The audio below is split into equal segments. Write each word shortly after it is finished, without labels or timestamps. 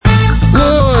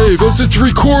live as it's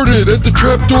recorded at the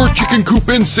Trapdoor Chicken Coop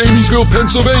in Samiesville,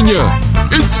 Pennsylvania.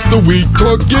 It's the We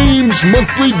Talk Games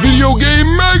monthly video game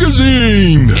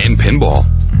magazine. And pinball.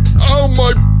 Oh,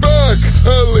 my back.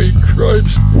 Holy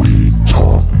cripes. We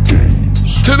Talk Games.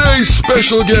 Today's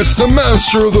special guest, the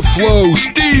master of the flow,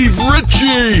 Steve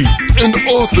Ritchie, an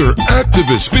author,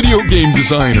 activist, video game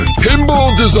designer,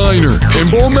 pinball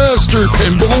master,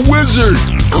 pinball wizard,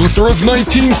 author of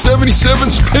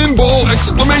 1977's Pinball!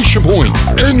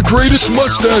 And greatest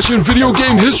mustache in video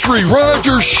game history,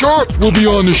 Roger Sharp, will be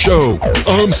on the show.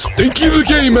 I'm Stinky the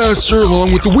Game Master,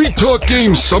 along with the We Talk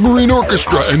Games Submarine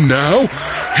Orchestra, and now,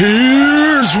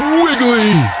 here's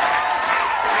Wiggly.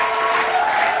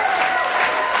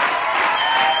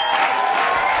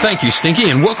 Thank you, Stinky,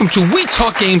 and welcome to We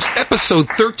Talk Games episode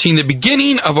 13, the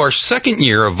beginning of our second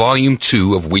year of volume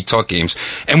 2 of We Talk Games.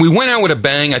 And we went out with a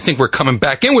bang. I think we're coming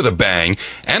back in with a bang,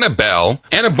 and a bell,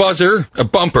 and a buzzer, a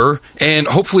bumper, and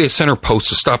hopefully a center post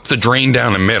to stop the drain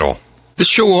down the middle. This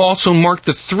show will also mark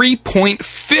the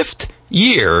 3.5th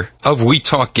year of We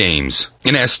Talk Games.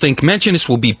 And as Stink mentioned, this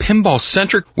will be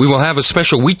pinball-centric. We will have a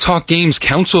special We Talk Games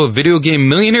Council of Video Game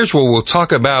Millionaires where we'll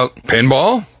talk about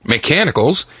pinball,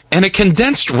 mechanicals, and a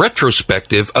condensed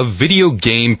retrospective of video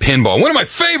game pinball, one of my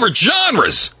favorite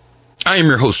genres. I am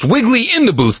your host, Wiggly, in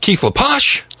the booth, Keith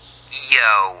LaPosh.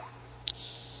 Yo.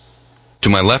 To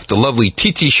my left, the lovely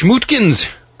Titi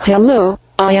Schmootkins. Hello,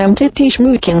 I am Titi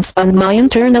Schmootkins, and my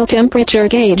internal temperature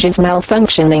gauge is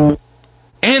malfunctioning.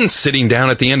 And sitting down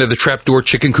at the end of the Trapdoor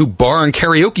Chicken Coop Bar and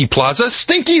Karaoke Plaza,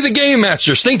 Stinky the Game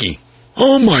Master. Stinky.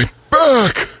 Oh, my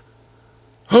back.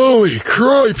 Holy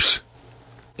cripes.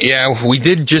 Yeah, we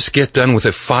did just get done with a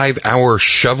 5-hour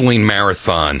shoveling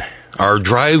marathon. Our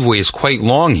driveway is quite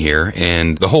long here,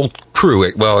 and the whole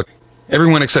crew, well,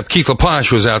 everyone except Keith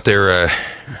LaPosh was out there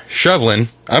shoveling.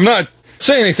 I'm not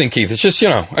saying anything, Keith. It's just,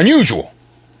 unusual.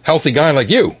 Healthy guy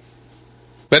like you.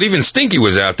 But even Stinky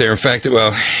was out there. In fact,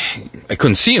 well, I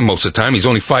couldn't see him most of the time. He's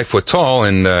only 5 foot tall,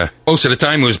 and most of the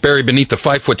time he was buried beneath the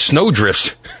 5-foot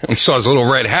snowdrifts. We saw his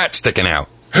little red hat sticking out.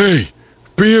 Hey,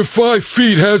 being 5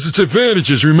 feet has its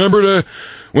advantages. Remember that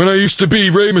when I used to be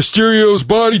Rey Mysterio's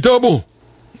body double?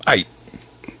 I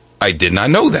did not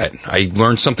know that. I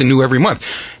learned something new every month.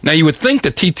 Now, you would think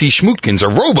that T.T. Schmootkins, a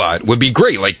robot, would be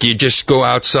great. Like, you just go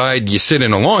outside, you sit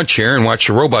in a lawn chair, and watch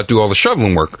the robot do all the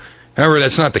shoveling work. However,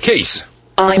 that's not the case.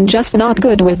 I'm just not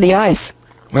good with the ice.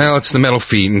 Well, it's the metal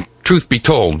feet, and truth be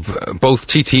told, both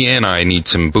TT and I need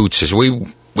some boots.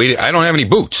 I don't have any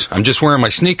boots. I'm just wearing my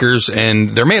sneakers, and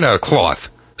they're made out of cloth.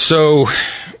 So,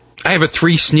 I have a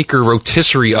 3-sneaker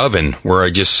rotisserie oven where I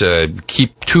just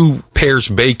keep 2 pairs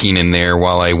baking in there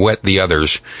while I wet the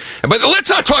others. But let's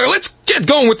not talk. Let's get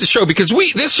going with the show, because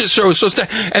this show is so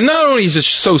stacked. And not only is it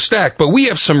so stacked, but we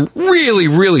have some really,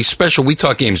 really special We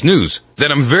Talk Games news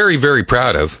that I'm very, very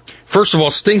proud of. First of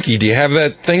all, Stinky, do you have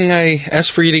that thing I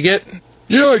asked for you to get?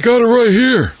 Yeah, I got it right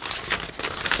here.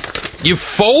 You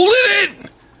folded it?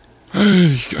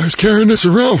 I was carrying this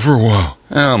around for a while.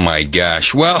 Oh, my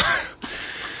gosh. Well,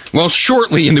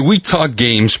 shortly in the We Talk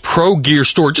Games Pro Gear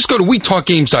store, just go to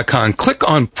WeTalkGames.com, click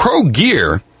on Pro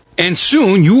Gear, and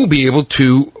soon you will be able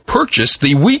to purchase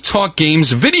the We Talk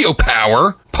Games Video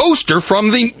Power poster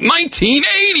from the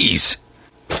 1980s.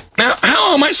 Now,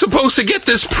 how am I supposed to get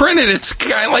this printed? It's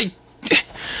like...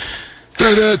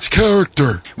 That adds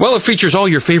character. Well, it features all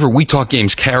your favorite We Talk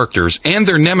Games characters and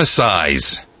their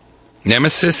nemesises.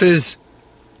 Nemesises?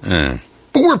 But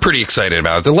we're pretty excited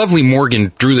about it. The lovely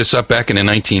Morgan drew this up back in the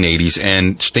 1980s,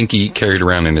 and Stinky carried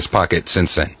around in his pocket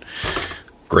since then.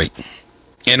 Great.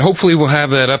 And hopefully we'll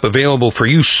have that up available for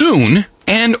you soon.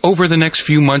 And over the next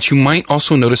few months, you might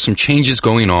also notice some changes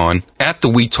going on at the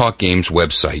We Talk Games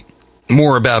website.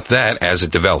 More about that as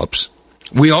it develops.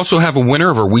 We also have a winner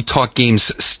of our We Talk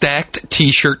Games Stacked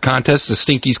T-shirt contest, the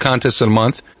Stinky's Contest of the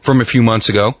Month, from a few months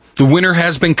ago. The winner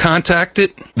has been contacted.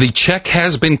 The check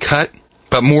has been cut,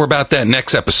 but more about that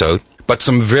next episode. But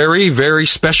some very, very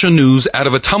special news out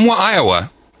of Ottumwa,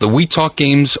 Iowa. The We Talk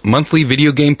Games monthly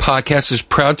video game podcast is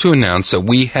proud to announce that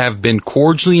we have been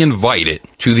cordially invited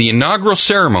to the inaugural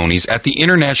ceremonies at the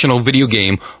International Video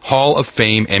Game Hall of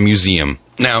Fame and Museum.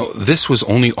 Now, this was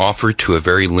only offered to a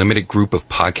very limited group of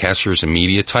podcasters and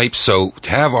media types, so to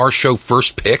have our show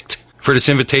first picked for this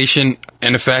invitation,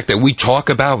 and the fact that we talk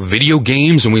about video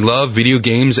games and we love video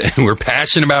games and we're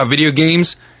passionate about video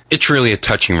games, it's really a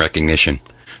touching recognition.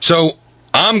 So,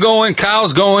 I'm going,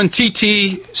 Kyle's going,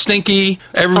 TT, Stinky,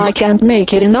 everyone. I can't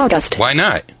make it in August. Why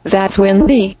not? That's when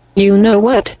the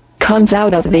you-know-what comes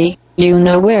out of the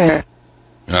you-know-where.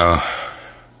 Oh,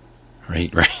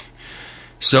 right.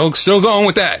 Still going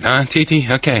with that, huh, TT?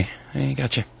 Okay, I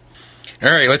gotcha. All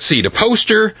right, let's see. The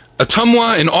poster,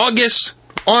 Ottumwa in August,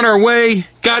 on our way.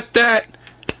 Got that.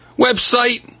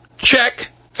 Website, check.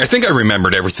 I think I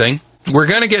remembered everything. We're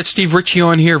going to get Steve Ritchie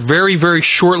on here very, very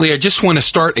shortly. I just want to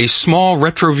start a small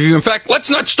retro review. In fact, let's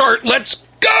not start. Let's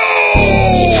go!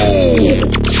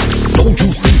 Don't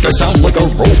you think I sound like a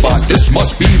robot? This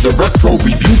must be the retro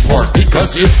review part,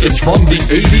 because if it's from the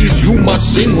 80s, you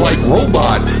must sing like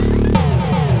Robot.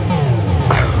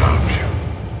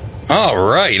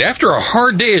 All right, after a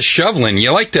hard day of shoveling,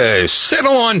 you like to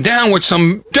settle on down with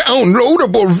some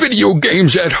downloadable video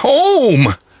games at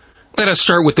home. Let us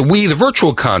start with the Wii, the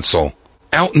Virtual Console.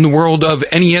 Out in the world of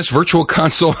NES Virtual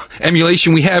Console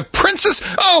emulation, we have Princess...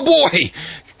 Oh boy!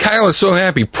 Kyle is so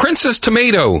happy. Princess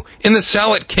Tomato in the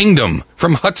Salad Kingdom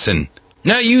from Hudson.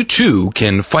 Now you too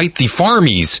can fight the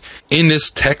Farmies in this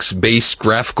text-based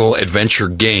graphical adventure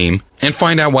game and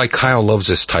find out why Kyle loves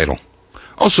this title.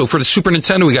 Also, for the Super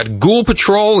Nintendo, we got Ghoul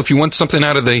Patrol. If you want something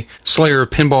out of the Slayer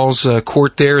of Pinball's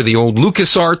court there, the old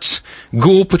LucasArts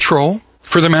Ghoul Patrol.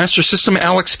 For the Master System,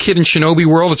 Alex Kidd in Shinobi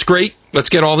World. It's great. Let's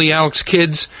get all the Alex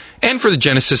Kidds. And for the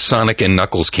Genesis, Sonic and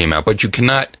Knuckles came out, but you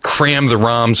cannot cram the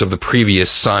ROMs of the previous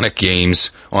Sonic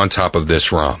games on top of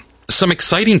this ROM. Some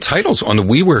exciting titles on the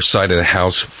WiiWare side of the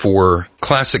house for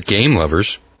classic game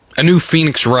lovers. A new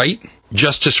Phoenix Wright,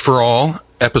 Justice for All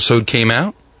episode came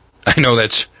out. I know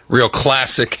that's real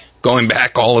classic, going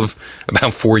back all of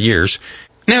about 4 years.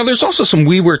 Now, there's also some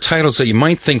WiiWare titles that you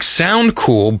might think sound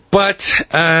cool, but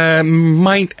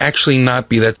might actually not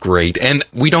be that great. And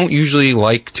we don't usually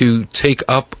like to take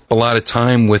up a lot of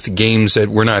time with games that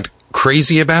we're not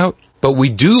crazy about, but we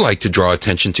do like to draw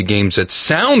attention to games that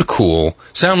sound cool,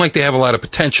 sound like they have a lot of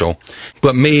potential,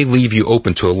 but may leave you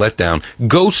open to a letdown.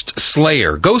 Ghost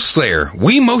Slayer,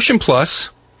 Wii Motion Plus.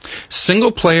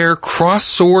 Single player, cross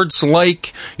swords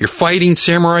like you're fighting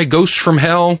samurai ghosts from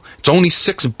hell. It's only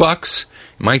 $6.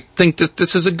 You might think that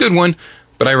this is a good one,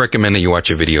 but I recommend that you watch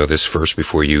a video of this first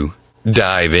before you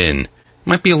dive in.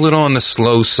 Might be a little on the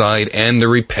slow side and the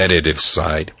repetitive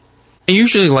side. I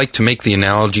usually like to make the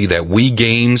analogy that Wii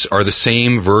games are the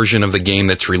same version of the game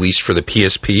that's released for the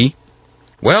PSP.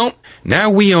 Well, now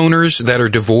Wii owners that are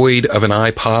devoid of an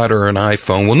iPod or an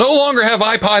iPhone will no longer have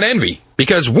iPod envy,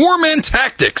 because Warman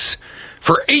Tactics,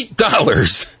 for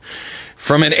 $8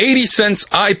 from an 80-cent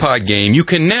iPod game, you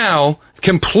can now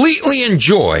completely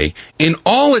enjoy in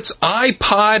all its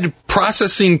iPod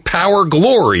processing power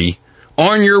glory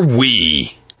on your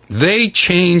Wii. They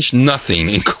changed nothing,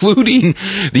 including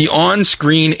the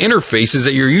on-screen interfaces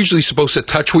that you're usually supposed to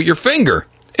touch with your finger.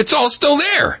 It's all still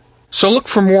there. So look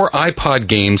for more iPod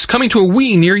games coming to a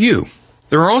Wii near you.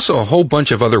 There are also a whole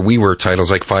bunch of other WiiWare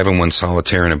titles like 5-in-1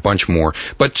 Solitaire and a bunch more,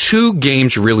 but 2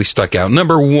 games really stuck out.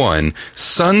 Number 1,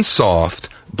 Sunsoft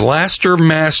Blaster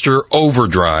Master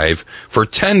Overdrive for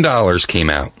 $10 came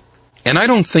out. And I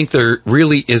don't think there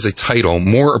really is a title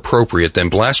more appropriate than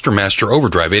Blaster Master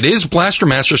Overdrive. It is Blaster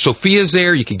Master. Sophia's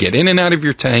there. You can get in and out of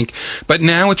your tank, but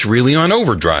now it's really on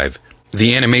overdrive.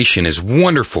 The animation is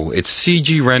wonderful. It's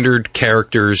CG rendered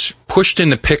characters pushed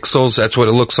into pixels. That's what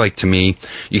it looks like to me.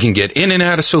 You can get in and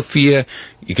out of Sophia.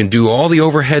 You can do all the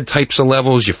overhead types of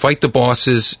levels. You fight the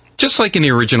bosses, just like in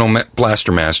the original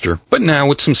Blaster Master, but now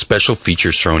with some special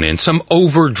features thrown in. Some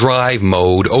overdrive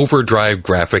mode, overdrive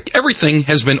graphic. Everything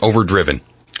has been overdriven.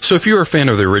 So if you're a fan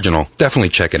of the original, definitely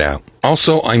check it out.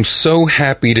 Also, I'm so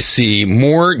happy to see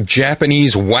more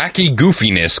Japanese wacky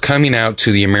goofiness coming out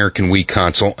to the American Wii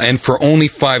console. And for only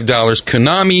 $5,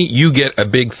 Konami, you get a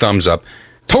big thumbs up.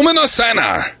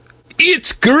 Tomino-sana!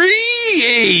 It's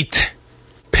great!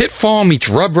 Pitfall meets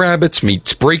Rub Rabbits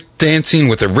meets breakdancing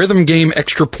with a rhythm game,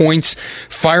 extra points,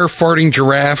 fire-farting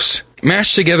giraffes,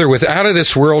 mashed together with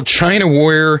out-of-this-world China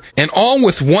Warrior, and all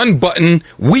with one button,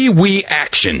 Wii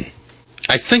action.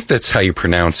 I think that's how you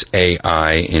pronounce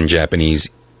AI in Japanese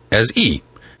as E.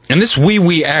 And this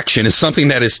Wii action is something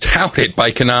that is touted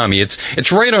by Konami.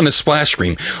 It's right on the splash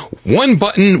screen. One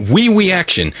button, Wii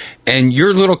action. And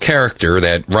your little character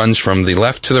that runs from the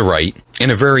left to the right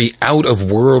in a very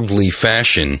out-of-worldly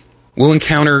fashion will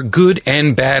encounter good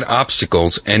and bad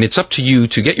obstacles, and it's up to you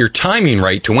to get your timing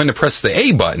right to when to press the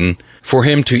A button for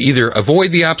him to either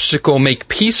avoid the obstacle, make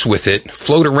peace with it,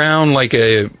 float around like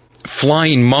a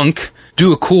flying monk,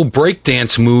 do a cool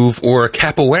breakdance move, or a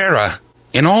capoeira.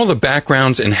 And all the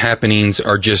backgrounds and happenings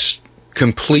are just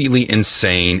completely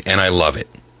insane, and I love it.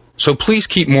 So please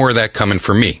keep more of that coming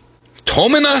for me.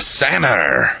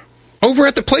 Tomino-sana! Over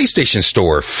at the PlayStation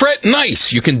Store, Fret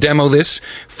Nice. You can demo this.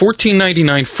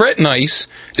 $14.99. Fret Nice.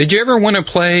 Did you ever want to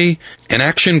play an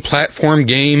action platform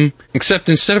game, except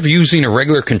instead of using a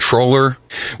regular controller,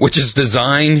 which is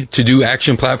designed to do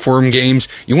action platform games,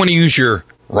 you want to use your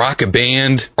Rock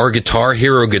Band or Guitar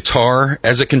Hero Guitar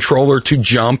as a controller to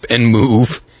jump and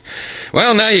move?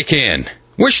 Well, now you can.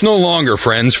 Wish no longer,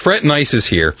 friends. Fret Nice is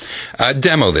here.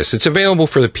 Demo this. It's available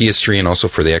for the PS3 and also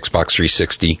for the Xbox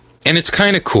 360. And it's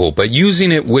kind of cool, but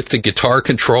using it with the guitar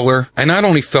controller, I not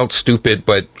only felt stupid,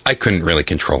 but I couldn't really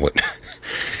control it.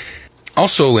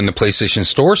 Also in the PlayStation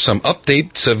Store, some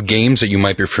updates of games that you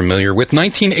might be familiar with.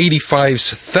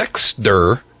 1985's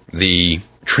Thexter, the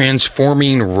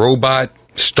transforming robot,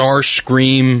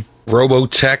 Starscream,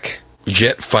 Robotech,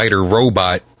 jet fighter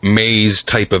robot, maze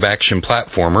type of action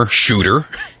platformer, shooter,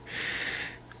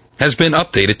 has been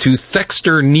updated to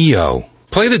Thexter Neo.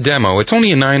 Play the demo. It's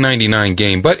only a $9.99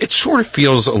 game, but it sort of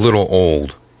feels a little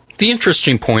old. The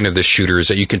interesting point of this shooter is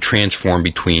that you can transform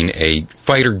between a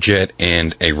fighter jet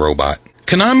and a robot.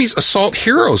 Konami's Assault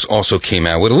Heroes also came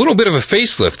out with a little bit of a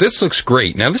facelift. This looks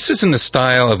great. Now, this is in the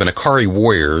style of an Ikari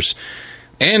Warriors.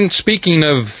 And speaking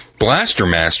of Blaster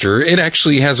Master, it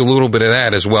actually has a little bit of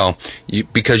that as well,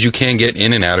 because you can get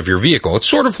in and out of your vehicle. It's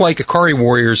sort of like Ikari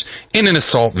Warriors in an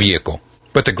assault vehicle.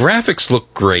 But the graphics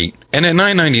look great, and at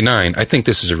 $9.99, I think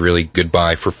this is a really good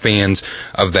buy for fans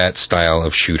of that style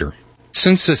of shooter.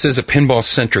 Since this is a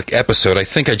pinball-centric episode, I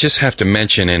think I just have to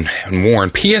mention and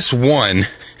warn PS1,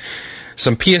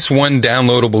 some PS1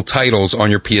 downloadable titles on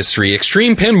your PS3.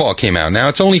 Extreme Pinball came out. Now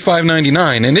it's only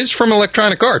 $5.99, and it's from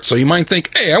Electronic Arts, so you might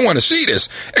think, hey, I want to see this.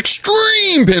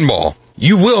 Extreme Pinball!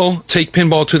 You will take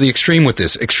pinball to the extreme with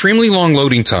this. Extremely long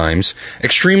loading times,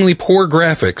 extremely poor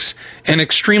graphics, and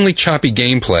extremely choppy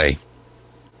gameplay.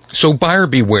 So buyer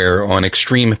beware on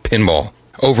Extreme Pinball.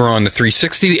 Over on the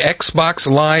 360, the Xbox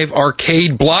Live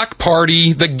Arcade Block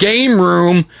Party, the game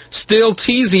room, still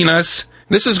teasing us.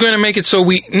 This is going to make it so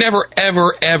we never,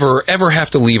 ever, ever, ever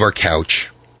have to leave our couch.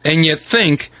 And yet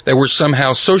think that we're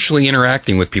somehow socially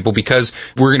interacting with people because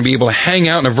we're going to be able to hang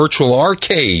out in a virtual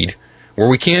arcade where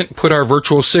we can't put our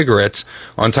virtual cigarettes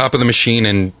on top of the machine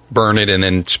and burn it and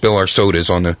then spill our sodas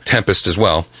on the Tempest as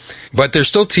well. But they're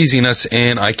still teasing us,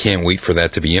 and I can't wait for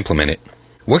that to be implemented.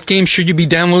 What game should you be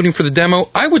downloading for the demo?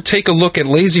 I would take a look at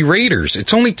Lazy Raiders.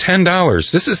 It's only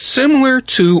 $10. This is similar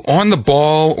to On the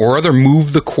Ball or other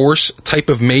Move the Course type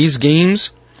of maze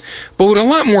games, but with a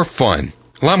lot more fun,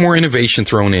 a lot more innovation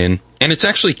thrown in, and it's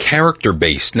actually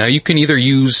character-based. Now, you can either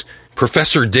use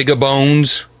Professor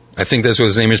Digabones, I think that's what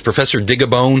his name is, Professor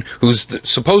Digabone, who's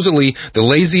supposedly the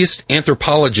laziest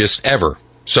anthropologist ever.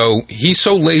 So he's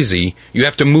so lazy, you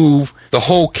have to move the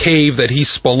whole cave that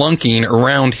he's spelunking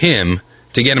around him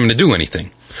to get him to do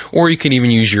anything. Or you can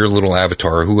even use your little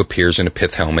avatar who appears in a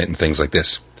pith helmet and things like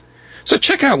this. So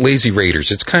check out Lazy Raiders.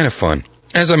 It's kind of fun.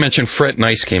 As I mentioned, Fret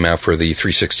Nice came out for the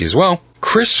 360 as well.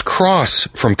 Criss Cross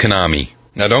from Konami.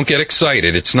 Now, don't get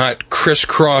excited. It's not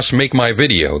crisscross make my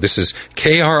video. This is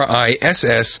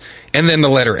Kriss and then the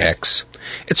letter X.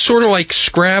 It's sort of like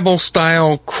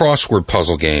Scrabble-style crossword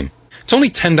puzzle game. It's only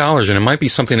 $10, and it might be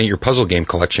something that your puzzle game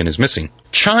collection is missing.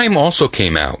 Chime also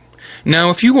came out. Now,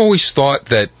 if you always thought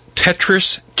that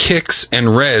Tetris, Kix,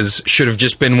 and Rez should have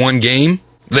just been one game,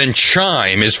 then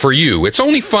Chime is for you. It's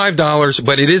only $5,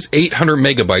 but it is 800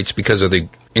 megabytes because of the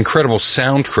incredible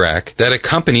soundtrack that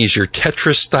accompanies your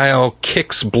Tetris-style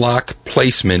Kix block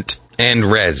placement and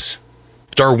Rez.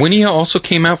 Darwinia also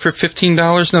came out for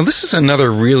 $15. Now, this is another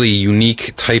really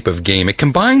unique type of game. It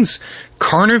combines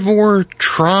Carnivore,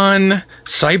 Tron,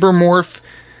 Cybermorph,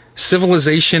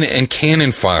 Civilization, and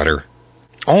Cannon Fodder,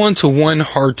 all into one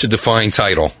hard-to-define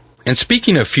title. And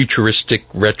speaking of futuristic,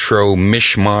 retro,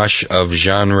 mishmash of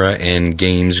genre and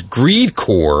games, Greed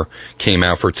Core came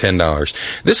out for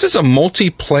 $10. This is a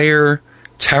multiplayer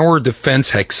tower defense,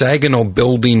 hexagonal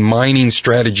building, mining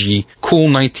strategy, cool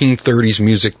 1930s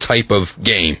music type of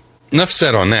game. Enough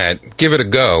said on that. Give it a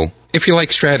go if you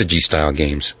like strategy-style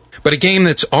games. But a game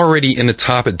that's already in the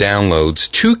top of downloads,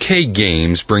 2K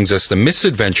Games brings us the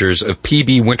misadventures of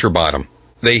PB Winterbottom.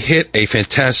 They hit a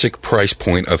fantastic price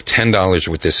point of $10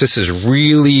 with this. This is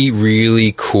really,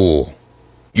 really cool.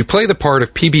 You play the part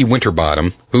of PB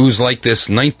Winterbottom, who's like this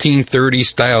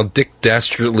 1930s-style Dick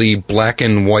Dastardly black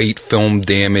and white film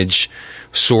damage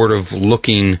sort of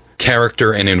looking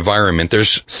character and environment.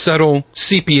 There's subtle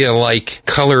sepia-like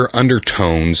color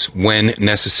undertones when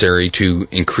necessary to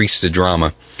increase the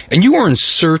drama. And you are in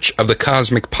search of the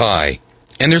Cosmic Pie.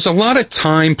 And there's a lot of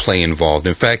time play involved.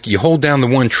 In fact, you hold down the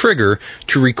one trigger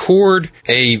to record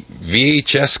a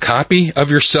VHS copy of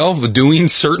yourself doing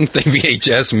certain thing,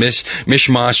 VHS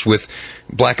mishmash with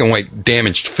black and white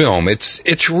damaged film.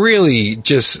 It's really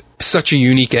just such a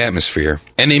unique atmosphere.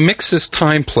 And they mix this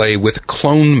time play with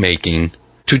clone making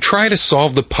to try to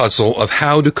solve the puzzle of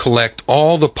how to collect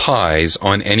all the pies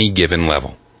on any given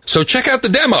level. So check out the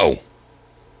demo.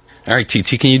 All right,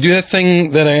 TT, can you do that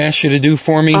thing that I asked you to do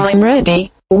for me? I'm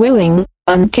ready, willing,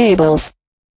 on cables.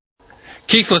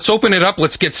 Keith, let's open it up.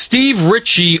 Let's get Steve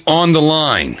Ritchie on the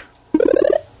line.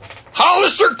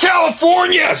 Hollister,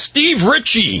 California, Steve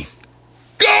Ritchie.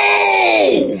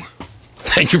 Go!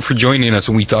 Thank you for joining us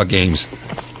when we talk games.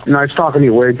 Nice talking to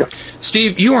you, Wade.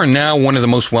 Steve, you are now one of the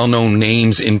most well-known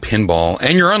names in pinball,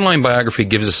 and your online biography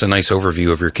gives us a nice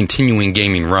overview of your continuing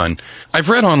gaming run. I've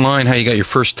read online how you got your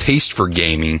first taste for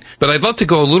gaming, but I'd love to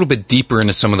go a little bit deeper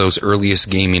into some of those earliest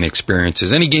gaming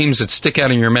experiences. Any games that stick out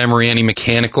in your memory, any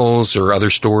mechanicals or other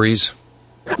stories?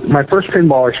 My first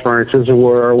pinball experiences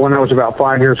were when I was about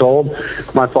 5 years old.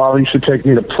 My father used to take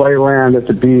me to Playland at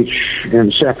the beach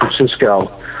in San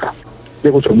Francisco.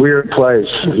 It was a weird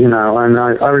place, and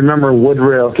I remember wood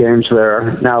rail games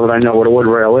there, now that I know what a wood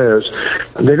rail is.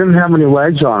 They didn't have any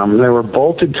legs on them. They were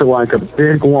bolted to like a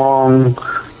big, long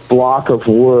block of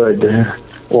wood,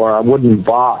 or a wooden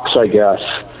box, I guess.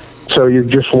 So you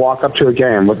just walk up to a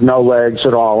game with no legs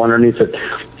at all underneath it.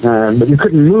 But you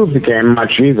couldn't move the game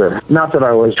much either. Not that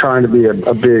I was trying to be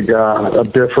a big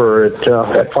biffer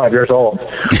at 5 years old.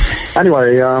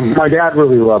 Anyway, my dad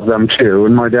really loved them too,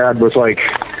 and my dad was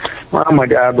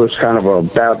kind of a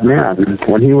bad man.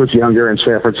 When he was younger in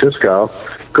San Francisco,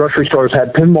 grocery stores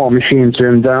had pinball machines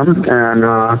in them, and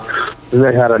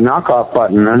they had a knockoff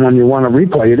button. And when you won a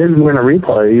replay, you didn't win a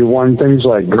replay. You won things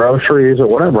like groceries or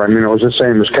whatever. I mean, it was the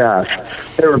same as cash.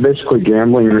 They were basically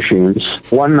gambling machines.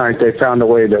 One night, they found a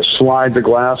way to slide the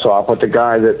glass off, but the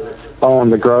guy that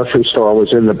owned the grocery store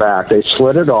was in the back. They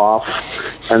slid it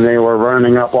off, and they were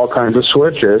running up all kinds of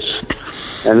switches.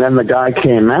 And then the guy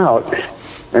came out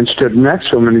and stood next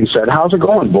to him, and he said, "How's it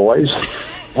going, boys?"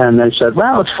 And they said,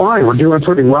 "Well, it's fine. We're doing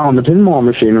pretty well in the pinball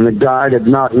machine." And the guy did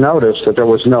not notice that there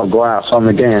was no glass on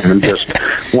the game and just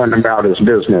went about his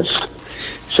business.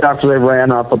 So after they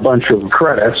ran up a bunch of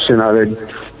credits, they'd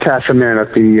cash them in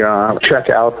at the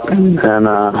checkout,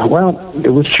 and, it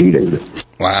was cheating.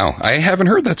 Wow. I haven't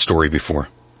heard that story before.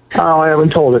 Oh, I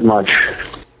haven't told it much.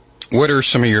 What are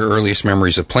some of your earliest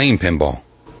memories of playing pinball?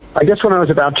 I guess when I was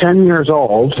about 10 years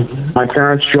old, my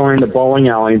parents joined a bowling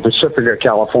alley in Pacifica,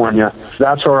 California.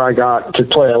 That's where I got to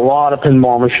play a lot of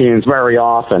pinball machines very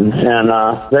often. And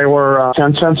they were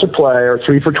 10 cents a play, or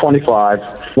 3 for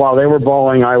 $25. While they were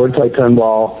bowling, I would play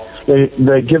pinball.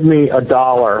 They'd give me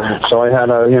 $1, so I had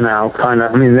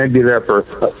to, they'd be there for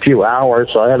a few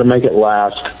hours, so I had to make it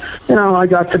last. I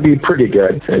got to be pretty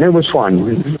good, and it was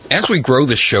fun. As we grow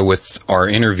this show with our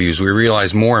interviews, we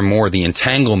realize more and more the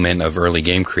entanglement of early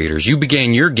game creators. You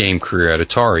began your game career at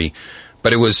Atari,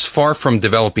 but it was far from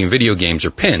developing video games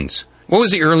or pins. What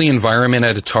was the early environment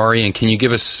at Atari, and can you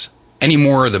give us any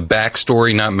more of the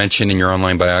backstory not mentioned in your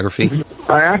online biography?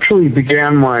 I actually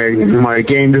began my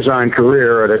game design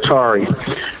career at Atari.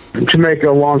 To make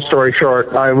a long story short,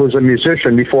 I was a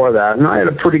musician before that, and I had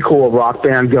a pretty cool rock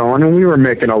band going, and we were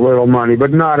making a little money,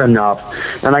 but not enough.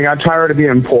 And I got tired of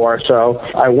being poor, so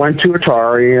I went to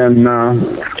Atari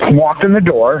and walked in the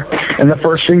door, and the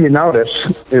first thing you notice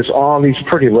is all these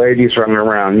pretty ladies running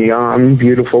around, young,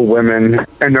 beautiful women,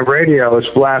 and the radio is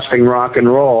blasting rock and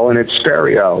roll, and it's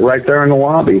stereo right there in the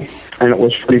lobby, and it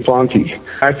was pretty funky.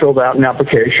 I filled out an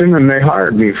application, and they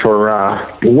hired me for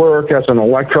work as an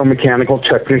electromechanical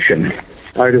technician.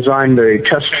 I designed a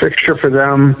test fixture for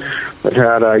them that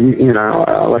had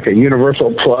like a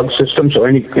universal plug system, so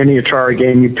any Atari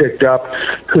game you picked up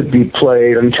could be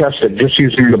played and tested just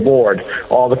using the board.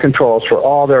 All the controls for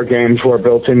all their games were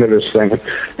built into this thing.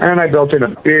 And I built in a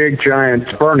big,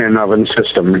 giant burn-in oven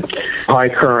system, high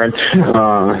current,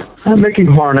 making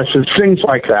harnesses, things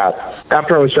like that.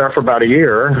 After I was there for about a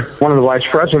year, one of the vice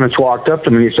presidents walked up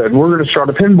to me and he said, "We're going to start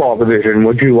a pinball division.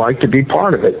 Would you like to be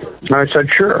part of it?" And I said,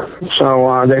 "Sure." So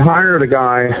they hired a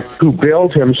guy who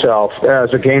billed himself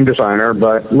as a game designer,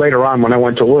 but later on when I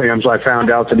went to Williams, I found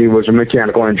out that he was a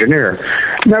mechanical engineer.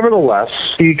 Nevertheless,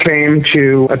 he came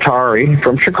to Atari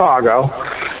from Chicago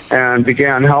and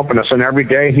began helping us, and every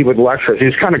day he would lecture us. He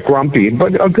was kind of grumpy,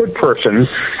 but a good person,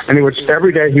 and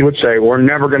every day he would say, "We're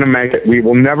never going to make it. We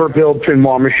will never build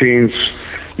pinball machines.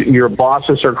 Your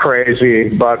bosses are crazy,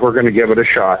 but we're going to give it a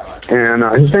shot." And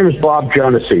his name is Bob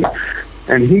Jonassy.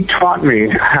 And he taught me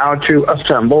how to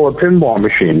assemble a pinball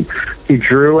machine. He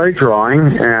drew a drawing,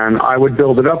 and I would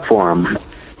build it up for him.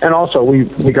 And also, we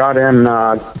got in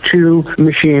 2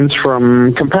 machines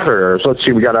from competitors. Let's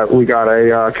see, we got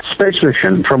a Space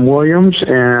Mission from Williams,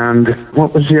 and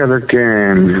what was the other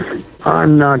game?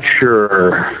 I'm not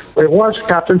sure. It was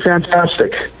Captain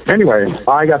Fantastic. Anyway,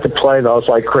 I got to play those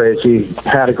like crazy,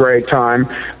 had a great time,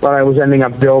 but I was ending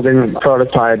up building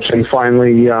prototypes and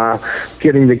finally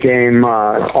getting the game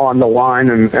on the line,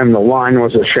 and the line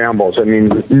was a shambles. I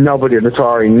mean, nobody at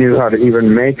Atari knew how to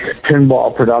even make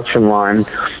pinball production line.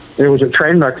 It was a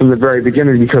train wreck from the very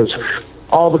beginning because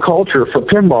all the culture for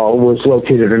pinball was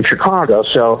located in Chicago,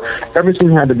 so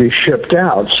everything had to be shipped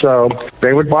out. So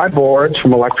they would buy boards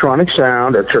from Electronic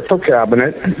Sound or Triple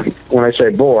Cabinet. When I say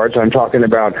boards, I'm talking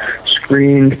about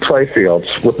screened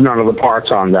playfields with none of the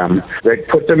parts on them. They'd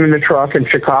put them in the truck in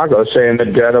Chicago, say in the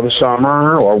dead of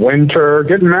summer or winter,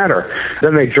 didn't matter.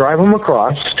 Then they'd drive them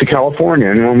across to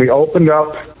California, and when we opened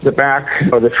up the back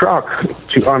of the truck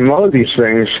to unload these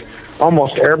things,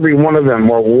 almost every one of them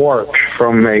were warped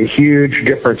from a huge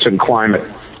difference in climate.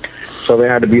 So they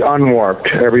had to be unwarped,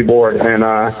 every board, and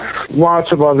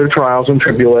lots of other trials and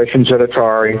tribulations at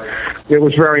Atari. It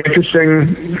was very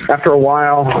interesting. After a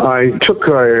while, I took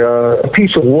a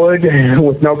piece of wood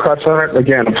with no cuts on it,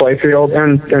 again, a playfield,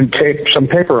 and taped some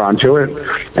paper onto it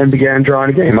and began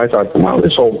drawing a game. I thought, well,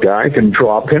 this old guy can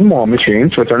draw pinball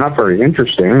machines, but they're not very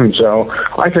interesting, and so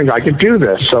I think I could do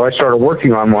this. So I started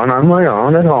working on one on my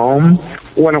own at home.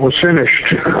 When it was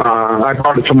finished, I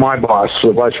brought it to my boss,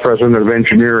 the vice president of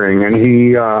engineering, and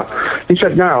he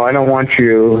said, no, I don't want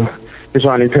you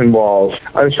designing pinballs.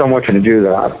 I just don't want you to do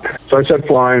that. So I said,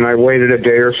 fine. I waited a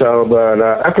day or so, but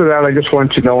after that, I just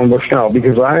went to Nolan Bushnell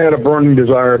because I had a burning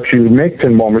desire to make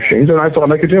pinball machines, and I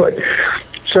thought I could do it.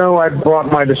 So I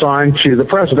brought my design to the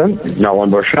president, Nolan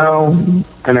Bushnell,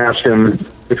 and asked him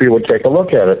if he would take a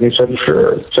look at it. And he said,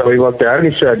 sure. So he looked at it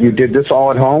and he said, you did this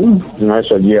all at home? And I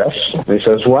said, yes. And he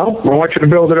says, well, I want you to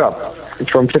build it up.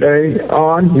 From today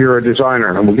on, you're a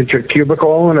designer, and we'll get you a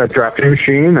cubicle and a drafting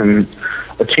machine and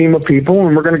a team of people,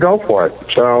 and we're going to go for it.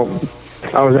 So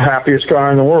I was the happiest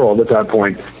guy in the world at that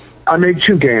point. I made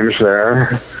 2 games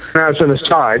there. As an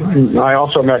aside, I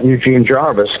also met Eugene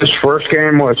Jarvis. His first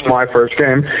game was my first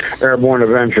game, Airborne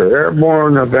Avenger.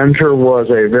 Airborne Avenger was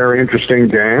a very interesting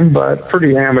game, but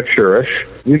pretty amateurish.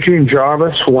 Eugene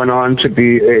Jarvis went on to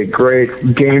be a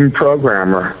great game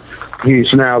programmer.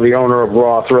 He's now the owner of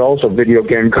Raw Thrills, a video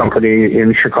game company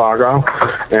in Chicago,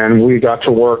 and we got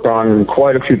to work on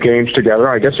quite a few games together,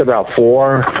 I guess about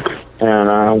 4.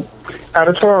 And at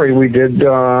Atari, we did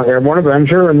Airborne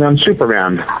Avenger and then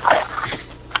Superman.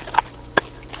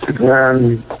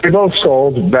 And they both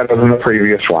sold better than the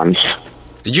previous ones.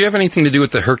 Did you have anything to do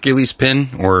with the Hercules pin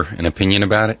or an opinion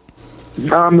about it?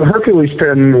 The Hercules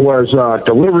pin was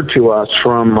delivered to us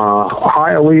from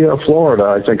Hialeah, Florida,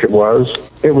 I think it was.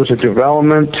 It was a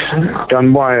development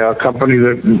done by a company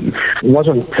that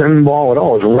wasn't pinball at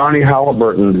all. It was Ronnie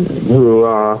Halliburton, who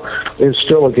is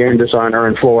still a game designer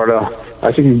in Florida.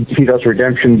 I think he does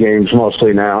redemption games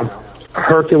mostly now.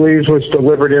 Hercules was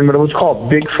delivered in, but it was called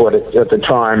Bigfoot at the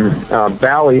time.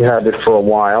 Bally had it for a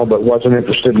while, but wasn't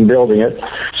interested in building it.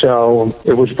 So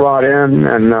it was brought in,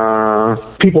 and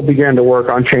people began to work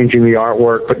on changing the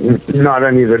artwork, but not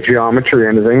any of the geometry or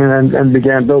anything, and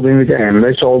began building the game.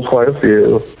 They sold quite a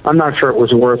few. I'm not sure it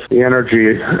was worth the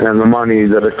energy and the money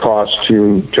that it cost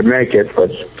to make it,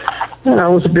 but you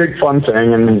know, it was a big fun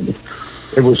thing, and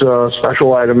it was a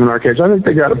special item in arcades. I think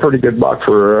they got a pretty good buck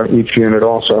for each unit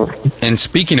also. And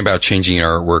speaking about changing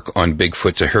artwork on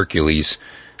Bigfoot to Hercules,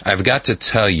 I've got to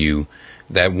tell you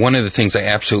that one of the things I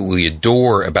absolutely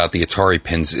adore about the Atari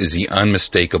pins is the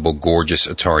unmistakable, gorgeous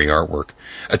Atari artwork.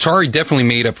 Atari definitely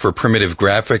made up for primitive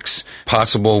graphics,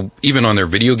 possible even on their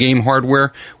video game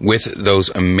hardware, with those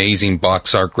amazing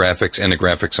box art graphics and the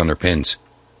graphics on their pins.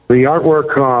 The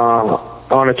artwork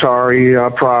on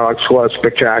Atari products was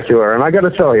spectacular, and I got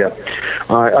to tell you,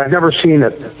 I've never seen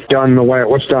it done the way it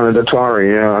was done at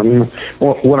Atari.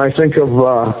 When I think of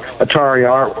Atari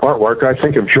artwork, I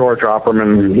think of George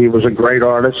Opperman. He was a great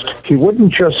artist. He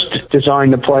wouldn't just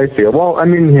design the playfield. Well, I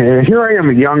mean, here I am,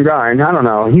 a young guy, and I don't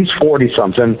know, he's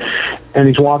 40-something, and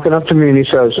he's walking up to me and he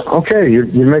says, okay, you're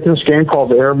making this game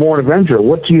called Airborne Avenger.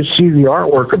 What do you see the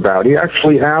artwork about? He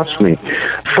actually asked me.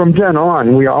 From then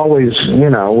on, we always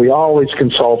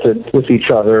consulted with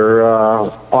each other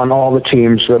on all the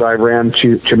teams that I ran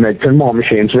to make pinball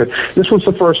machines. This was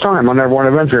the first time on Airborne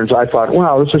Avenger, and I thought,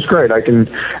 wow, this is great. I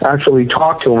can actually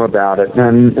talk to him about it.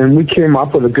 And we came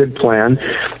up with a good plan.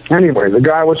 Anyway, the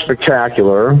guy was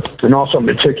spectacular and also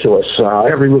meticulous.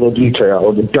 Every little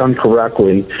detail done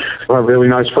correctly. A really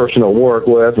nice person to work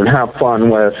with and have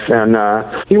fun with. And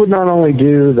he would not only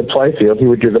do the playfield, he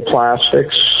would do the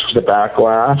plastics, the back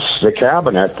glass, the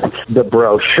cabinet, the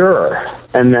brochure,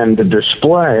 and then the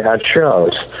display at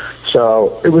shows.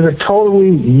 So it was a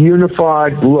totally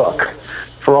unified look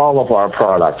for all of our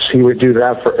products. He would do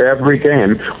that for every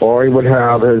game, or he would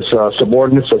have his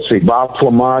subordinates. Let's see, Bob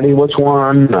Flamati was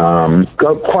one.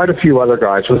 Quite a few other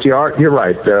guys. With the art, you're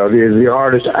right. The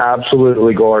art is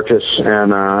absolutely gorgeous,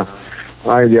 and I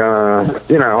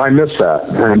miss that.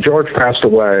 And George passed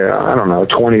away,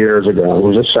 20 years ago. It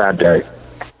was a sad day.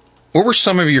 What were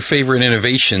some of your favorite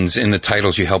innovations in the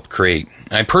titles you helped create?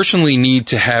 I personally need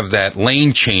to have that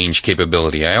lane change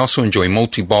capability. I also enjoy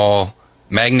multi-ball,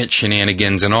 magnet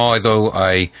shenanigans, and although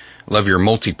I love your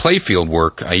multi-playfield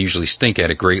work, I usually stink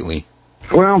at it greatly.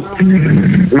 Well,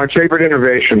 my favorite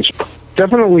innovations,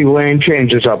 definitely lane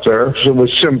changes up there. So it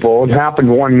was simple. It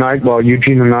happened one night while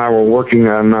Eugene and I were working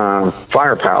on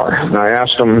Firepower. And I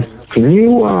asked him, can you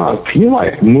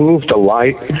move the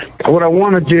light? What I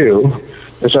want to do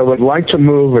is I would like to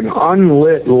move an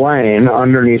unlit lane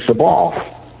underneath the ball.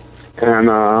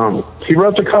 And he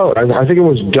wrote the code. I think it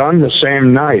was done the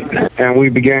same night. And we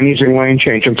began using lane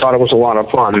change and thought it was a lot of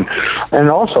fun. And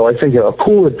also, I think a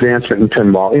cool advancement in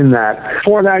pinball in that,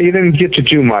 before that, you didn't get to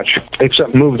do much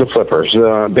except move the flippers.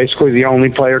 Basically, the only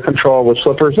player control was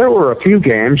flippers. There were a few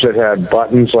games that had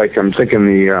buttons, like I'm thinking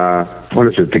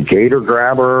the Gator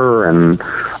Grabber, and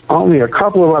only a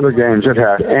couple of other games that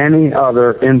had any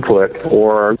other input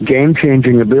or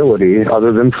game-changing ability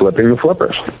other than flipping the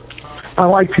flippers. I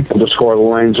like people to score the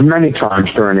lanes many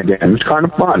times during a game. It's kind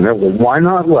of fun. Why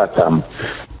not let them?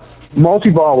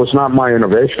 Multi-ball was not my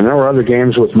innovation. There were other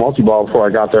games with multi-ball before I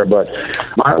got there, but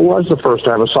I was the first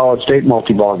to have a solid-state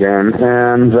multi-ball game,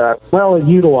 and it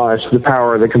utilized the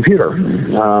power of the computer.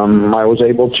 I was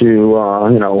able to,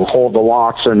 hold the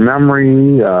locks in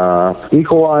memory,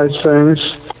 equalize things.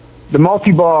 The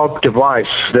multi-ball device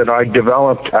that I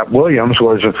developed at Williams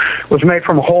was made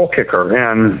from a hole kicker,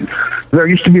 and there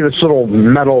used to be this little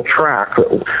metal track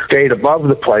that stayed above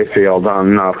the playfield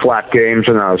on flat games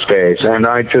in those days, and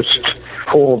I just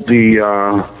pulled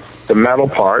the metal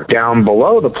part down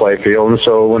below the playfield, and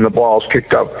so when the balls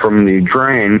kicked up from the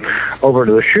drain over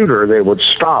to the shooter, they would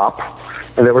stop.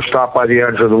 And they were stopped by the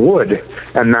edge of the wood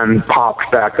and then popped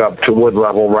back up to wood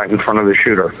level right in front of the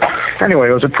shooter. Anyway,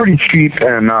 it was a pretty cheap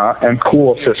and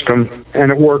cool system, and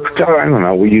it worked,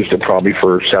 we used it probably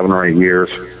for 7 or 8 years.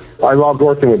 I loved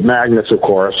working with magnets, of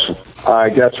course. I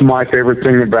guess my favorite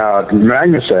thing about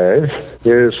MagnaSave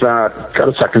is that it's got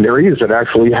a secondary use. It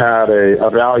actually had a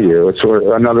value. It's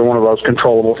another one of those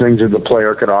controllable things that the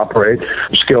player could operate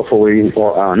skillfully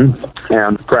or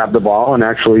and grab the ball and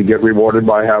actually get rewarded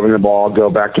by having the ball go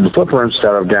back to the flipper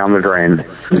instead of down the drain.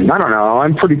 I don't know.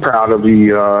 I'm pretty proud of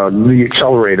the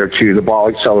accelerator, too, the ball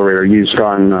accelerator used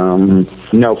on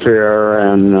No Fear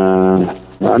and...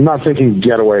 I'm not thinking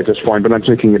getaway at this point, but I'm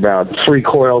thinking about 3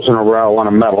 coils in a row on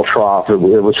a metal trough. It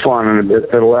was fun, and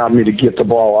it allowed me to get the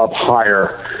ball up higher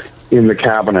in the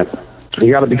cabinet. You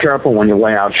got to be careful when you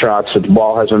lay out shots that the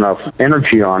ball has enough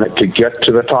energy on it to get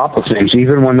to the top of things,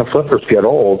 even when the flippers get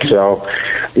old. So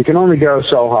you can only go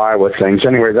so high with things.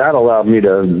 Anyway, that allowed me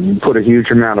to put a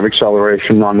huge amount of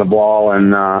acceleration on the ball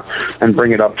and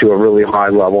bring it up to a really high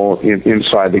level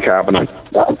inside the cabinet.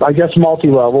 I guess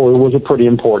multi-level, it was a pretty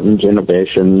important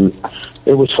innovation.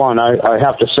 It was fun. I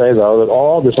have to say, though, that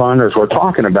all designers were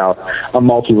talking about a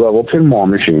multi-level pinball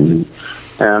machine.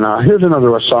 And here's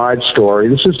another aside story.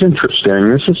 This is interesting.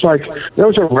 This is like, there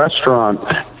was a restaurant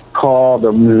called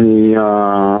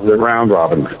the Round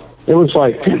Robin. It was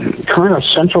like kind of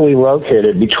centrally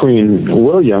located between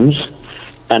Williams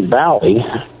and Bally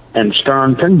and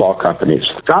Stern Pinball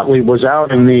Companies. Gottlieb was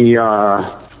out in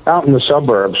the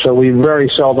suburbs, so we very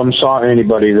seldom saw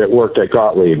anybody that worked at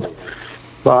Gottlieb.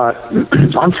 But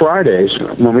on Fridays,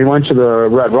 when we went to the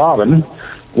Red Robin,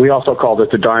 we also called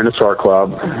it the Dinosaur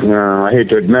Club. I hate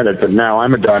to admit it, but now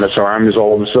I'm a dinosaur. I'm as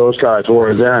old as those guys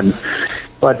were then.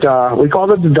 But we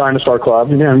called it the Dinosaur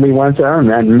Club, and we went there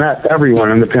and met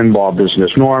everyone in the pinball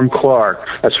business. Norm Clark.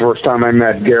 That's the first time I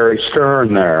met Gary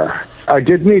Stern there. I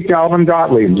did meet Alvin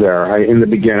Gottlieb there in the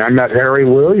beginning. I met Harry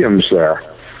Williams there.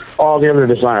 All the other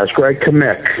designers, Greg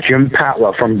Kamick, Jim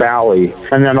Patla from Bally,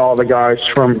 and then all the guys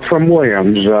from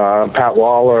Williams, Pat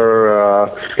Waller,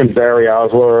 and Barry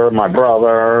Osler, my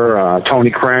brother, Tony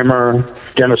Kramer,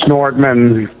 Dennis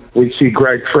Nordman. We'd see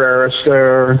Greg Ferris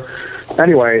there.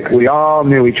 Anyway, we all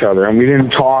knew each other, and we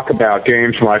didn't talk about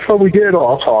games much, but we did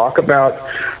all talk about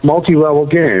multi-level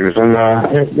games, and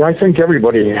I think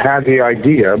everybody had the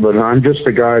idea, but I'm just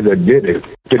the guy that did it.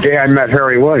 The day I met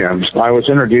Harry Williams, I was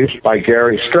introduced by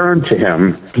Gary Stern to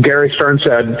him. Gary Stern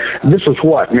said, this was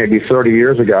maybe 30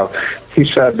 years ago. He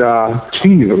said,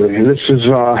 Steve, this is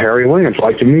Harry Williams. I'd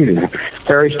like to meet him.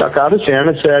 Harry stuck out his hand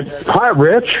and said, hi,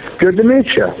 Rich. Good to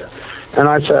meet you. And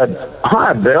I said,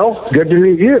 hi, Bill. Good to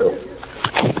meet you.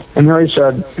 And Harry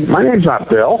said, "My name's not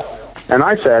Bill." And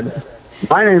I said,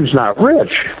 "My name's not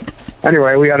Rich."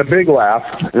 Anyway, we had a big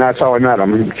laugh, and that's how I met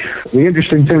him. The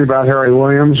interesting thing about Harry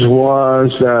Williams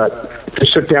was that to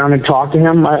sit down and talk to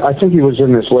him, I think he was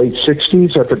in his late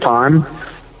 60s at the time.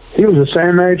 He was the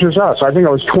same age as us. I think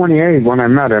I was 28 when I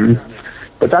met him.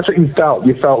 But that's what you felt.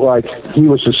 You felt like he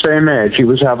was the same age. He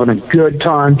was having a good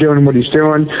time doing what he's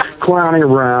doing, clowning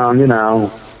around, you know.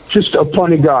 Just a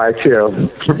funny guy, too.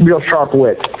 Real sharp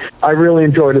wit. I really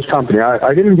enjoyed his company.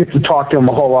 I didn't get to talk to him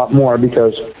a whole lot more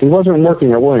because he wasn't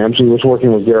working at Williams. He was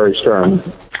working with Gary Stern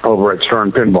over at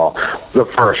Stern Pinball, the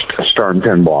first Stern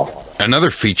Pinball. Another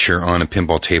feature on a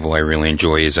pinball table I really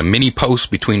enjoy is a mini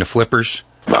post between the flippers.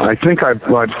 I think I've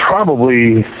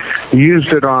probably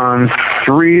used it on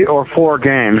 3 or 4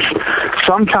 games.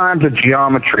 Sometimes a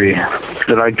geometry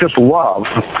that I just love,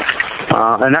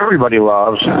 and everybody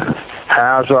loves,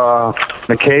 has an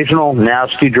occasional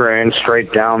nasty drain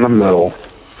straight down the middle.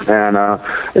 And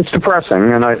it's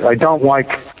depressing, and I don't like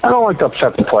to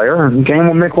upset the player. The game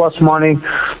will make less money.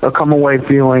 They'll come away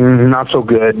feeling not so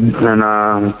good,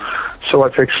 and so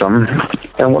I fixed them.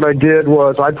 And what I did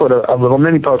was I put a little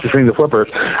mini post between the flippers.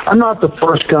 I'm not the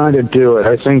first guy to do it.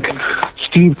 I think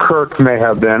Steve Kirk may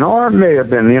have been, or it may have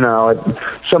been, you know,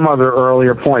 at some other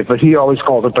earlier point, but he always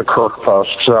called it the Kirk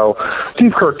post. So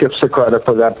Steve Kirk gets the credit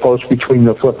for that post between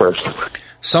the flippers.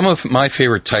 Some of my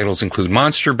favorite titles include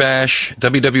Monster Bash,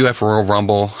 WWF Royal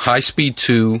Rumble, High Speed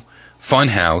 2,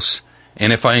 Funhouse,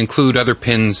 and if I include other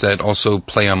pins that also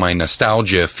play on my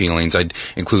nostalgia feelings, I'd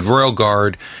include Royal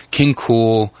Guard, King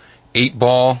Cool,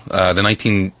 8-Ball, the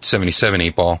 1977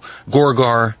 8-Ball,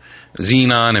 Gorgar,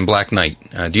 Xenon, and Black Knight.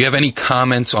 Do you have any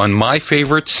comments on my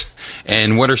favorites,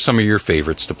 and what are some of your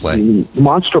favorites to play?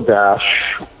 Monster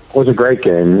Bash was a great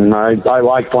game, and I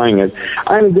like playing it.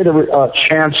 I didn't get a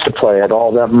chance to play it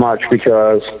all that much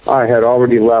because I had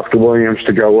already left Williams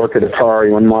to go work at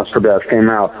Atari when Monster Bash came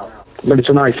out. But it's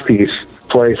a nice piece.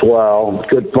 Plays well,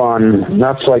 good fun.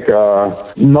 That's like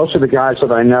most of the guys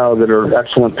that I know that are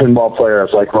excellent pinball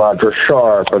players, like Roger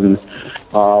Sharp and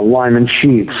Lyman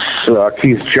Sheets,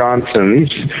 Keith Johnson.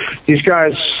 These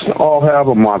guys all have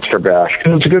a Monster Bash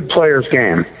because it's a good player's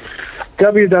game.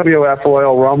 WWF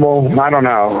Royal Rumble, I don't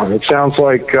know. It sounds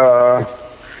like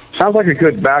a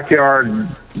good backyard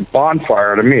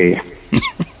bonfire to me.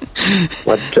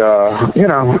 But you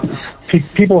know,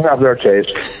 people have their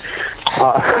taste.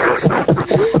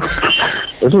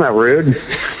 Isn't that rude?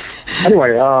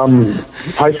 Anyway,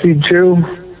 High Speed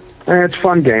 2. It's a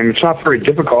fun game. It's not very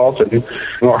difficult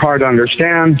or hard to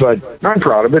understand, but I'm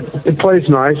proud of it. It plays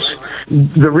nice.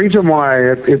 The reason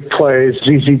why it plays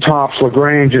ZZ Top's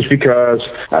LaGrange is because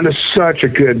that is such a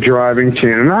good driving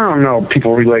tune. And I don't know if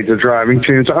people relate to driving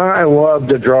tunes. I love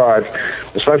to drive,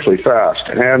 especially fast.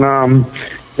 And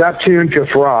that tune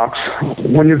just rocks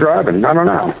when you're driving. I don't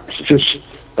know. It's just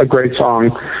a great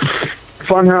song.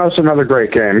 Funhouse, another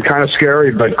great game. Kind of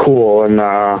scary, but cool and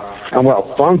well,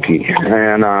 funky.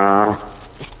 And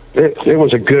it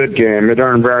was a good game. It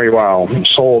earned very well.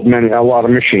 Sold a lot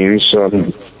of machines.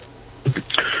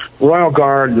 Royal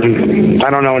Guard, I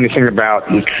don't know anything about.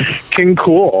 King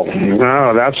Cool,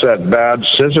 no, that's that bad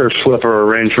scissors flipper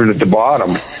arrangement at the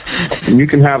bottom. You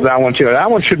can have that one too.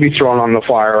 That one should be thrown on the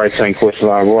fire, I think, with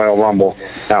Royal Rumble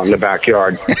out in the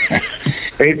backyard.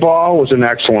 8-Ball was an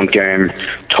excellent game.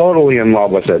 Totally in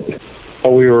love with it.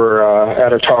 We were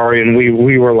at Atari, and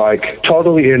we were like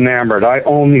totally enamored. I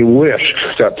only wished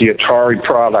that the Atari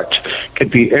product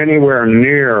could be anywhere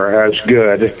near as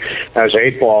good as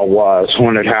 8-Ball was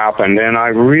when it happened. And I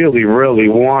really, really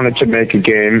wanted to make a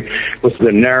game with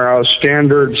the narrow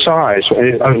standard size.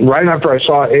 And right after I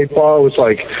saw 8-Ball, it was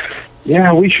like,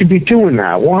 yeah, we should be doing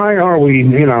that. Why are we,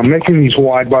 making these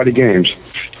wide-body games?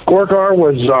 Gorgar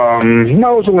was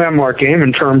a landmark game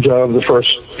in terms of the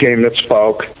first game that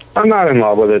spoke. I'm not in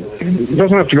love with it. It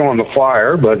doesn't have to go on the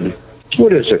flyer, but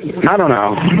what is it? I don't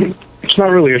know. It's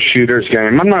not really a shooter's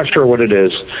game. I'm not sure what it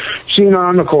is.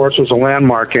 Xenon, of course, was a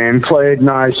landmark game. Played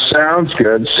nice, sounds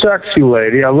good, sexy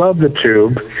lady. I love the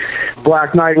tube.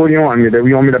 Black Knight, what do you want me to do?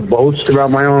 You want me to boast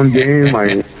about my own game?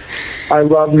 I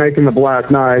loved making the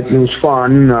Black Knight. It was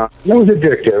fun. It was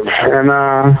addictive. And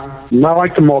I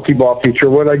liked the multi-ball feature.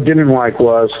 What I didn't like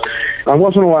was I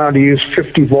wasn't allowed to use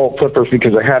 50-volt flippers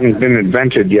because they hadn't been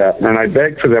invented yet, and I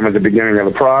begged for them at the beginning of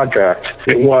the project.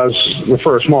 It was the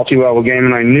first multi-level game,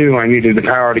 and I knew I needed the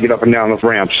power to get up and down the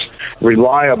ramps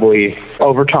reliably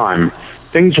over time.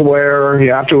 Things where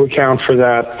you have to account for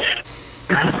that.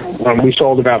 We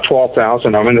sold about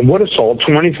 12,000 of them. It would have sold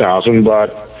 20,000,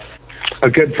 but a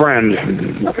good friend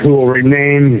who will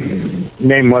remain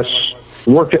nameless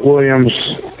worked at Williams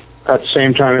at the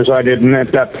same time as I did. And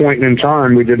at that point in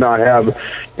time, we did not have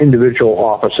individual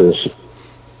offices.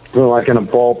 We were like in a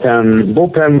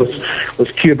bullpen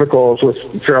with cubicles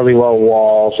with fairly low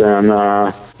walls. And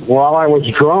while I was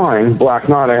drawing Black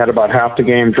Knight, I had about half the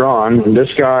game drawn.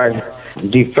 This guy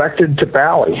defected to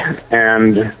Bally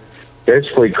and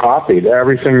basically copied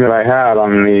everything that I had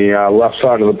on the left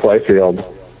side of the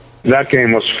playfield. That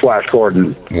game was Flash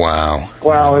Gordon. Wow.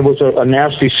 Well, it was a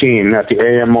nasty scene at the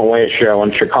AMOA show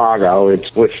in Chicago.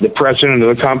 It's with the president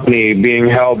of the company being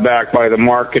held back by the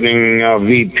marketing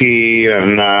VP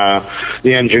and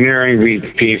the engineering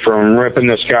VP from ripping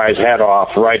this guy's head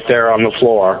off right there on the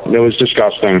floor. It was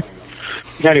disgusting.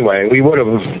 Anyway, we would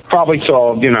have probably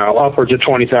sold, upwards of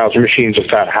 20,000 machines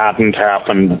if that hadn't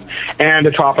happened. And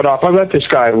to top it off, I let this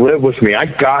guy live with me. I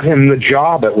got him the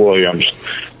job at Williams.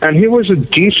 And he was a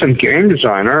decent game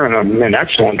designer and an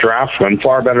excellent draftsman,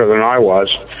 far better than I was.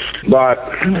 But,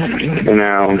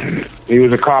 he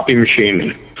was a copy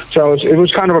machine. So it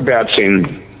was kind of a bad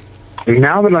scene.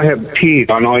 Now that I have peed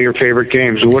on all your favorite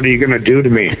games, what are you going to do to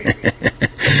me?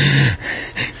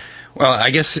 Well,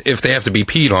 I guess if they have to be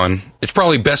peed on, it's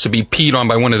probably best to be peed on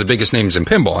by one of the biggest names in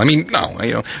pinball. I mean, no,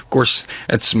 of course,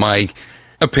 that's my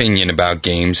opinion about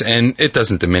games, and it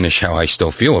doesn't diminish how I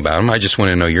still feel about them. I just want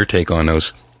to know your take on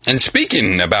those. And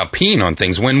speaking about peeing on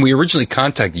things, when we originally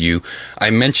contacted you,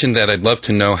 I mentioned that I'd love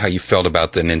to know how you felt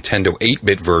about the Nintendo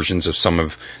 8-bit versions of some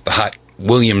of the hot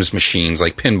Williams machines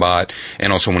like Pinbot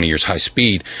and also one of yours, High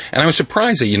Speed. And I was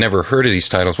surprised that you never heard of these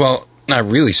titles. Well, not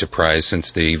really surprised,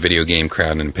 since the video game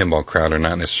crowd and the pinball crowd are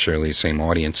not necessarily the same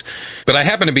audience. But I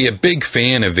happen to be a big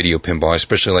fan of video pinball,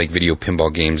 especially like video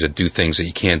pinball games that do things that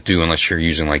you can't do unless you're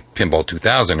using like Pinball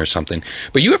 2000 or something.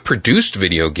 But you have produced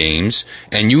video games,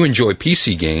 and you enjoy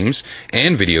PC games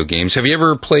and video games. Have you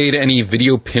ever played any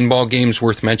video pinball games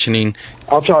worth mentioning?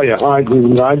 I'll tell you, I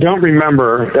don't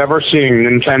remember ever seeing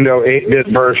Nintendo 8-bit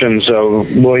versions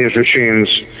of Williams machines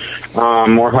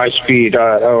or High Speed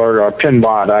or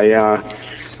Pinbot.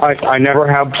 I never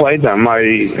have played them.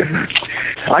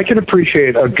 I can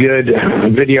appreciate a good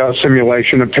video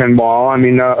simulation of pinball. I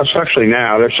mean, especially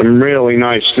now, there's some really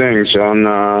nice things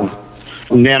on.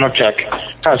 Nanotech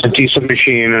has a decent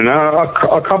machine and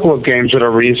a couple of games that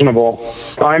are reasonable.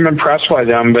 I'm impressed by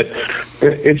them, but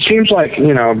it seems like,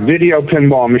 video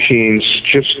pinball machines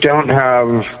just don't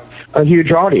have a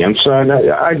huge audience.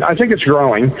 I think it's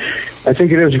growing. I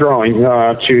think it is growing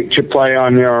to play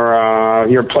on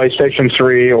your PlayStation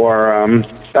 3 or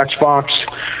Xbox.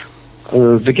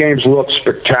 The games look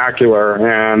spectacular,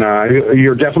 and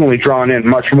you're definitely drawn in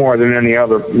much more than any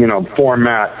other,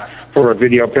 format for a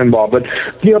video pinball. But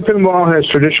video pinball has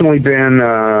traditionally been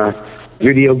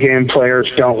video game players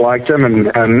don't like them,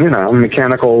 and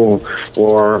mechanical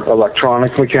or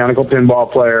electronic mechanical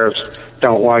pinball players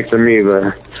don't like them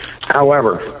either.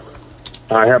 However,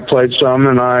 I have played some,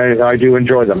 and I do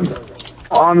enjoy them.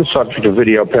 On the subject of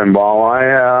video pinball,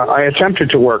 I attempted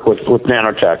to work with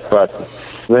Nanotech, but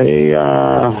they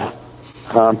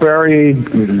very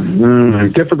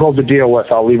difficult to deal with.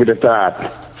 I'll leave it at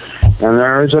that. And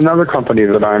there is another company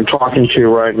that I'm talking to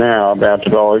right now about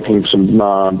developing some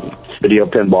video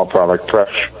pinball product,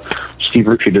 Fresh Steve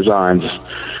Ritchie Designs.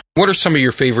 What are some of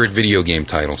your favorite video game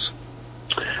titles?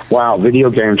 Wow,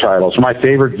 video game titles. My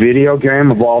favorite video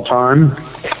game of all time?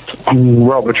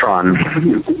 Robotron.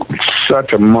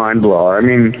 Such a mind blower. I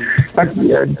mean,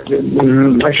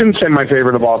 I shouldn't say my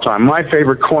favorite of all time. My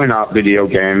favorite coin-op video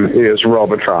game is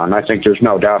Robotron. I think there's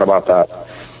no doubt about that.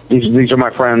 These are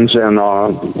my friends, and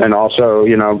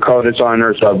also,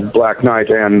 co-designers of Black Knight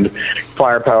and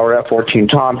Firepower F-14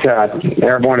 Tomcat,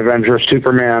 Airborne Avenger,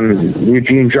 Superman,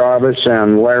 Eugene Jarvis,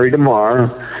 and Larry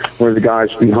DeMar were the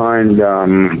guys behind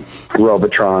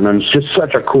Robotron. And it's just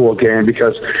such a cool game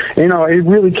because, it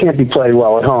really can't be played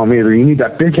well at home either. You need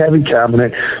that big, heavy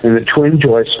cabinet and the twin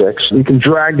joysticks. You can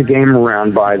drag the game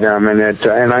around by them, and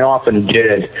I often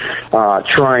did,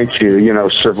 trying to,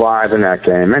 survive in that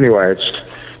game. Anyway, it's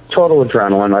total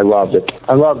adrenaline. I loved it.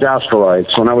 I loved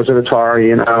Astrolites. When I was at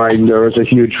Atari, there was a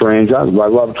huge range. I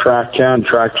loved Track 10,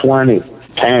 Track 20,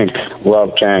 Tank.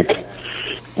 Loved Tank.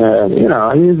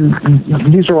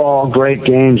 These are all great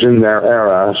games in their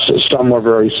era. Some were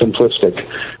very simplistic.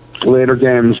 Later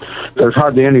games, there's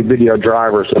hardly any video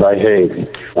drivers that I hate.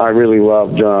 I really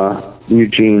loved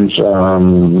Eugene's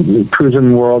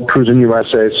Cruisin' World, Cruisin'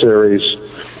 USA series,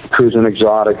 Cruisin'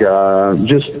 Exotica,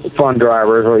 just fun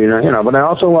drivers, but I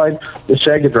also like the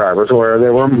Sega drivers where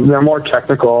they're more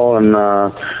technical and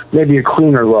maybe a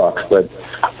cleaner look, but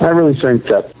I really think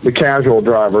that the casual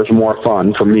driver is more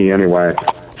fun for me anyway.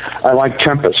 I like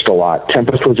Tempest a lot.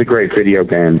 Tempest was a great video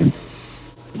game.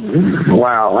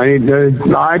 Wow,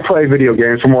 I play video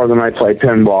games for more than I play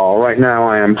pinball. Right now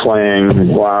I am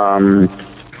playing,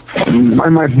 I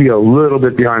might be a little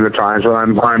bit behind the times, but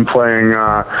I'm playing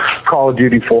Call of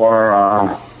Duty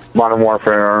 4, Modern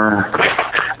Warfare.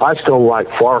 I still like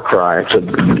Far Cry. It's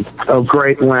a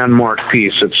great landmark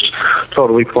piece. It's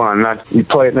totally fun. You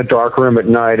play it in a dark room at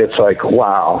night, it's like,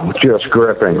 wow, just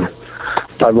gripping.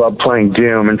 I love playing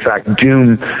Doom. In fact,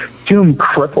 Doom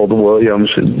crippled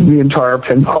Williams. The entire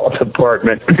pinball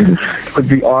department would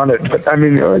be on it. But, I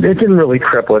mean, it didn't really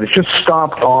cripple it. It just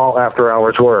stopped all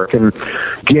after-hours work. And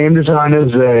game design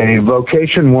is a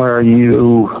vocation where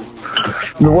your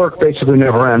work basically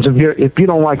never ends. If you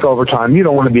don't like overtime, you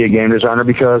don't want to be a game designer,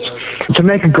 because to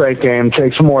make a great game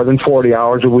takes more than 40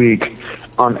 hours a week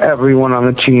on everyone on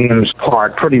the team's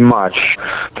part, pretty much.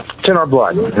 It's in our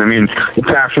blood. I mean, the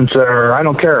passion's there. I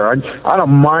don't care. I don't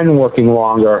mind working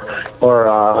longer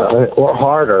or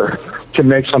harder to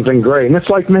make something great. And it's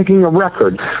like making a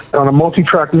record on a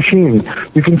multi-track machine.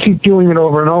 You can keep doing it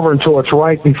over and over until it's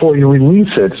right before you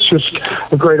release it. It's just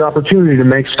a great opportunity to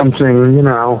make something,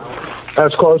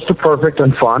 as close to perfect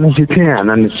and fun as you can.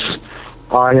 And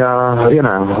I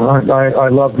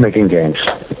love making games.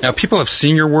 Now, people have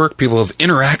seen your work, people have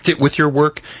interacted with your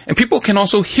work, and people can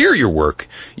also hear your work.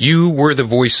 You were the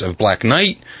voice of Black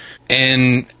Knight,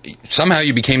 and somehow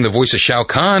you became the voice of Shao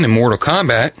Kahn in Mortal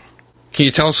Kombat. Can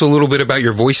you tell us a little bit about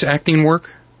your voice acting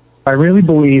work? I really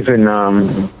believe in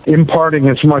imparting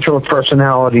as much of a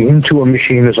personality into a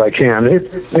machine as I can,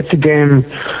 if the game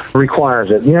requires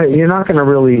it. Yeah, you're not going to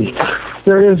really...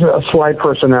 There is a slight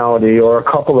personality, or a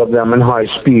couple of them in high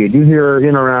speed. You hear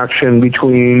interaction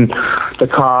between the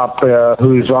cop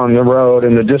who's on the road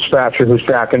and the dispatcher who's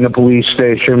back in the police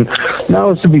station. That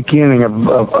was the beginning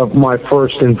of my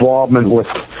first involvement with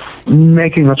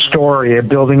making a story,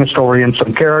 building a story and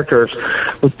some characters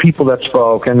with people that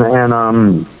spoke, and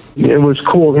it was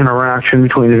cool interaction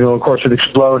between the two. Of course, it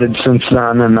exploded since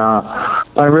then, and I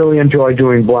really enjoy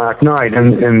doing Black Knight.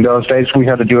 And in those days, we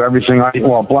had to do everything.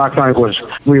 Black Knight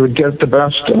we would get the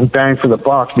best bang for the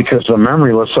buck because the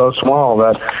memory was so small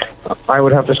that I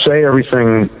would have to say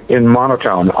everything in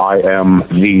monotone. I am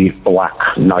the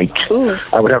Black Knight. Ooh.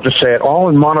 I would have to say it all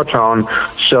in monotone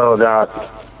so that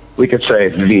we could say,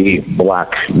 the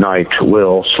Black Knight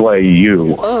will slay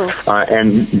you.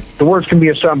 And the words can be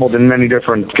assembled in many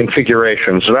different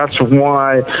configurations. So that's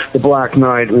why the Black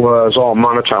Knight was all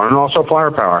monotone, and also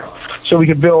firepower. So we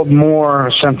could build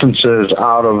more sentences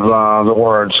out of the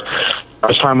words.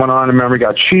 As time went on and memory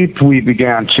got cheap, we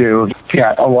began to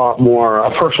get a lot more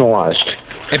personalized.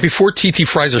 And before TT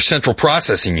Fry's Central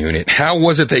Processing Unit, how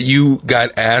was it that you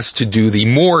got asked to do the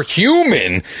more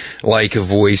human-like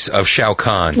voice of Shao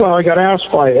Kahn? Well, I got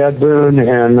asked by Ed Boon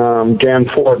and Dan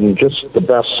Forden, just the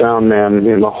best sound man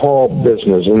in the whole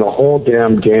business, in the whole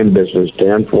damn game business,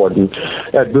 Dan Forden.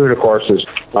 Ed Boon, of course, is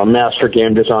a master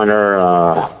game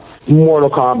designer. Mortal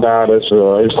Kombat is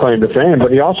his claim to fame,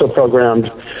 but he also programmed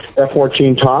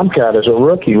F-14 Tomcat as a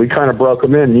rookie. We kind of broke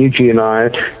him in, Yuji and I.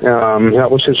 That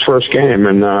was his first game,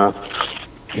 and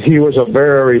he was a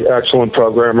very excellent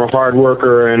programmer, hard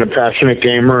worker, and a passionate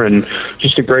gamer, and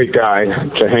just a great guy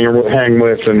to hang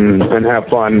with and have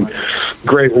fun.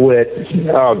 Great wit.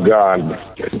 Oh, God.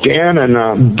 Dan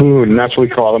and Boone, that's what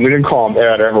we call him. We didn't call him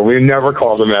Ed ever. We never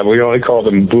called him Ed. We only called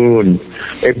him Boone.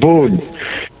 Hey, Boone.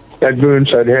 Ed Boon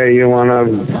said, hey, you want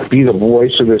to be the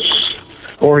voice of this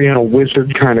Oriental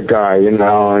wizard kind of guy,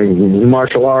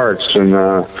 martial arts. And,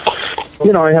 I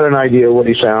had an idea of what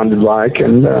he sounded like.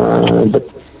 And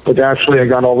but actually I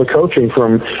got all the coaching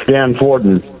from Dan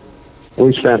Forden.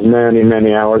 We spent many,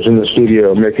 many hours in the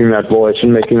studio making that voice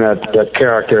and making that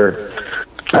character.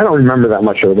 I don't remember that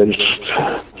much of it.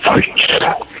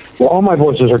 All my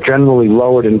voices are generally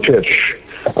lowered in pitch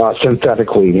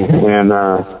synthetically. And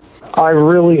I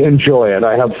really enjoy it.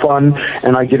 I have fun,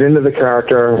 and I get into the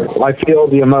character. I feel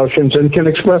the emotions and can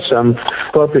express them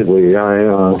appropriately.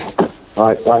 I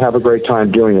have a great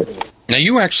time doing it. Now,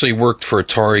 you actually worked for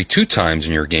Atari 2 times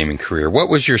in your gaming career. What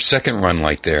was your second run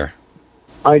like there?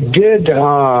 I did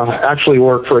actually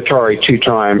work for Atari 2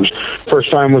 times. First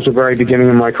time was the very beginning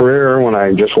of my career when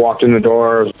I just walked in the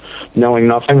door knowing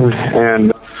nothing.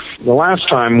 And the last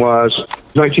time was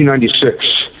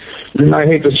 1996. And I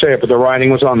hate to say it, but the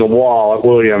writing was on the wall at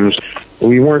Williams.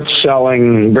 We weren't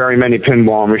selling very many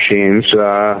pinball machines.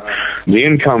 The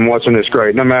income wasn't as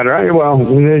great. No matter,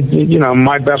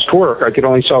 my best work, I could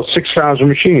only sell 6,000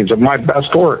 machines of my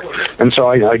best work. And so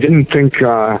I didn't think...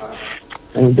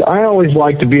 And I always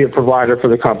like to be a provider for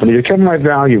the company. It kept my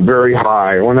value very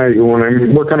high. When I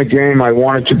work on a game, I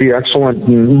want it to be excellent,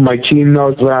 and my team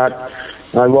knows that.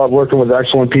 I love working with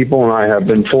excellent people, and I have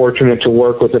been fortunate to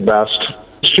work with the best.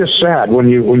 It's just sad when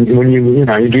you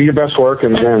do your best work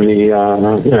and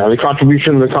the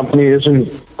contribution of the company isn't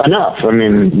enough. I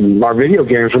mean, our video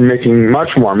games are making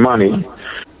much more money.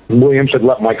 Williams had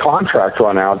let my contract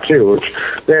run out, too, which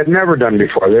they had never done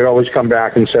before. They'd always come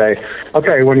back and say,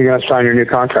 okay, when are you going to sign your new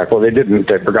contract? Well, they didn't.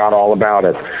 They forgot all about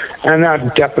it. And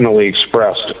that definitely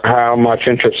expressed how much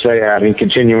interest they had in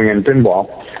continuing in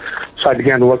pinball. So I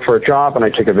began to look for a job, and I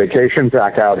took a vacation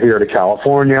back out here to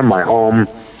California, my home.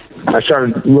 I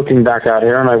started looking back out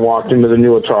here, and I walked into the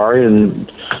new Atari and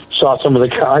saw some of the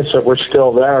guys that were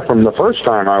still there from the first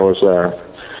time I was there.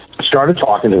 I started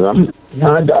talking to them.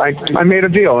 I made a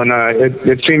deal, and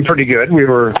it seemed pretty good. We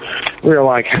were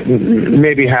like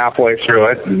maybe halfway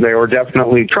through it. They were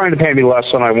definitely trying to pay me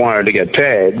less than I wanted to get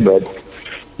paid, but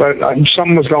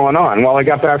something was going on. Well, I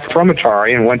got back from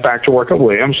Atari and went back to work at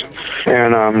Williams,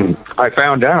 and I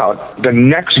found out the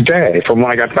next day from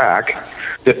when I got back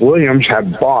that Williams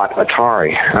had bought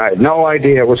Atari. I had no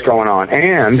idea what was going on,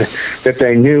 and that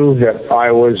they knew that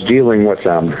I was dealing with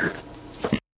them.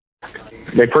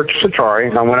 They purchased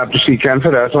Atari. I went up to see Ken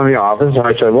Fidesz in the office, and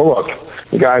I said, well, look,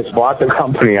 the guys bought the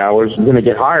company I was going to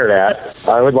get hired at.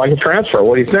 I would like a transfer.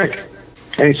 What do you think?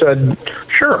 And he said,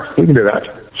 sure, we can do that.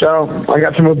 So I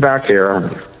got to move back here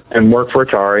and work for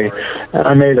Atari. And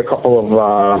I made a couple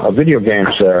of video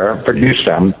games there, produced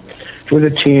them with a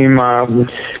team,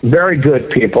 very good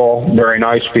people, very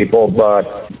nice people,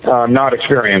 but not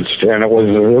experienced. And it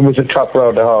was a tough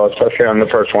road to hoe, especially on the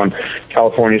first one,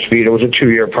 California Speed. It was a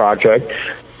 2-year project.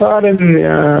 But at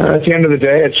the end of the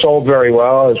day, it sold very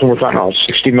well. It was worth, I don't know,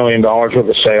 $60 million worth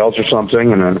of sales or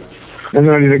something. And then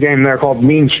I did a game there called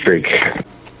Mean Streak.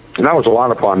 And that was a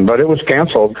lot of fun, but it was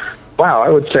canceled. Wow, I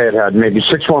would say it had maybe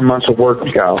 6 more months of work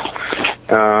to go.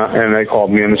 And they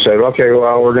called me and said, okay,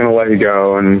 well, we're going to let you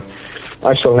go. And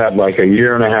I still had like a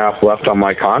year and a half left on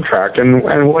my contract, and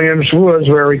Williams was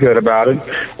very good about it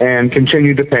and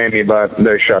continued to pay me, but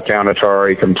they shut down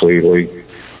Atari completely,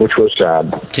 which was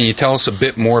sad. Can you tell us a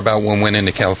bit more about what went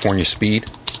into California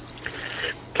Speed?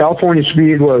 California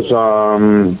Speed was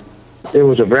it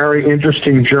was a very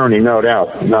interesting journey, no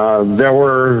doubt. There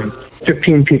were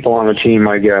 15 people on the team,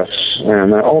 I guess,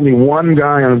 and only one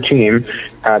guy on the team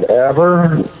had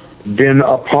ever been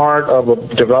a part of a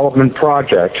development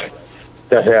project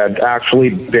that had actually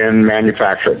been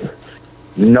manufactured.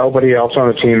 Nobody else on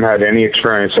the team had any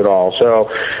experience at all.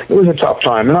 So it was a tough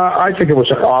time. And I think it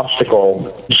was an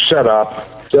obstacle set up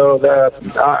so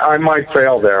that I might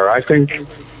fail there. I think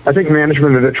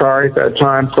management at Atari at that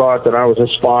time thought that I was a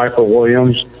spy for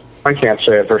Williams. I can't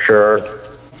say it for sure.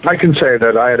 I can say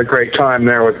that I had a great time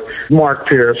there with Mark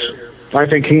Pierce. I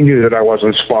think he knew that I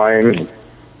wasn't spying.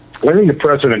 I think the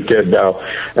president did, though.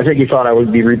 I think he thought I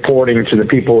would be reporting to the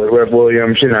people at Web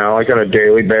Williams, like on a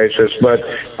daily basis, but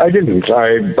I didn't.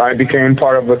 I became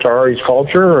part of Atari's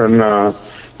culture and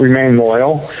remained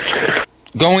loyal.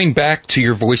 Going back to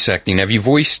your voice acting, have you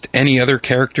voiced any other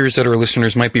characters that our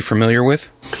listeners might be familiar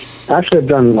with? Actually, I've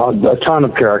done a ton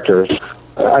of characters.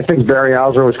 I think Barry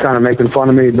Alzer was kind of making fun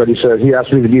of me, but he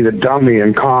asked me to be the dummy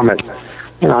in Comet.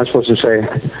 I was supposed to say,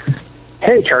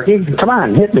 hey, Turkey, come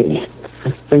on, hit me.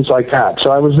 Things like that.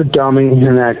 So I was the dummy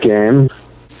in that game.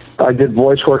 I did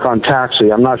voice work on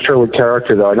Taxi. I'm not sure what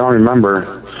character, though. I don't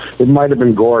remember. It might have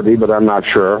been Gorby, but I'm not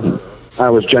sure. I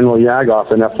was General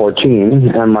Yagoff in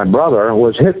F-14, and my brother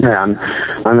was Hitman.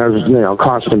 And there was,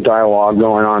 constant dialogue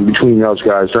going on between those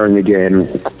guys during the game.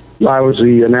 I was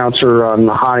the announcer on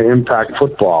High Impact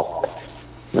Football.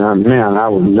 Man,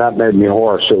 that made me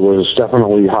hoarse. It was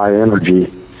definitely high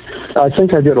energy. I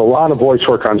think I did a lot of voice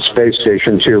work on Space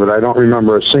Station, too, but I don't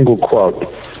remember a single quote.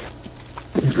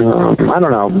 I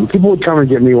don't know. People would come and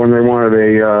get me when they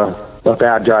wanted a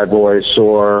bad guy voice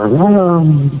or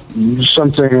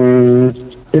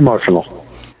something emotional.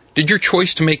 Did your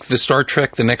choice to make the Star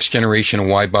Trek The Next Generation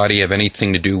wide body have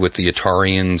anything to do with the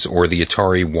Atarians or the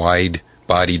Atari wide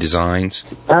body designs?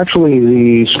 Actually,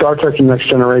 the Star Trek The Next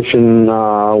Generation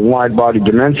wide body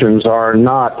dimensions are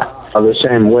not of the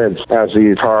same width as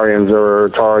the Atarians or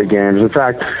Atari games. In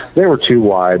fact, they were too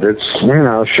wide. It's,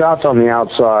 shots on the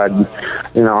outside,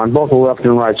 on both the left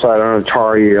and right side on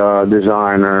Atari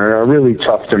design are really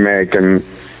tough to make, and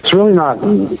it's really not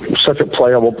such a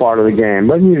playable part of the game.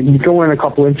 But you go in a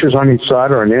couple inches on each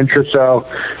side, or an inch or so,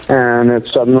 and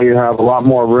suddenly you have a lot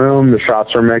more room. The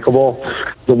shots are makeable.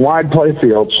 The wide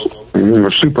playfields,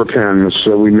 or super pins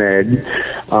that we made,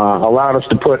 allowed us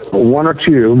to put 1 or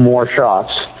 2 more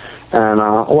shots and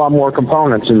a lot more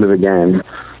components into the game.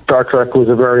 Star Trek was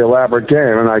a very elaborate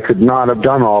game, and I could not have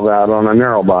done all that on a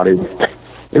narrow body.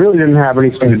 It really didn't have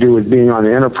anything to do with being on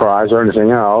the Enterprise or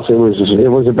anything else. It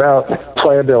was about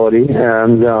playability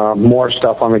and more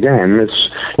stuff on the game.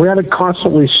 We had to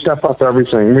constantly step up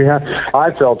everything.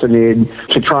 I felt the need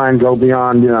to try and go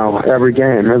beyond, every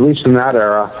game, at least in that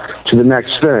era, to the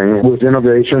next thing with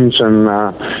innovations, and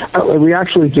we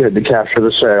actually did to capture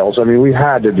the sales. I mean, we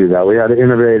had to do that. We had to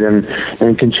innovate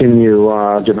and continue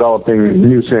developing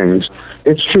new things.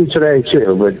 It's true today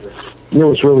too, but it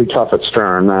was really tough at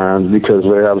Stern because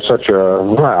they have such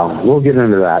we'll get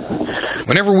into that.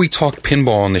 Whenever we talk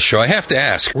pinball on the show, I have to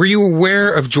ask, were you aware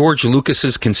of George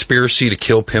Lucas's conspiracy to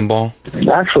kill pinball?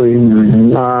 Actually,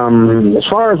 as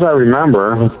far as I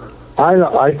remember,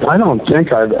 I don't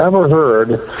think I've ever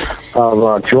heard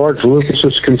of George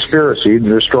Lucas's conspiracy to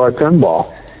destroy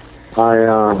pinball.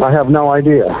 I have no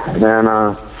idea.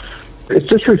 And it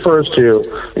just refers to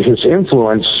his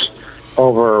influence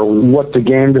over what the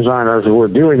game designers were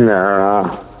doing there.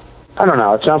 I don't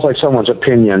know. It sounds like someone's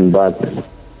opinion, but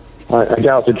I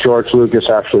doubt that George Lucas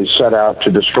actually set out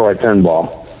to destroy pinball.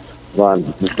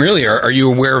 But really, are you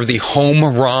aware of the home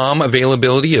ROM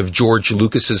availability of George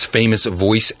Lucas's famous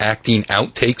voice acting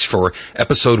outtakes for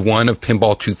Episode 1 of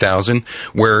Pinball 2000,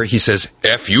 where he says,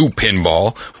 "F you,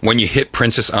 pinball," when you hit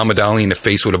Princess Amidala in the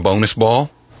face with a bonus ball?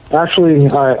 Actually,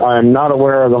 I'm not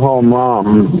aware of the home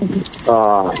ROM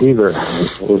either.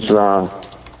 It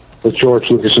was George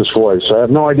Lucas's voice. I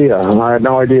have no idea. I had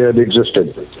no idea it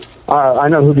existed. I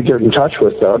know who to get in touch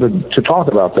with, though, to talk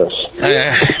about this.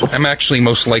 I'm actually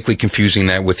most likely confusing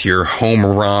that with your home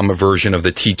ROM version of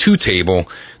the T2 table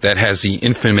that has the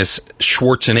infamous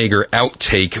Schwarzenegger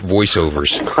outtake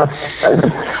voiceovers.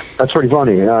 That's pretty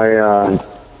funny.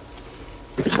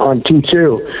 On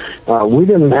T2, we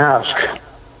didn't ask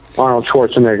Arnold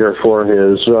Schwarzenegger for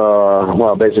his,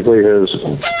 basically his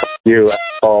 "you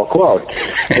all" quote.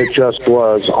 It just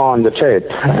was on the tape,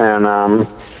 and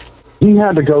he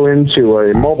had to go into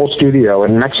a mobile studio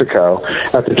in Mexico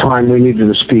at the time we needed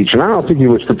the speech, and I don't think he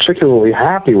was particularly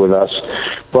happy with us,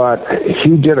 but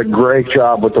he did a great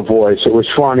job with the voice. It was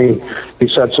funny. He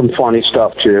said some funny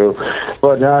stuff, too,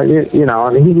 but,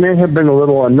 he may have been a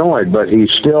little annoyed, but he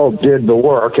still did the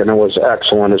work, and it was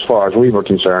excellent as far as we were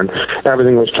concerned.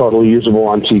 Everything was totally usable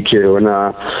on T2, and,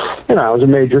 it was a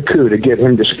major coup to get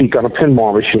him to speak on a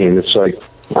pinball machine. It's like,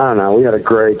 I don't know. We had a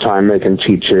great time making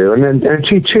T2, and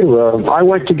T2. I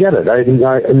went to get it.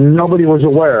 Nobody was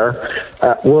aware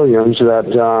at Williams that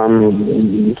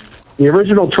the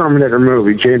original Terminator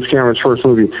movie, James Cameron's first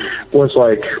movie, was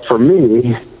like, for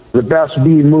me, the best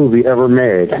B movie ever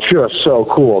made. Just so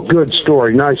cool, good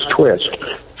story, nice twist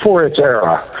for its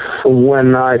era.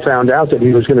 When I found out that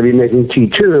he was going to be making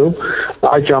T2,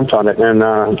 I jumped on it, and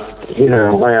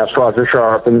I asked Roger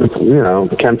Sharp and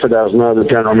Ken Fidesna, the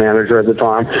general manager at the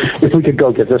time, if we could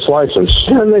go get this license,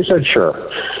 and they said sure.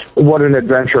 What an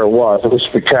adventure it was! It was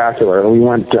spectacular. We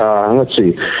went, Doug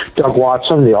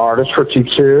Watson, the artist for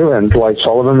T2, and Dwight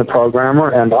Sullivan, the programmer,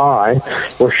 and I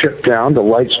were shipped down to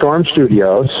Lightstorm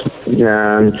Studios,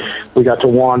 and we got to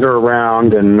wander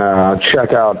around and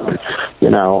check out,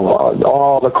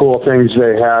 all the cool things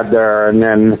they had there, and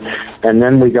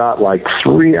then we got like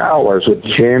 3 hours with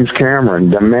James Cameron,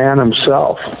 the man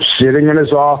himself, sitting in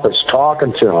his office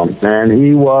talking to him, and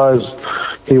he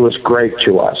was great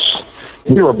to us.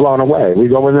 We were blown away. We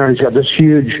go in there, and he's got this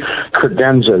huge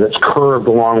credenza that's curved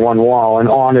along one wall, and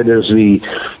on it is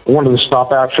one of the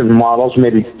stop-action models,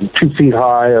 maybe 2 feet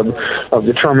high, of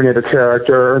the Terminator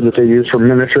character that they use for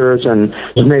miniatures, and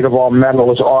it's made of all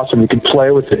metal. It's awesome. You could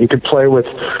play with it. You could play with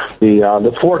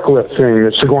the forklift thing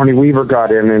that Sigourney Weaver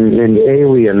got in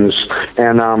Aliens,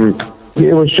 and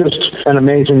it was just an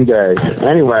amazing day.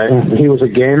 Anyway, he was a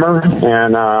gamer,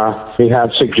 and he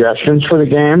had suggestions for the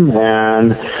game,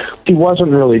 and he wasn't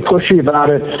really pushy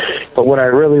about it, but what I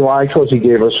really liked was he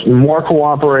gave us more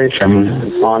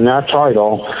cooperation on that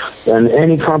title than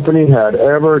any company had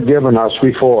ever given us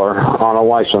before on a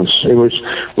license.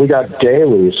 We got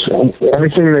dailies.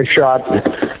 Everything they shot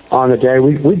on the day,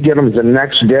 we'd get them the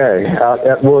next day out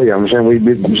at Williams, and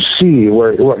we'd see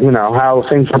how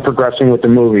things were progressing with the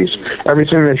movies.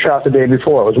 Everything they shot the day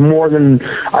before, it was more than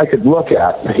I could look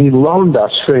at. He loaned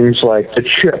us things like the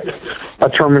chip, a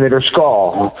Terminator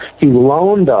skull. He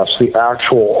loaned us the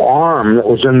actual arm that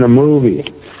was in the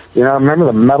movie. Remember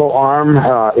the metal arm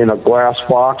in a glass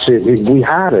box? We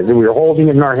had it. We were holding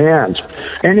it in our hands.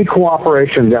 Any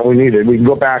cooperation that we needed, we'd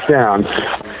go back down.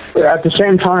 At the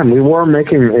same time, we were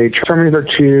making a Terminator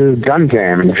 2 gun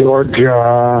game. George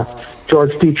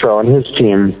George Petro and his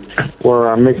team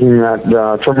were making that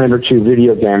Terminator 2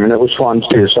 video game, and it was fun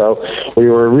too. So we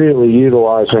were really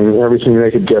utilizing everything they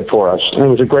could get for us. And it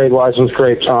was a great license,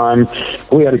 great time.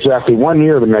 We had exactly 1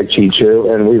 year to make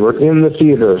T2, and we were in the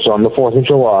theaters on the 4th of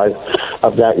July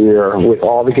of that year with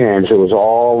all the games. It was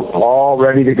all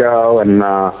ready to go, and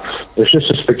it was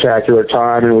just a spectacular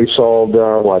time. And we sold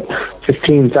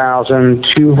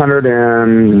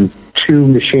 15,202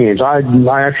 machines. I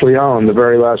actually own the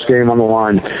very last game on the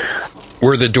line.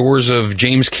 Were the doors of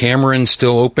James Cameron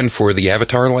still open for the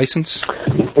Avatar license?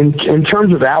 In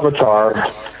terms of Avatar,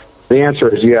 the answer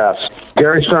is yes.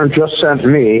 Gary Stern just sent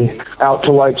me out to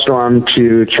Lightstorm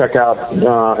to check out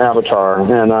Avatar.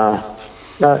 And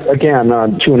again,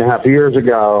 2.5 years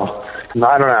ago,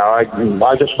 I don't know.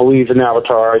 I just believed in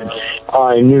Avatar.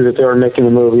 I knew that they were making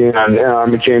the movie, and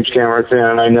I'm a James Cameron fan,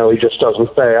 and I know he just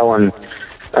doesn't fail. And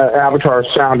Avatar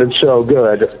sounded so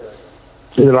good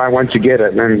that I went to get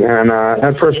it. And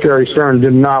at first, Gary Stern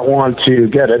did not want to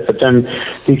get it, but then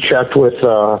he checked with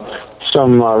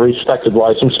some respected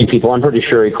licensing people. I'm pretty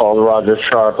sure he called Roger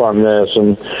Sharp on this.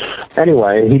 And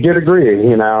anyway, he did agree,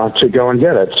 to go and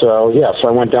get it. So, yes,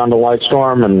 I went down to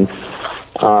Lightstorm, and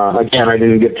again, I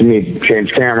didn't get to meet James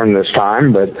Cameron this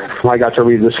time, but I got to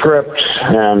read the script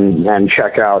and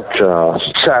check out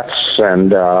sets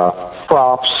and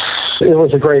props. It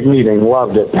was a great meeting.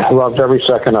 Loved it. Loved every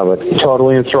second of it.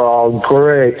 Totally enthralled.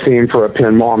 Great theme for a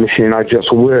pinball machine. I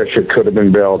just wish it could have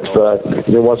been built, but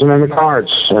it wasn't in the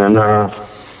cards. And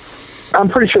I'm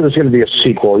pretty sure there's going to be a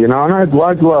sequel, and I'd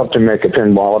love to make a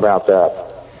pinball about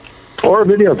that. Or a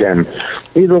video game.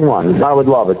 Either one. I would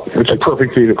love it. It's a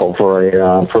perfect vehicle for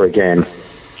a game.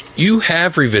 You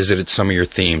have revisited some of your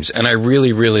themes, and I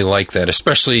really, really like that,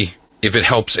 especially if it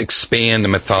helps expand the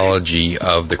mythology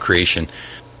of the creation.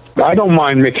 I don't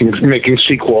mind making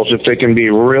sequels if they can be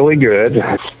really good.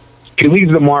 If you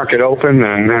leave the market open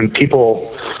and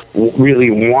people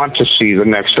really want to see the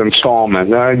next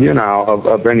installment,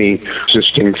 of any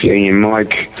existing theme,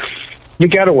 like The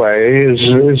Getaway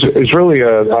is really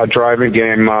a driving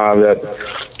game that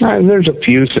there's a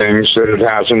few things that it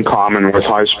has in common with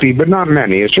High Speed, but not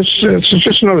many. It's just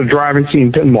another driving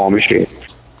theme pinball machine.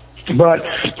 But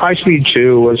High Speed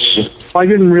 2 I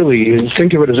didn't really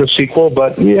think of it as a sequel,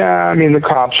 but yeah, the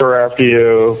cops are after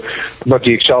you, but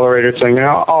the accelerator thing,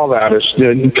 all that is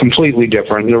completely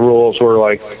different. The rules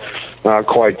were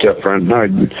quite different.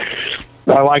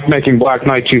 I like making Black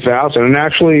Knight 2000, and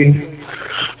actually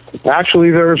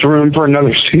there's room for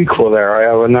another sequel there. I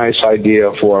have a nice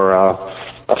idea for a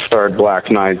third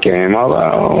Black Knight game,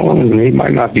 although he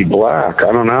might not be black.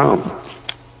 I don't know.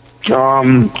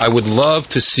 I would love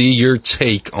to see your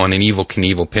take on an Evel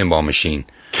Knievel pinball machine.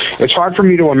 It's hard for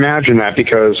me to imagine that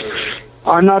because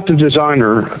I'm not the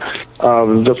designer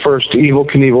of the first Evel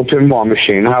Knievel pinball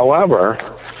machine. However,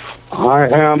 I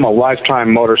am a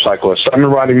lifetime motorcyclist. I've been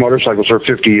riding motorcycles for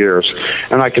 50 years,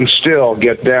 and I can still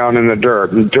get down in the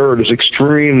dirt. And dirt is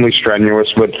extremely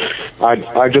strenuous, but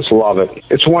I just love it.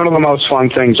 It's one of the most fun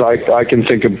things I can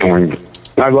think of doing.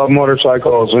 I love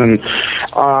motorcycles, and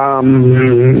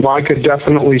I could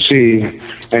definitely see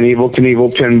an Evel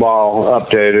Knievel pinball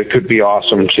update. It could be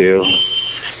awesome, too.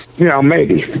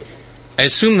 Maybe. I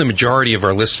assume the majority of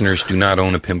our listeners do not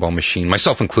own a pinball machine,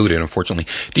 myself included, unfortunately.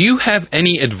 Do you have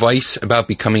any advice about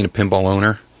becoming a pinball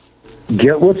owner?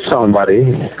 Get with somebody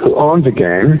who owns a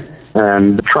game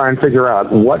and try and figure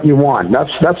out what you want.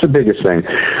 That's the biggest thing.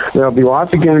 There'll be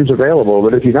lots of games available,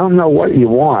 but if you don't know what you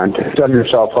want, set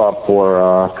yourself up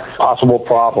for possible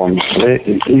problems.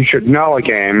 You should know a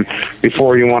game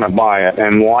before you want to buy it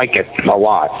and like it a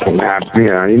lot.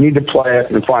 You need to play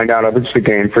it and find out if it's the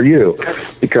game for you,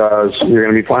 because you're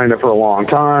going to be playing it for a long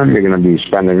time. You're going to be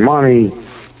spending money,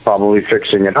 probably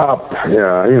fixing it up.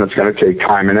 It's going to take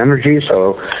time and energy,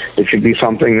 so it should be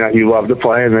something that you love to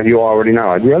play and that you already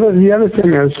know. The other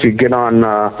thing is to get on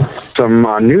some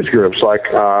news groups like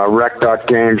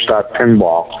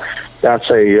rec.games.pinball. That's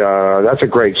a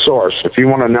great source. If you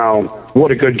want to know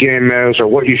what a good game is or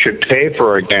what you should pay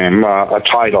for a game, a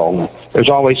title, there's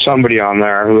always somebody on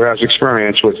there who has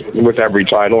experience with every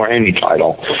title or any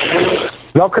title.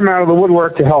 They'll come out of the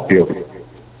woodwork to help you.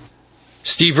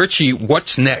 Steve Ritchie,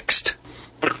 what's next?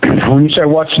 When you say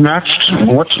what's next?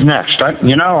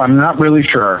 I'm not really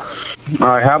sure.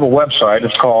 I have a website.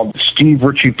 It's called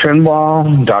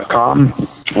SteveRitchiePinball.com.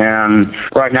 And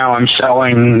right now I'm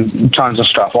selling tons of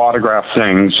stuff, autographed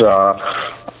things, a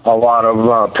lot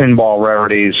of pinball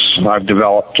rarities. I've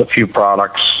developed a few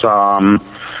products.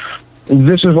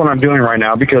 This is what I'm doing right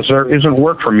now because there isn't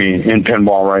work for me in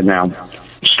pinball right now.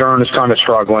 Stern is kind of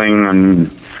struggling, and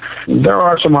there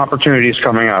are some opportunities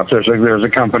coming up. There's a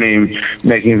company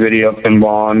making video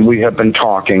pinball, and we have been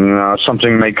talking.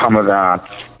 Something may come of that.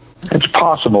 It's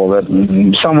possible that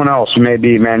someone else may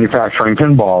be manufacturing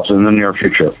pinballs in the near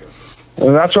future.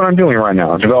 And that's what I'm doing right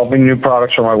now, developing new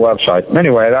products for my website.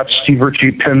 Anyway, that's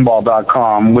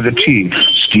SteveRitchiePinball.com with a T.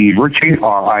 Steve Ritchie,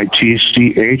 R-I-T-C-H-I-E.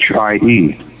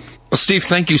 Well, Steve,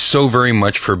 thank you so very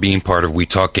much for being part of We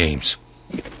Talk Games.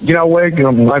 You know, Wig,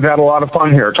 I've had a lot of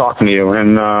fun here talking to you,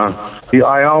 and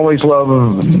I always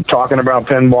love talking about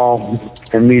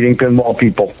pinball and meeting pinball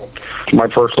people. It's my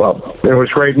first love. It was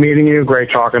great meeting you, great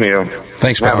talking to you.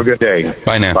 Thanks, pal. Have a good day.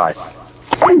 Bye now. Bye.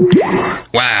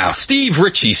 Wow, Steve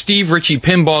Ritchie,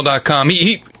 SteveRitchiePinball.com.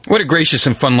 What a gracious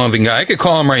and fun-loving guy. I could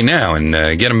call him right now and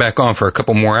get him back on for a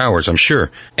couple more hours, I'm sure.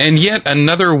 And yet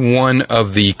another one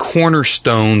of the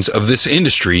cornerstones of this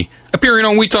industry appearing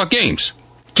on We Talk Games.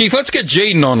 Keith, let's get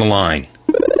Jaden on the line.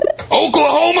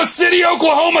 Oklahoma City,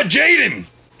 Oklahoma, Jaden!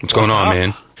 What's going on,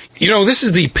 man? You know, this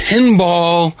is the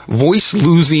pinball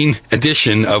voice-losing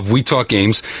edition of We Talk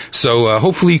Games, so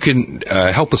hopefully you can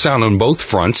help us out on both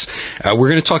fronts. We're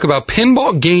going to talk about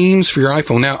pinball games for your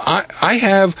iPhone. Now, I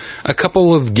have a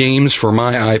couple of games for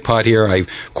my iPod here. I've,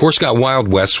 of course, got Wild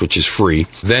West, which is free.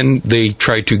 Then they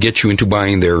tried to get you into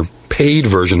buying their paid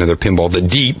version of their pinball, the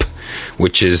Deep,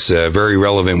 which is very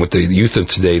relevant with the youth of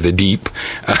today, the Deep,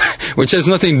 which has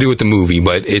nothing to do with the movie,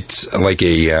 but it's like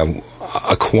a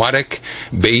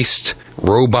aquatic-based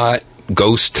robot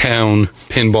ghost town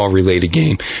pinball-related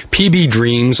game. PB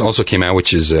Dreams also came out,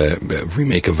 which is a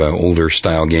remake of an older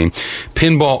style game.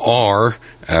 Pinball R,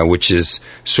 which is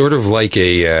sort of like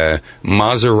a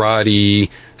Maserati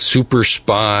Super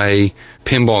Spy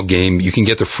pinball game. You can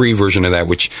get the free version of that,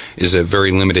 which is a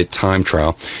very limited time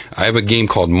trial. I have a game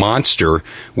called Monster,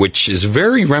 which is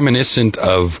very reminiscent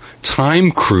of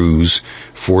Time Cruise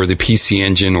for the PC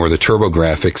Engine or the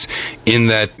TurboGrafx, in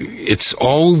that it's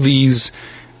all these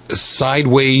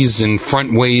sideways and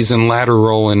frontways and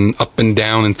lateral and up and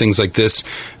down and things like this,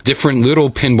 different little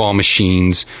pinball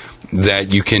machines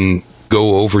that you can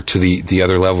go over to the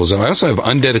other levels. I also have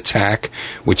Undead Attack,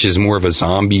 which is more of a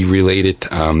zombie-related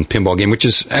pinball game, which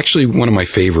is actually one of my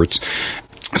favorites.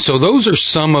 So those are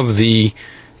some of the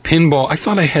pinball. I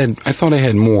thought I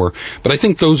had more, but I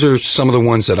think those are some of the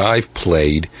ones that I've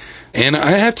played. And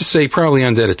I have to say, probably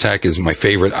Undead Attack is my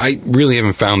favorite. I really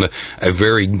haven't found a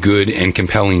very good and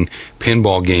compelling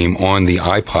pinball game on the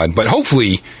iPod, but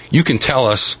hopefully you can tell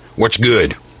us what's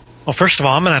good. Well, first of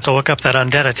all, I'm going to have to look up that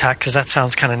Undead Attack because that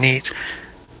sounds kind of neat.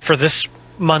 For this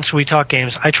month's We Talk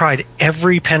Games, I tried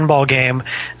every pinball game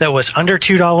that was under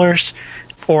 $2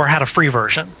 or had a free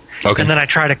version. Okay. And then I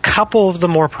tried a couple of the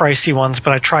more pricey ones,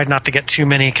 but I tried not to get too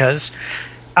many because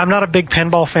I'm not a big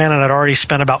pinball fan, and I'd already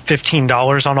spent about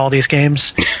 $15 on all these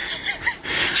games.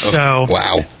 So,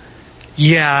 wow.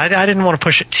 Yeah, I didn't want to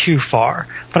push it too far.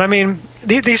 But I mean,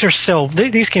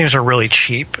 these games are really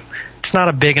cheap. It's not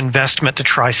a big investment to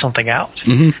try something out.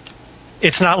 Mm-hmm.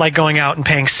 It's not like going out and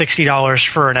paying $60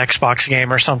 for an Xbox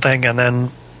game or something and then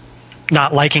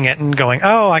not liking it and going,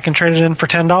 oh, I can trade it in for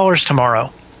 $10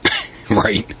 tomorrow.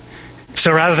 Right.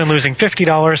 So rather than losing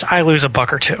 $50, I lose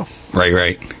 $1 or $2.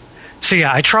 Right. So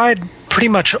yeah, I tried pretty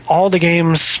much all the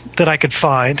games that I could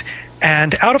find,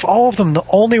 and out of all of them, the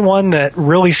only one that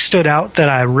really stood out that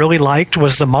I really liked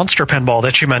was the Monster Pinball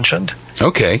that you mentioned.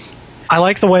 Okay. I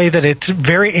like the way that it's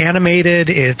very animated,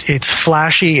 it's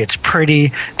flashy, it's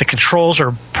pretty, the controls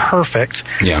are perfect.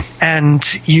 Yeah. And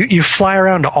you fly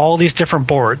around to all these different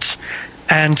boards.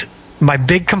 And my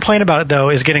big complaint about it, though,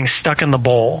 is getting stuck in the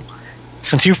bowl.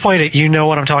 Since you've played it, you know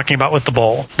what I'm talking about with the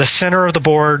bowl. The center of the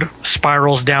board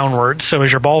spirals downward, so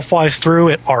as your ball flies through,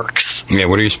 it arcs. Yeah,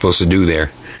 what are you supposed to do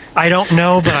there? I don't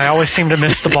know, but I always seem to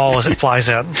miss the ball as it flies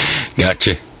in.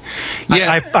 Gotcha.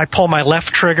 Yeah. I pull my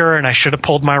left trigger, and I should have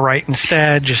pulled my right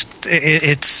instead.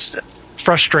 It's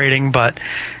frustrating, but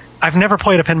I've never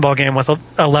played a pinball game with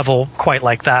a level quite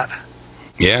like that.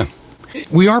 Yeah.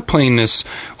 We are playing this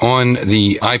on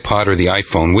the iPod or the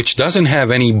iPhone, which doesn't have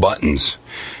any buttons.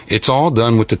 It's all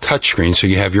done with the touchscreen, so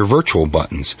you have your virtual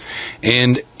buttons.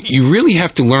 And you really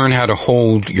have to learn how to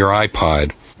hold your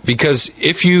iPod, because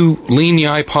if you lean the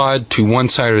iPod to one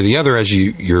side or the other, as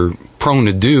you're prone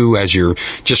to do as you're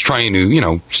just trying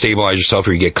to, stabilize yourself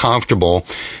or you get comfortable,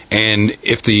 and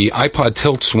if the iPod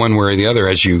tilts one way or the other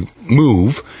as you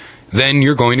move, then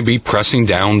you're going to be pressing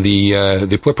down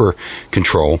the flipper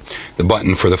control, the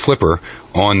button for the flipper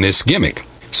on this gimmick.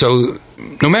 So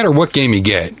no matter what game you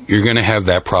get, you're going to have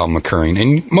that problem occurring.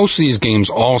 And most of these games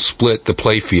all split the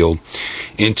playfield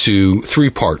into 3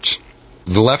 parts.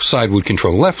 the left side would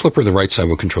control the left flipper, the right side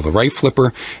would control the right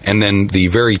flipper, and then the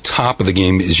very top of the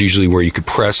game is usually where you could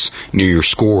press near your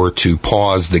score to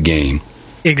pause the game.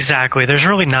 Exactly. There's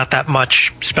really not that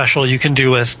much special you can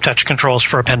do with touch controls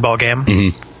for a pinball game.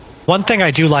 Mm-hmm. One thing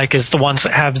I do like is the ones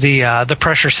that have the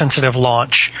pressure-sensitive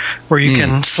launch, where you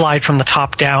can slide from the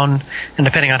top down, and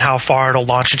depending on how far, it'll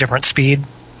launch a different speed.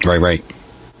 Right.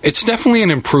 It's definitely an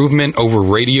improvement over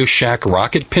Radio Shack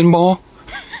Rocket Pinball,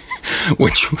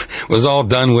 which was all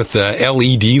done with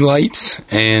LED lights.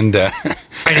 And Why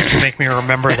did you make me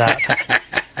remember that?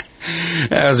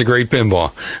 That was a great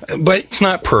pinball. But it's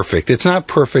not perfect. It's not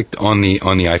perfect on the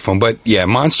iPhone. But yeah,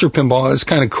 Monster Pinball is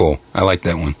kind of cool. I like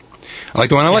that one. I like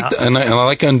the one. I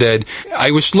like Undead.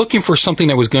 I was looking for something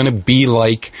that was going to be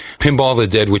like Pinball the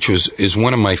Dead, which is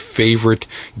one of my favorite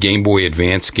Game Boy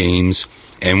Advance games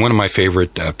and one of my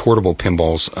favorite portable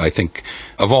pinballs, I think,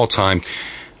 of all time.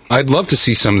 I'd love to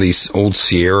see some of these old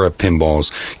Sierra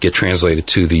pinballs get translated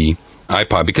to the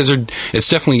iPod because it's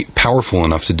definitely powerful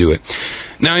enough to do it.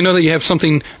 Now, I know that you have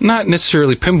something not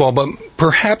necessarily pinball, but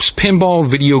perhaps pinball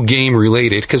video game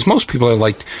related, because most people that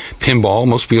like pinball,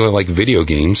 most people that like video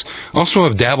games, also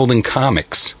have dabbled in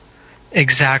comics.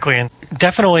 Exactly, and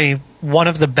definitely one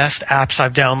of the best apps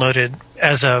I've downloaded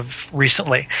as of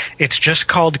recently. It's just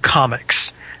called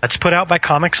Comics. It's put out by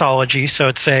Comixology, so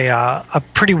it's a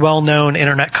pretty well-known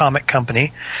internet comic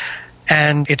company,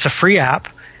 and it's a free app,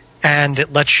 and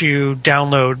it lets you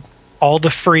download all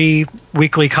the free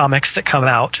weekly comics that come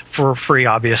out for free,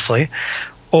 obviously.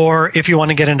 Or if you want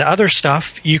to get into other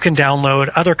stuff, you can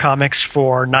download other comics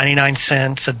for 99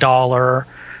 cents, $1, or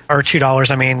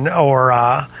 $2,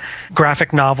 or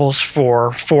graphic novels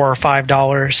for $4 or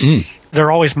 $5.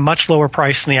 They're always much lower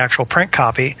priced than the actual print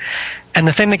copy. And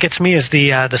the thing that gets me is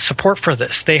the support for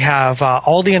this. They have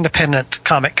all the independent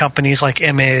comic companies like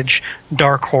Image,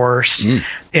 Dark Horse.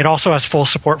 It also has full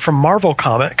support from Marvel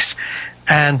Comics.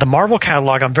 And the Marvel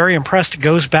catalog, I'm very impressed,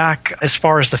 goes back as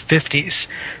far as the 50s.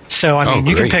 So,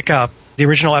 you can pick up the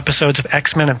original episodes of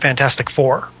X-Men and Fantastic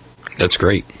Four. That's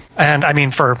great. And,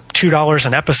 for $2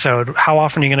 an episode, how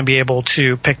often are you going to be able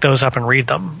to pick those up and read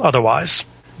them otherwise?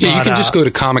 Yeah, you can just go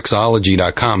to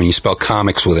Comixology.com and you spell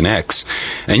comics with an X,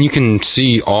 and you can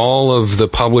see all of the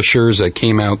publishers that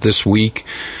came out this week.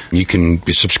 You can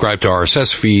subscribe to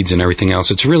RSS feeds and everything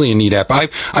else. It's really a neat app.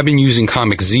 I've been using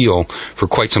Comic Zeal for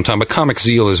quite some time, but Comic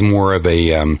Zeal is more of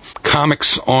a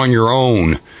comics on your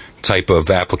own type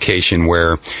of application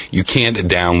where you can't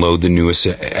download the newest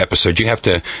episode. You have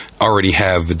to already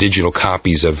have digital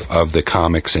copies of the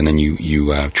comics, and then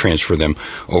you transfer them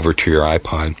over to your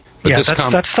iPod. But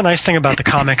that's the nice thing about the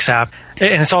Comics app.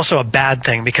 And it's also a bad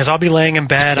thing because I'll be laying in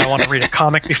bed. I want to read a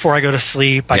comic before I go to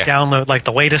sleep. I download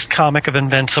the latest comic of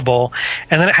Invincible,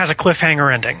 and then it has a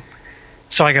cliffhanger ending.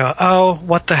 So I go, oh,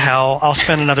 what the hell? I'll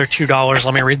spend another $2.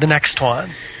 Let me read the next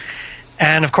one.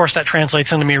 And, of course, that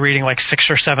translates into me reading 6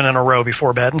 or 7 in a row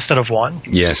before bed instead of 1.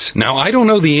 Yes. Now, I don't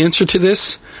know the answer to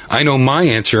this. I know my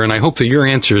answer, and I hope that your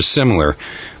answer is similar.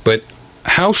 But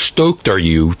how stoked are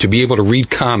you to be able to read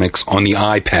comics on the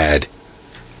iPad?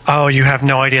 Oh, you have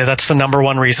no idea. That's the number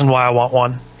one reason why I want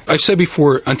one. I've said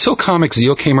before, until Comic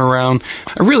Zeal came around,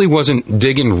 I really wasn't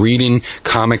digging reading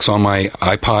comics on my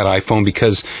iPhone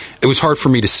because it was hard for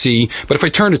me to see. But if I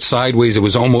turned it sideways, it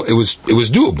was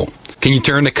doable. Can you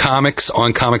turn the comics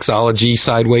on Comixology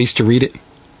sideways to read it?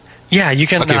 Yeah, you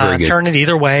can turn it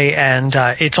either way, and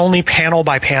it's only panel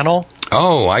by panel.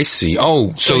 Oh, I see.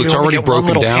 Oh, so it's already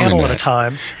broken down panel at a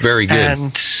time. Very good.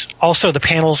 And also, the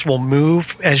panels will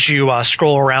move as you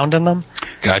scroll around in them.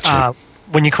 Gotcha.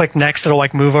 When you click next, it'll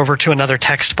move over to another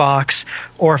text box,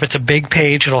 or if it's a big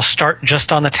page, it'll start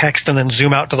just on the text and then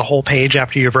zoom out to the whole page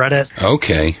after you've read it.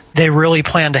 Okay. They really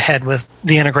planned ahead with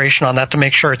the integration on that to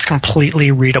make sure it's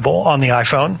completely readable on the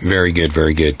iPhone. Very good,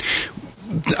 very good.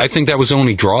 I think that was the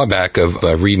only drawback of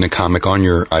reading a comic on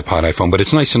your iPhone, but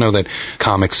it's nice to know that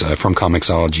Comics from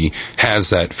Comixology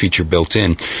has that feature built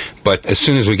in. But as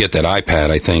soon as we get that iPad,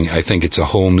 I think it's a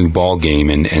whole new ball game,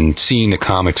 and seeing the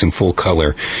comics in full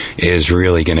color is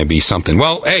really going to be something.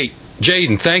 Well, hey,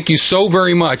 Jaden, thank you so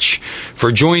very much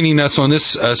for joining us on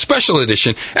this special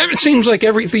edition. And it seems like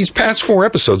these past 4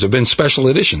 episodes have been special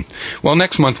edition. Well,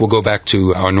 next month we'll go back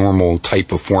to our normal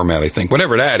type of format, I think.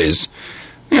 Whatever that is.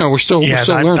 We're still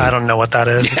learning. I don't know what that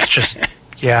is. It's just,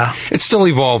 It's still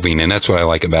evolving, and that's what I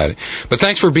like about it. But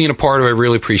thanks for being a part of it. I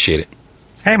really appreciate it.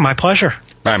 Hey, my pleasure.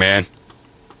 Bye, man.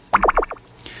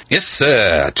 Yes,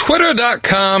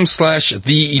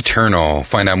 Twitter.com/The Eternal.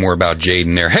 Find out more about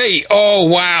Jaden there. Hey, oh,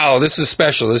 wow, this is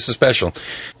special.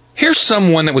 Here's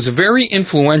someone that was very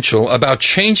influential about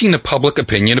changing the public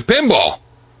opinion of pinball.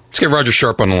 Let's get Roger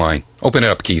Sharp on the line. Open it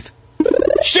up, Keith.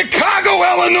 Chicago,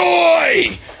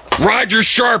 Illinois! Roger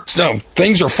Sharp. No,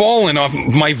 things are falling off.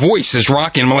 My voice is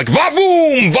rocking. I'm like,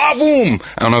 vavoom, vavoom.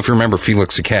 I don't know if you remember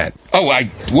Felix the Cat. Oh,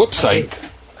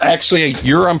 actually,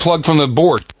 you're unplugged from the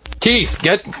board. Keith,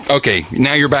 okay,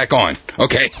 now you're back on.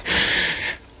 Okay.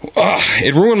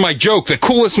 It ruined my joke. The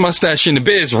coolest mustache in the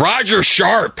biz, Roger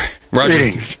Sharp. Roger,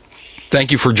 greetings.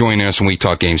 Thank you for joining us when we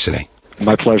talk games today.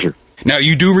 My pleasure. Now,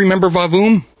 you do remember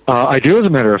Vavoom? I do, as a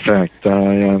matter of fact.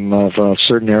 I am of a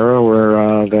certain era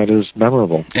where that is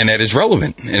memorable. And that is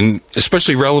relevant, and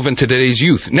especially relevant to today's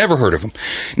youth. Never heard of him.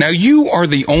 Now, you are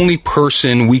the only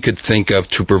person we could think of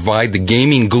to provide the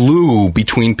gaming glue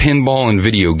between pinball and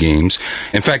video games.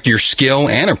 In fact, your skill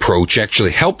and approach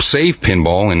actually helped save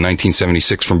pinball in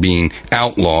 1976 from being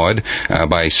outlawed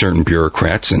by certain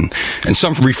bureaucrats, and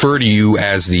some refer to you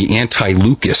as the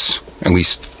anti-Lucas, at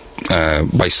least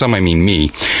by some I mean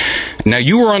me. Now,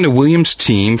 you were on the Williams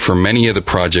team for many of the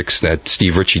projects that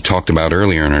Steve Ritchie talked about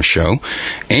earlier in our show,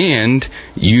 and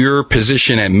your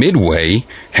position at Midway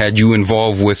had you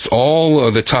involved with all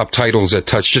of the top titles that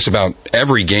touched just about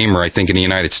every gamer, I think, in the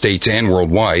United States and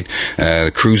worldwide.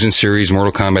 The Cruising Series,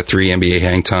 Mortal Kombat 3, NBA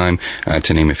Hang Time,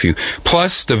 to name a few.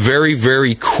 Plus the very,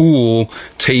 very cool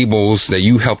tables that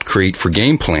you helped create for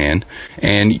Game Plan.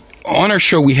 And on our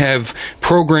show, we have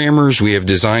programmers, we have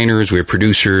designers, we have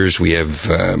producers, we have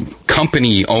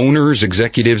company owners,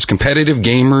 executives, competitive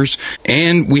gamers,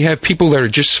 and we have people that are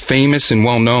just famous and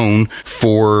well-known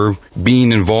for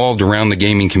being involved around the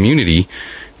gaming community.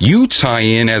 You tie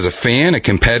in as a fan, a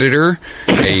competitor,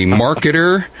 a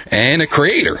marketer, and a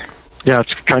creator. Yeah,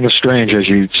 it's kind of strange as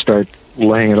you start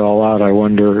laying it all out. I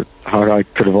wonder how I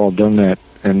could have all done that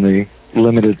in the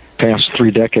limited past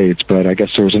 3 decades, but I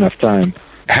guess there was enough time.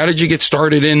 How did you get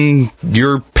started in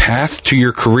your path to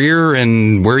your career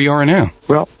and where you are now?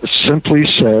 Well, simply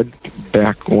said,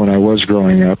 back when I was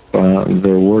growing up,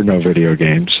 there were no video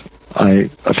games. I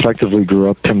effectively grew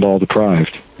up pinball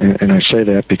deprived. And I say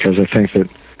that because I think that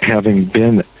having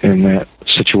been in that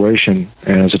situation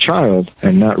as a child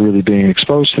and not really being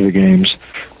exposed to the games,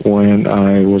 when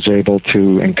I was able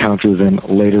to encounter them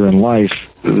later in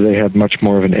life, they had much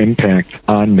more of an impact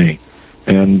on me.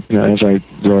 And as I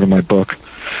wrote in my book,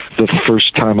 the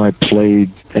first time I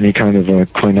played any kind of a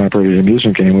coin-operated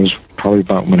amusement game was probably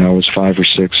about when I was 5 or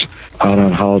 6, out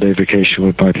on holiday vacation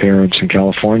with my parents in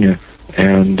California,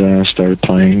 and started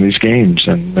playing these games,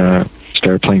 and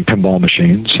started playing pinball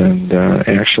machines. And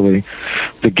actually,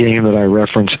 the game that I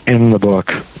reference in the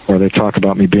book, where they talk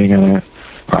about me being on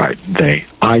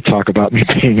I talk about me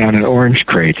being on an orange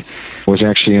crate, was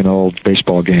actually an old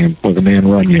baseball game with a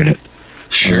man-run unit.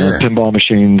 Sure. Pinball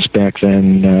machines back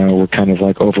then were kind of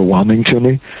like overwhelming to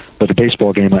me, but the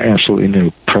baseball game I absolutely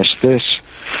knew. Press this,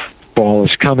 ball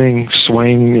is coming,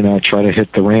 swing, try to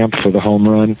hit the ramp for the home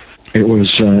run. It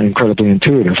was incredibly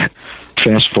intuitive.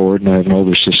 Fast forward, and I have an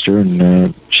older sister,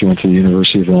 and she went to the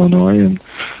University of Illinois, and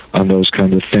on those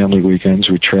kind of family weekends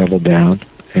we traveled down,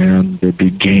 and there'd be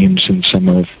games in some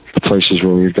of the places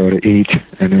where we would go to eat,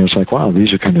 and it was like, wow,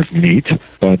 these are kind of neat.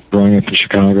 But growing up in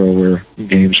Chicago where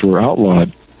games were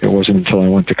outlawed, it wasn't until I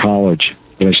went to college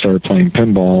that I started playing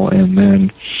pinball, and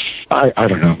then, I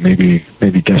don't know, maybe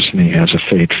destiny has a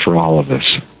fate for all of this,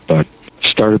 but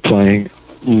started playing,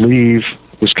 leave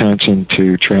Wisconsin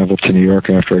to travel to New York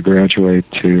after I graduate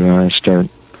to start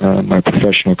my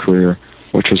professional career,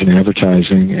 which was in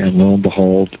advertising, and lo and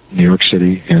behold, New York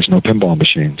City has no pinball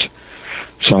machines.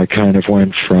 So I kind of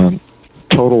went from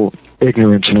total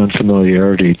ignorance and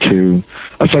unfamiliarity to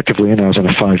effectively, and I was on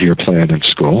a 5-year plan in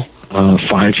school,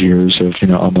 5 years of,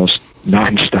 almost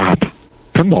nonstop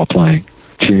pinball playing,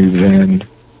 to then,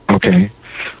 okay,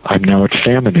 I'm now at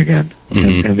famine again.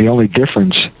 Mm-hmm. And the only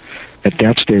difference at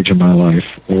that stage of my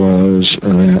life was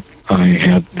that I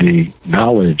had the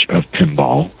knowledge of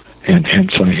pinball, and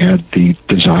hence I had the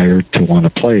desire to want to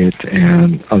play it,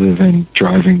 and other than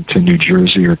driving to New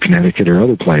Jersey or Connecticut or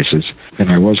other places,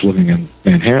 and I was living in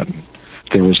Manhattan,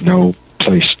 there was no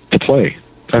place to play.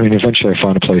 I mean, eventually I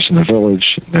found a place in the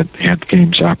village that had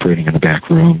games operating in the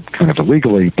back room, kind of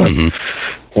illegally, but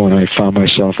when I found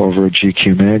myself over at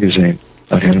GQ magazine,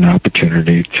 I had an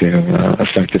opportunity to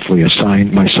effectively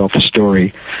assign myself a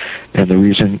story, and the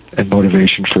reason and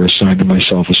motivation for assigning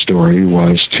myself a story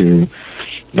was to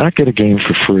not get a game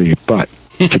for free, but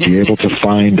to be able to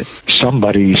find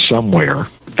somebody somewhere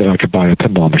that I could buy a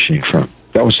pinball machine from.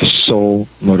 That was the sole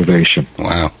motivation.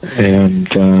 Wow. And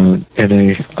in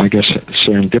a, I guess,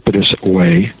 serendipitous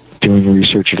way, doing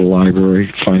research at a library,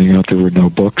 finding out there were no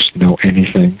books, no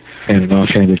anything, and an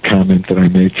offhanded comment that I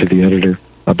made to the editor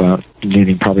about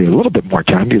needing probably a little bit more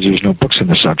time because there's no books in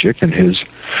the subject, and his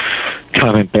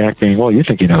comment back being, well, you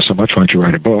think you know so much, why don't you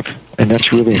write a book? And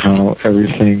that's really how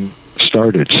everything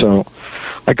started. So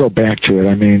I go back to it.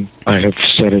 I mean, I have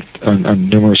said it on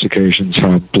numerous occasions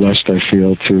how blessed I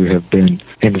feel to have been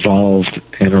involved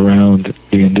and around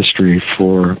the industry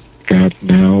for, God,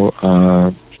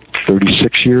 now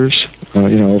 36 years,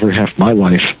 over half my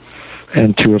life,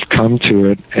 and to have come to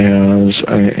it as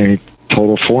a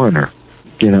total foreigner,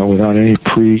 without any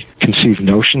preconceived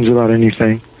notions about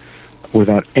anything,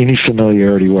 without any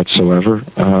familiarity whatsoever,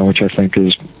 which I think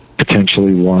is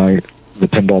potentially why the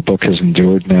pinball book has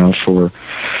endured now for,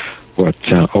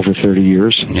 over 30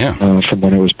 years from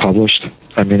when it was published.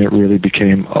 I mean, it really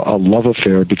became a love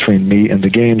affair between me and the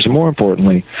games, and more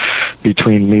importantly,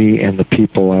 between me and the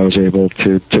people I was able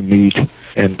to meet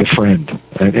and befriend.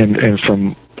 And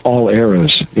from all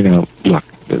eras, look,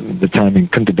 the timing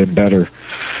couldn't have been better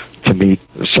to meet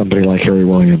somebody like Harry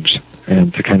Williams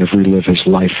and to kind of relive his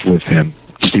life with him.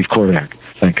 Steve Kordak.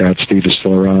 Thank God Steve is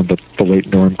still around, but the late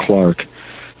Norm Clark.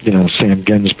 Sam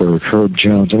Ginsberg, Herb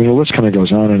Jones. I mean, the list kind of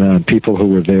goes on and on. People who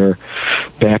were there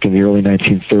back in the early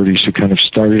 1930s who kind of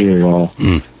started it all.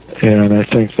 And I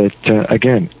think that,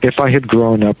 again, if I had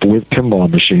grown up with pinball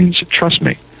machines, trust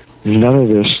me, none of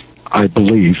this, I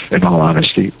believe, in all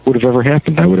honesty, would have ever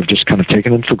happened. I would have just kind of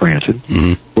taken them for granted,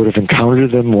 would have encountered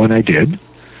them when I did,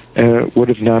 it would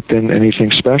have not been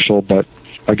anything special. But,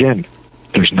 again,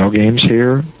 there's no games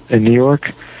here in New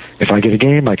York. If I get a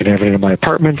game, I can have it in my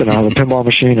apartment, and I'll have a pinball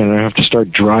machine, and I don't have to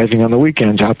start driving on the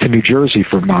weekends out to New Jersey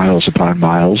for miles upon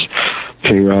miles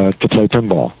to play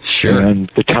pinball. Sure. And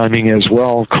the timing as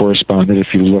well corresponded,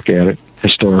 if you look at it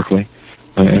historically.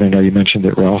 And I know you mentioned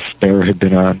that Ralph Baer had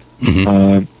been on.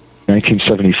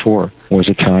 1974 was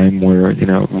a time where,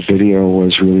 video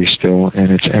was really still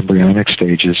in its embryonic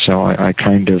stages, so I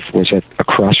kind of was at a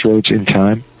crossroads in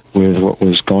time with what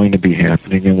was going to be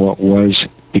happening and what was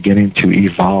beginning to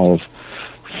evolve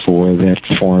for that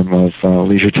form of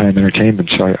leisure time entertainment.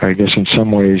 So I guess in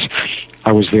some ways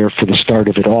I was there for the start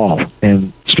of it all,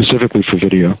 and specifically for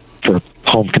video, for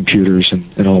home computers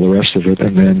and all the rest of it.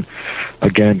 And then,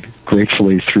 again,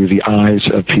 gratefully through the eyes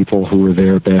of people who were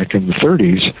there back in the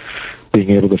 30s, being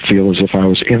able to feel as if I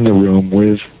was in the room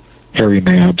with Harry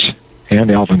Mabs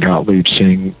and Alvin Gottlieb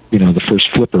seeing, the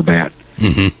first flipper bat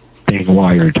being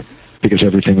wired, because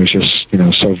everything was just,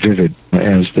 so vivid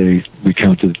as they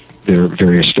recounted their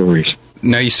various stories.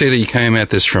 Now, you say that you came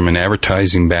at this from an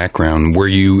advertising background. Were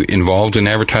you involved in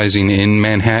advertising in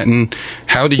Manhattan?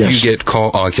 How did you get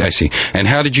called? Oh, I see. And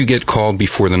how did you get called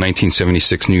before the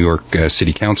 1976 New York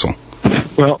City Council?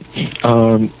 Well,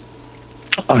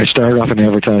 I started off in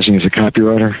advertising as a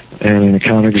copywriter and an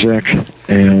account exec.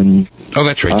 And oh,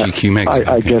 that's right, GQ magazine.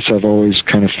 I guess I've always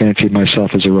kind of fancied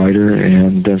myself as a writer,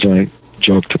 and as I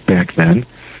joked back then,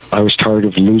 I was tired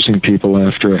of losing people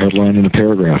after a headline and a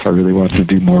paragraph. I really wanted to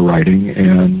do more writing,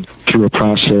 and through a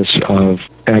process of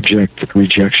abject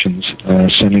rejections,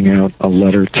 sending out a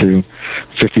letter to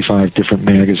 55 different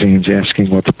magazines asking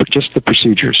just the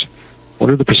procedures. What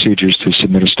are the procedures to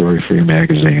submit a story for your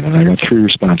magazine? And I got 3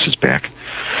 responses back.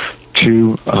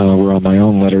 2 were on my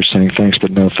own letter saying thanks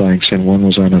but no thanks, and 1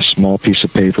 was on a small piece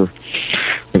of paper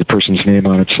with a person's name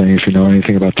on it saying, if you know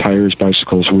anything about tires,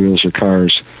 bicycles, wheels, or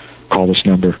cars, call this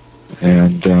number.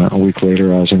 And a week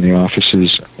later, I was in the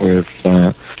offices with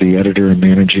the editor and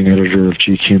managing editor of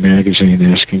GQ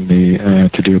magazine asking me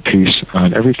to do a piece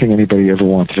on everything anybody ever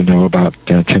wanted to know about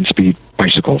 10-speed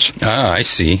bicycles. Ah, I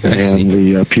see. And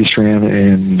the piece ran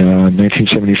in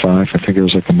 1975. I think it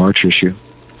was like the March issue.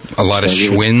 A lot of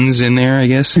Schwinns in there, I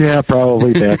guess? Yeah,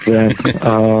 probably back then.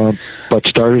 But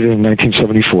started in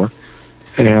 1974.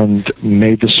 And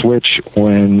made the switch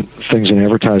when things in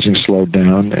advertising slowed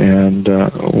down, and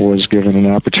was given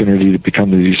an opportunity to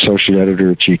become the associate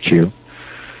editor at GQ.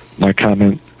 My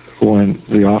comment when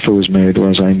the offer was made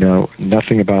was, I know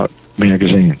nothing about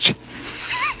magazines.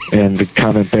 And the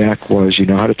comment back was, you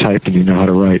know how to type and you know how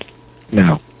to write.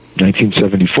 Now,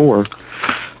 1974,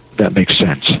 that makes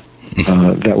sense.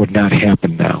 That would not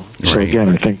happen now. So again,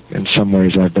 I think in some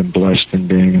ways I've been blessed in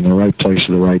being in the right place at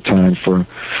the right time for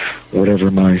whatever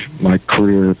my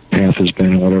career path has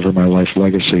been and whatever my life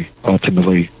legacy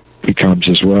ultimately becomes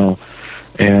as well.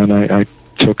 And I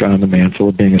took on the mantle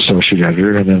of being associate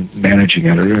editor and then managing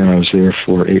editor, and I was there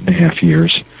for 8.5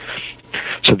 years.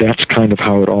 So that's kind of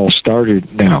how it all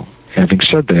started. Now, having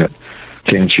said that,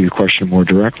 to answer your question more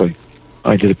directly,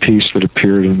 I did a piece that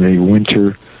appeared in the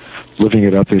winter Living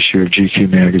It Up issue of GQ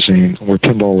magazine, where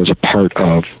pinball was a part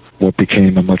of what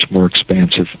became a much more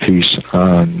expansive piece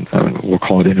on, we'll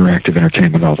call it interactive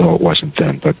entertainment, although it wasn't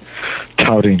then, but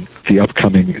touting the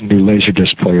upcoming new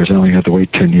Laserdisc players. I only had to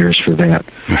wait 10 years for that.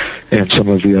 And some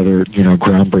of the other,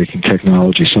 groundbreaking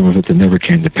technology, some of it that never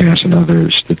came to pass and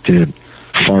others that did,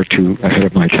 far too ahead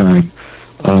of my time.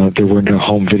 There were no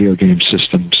home video game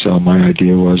systems, so my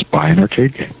idea was buy an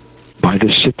arcade game. Buy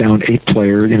this sit-down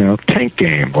 8-player, tank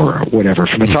game or whatever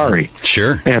from Atari.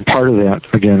 Sure. And part of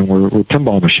that, again, were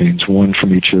pinball machines, one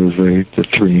from each of the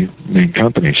three main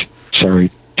companies.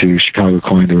 Sorry to Chicago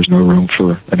Coin, there was no room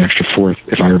for an extra fourth,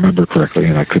 if I remember correctly,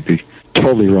 and I could be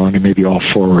totally wrong, and maybe all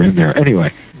four were in there.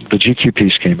 Anyway, the GQ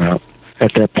piece came out.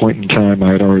 At that point in time,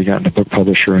 I had already gotten a book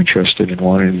publisher interested in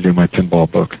wanting to do my pinball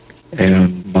book.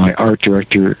 And my art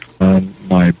director on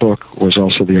my book was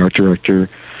also the art director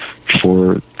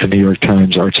for the New York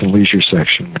Times Arts and Leisure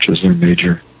section, which is their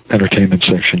major entertainment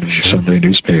section in the Sunday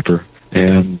newspaper,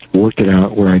 and worked it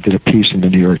out where I did a piece in the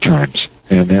New York Times.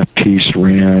 And that piece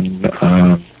ran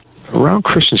around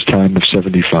Christmas time of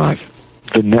 75.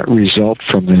 The net result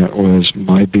from that was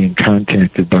my being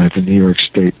contacted by the New York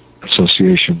State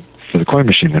Association for the Coin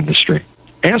Machine Industry,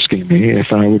 asking me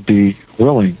if I would be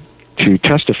willing to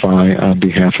testify on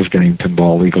behalf of getting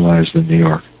pinball legalized in New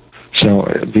York. So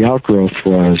the outgrowth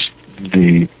was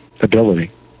the ability,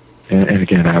 and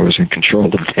again, I was in control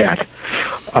of that,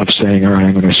 of saying, all right,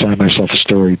 I'm going to assign myself a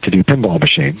story to do pinball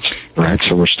machines, right?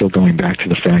 So we're still going back to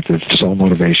the fact that sole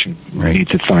motivation, right. Need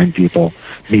to find people,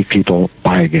 meet people,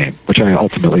 buy a game, which I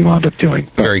ultimately wound up doing.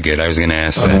 Very good. I was going to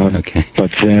ask that. Okay.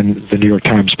 But then the New York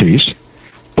Times piece,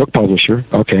 book publisher,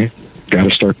 okay, got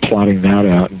to start plotting that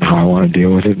out and how I want to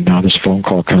deal with it. And now this phone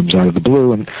call comes out of the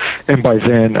blue. And by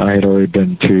then, I had already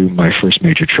been to my first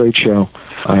major trade show.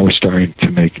 I was starting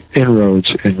to make inroads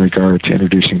in regard to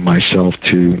introducing myself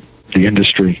to the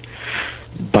industry.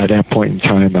 By that point in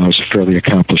time, I was a fairly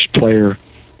accomplished player,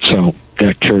 so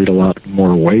that carried a lot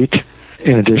more weight.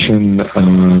 In addition,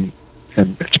 and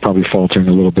it's probably faltering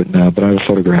a little bit now, but I have a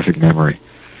photographic memory.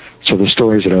 So the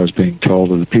stories that I was being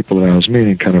told of the people that I was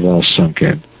meeting kind of all sunk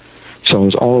in. So it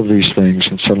was all of these things,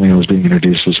 and suddenly I was being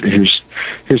introduced as, here's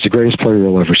the greatest player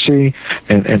you'll ever see,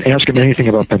 and ask him anything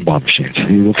about pinball machines.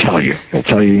 He will tell you. He'll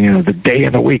tell you, the day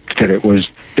and the week that it was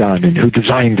done, and who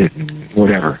designed it, and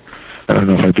whatever. I don't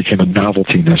know if I became a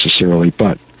novelty necessarily,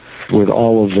 but with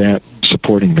all of that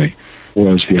supporting me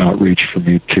was the outreach for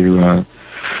me to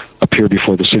appear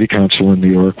before the City Council in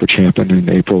New York, which happened in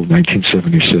April of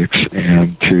 1976,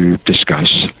 and to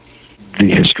discuss the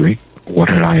history, what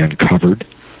had I uncovered,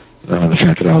 the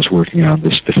fact that I was working on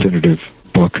this definitive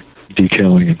book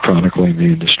detailing and chronicling the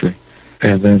industry,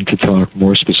 and then to talk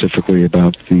more specifically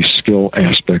about the skill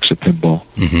aspects of pinball,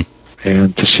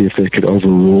 and to see if they could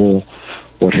overrule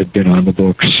what had been on the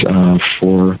books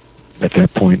for, at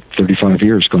that point, 35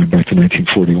 years, going back to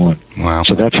 1941. Wow.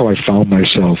 So that's how I found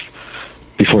myself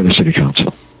before the City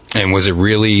Council. And was it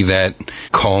really that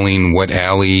calling what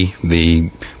alley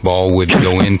the ball would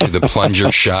go into the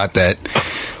plunger shot that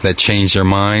changed their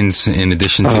minds in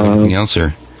addition to anything else?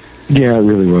 Or? Yeah, it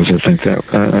really was. I think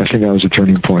that was a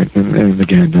turning point. And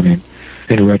again, I mean,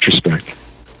 in retrospect,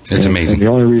 it's amazing. And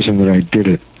the only reason that I did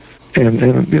it,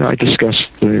 and I discussed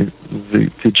the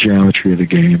geometry of the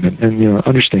game, and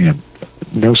understand,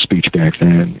 no speech back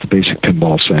then, the basic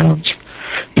pinball sounds,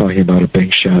 talking about a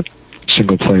bank shot,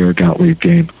 single-player Gottlieb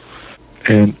game.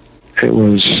 And it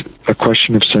was a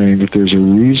question of saying that there's a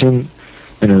reason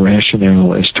and a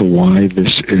rationale as to why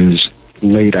this is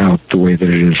laid out the way that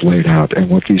it is laid out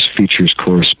and what these features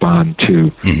correspond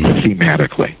to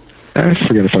thematically. I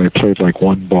forget if I played like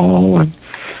one ball and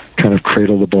kind of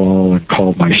cradled the ball and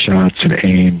called my shots and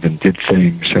aimed and did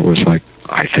things. It was like,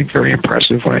 I think, very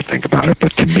impressive when I think about it.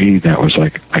 But to me, that was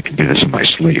like, I can do this in my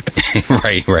sleep.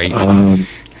 Right.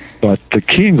 But the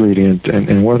key ingredient,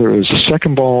 and whether it was the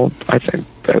second ball, I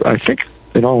think,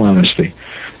 in all honesty,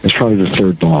 it's probably the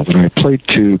third ball that I played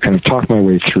to kind of talk my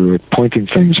way through it, pointing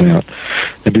things out.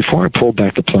 And before I pulled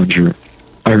back the plunger,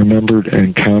 I remembered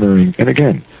encountering, and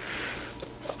again,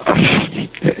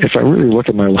 if I really look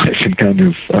at my life and kind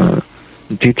of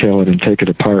detail it and take it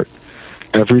apart,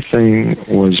 everything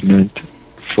was meant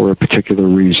for a particular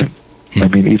reason. I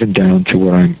mean, even down to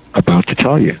what I'm about to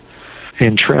tell you.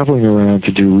 And traveling around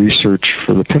to do research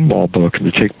for the pinball book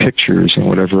and to take pictures and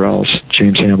whatever else,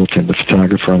 James Hamilton, the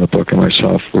photographer on the book, and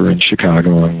myself were in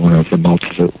Chicago on one of the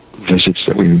multiple visits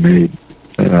that we made,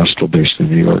 and I was still based in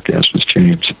New York, as was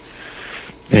James.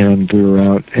 And we were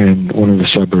out in one of the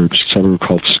suburbs, a suburb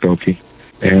called Skokie,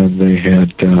 and they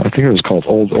had, I think it was called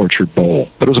Old Orchard Bowl,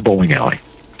 but it was a bowling alley.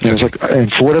 And it was like,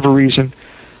 and for whatever reason,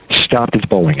 stopped at the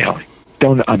bowling alley.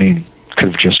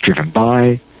 Could have just driven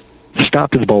by,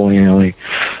 stopped in the bowling alley.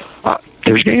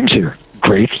 There's games here.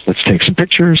 Great, let's take some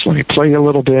pictures. Let me play a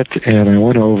little bit. And I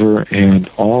went over, and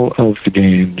all of the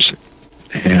games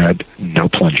had no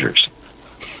plungers.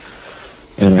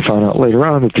 And I found out later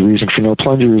on that the reason for no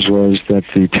plungers was that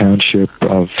the township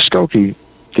of Skokie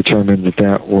determined that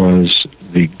that was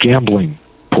the gambling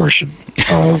portion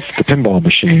of the pinball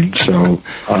machine. So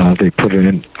they put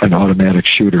in an automatic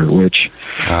shooter, which,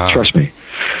 trust me,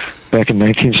 back in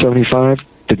 1975,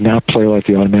 did not play like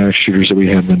the automatic shooters that we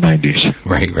had in the 90s.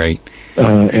 Right.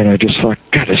 And I just thought,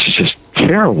 God, this is just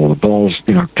terrible. The balls,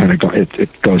 kind of go,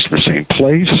 it goes to the same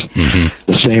place,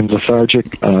 the same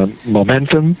lethargic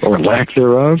momentum or lack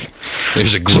thereof.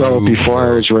 There's a groove. So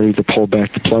before I was ready to pull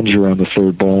back the plunger on the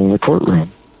third ball in the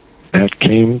courtroom, that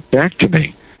came back to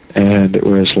me. And it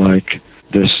was like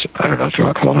this, I don't know if you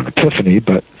want to call it an epiphany,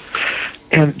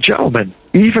 and gentlemen,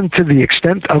 even to the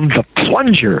extent of the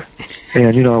plunger.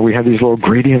 And, we have these little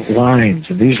gradient lines,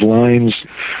 and these lines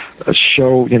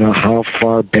show, how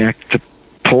far back to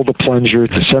pull the plunger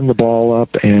to send the ball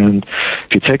up. And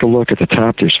if you take a look at the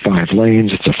top, there's 5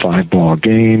 lanes. It's a 5-ball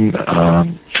game.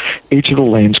 Each of the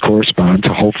lanes correspond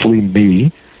to hopefully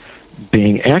me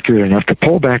being accurate enough to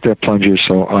pull back that plunger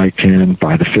so I can,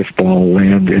 by the 5th ball,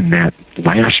 land in that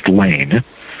last lane.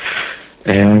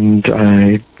 And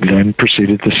I then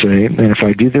proceeded to say, and if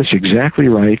I do this exactly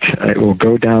right, it will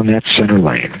go down that center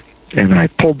lane. And I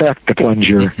pulled back the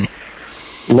plunger,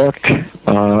 looked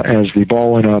as the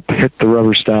ball went up, hit the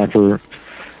rubber stopper,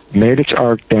 made its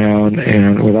arc down,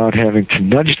 and without having to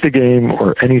nudge the game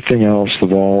or anything else, the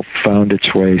ball found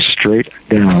its way straight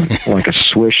down like a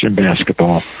swish in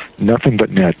basketball. Nothing but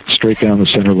net, straight down the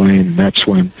center lane. And that's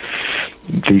when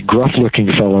the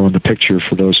gruff-looking fellow in the picture,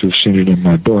 for those who've seen it in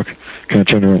my book, kind of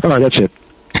turned around. All right, that's it.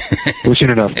 We've seen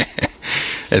enough.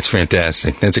 That's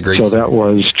fantastic. That's a great. So that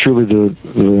was truly the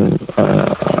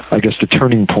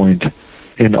turning point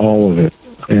in all of it.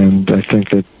 And I think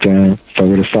that if I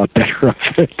would have thought better of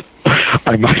it,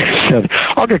 I might have said,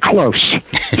 I'll get close.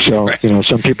 So,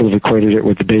 some people have equated it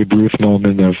with the Babe Ruth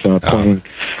moment of pointing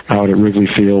out at Wrigley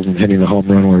Field and hitting the home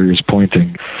run where he was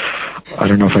pointing. I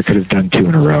don't know if I could have done 2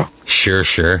 in a row.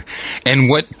 Sure. And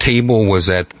what table was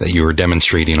that you were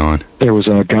demonstrating on? There was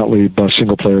a Gottlieb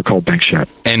single player called Bank Shot.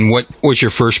 And what was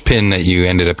your first pin that you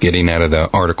ended up getting out of the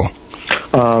article?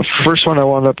 First one I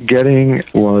wound up getting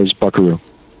was Buckaroo.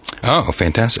 Oh,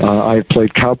 fantastic. I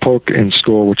played Cowpoke in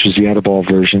school, which is the Adaball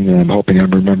version, and I'm hoping I'm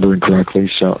remembering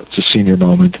correctly, so it's a senior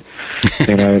moment.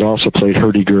 And I had also played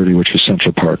Hurdy-Gurdy, which was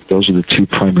Central Park. Those are the 2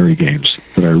 primary games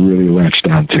that I really latched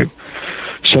onto.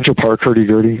 Central Park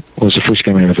Hurdy-Gurdy was the first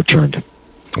game I ever turned.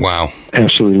 Wow.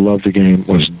 Absolutely loved the game,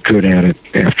 was good at it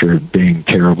after being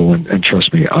terrible, and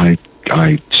trust me, I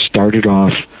started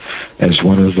off as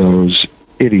one of those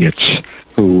idiots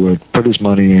who would put his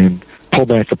money in, pull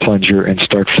back the plunger, and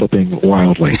start flipping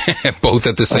wildly. Both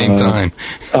at the same time.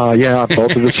 Yeah,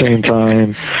 both at the same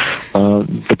time.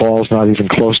 The ball's not even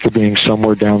close to being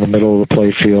somewhere down the middle of the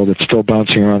play field. It's still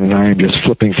bouncing around, and I am just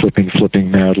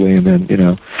flipping madly. And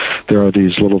then, there are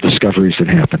these little discoveries that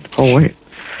happen. Oh, wait.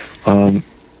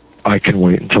 I can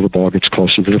wait until the ball gets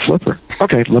closer to the flipper.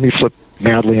 Okay, let me flip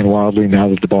madly and wildly now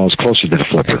that the ball is closer to the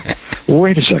flipper.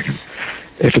 Wait a second.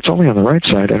 If it's only on the right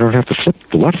side, I don't have to flip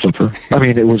the left flipper. I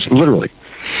mean, it was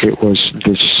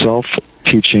this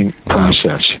self-teaching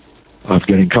process of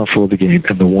getting comfortable with the game.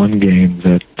 And the one game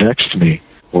that vexed me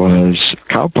was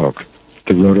Cowpoke,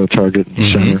 the roto target in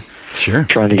the center. Sure.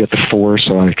 Trying to get the 4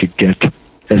 so I could get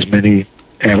as many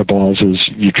Adaballs as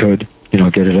you could,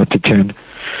 get it up to 10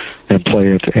 and play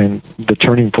it. And the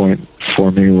turning point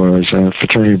for me was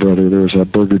Fraternity Brother. There was a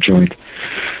burger joint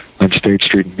on State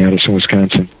Street in Madison,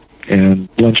 Wisconsin. And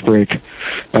lunch break,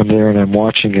 I'm there and I'm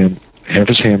watching him have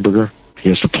his hamburger. He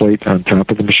has the plate on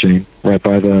top of the machine, right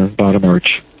by the bottom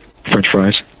arch. French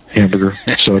fries, hamburger,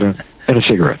 soda, and a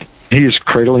cigarette. He is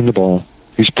cradling the ball.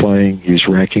 He's playing. He's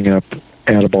racking up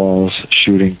Adaballs,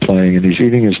 shooting, playing, and he's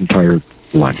eating his entire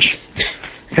lunch.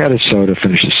 Had his soda,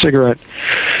 finished his cigarette,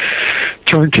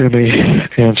 turned to me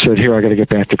and said, "Here, I got to get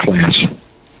back to class."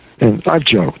 And I've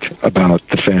joked about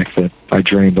the fact that I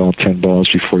drained all 10 balls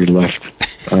before he left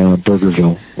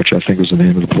Burgerville, which I think was the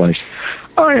name of the place.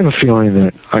 I have a feeling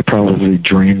that I probably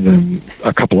drained them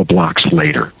a couple of blocks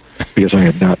later because I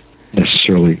had not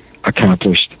necessarily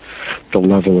accomplished the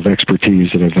level of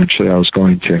expertise that eventually I was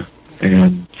going to.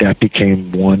 And that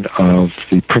became one of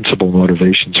the principal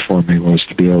motivations for me, was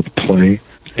to be able to play,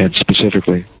 and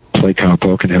specifically play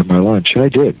Cowpoke and have my lunch. And I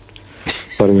did.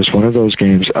 But it was one of those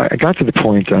games. I got to the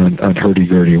point on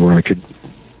Hurdy-Gurdy where I could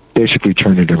basically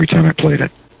turn it every time I played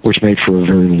it. which made for a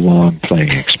very long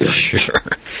playing experience. Sure.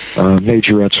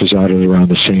 Majorettes was out at around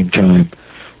the same time.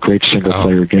 Great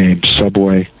single-player game.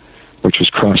 Subway, which was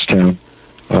Crosstown.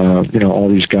 All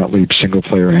these Gottlieb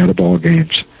single-player had-a-ball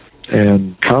games.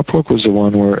 And Cowpoke was the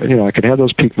one where, I could have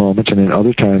those peak moments, and then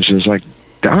other times it was like,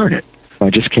 darn it, I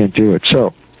just can't do it.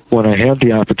 So when I had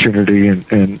the opportunity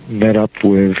and met up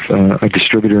with a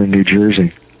distributor in New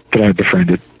Jersey that I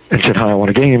befriended and said, hi, I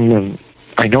want a game, and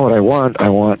I know what I want. I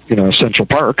want, Central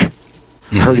Park,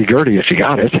 hurdy-gurdy if you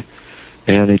got it.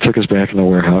 And he took us back in the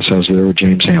warehouse. I was there with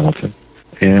James Hamilton.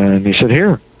 And he said,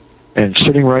 here. And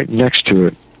sitting right next to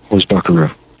it was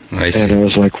Buckaroo. I see. And I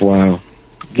was like, wow,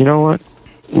 you know what?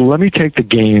 Let me take the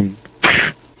game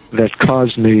that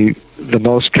caused me the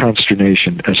most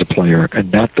consternation as a player, and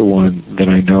not the one that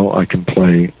I know I can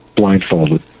play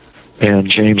blindfolded. And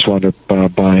James wound up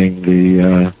buying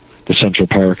the Central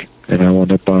Park, and I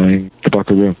wound up buying the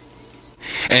Buckaroo.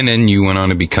 And then you went on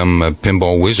to become a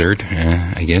pinball wizard,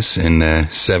 I guess, in the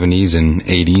 70s and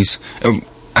 80s.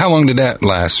 How long did that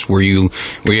last? Were you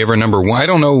ever number one? I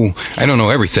don't know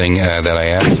everything that I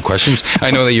asked the questions.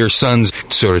 I know that your sons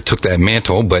sort of took that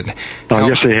mantle, but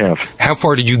yes, they have. How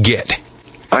far did you get?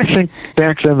 I think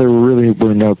back then there really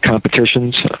were no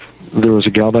competitions. There was a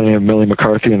gal by the name of Millie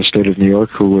McCarthy in the state of New York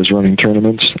who was running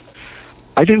tournaments.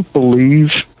 I didn't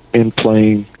believe in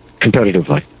playing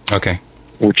competitively. Okay.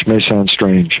 Which may sound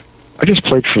strange. I just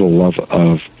played for the love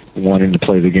of wanting to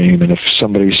play the game, and if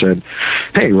somebody said,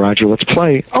 hey, Roger, let's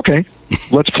play, okay,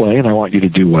 let's play, and I want you to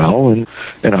do well, and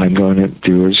I'm going to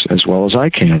do as well as I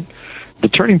can. The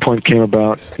turning point came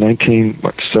about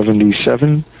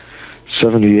 1977,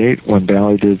 78, when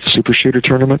Bally did the Super Shooter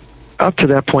tournament. Up to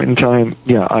that point in time,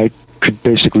 I could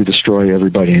basically destroy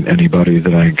everybody and anybody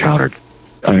that I encountered.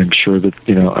 I'm sure that,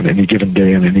 on any given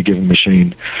day, on any given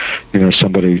machine,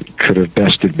 somebody could have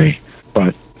bested me.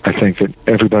 But I think that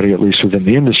everybody, at least within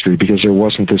the industry, because there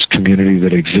wasn't this community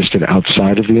that existed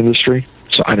outside of the industry.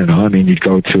 So I don't know. I mean, you'd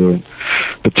go to a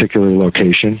particular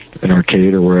location, an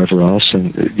arcade or wherever else,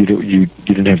 and you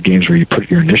didn't have games where you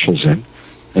put your initials in.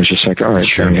 It was just like, all right,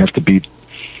 sure, you have to beat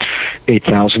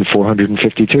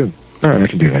 8,452. All right, I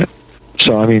can do that.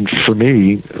 So, I mean, for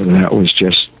me, that was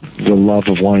just the love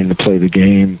of wanting to play the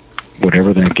game,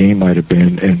 whatever that game might have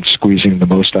been, and squeezing the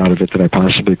most out of it that I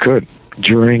possibly could.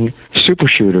 During Super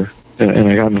Shooter, and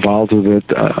I got involved with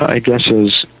it, I guess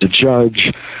as a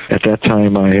judge. At that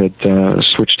time, I had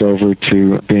switched over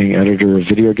to being editor of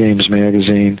Video Games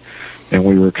Magazine, and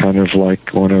we were kind of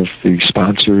like one of the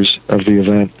sponsors of the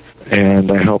event.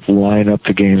 And I helped line up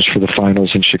the games for the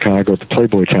finals in Chicago at the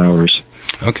Playboy Towers.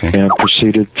 Okay. And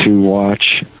proceeded to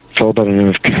watch a fellow by the name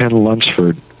of Ken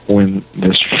Lunsford win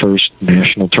this first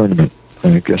national tournament.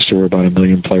 I guess there were about 1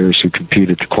 million players who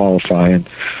competed to qualify, and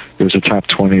there was a top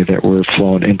 20 that were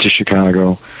flown into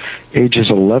Chicago, ages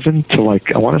 11 to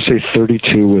I want to say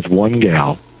 32, with one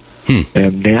gal,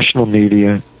 and national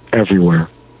media everywhere.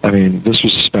 I mean, this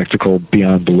was a spectacle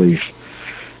beyond belief.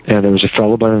 And there was a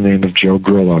fellow by the name of Joe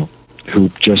Grillo who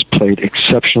just played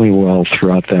exceptionally well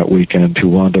throughout that weekend, who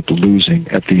wound up losing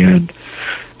at the end.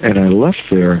 And I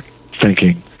left there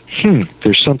thinking,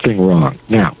 there's something wrong.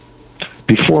 Now,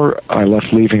 before I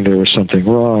left leaving there was something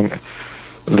wrong,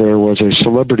 there was a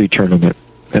celebrity tournament,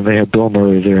 and they had Bill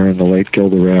Murray there and the late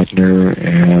Gilda Radner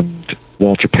and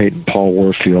Walter Payton, Paul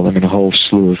Warfield, I mean, a whole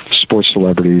slew of sports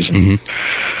celebrities and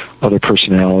other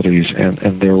personalities,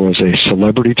 and there was a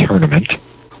celebrity tournament.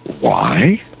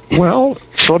 Why? Well,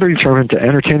 celebrity tournament to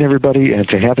entertain everybody and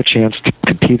to have a chance to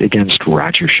compete against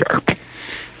Roger Sharp.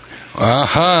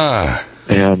 Aha!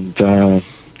 And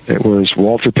it was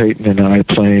Walter Payton and I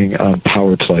playing on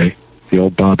Power Play, the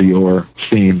old Bobby Orr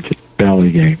themed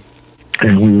Bally game.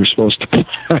 And we were supposed to play.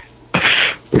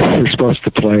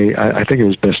 I think it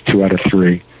was best 2 out of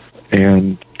 3.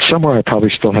 And somewhere I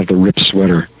probably still have the ripped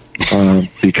sweater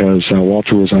because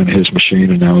Walter was on his machine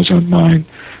and I was on mine.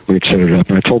 We had set it up,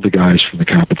 and I told the guys from the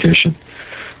competition,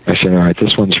 I said, all right,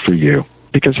 this one's for you.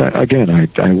 Because, I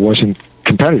wasn't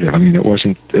competitive. I mean, it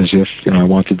wasn't as if, I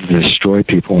wanted to destroy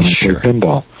people when I played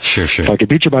pinball. Sure. If I could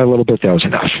beat you by a little bit, that was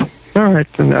enough. All right,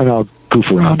 and I'll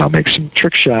goof around. I'll make some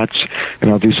trick shots,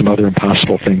 and I'll do some other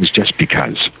impossible things just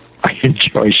because I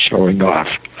enjoy showing off.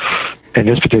 In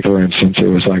this particular instance, it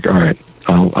was like, all right,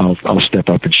 I'll step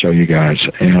up and show you guys.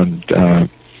 And I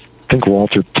think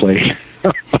Walter played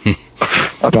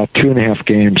about 2.5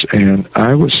 games, and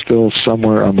I was still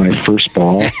somewhere on my first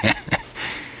ball.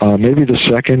 Maybe the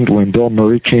second, when Bill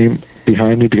Murray came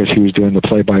behind me because he was doing the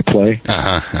play-by-play.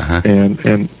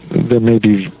 And there may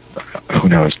be, who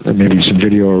knows, there may be some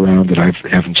video around that I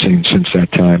haven't seen since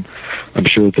that time. I'm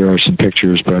sure there are some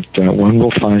pictures, but one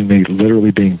will find me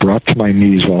literally being brought to my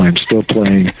knees while I'm still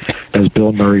playing as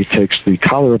Bill Murray takes the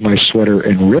collar of my sweater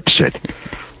and rips it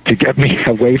to get me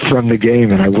away from the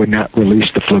game, and I would not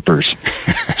release the flippers.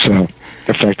 So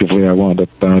effectively I wound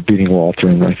up beating Walter,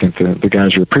 and I think the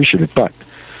guys are appreciative. But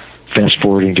fast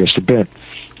forwarding just a bit,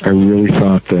 I really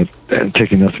thought that, and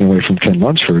taking nothing away from Ken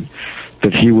Lunsford,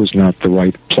 that he was not the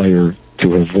right player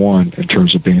to have won in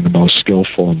terms of being the most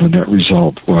skillful, and the net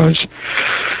result was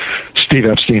Steve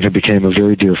Epstein, who became a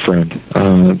very dear friend,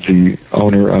 the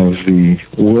owner of the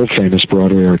world-famous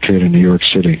Broadway Arcade in New York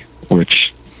City,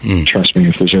 which, trust me,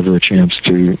 if there's ever a chance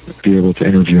to be able to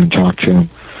interview and talk to him,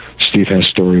 Steve has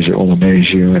stories that will amaze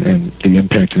you, and the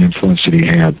impact and influence that he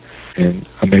had in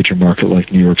a major market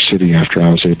like New York City after I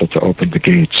was able to open the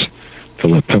gates to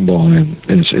let pinball in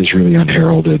is really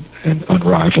unheralded and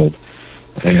unrivaled.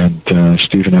 And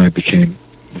Steve and I became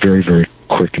very, very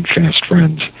quick and fast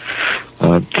friends.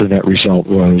 The net result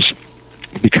was,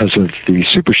 because of the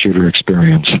Super Shooter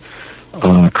experience,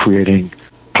 creating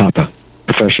PAPA,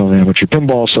 Professional and Amateur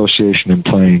Pinball Association, and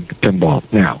playing pinball.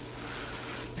 Now,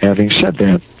 having said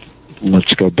that,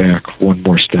 let's go back one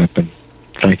more step, and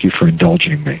thank you for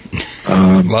indulging me.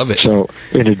 Love it. So,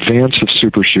 in advance of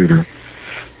Super Shooter,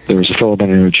 there was a fellow by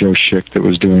the name of Joe Schick that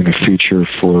was doing a feature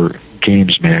for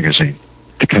Games Magazine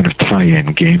to kind of tie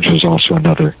in. Games was also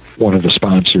another one of the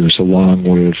sponsors, along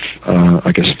with,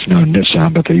 I guess it's now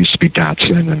Nissan, but they used to be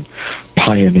Datsun and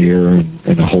Pioneer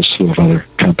and a whole slew of other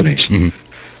companies.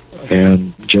 Mm-hmm.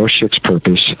 And Joe Schick's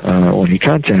purpose, when he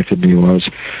contacted me, was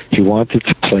he wanted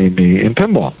to play me in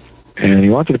pinball. And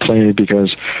he wanted to play me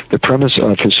because the premise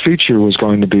of his feature was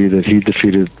going to be that he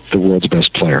defeated the world's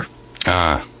best player.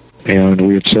 And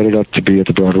we had set it up to be at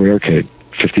the Broadway Arcade,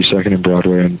 52nd and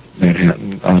Broadway in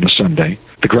Manhattan, on a Sunday.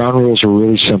 The ground rules were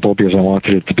really simple because I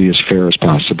wanted it to be as fair as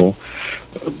possible.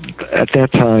 At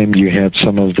that time, you had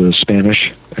some of the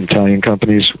Spanish and Italian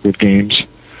companies with games,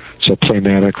 so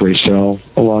Playmatic, Racel,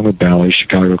 along with Bally,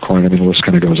 Chicago Coin. I mean, the list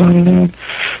kind of goes on and on.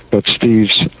 But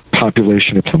Steve's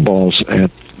population of pinballs at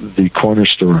the corner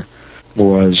store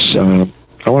was,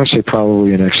 I want to say,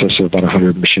 probably in excess of about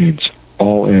 100 machines,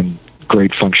 all in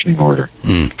great functioning order.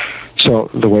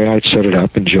 So the way I'd set it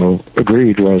up, and Joe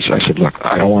agreed, was I said, look,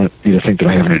 I don't want you to think that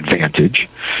I have an advantage.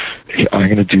 I'm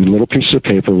going to do little pieces of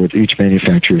paper with each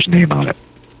manufacturer's name on it.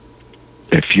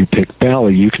 If you pick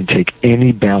Bally, you can take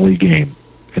any Bally game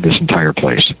in this entire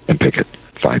place and pick it.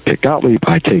 If I pick Gottlieb,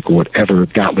 I take whatever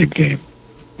Gottlieb game.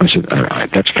 I said,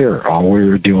 that's fair. All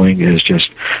we're doing is just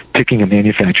picking a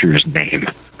manufacturer's name.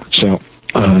 So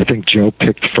I think Joe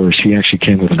picked first. He actually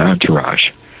came with an entourage.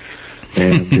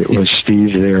 And it was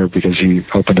Steve there because he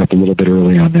opened up a little bit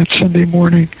early on that Sunday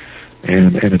morning.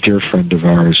 And a dear friend of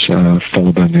ours, a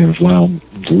fellow by the name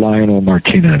of Lionel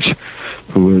Martinez,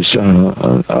 who was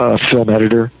a film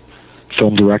editor,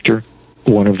 film director,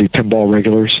 one of the pinball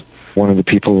regulars, one of the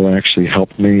people who actually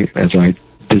helped me as I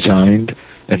designed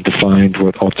and defined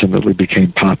what ultimately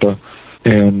became PAPA.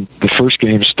 And the first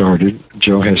game started.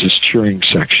 Joe has his cheering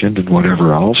section and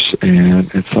whatever else.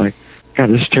 And it's like, God,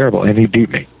 this is terrible. And he beat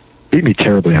me. Beat me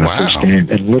terribly on the first game.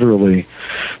 And literally,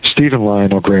 Steve and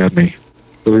Lionel grabbed me.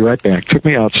 They'll be right back. Took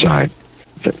me outside.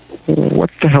 Said, what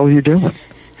the hell are you doing?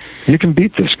 You can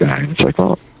beat this guy. And it's like,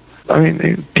 well, I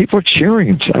mean, people are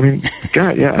cheering. I mean,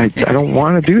 God, yeah, I don't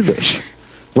want to do this.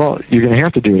 Well, you're going to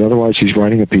have to do it. Otherwise, he's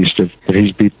writing a piece that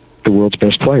he's beat the world's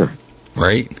best player.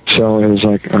 Right. So it was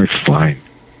like, all right, fine.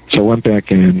 So I went back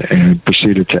in and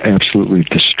proceeded to absolutely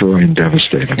destroy and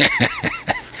devastate him.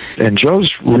 And Joe's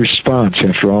response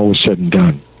after all was said and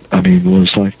done, I mean,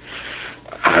 was like,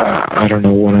 I don't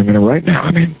know what I'm going to write now.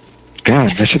 I mean,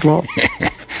 God. I said, well,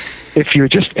 if you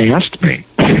had just asked me,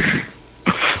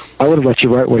 I would have let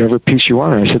you write whatever piece you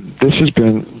wanted. I said, this has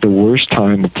been the worst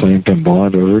time of playing pinball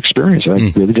I've ever experienced. I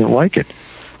really didn't like it.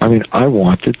 I mean, I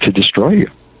wanted to destroy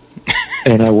you.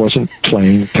 And I wasn't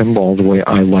playing pinball the way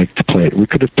I like to play it. We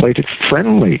could have played it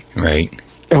friendly. Right.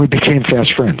 And we became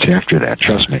fast friends after that,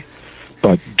 trust me.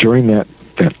 But during that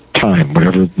time,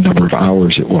 whatever number of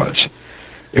hours it was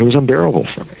unbearable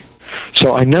for me.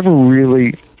 So I never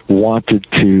really wanted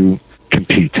to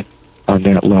compete on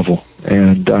that level.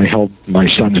 And I held my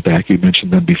sons back. You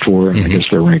mentioned them before. I guess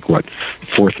they're ranked,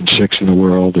 4th and 6th in the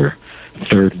world, or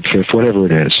 3rd and 5th, whatever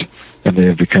it is. And they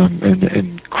have become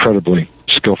incredibly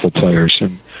skillful players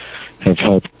and have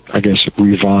helped, I guess,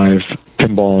 revive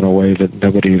pinball in a way that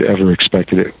nobody had ever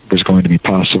expected it was going to be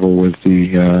possible with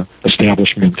the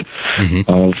establishment of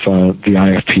the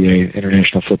IFPA,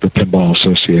 International Flipper Pinball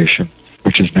Association,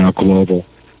 which is now global.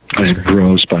 And it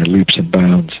grows by leaps and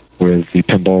bounds with the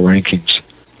pinball rankings.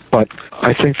 But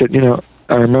I think that,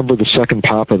 I remember the second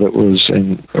Papa that was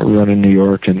run in New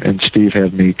York, and Steve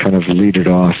had me kind of lead it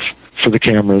off for the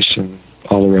cameras and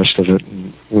all the rest of it.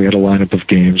 And we had a lineup of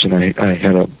games, and I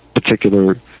had a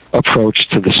particular approach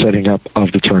to the setting up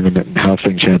of the tournament and how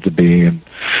things had to be. And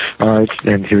all right,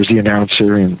 and here's the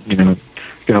announcer, and going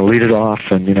to lead it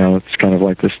off, and it's kind of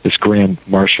like this grand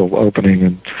martial opening,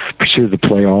 and proceeded to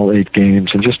play all 8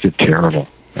 games, and just did terrible.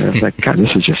 And I was like, God,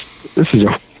 this is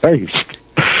a waste.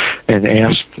 And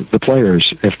asked the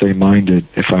players if they minded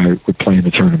if I would play in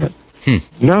the tournament.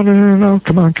 No,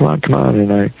 come on.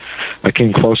 And I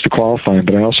came close to qualifying,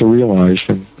 but I also realized,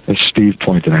 and as Steve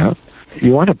pointed out,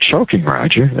 you wind up choking,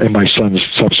 Roger. And my sons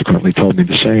subsequently told me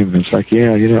the same. And it's like,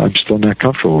 yeah, I'm still not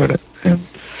comfortable with it. And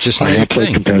just I have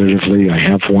played competitively. I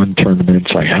have won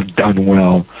tournaments. I have done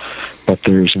well. But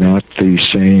there's not the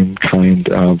same kind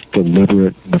of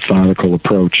deliberate, methodical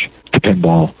approach to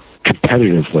pinball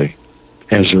competitively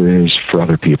as there is for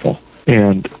other people.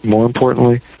 And more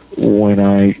importantly, when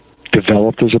I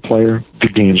developed as a player, the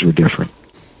games were different.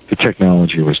 The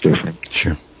technology was different.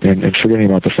 Sure. And forgetting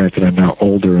about the fact that I'm now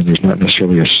older and there's not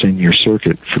necessarily a senior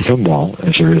circuit for pinball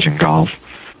as there is in golf,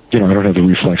 I don't have the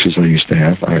reflexes I used to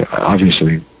have. I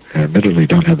obviously, admittedly,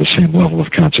 don't have the same level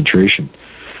of concentration.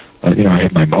 I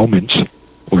have my moments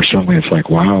where suddenly it's like,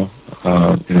 wow,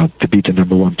 to beat the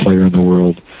number 1 player in the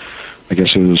world, I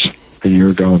guess it was a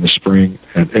year ago in the spring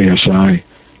at ASI,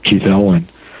 Keith Elwin.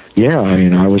 Yeah,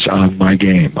 I was on my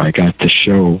game. I got to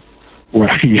show what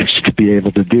I used to be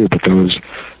able to do, but those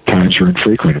times were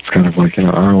infrequent. It's kind of like,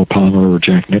 Arnold Palmer or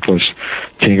Jack Nicklaus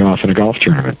teeing off in a golf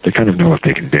tournament. They kind of know what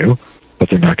they can do,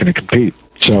 but they're not going to compete.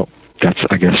 So that's,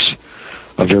 I guess,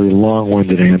 a very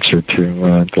long-winded answer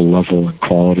to the level and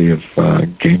quality of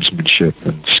gamesmanship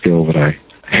and skill that I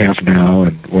have now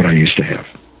and what I used to have.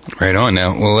 Right on.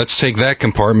 Now, well, let's take that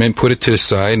compartment, put it to the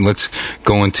side, and let's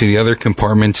go into the other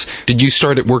compartments. Did you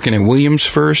start working at Williams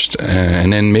first,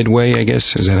 and then Midway, I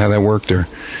guess? Is that how that worked? Or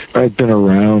I've been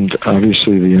around,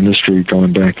 obviously, the industry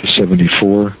going back to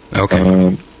 1974.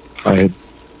 Okay. I had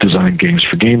designed games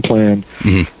for Game Plan.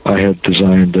 Mm-hmm. I had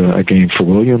designed a game for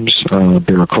Williams,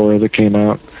 Barracuda, that came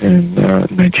out in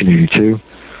 1982.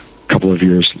 A couple of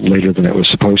years later than it was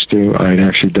supposed to. I had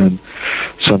actually done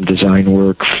some design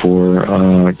work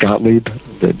for Gottlieb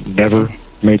that never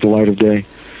made the light of day.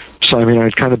 So,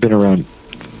 I'd kind of been around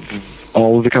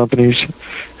all of the companies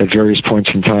at various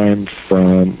points in time,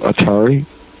 from Atari,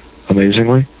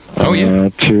 amazingly,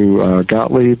 to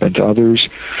Gottlieb and to others.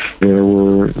 There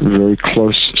were very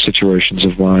close situations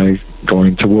of my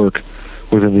going to work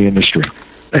within the industry,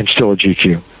 and still at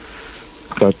GQ.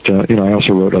 But, I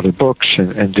also wrote other books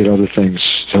and did other things.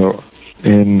 So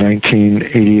in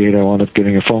 1988, I wound up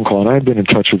getting a phone call, and I had been in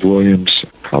touch with Williams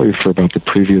probably for about the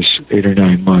previous 8 or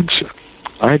 9 months.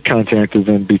 I had contacted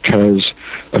them because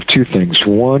of 2 things.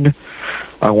 One,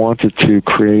 I wanted to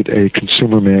create a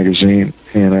consumer magazine,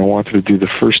 and I wanted to do the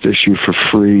first issue for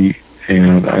free,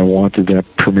 and I wanted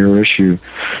that premiere issue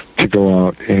to go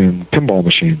out in pinball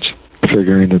machines,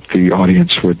 figuring that the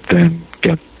audience would then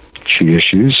get the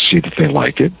issues, see that they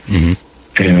like it,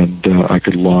 and I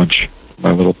could launch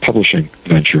my little publishing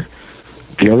venture.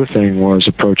 The other thing was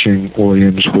approaching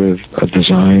Williams with a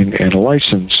design and a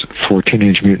license for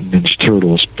Teenage Mutant Ninja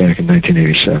Turtles back in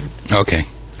 1987. Okay.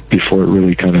 Before it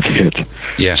really kind of hit.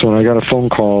 Yeah. So when I got a phone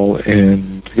call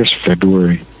in, I guess,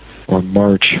 February or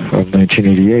March of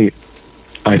 1988,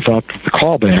 I thought that the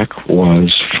callback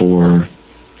was for,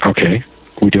 okay,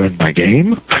 we doing my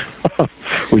game?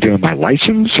 We doing my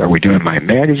license? Are we doing my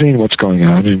magazine? What's going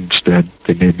on? And instead,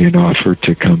 they made me an offer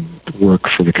to come work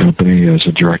for the company as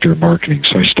a director of marketing.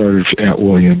 So I started at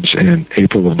Williams in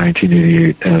April of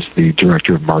 1988 as the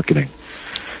director of marketing.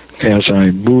 As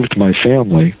I moved my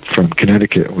family from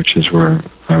Connecticut, which is where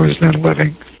I was then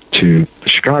living, to the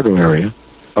Chicago area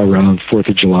around 4th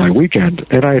of July weekend,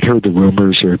 and I had heard the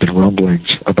rumors, there had been rumblings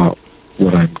about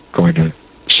what I'm going to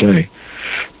say,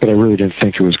 but I really didn't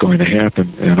think it was going to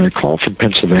happen. And I called from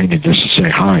Pennsylvania just to say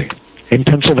hi. In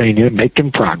Pennsylvania,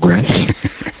 making progress.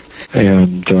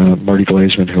 And Marty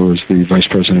Glazman, who was the vice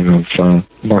president of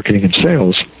marketing and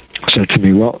sales, said to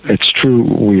me, well, it's true,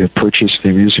 we have purchased the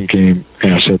amusement game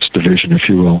assets division, if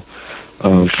you will,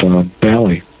 of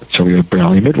Bally. So we have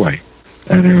Bally Midway.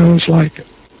 And I was like,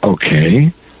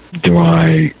 okay, do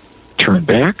I turn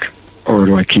back or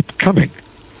do I keep coming?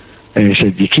 And he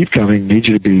said, you keep coming, need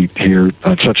you to be here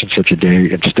on such and such a day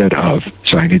instead of,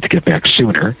 so I need to get back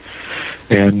sooner.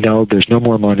 And no, there's no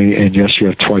more money, and yes, you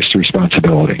have twice the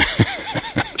responsibility.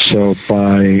 So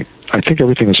by, I think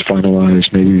everything was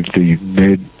finalized maybe the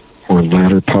mid or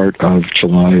latter part of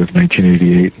July of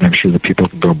 1988, and I'm sure that people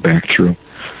can go back through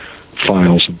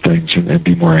files and things and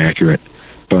be more accurate.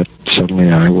 but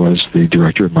suddenly I was the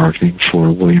director of marketing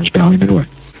for Williams Bally Midway.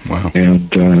 Wow.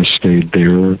 And stayed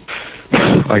there,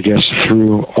 I guess,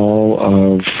 through all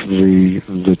of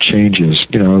the changes.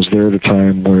 I was there at a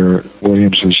time where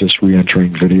Williams was just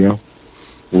re-entering video,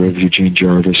 with Eugene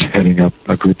Jarvis heading up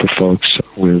a group of folks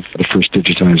with the first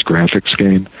digitized graphics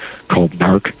game called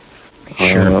Narc.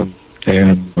 Sure.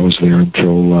 And I was there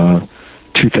until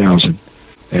 2000,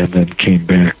 and then came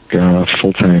back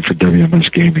full-time for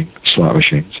WMS Gaming slot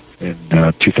machines in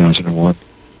 2001.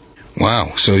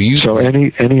 Wow. So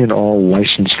any and all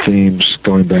licensed themes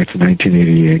going back to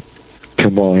 1988,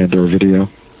 pinball and or video,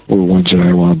 were ones that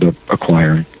I wound up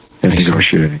acquiring and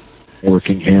negotiating,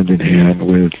 working hand in hand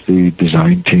with the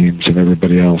design teams and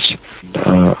everybody else,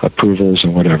 approvals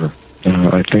and whatever.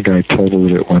 I think I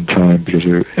totaled it at one time, because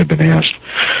it had been asked.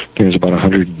 There was about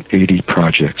 180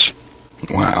 projects.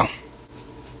 Wow.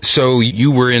 So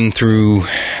you were in through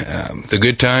the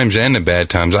good times and the bad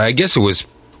times. I guess it was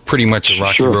pretty much a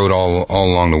rocky road all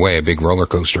along the way, a big roller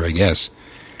coaster, I guess.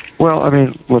 Well, I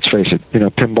mean, let's face it.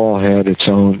 Pinball had its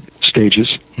own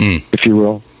stages, if you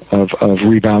will, of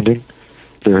rebounding.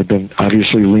 There had been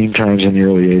obviously lean times in the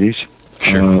early 80s,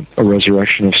 sure. A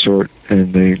resurrection of sort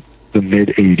in the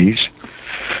mid-80s,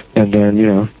 and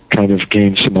then, kind of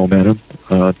gained some momentum.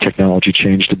 Technology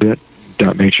changed a bit.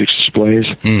 Dot matrix displays,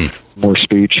 more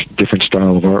speech, different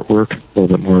style of artwork, a little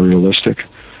bit more realistic,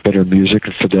 better music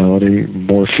and fidelity,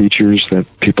 more features that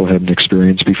people hadn't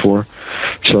experienced before.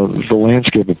 So the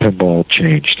landscape of pinball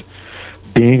changed.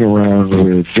 Being around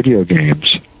with video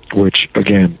games, which,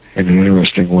 again, in an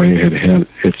interesting way, had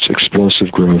its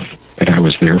explosive growth, and I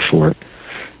was there for it,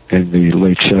 in the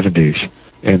late 70s.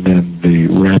 And then the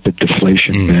rapid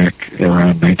deflation back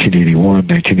around 1981,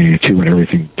 1982, when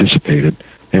everything dissipated.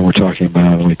 And we're talking about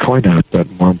not only coin-op, but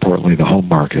more importantly, the home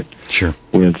market. Sure.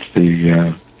 With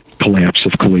the collapse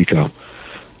of Coleco.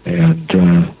 And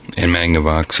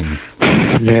Magnavox.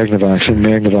 Magnavox. And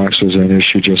Magnavox was an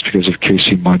issue just because of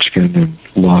Casey Munchkin and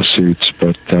lawsuits,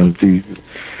 but the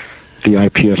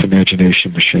IPF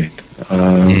Imagination Machine,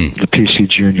 the PC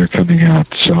Junior coming out,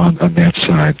 so on that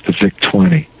side, the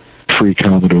VIC-20,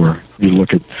 pre-Commodore. You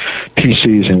look at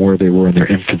PCs and where they were in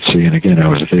their infancy, and again, I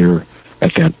was there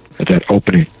at that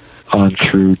opening, on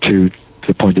through to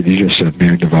the point that you just said,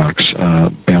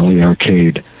 Magnavox, Bally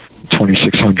Arcade,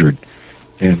 2600,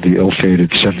 and the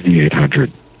ill-fated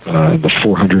 7800, the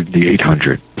 400 and the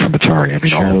 800 from Atari. I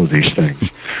mean, all of these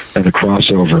things. And the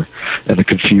crossover and the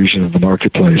confusion in the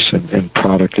marketplace and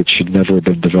product that should never have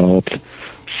been developed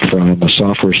from a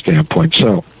software standpoint.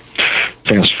 So,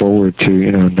 fast forward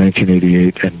to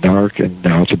 1988 and Narc, and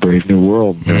now it's a brave new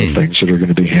world. There are things that are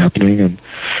going to be happening, and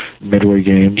Midway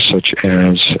games such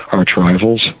as Arch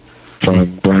Rivals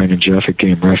from Brian and Jeff at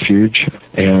Game Refuge,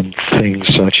 and things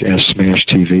such as Smash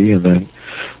TV, and then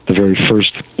the very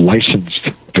first licensed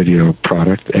video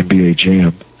product, NBA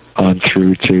Jam, on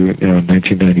through to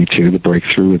 1992, the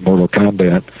breakthrough with Mortal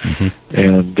Kombat,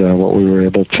 and what we were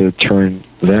able to turn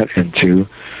that into.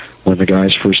 When the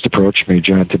guys first approached me,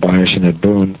 John Tobias and Ed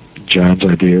Boon, John's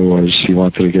idea was he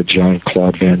wanted to get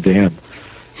Jean-Claude Van Damme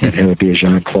and have it be a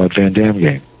Jean-Claude Van Damme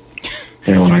game.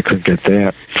 And when I couldn't get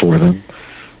that for them,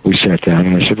 we sat down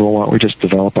and I said, well, why don't we just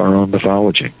develop our own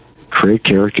mythology, create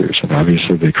characters? And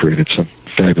obviously they created some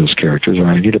fabulous characters.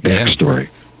 I need a backstory,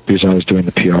 because I was doing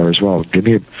the PR as well.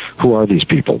 Who are these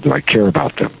people? Do I care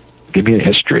about them? Give me a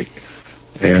history.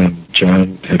 And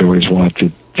John had always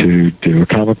wanted to do a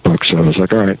comic book, so I was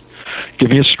like, all right, give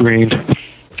me a screen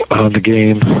on the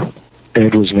game.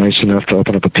 Ed was nice enough to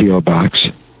open up a P.O. box.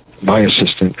 My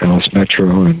assistant, Alice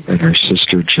Metro, and her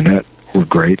sister, Jeanette, were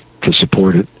great to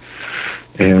support it.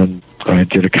 And I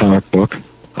did a comic book.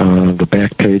 The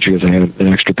back page, because I had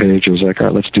an extra page, I was like, all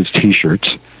right, let's do T-shirts,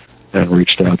 and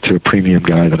reached out to a premium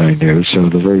guy that I knew. So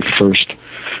the very first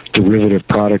derivative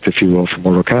product, if you will, from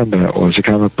Mortal Kombat was a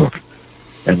comic book.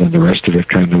 And then the rest of it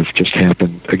kind of just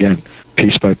happened, again,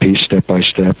 piece by piece, step by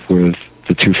step, with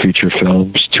the 2 feature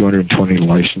films, 220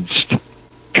 licensed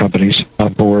companies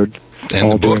on board, and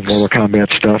all doing Mortal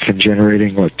Kombat stuff and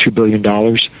generating, $2 billion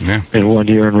in 1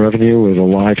 year in revenue, with a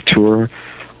live tour,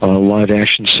 a live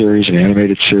action series, an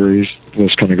animated series. The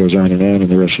list kind of goes on, and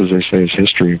the rest, as they say, is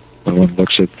history when one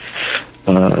looks at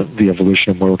the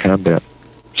evolution of Mortal Kombat.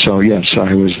 So, yes,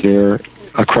 I was there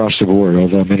across the board,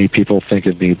 although many people think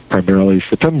of me primarily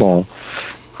for pinball.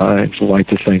 I like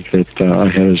to think that I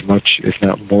had as much, if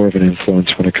not more, of an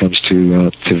influence when it comes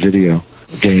to video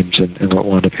games and what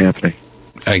wound up happening.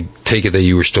 I take it that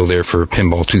you were still there for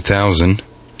Pinball 2000.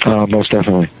 Most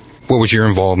definitely. What was your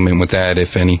involvement with that,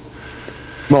 if any?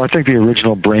 Well, I think the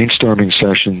original brainstorming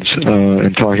sessions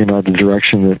and talking about the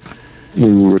direction that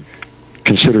we would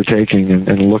consider taking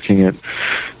and looking at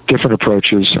different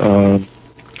approaches.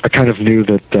 I kind of knew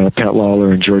that Pat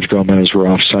Lawler and George Gomez were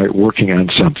off-site working on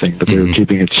something, but they were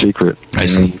keeping it secret. I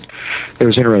see. It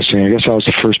was interesting. I guess I was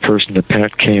the first person that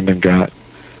Pat came and got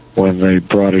when they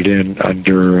brought it in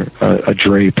under a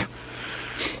drape.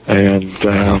 And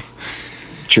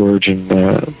George and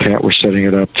Pat were setting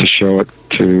it up to show it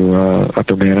to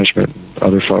upper management and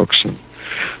other folks, and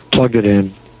plugged it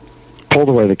in, pulled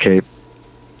away the cape,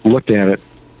 looked at it,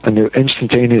 and knew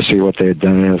instantaneously what they had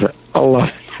done. And I was like,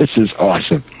 oh, this is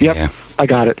awesome. Yep, Yeah. I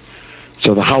got it.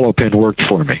 So the hollow pin worked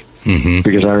for me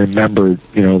because I remembered,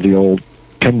 the old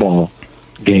pinball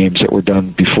games that were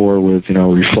done before with,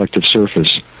 reflective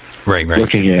surface. Right.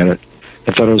 Looking at it,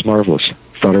 I thought it was marvelous.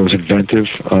 Thought it was inventive,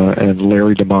 and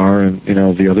Larry DeMar and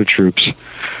the other troops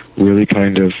really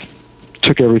kind of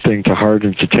took everything to heart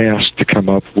and to task to come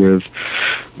up with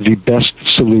the best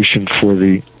solution for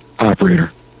the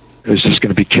operator. Is this going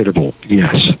to be kittable?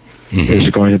 Yes. Is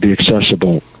it going to be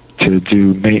accessible to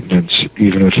do maintenance,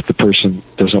 even if the person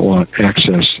doesn't want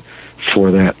access for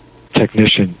that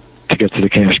technician to get to the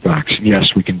cash box?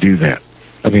 Yes, we can do that.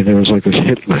 I mean, there was like this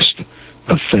hit list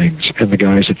of things, and the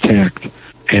guys attacked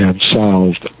and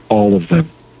solved all of them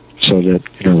so that,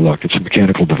 look, it's a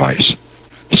mechanical device.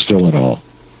 Still at all.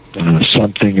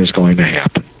 Something is going to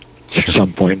happen at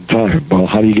some point in time. Well,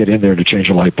 how do you get in there to change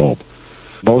a light bulb?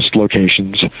 Most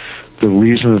locations, the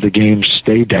reason that the games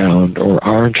stay down or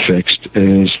aren't fixed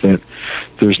is that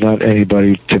there's not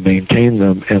anybody to maintain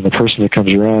them, and the person that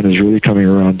comes around is really coming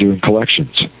around doing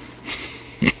collections.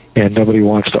 And nobody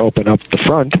wants to open up the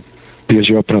front, because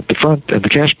you open up the front and the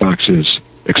cash box is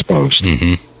exposed.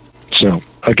 So,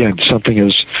 again, something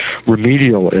as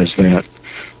remedial as that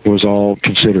was all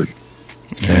considered.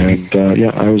 And,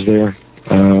 I was there.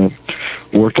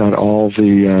 Worked on all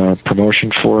the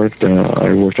promotion for it.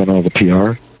 I worked on all the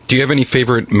PR. Do you have any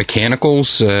favorite mechanicals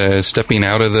stepping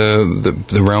out of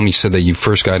the realm? You said that you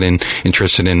first got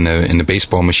interested in the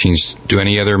baseball machines. Do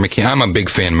any other I'm a big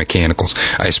fan of mechanicals.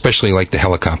 I especially like the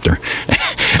helicopter.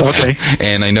 Okay.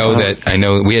 And I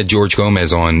know we had George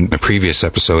Gomez on a previous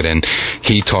episode, and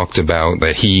he talked about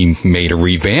that he made a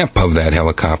revamp of that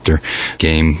helicopter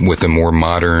game with a more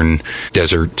modern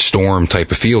Desert Storm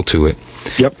type of feel to it.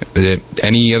 Yep.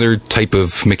 Any other type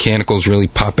of mechanicals really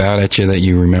pop out at you that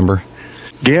you remember?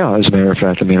 Yeah, as a matter of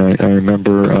fact, I mean, I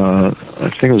remember, I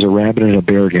think it was a rabbit and a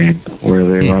bear game where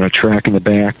they were on a track in the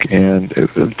back, and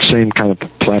the same kind of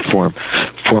platform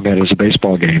format as the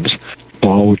baseball games.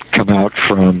 Ball would come out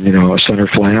from, a center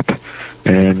flap,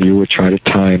 and you would try to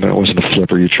time, it wasn't a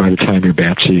flipper, you try to time your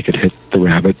bat so you could hit the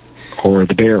rabbit or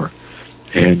the bear.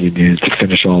 And you needed to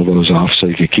finish all those off so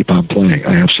you could keep on playing.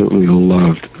 I absolutely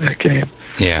loved that game.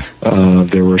 Yeah.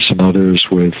 There were some others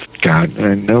with, God,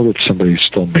 I know that somebody's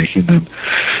still making them.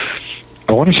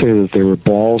 I want to say that there were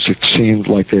balls that seemed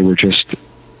like they were just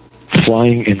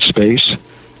flying in space.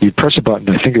 You'd press a button,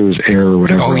 I think it was air or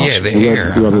whatever. Oh, yeah, the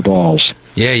air. Rubber balls.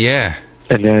 Yeah.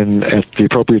 And then at the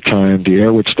appropriate time, the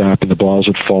air would stop and the balls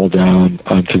would fall down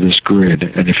onto this grid.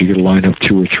 And if you could line up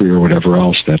 2 or 3 or whatever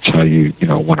else, that's how you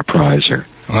won a prize or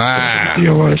wow. The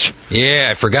deal was. Yeah,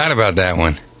 I forgot about that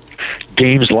one.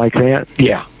 Games like that,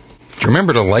 yeah. Do you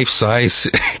remember the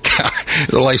life-size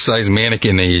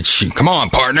mannequin that you'd shoot? Come on,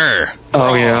 partner.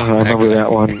 Oh, yeah, I remember that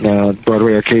one.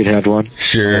 Broadway Arcade had one.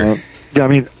 Sure. I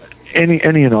mean, any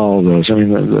and all of those. I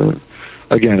mean,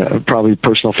 again, probably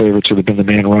personal favorites would have been the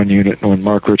Man Run unit when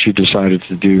Mark Ritchie decided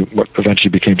to do what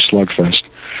eventually became Slugfest.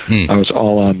 I was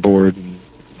all on board, and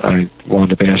I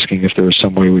wound up asking if there was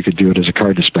some way we could do it as a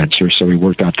card dispenser, so we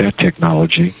worked out that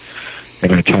technology,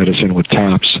 and I tied us in with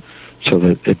Tops so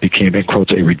that it became, in quotes,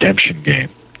 a redemption game.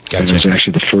 Gotcha. And it was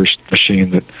actually the first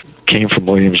machine that came from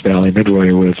Williams Valley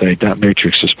Midway with a dot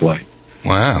matrix display.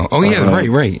 Wow. Oh, yeah,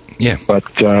 right. Yeah. But,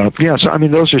 so, I mean,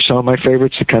 those are some of my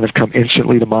favorites that kind of come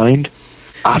instantly to mind.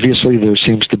 Obviously, there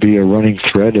seems to be a running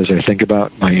thread as I think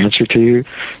about my answer to you,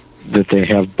 that they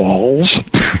have balls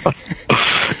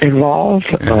involved.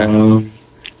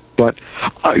 But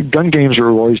gun games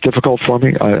are always difficult for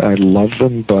me. I love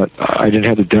them, but I didn't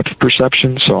have the depth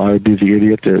perception, so I would be the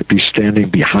idiot that would be standing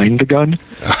behind the gun,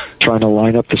 trying to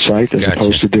line up the sight as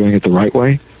opposed to doing it the right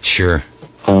way. Sure.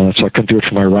 So I couldn't do it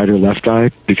for my right or left eye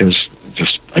because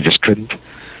I just couldn't.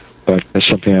 But it's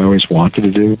something I always wanted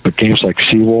to do. But games like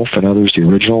Seawolf and others, the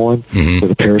original one,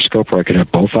 with a periscope where I could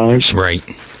have both eyes. Right.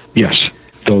 Yes,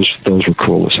 those were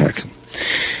cool as heck.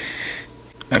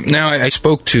 Now, I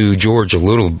spoke to George a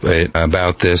little bit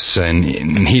about this, and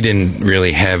he didn't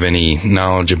really have any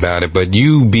knowledge about it, but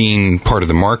you being part of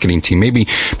the marketing team, maybe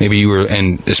you were,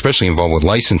 and especially involved with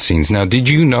licensings. Now, did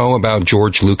you know about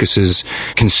George Lucas's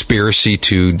conspiracy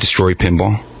to destroy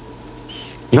pinball?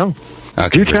 No.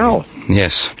 Do tell.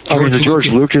 Yes. The George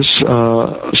Lucas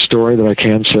story that I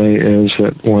can say is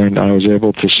that when I was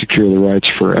able to secure the rights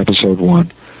for Episode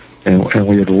 1, and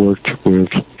we had worked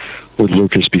with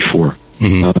Lucas before,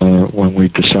 when we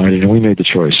decided, and we made the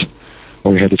choice.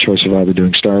 We had the choice of either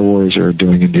doing Star Wars or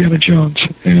doing Indiana Jones.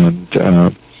 And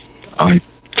I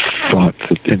thought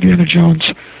that Indiana Jones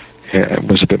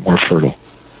was a bit more fertile.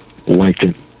 Liked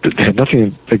it. Had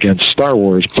nothing against Star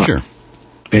Wars, but... Sure.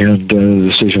 And the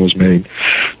decision was made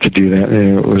to do that.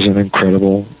 And it was an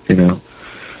incredible,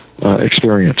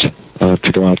 experience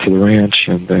to go out to the ranch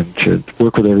and to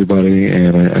work with everybody.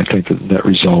 And I think that that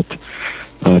result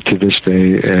to this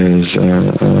day is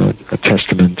a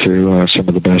testament to some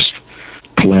of the best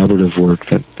collaborative work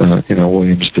that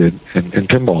Williams did in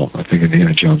pinball. I think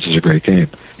Indiana Jones is a great game.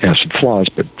 It has some flaws,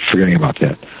 but forgetting about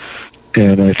that.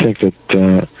 And I think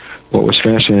that what was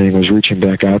fascinating was reaching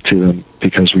back out to them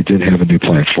because we did have a new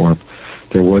platform.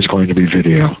 There was going to be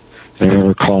video. And I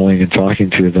remember calling and talking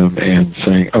to them and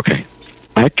saying, okay,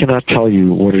 I cannot tell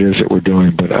you what it is that we're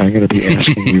doing, but I'm going to be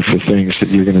asking you for things that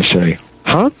you're going to say,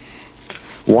 huh?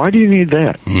 Why do you need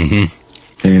that?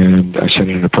 Mm-hmm. And I said,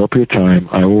 at an appropriate time,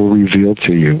 I will reveal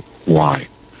to you why.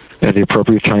 And the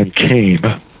appropriate time came,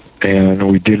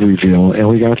 and we did reveal, and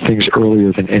we got things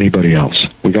earlier than anybody else.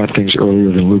 We got things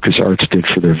earlier than LucasArts did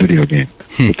for their video game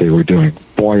that they were doing.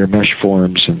 Wire mesh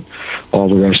forms and all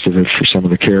the rest of it for some of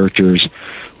the characters,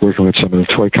 working with some of the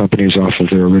toy companies off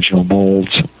of their original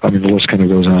molds. I mean, the list kind of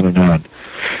goes on and on.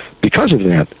 Because of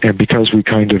that, and because we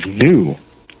kind of knew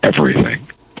everything,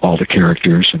 all the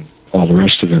characters and all the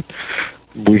rest of it,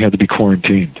 we had to be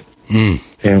quarantined.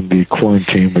 And the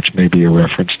quarantine, which may be a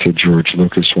reference to George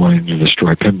Lucas wanting to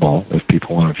destroy pinball, if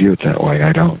people want to view it that way,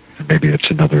 I don't. Maybe it's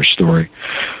another story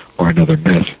or another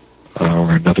myth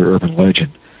or another urban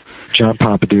legend. John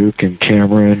Papaduke and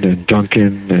Cameron and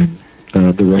Duncan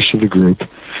and the rest of the group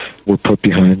were put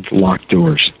behind locked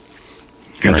doors.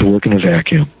 Got to work in a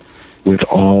vacuum with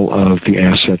all of the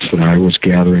assets that I was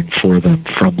gathering for them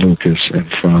from Lucas and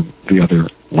from the other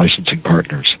licensing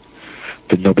partners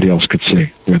that nobody else could see.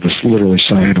 We had this literally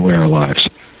sign away our lives.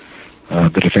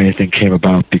 That if anything came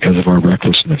about because of our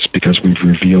recklessness, because we've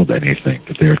revealed anything,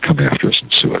 that they would come after us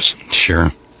and sue us. Sure.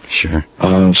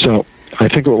 So I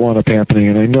think what will end up happening,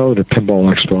 and I know that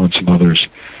Pinball Expo and some others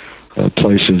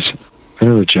places, I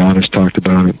know that John has talked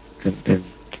about it, and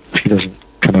he doesn't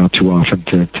come out too often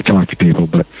to talk to people,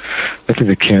 but I think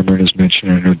that Cameron has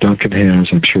mentioned it, I know Duncan has,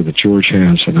 I'm sure that George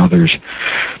has, and others.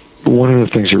 One of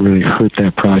the things that really hurt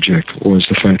that project was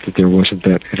the fact that there wasn't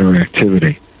that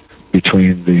interactivity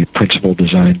between the principal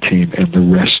design team and the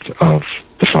rest of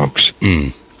the folks.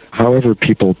 However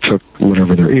people took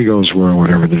whatever their egos were,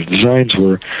 whatever their designs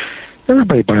were,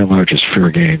 everybody by and large is fair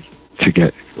game to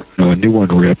get a new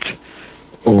one ripped,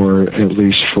 or at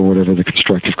least for whatever the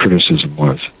constructive criticism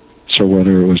was. So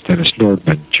whether it was Dennis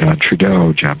Nordman, John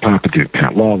Trudeau, John Papaduke,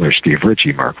 Pat Lawler, Steve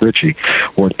Ritchie, Mark Ritchie,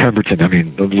 Ward Pemberton, I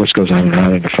mean, the list goes on,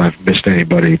 and if I've missed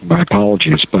anybody, my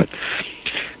apologies, but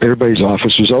everybody's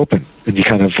office was open, and you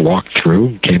kind of walked through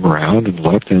and came around and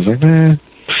looked, and was like,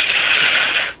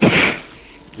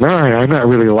 all right, I'm not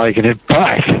really liking it,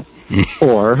 but...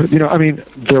 Or,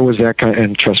 there was that kind of,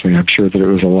 and trust me, I'm sure that it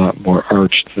was a lot more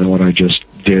arched than what I just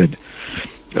did.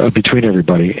 Between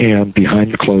everybody, and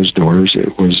behind the closed doors,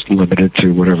 it was limited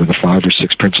to whatever the 5 or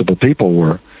 6 principal people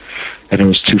were, and it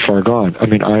was too far gone. I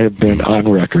mean, I have been on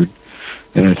record,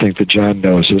 and I think that John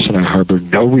knows this, and I harbor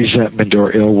no resentment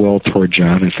or ill will toward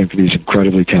John. I think that he's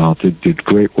incredibly talented, did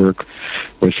great work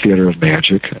with Theater of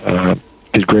Magic,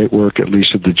 did great work, at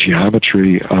least with the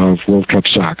geometry of World Cup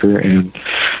Soccer, and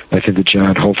I think that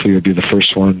John hopefully would be the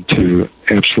first one to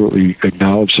absolutely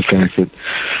acknowledge the fact that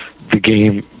the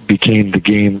game became the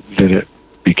game that it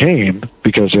became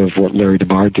because of what Larry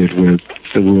DeMar did with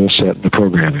the rule set and the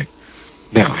programming.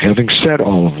 Now, having said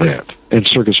all of that, and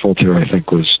Circus Voltaire, I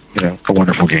think, was a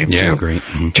wonderful game. Yeah, too, great.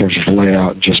 Mm-hmm. In terms of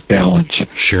layout and just balance.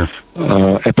 Sure.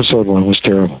 Episode 1 was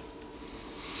terrible.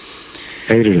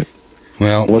 Hated it.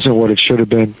 Well, it wasn't what it should have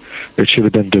been. It should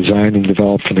have been designed and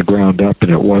developed from the ground up, and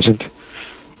it wasn't,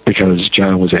 because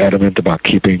John was adamant about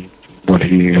keeping what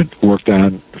he had worked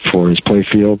on for his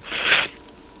playfield.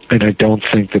 And I don't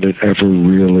think that it ever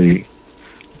really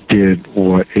did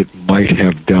what it might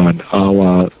have done, a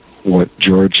la what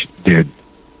George did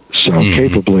so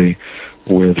capably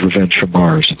with Revenge from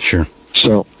Mars. Sure.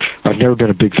 So I've never been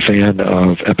a big fan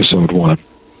of Episode 1.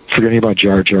 forgetting about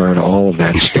Jar Jar and all of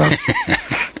that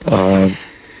stuff.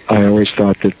 I always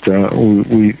thought that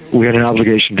we had an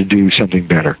obligation to do something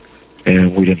better,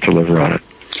 and we didn't deliver on it.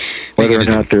 Whether or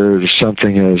not there's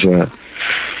something as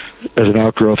an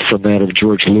outgrowth from that of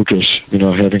George Lucas,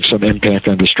 having some impact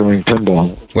on destroying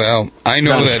pinball. Well, I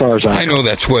know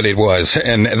that's what it was,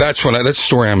 and that's the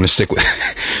story I'm going to stick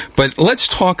with. But let's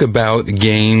talk about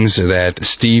games that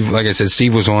Steve, like I said,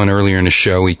 Steve was on earlier in the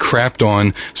show. He crapped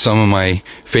on some of my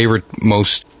favorite,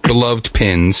 most beloved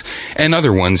pins, and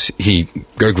other ones he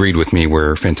agreed with me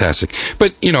were fantastic.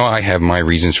 But, I have my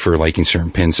reasons for liking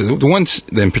certain pins. The ones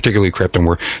that particularly crapped on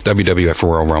were WWF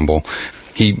Royal Rumble.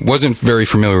 He wasn't very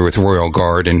familiar with Royal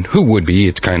Guard, and who would be?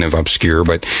 It's kind of obscure,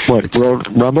 but... What, Royal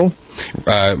Rumble?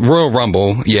 Royal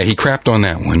Rumble, yeah, he crapped on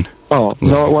that one. Oh,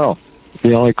 no, well,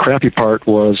 the only crappy part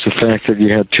was the fact that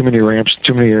you had too many ramps,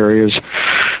 too many areas,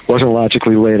 wasn't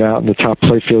logically laid out, and the top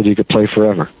playfield you could play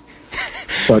forever.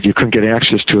 But you couldn't get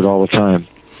access to it all the time.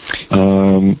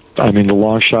 The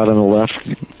long shot on the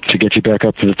left to get you back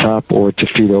up to the top or to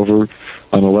feed over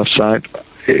on the left side,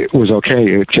 it was okay.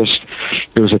 It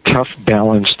was a tough,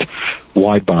 balanced,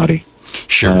 wide body.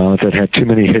 Sure. That had too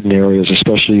many hidden areas,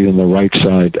 especially in the right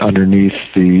side underneath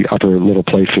the upper little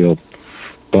playfield.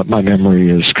 But my memory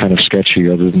is kind of sketchy,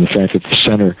 other than the fact that the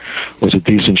center was a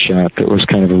decent shot that was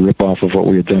kind of a rip-off of what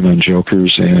we had done on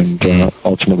Jokers and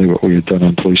ultimately what we had done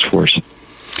on Police Force.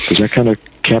 Does that kind of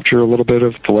capture a little bit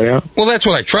of the layout? Well, that's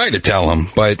what I tried to tell him,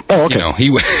 but,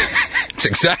 it's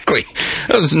exactly.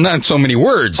 That was not so many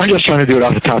words. I'm just trying to do it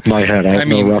off the top of my head. I have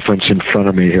no reference in front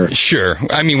of me here. Sure.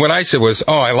 What I said was,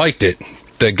 I liked it.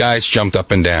 The guys jumped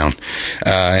up and down,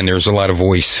 and there was a lot of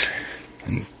voice.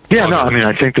 Yeah, no,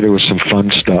 I think that it was some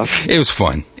fun stuff. It was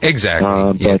fun.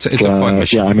 Exactly. It's a fun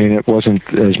machine. Yeah, it wasn't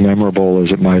as memorable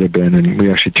as it might have been, and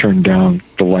we actually turned down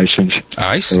the license.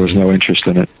 I see. There was no interest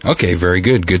in it. Okay, very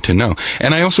good. Good to know.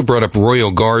 And I also brought up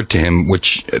Royal Guard to him,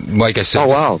 which, like I said... Oh,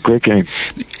 wow, great game.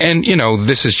 And,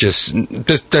 this is just...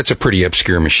 That's a pretty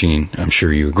obscure machine. I'm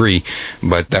sure you agree.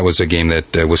 But that was a game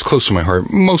that was close to my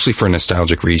heart, mostly for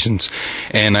nostalgic reasons.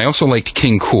 And I also liked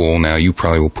King Cool. Now, you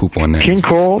probably will poop on that. King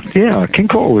Cool? Yeah, King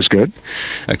Cool was good.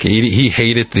 Okay, he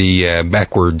hated the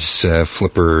backwards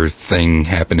flipper thing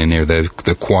happening there,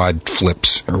 the quad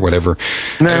flips or whatever.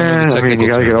 You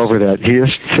gotta get over that. He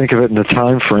just think of it in the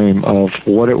time frame of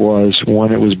what it was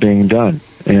when it was being done.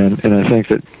 And I think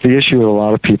that the issue with a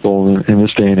lot of people in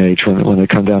this day and age, when they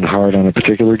come down hard on a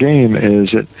particular game,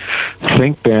 is that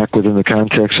think back within the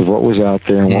context of what was out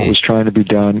there and what was trying to be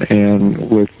done, and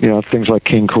with things like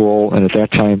King Cool, and at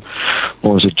that time,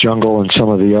 what was it, Jungle, and some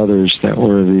of the others that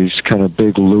were these kind of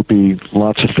big loopy,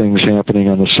 lots of things happening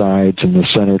on the sides, and the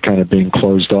center kind of being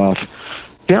closed off.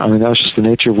 Yeah, that was just the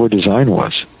nature of where design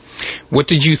was. What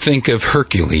did you think of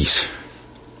Hercules?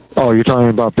 Oh, you're talking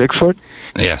about Bigfoot?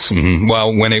 Yes. Mm-hmm.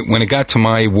 Well, when it got to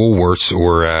my Woolworths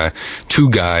or Two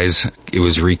Guys, it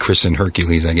was rechristened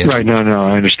Hercules, I guess. Right. No,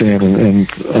 I understand.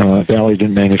 And Bally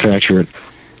didn't manufacture it.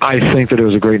 I think that it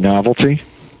was a great novelty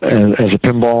as a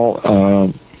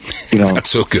pinball. Not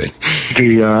so good.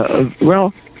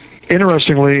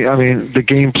 Interestingly, the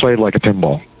game played like a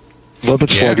pinball. A little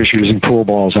bit sluggish using pool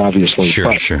balls, obviously.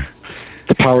 Sure.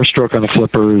 The power stroke on the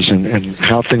flippers and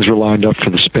how things were lined up for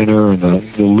the spinner and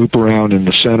the loop around in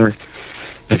the center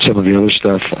and some of the other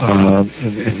stuff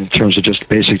in terms of just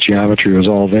basic geometry was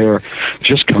all there.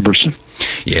 Just cumbersome.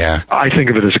 Yeah. I think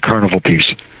of it as a carnival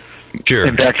piece. Sure.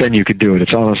 And back then you could do it.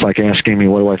 It's almost like asking me,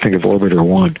 what do I think of Orbiter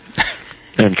 1?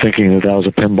 And thinking that was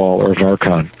a pinball or a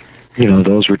Varcon.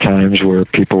 Those were times where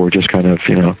people were just kind of,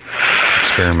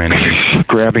 experimenting,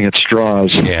 grabbing at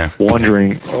straws,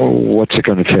 wondering, what's it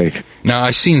going to take? Now,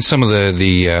 I've seen some of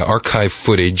the archive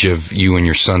footage of you and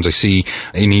your sons. I see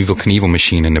an Evel Knievel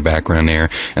machine in the background there,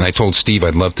 and I told Steve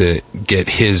I'd love to get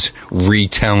his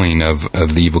retelling of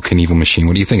the Evel Knievel machine.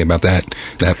 What do you think about that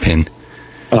pin?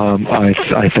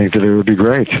 I think that it would be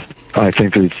great. I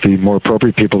think that the more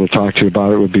appropriate people to talk to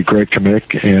about it would be Greg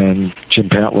Kamick and Jim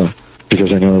Patla,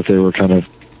 because I know that they were kind of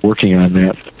working on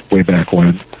that way back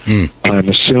when. I'm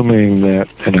assuming that,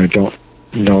 and I don't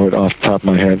know it off the top of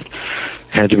my head,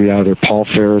 had to be either Paul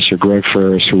Ferris or Greg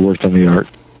Ferris who worked on the art.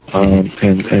 And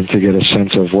to get a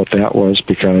sense of what that was,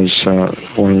 because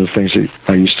one of the things that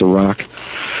I used to rock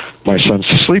my sons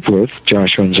to sleep with,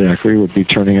 Joshua and Zachary, would be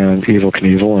turning on Evel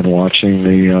Knievel and watching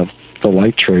the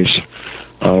light trace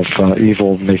of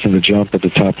Evel making the jump at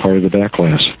the top part of the back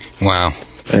glass. Wow.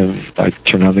 And I'd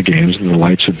turn on the games and the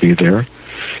lights would be there.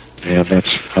 And that's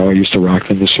how I used to rock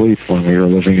them to sleep when we were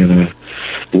living in a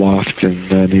loft in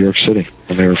New York City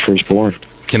when they were first born.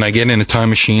 Can I get in a time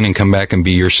machine and come back and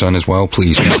be your son as well,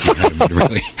 please?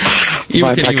 Really?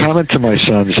 My comment to my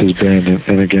sons has been,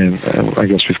 and again, I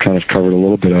guess we've kind of covered a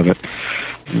little bit of it,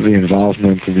 the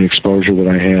involvement and the exposure that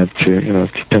I had to, to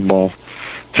pinball,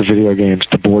 to video games,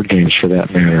 to board games for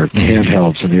that matter,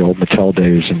 handhelds in the old Mattel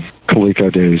days and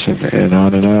Coleco days, and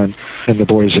on and on. And the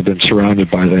boys have been surrounded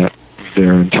by that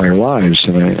their entire lives.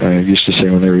 And I used to say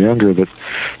when they were younger that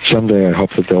someday I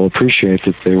hope that they'll appreciate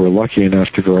that they were lucky enough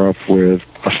to grow up with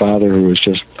a father who was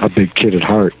just a big kid at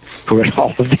heart, who had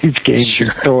all of these games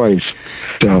and toys.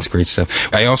 So. That's great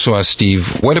stuff. I also asked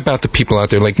Steve, what about the people out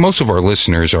there, like most of our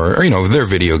listeners are, they're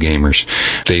video gamers.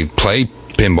 They play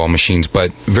pinball machines,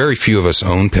 but very few of us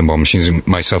own pinball machines,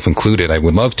 myself included. I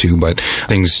would love to, but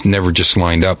things never just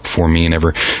lined up for me and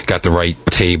never got the right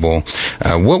table.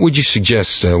 What would you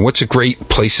suggest? What's a great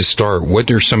place to start?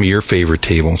 What are some of your favorite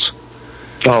tables?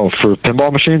 Oh, for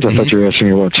pinball machines? I thought you were asking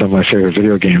me what some of my favorite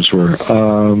video games were.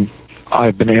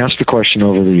 I've been asked the question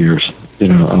over the years, I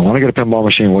want to get a pinball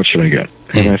machine, what should I get?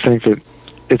 And I think that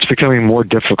it's becoming more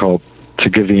difficult to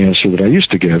give the answer that I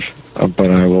used to give, but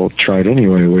I will try it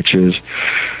anyway, which is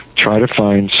try to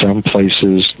find some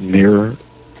places near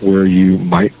where you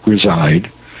might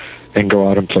reside and go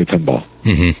out and play pinball.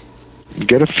 Mm-hmm.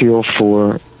 Get a feel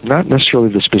for not necessarily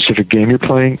the specific game you're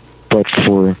playing, but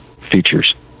for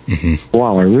features. Mm-hmm.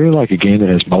 Wow, I really like a game that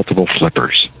has multiple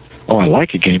flippers. Oh, I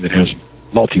like a game that has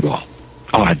multi-ball.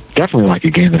 Oh, I definitely like a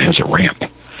game that has a ramp.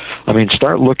 I mean,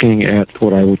 start looking at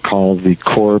what I would call the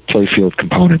core playfield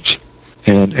components.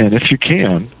 And if you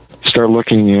can, start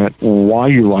looking at why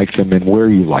you like them and where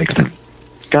you like them.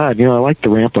 God, I like the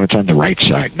ramp when it's on the right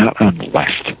side, not on the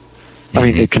left. Mm-hmm. I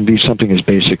mean, it can be something as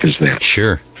basic as that.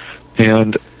 Sure.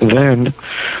 And then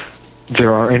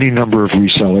there are any number of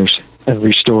resellers and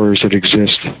restorers that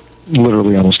exist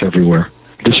literally almost everywhere.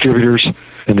 Distributors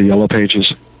in the yellow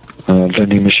pages,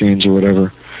 vending machines or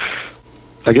whatever.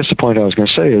 I guess the point I was going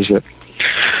to say is that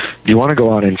you want to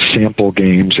go out and sample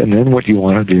games, and then what you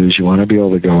want to do is you want to be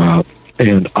able to go out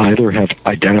and either have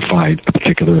identified a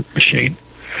particular machine.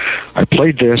 I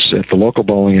played this at the local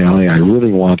bowling alley. I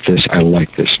really want this. I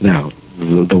like this. Now,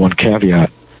 the one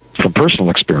caveat from personal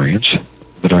experience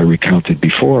that I recounted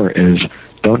before is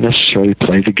don't necessarily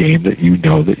play the game that you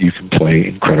know that you can play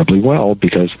incredibly well,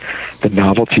 because the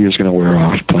novelty is going to wear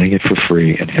off playing it for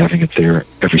free and having it there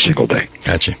every single day.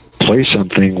 Gotcha. Play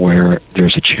something where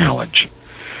there's a challenge,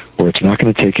 where it's not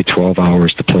going to take you 12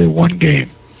 hours to play one game,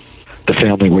 the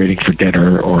family waiting for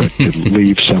dinner or to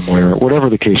leave somewhere, whatever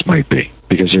the case might be,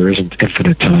 because there isn't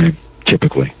infinite time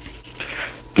typically.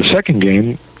 The second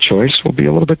game choice will be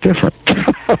a little bit different.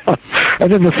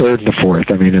 And then the third and the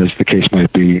fourth, as the case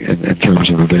might be in terms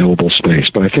of available space.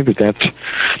 But I think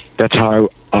that's how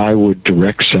I would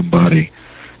direct somebody,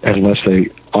 unless they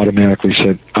automatically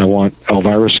said, I want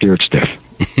Elvira Scared Stiff.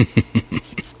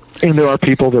 And there are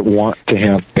people that want to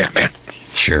have Batman.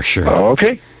 Sure.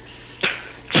 Okay.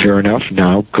 Fair enough.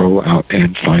 Now go out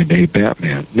and find a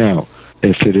Batman. Now,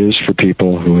 if it is for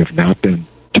people who have not been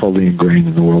totally ingrained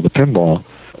in the world of pinball,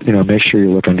 make sure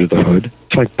you look under the hood.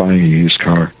 It's like buying a used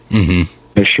car.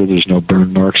 Mm-hmm. Make sure there's no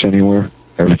burn marks anywhere.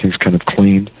 Everything's kind of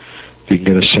clean. You can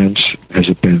get a sense, has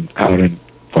it been out in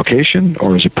location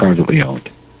or is it privately owned?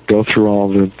 Go through all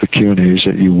the Q&As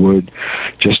that you would,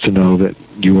 just to know that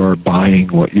you are buying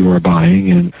what you are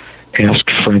buying, and ask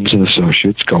friends and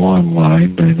associates. Go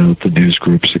online. I know that the news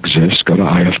groups exist. Go to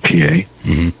IFPA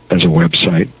as a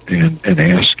website and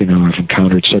ask, I've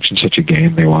encountered such and such a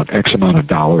game. They want X amount of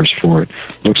dollars for it.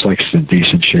 Looks like it's in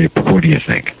decent shape. What do you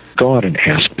think? Go out and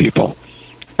ask people.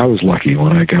 I was lucky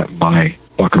when I got my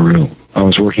Buckaroo. I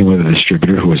was working with a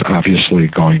distributor who was obviously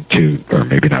going to, or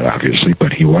maybe not obviously,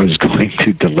 but he was going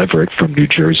to deliver it from New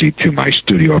Jersey to my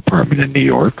studio apartment in New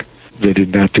York. They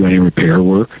did not do any repair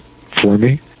work for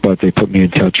me, but they put me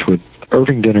in touch with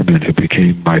Irving Dinnerman, who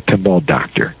became my pinball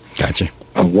doctor. Gotcha.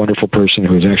 A wonderful person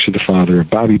who is actually the father of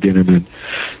Bobby Dinnerman.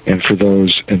 And for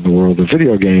those in the world of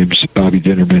video games, Bobby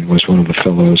Dinnerman was one of the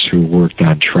fellows who worked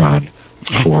on Tron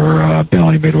for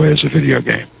Bally Midway as a video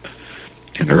game.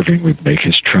 And Irving would make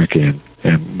his trek in,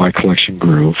 and my collection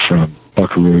grew from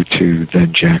Buckaroo to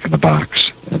then Jack in the Box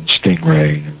and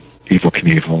Stingray and Evel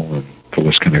Knievel, and the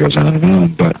list kind of goes on and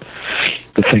on. But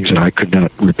the things that I could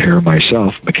not repair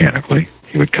myself mechanically,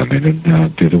 he would come in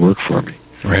and do the work for me.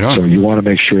 Right on. So you want to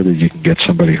make sure that you can get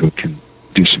somebody who can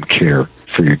do some care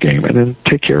for your game and then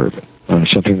take care of it.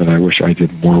 Something that I wish I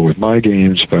did more with my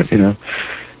games, but,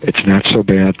 it's not so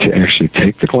bad to actually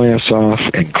take the glass off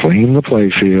and clean the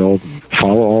playfield,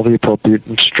 follow all the appropriate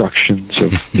instructions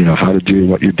of, how to do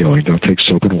what you're doing. Don't take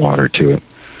soap and water to it.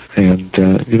 And,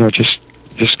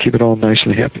 just keep it all nice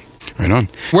and happy. Right on.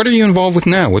 What are you involved with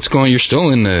now? What's going on? You're still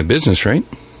in the business, right?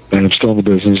 and I'm still in the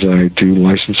business. I do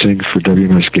licensing for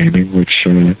WMS Gaming, which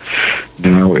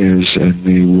now is in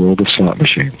the world of slot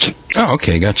machines. Oh,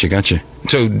 okay, gotcha.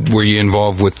 So, were you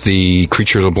involved with the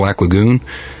Creature of the Black Lagoon?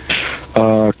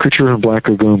 Creature of the Black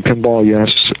Lagoon, pinball,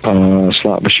 yes.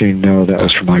 Slot machine, no. That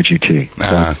was from IGT.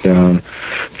 But,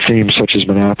 themes such as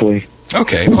Monopoly,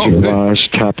 okay, Oz,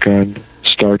 Top Gun,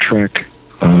 Star Trek.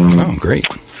 Great.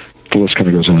 The list kind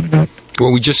of goes on and on.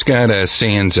 Well, we just got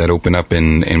Sands that open up,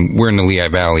 and we're in the Lehigh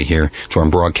Valley here. That's where I'm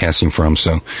broadcasting from,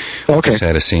 so okay. Just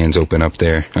had a Sands open up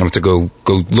there. I have to go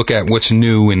look at what's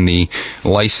new in the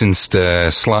licensed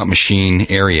slot machine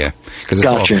area. Cause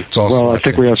it's all well, I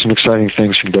think we have some exciting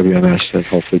things from WMS that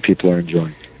hopefully people are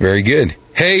enjoying. Very good.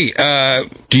 Hey,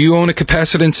 do you own a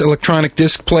capacitance electronic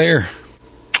disc player?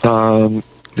 The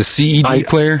CED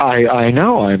player? I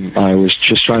know. I was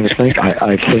just trying to think.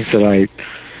 I think that I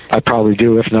probably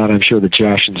do. If not, I'm sure that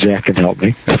Josh and Zach can help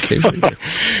me. Okay, very good.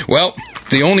 Well,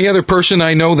 the only other person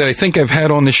I know that I think I've had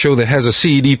on this show that has a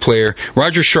CED player,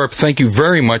 Roger Sharp, thank you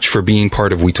very much for being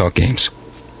part of We Talk Games.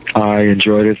 I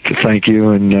enjoyed it. Thank you,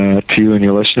 and to you and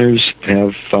your listeners,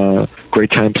 have a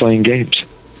great time playing games.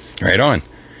 Right on.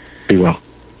 Be well.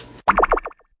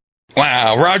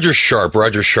 Wow, Roger Sharp.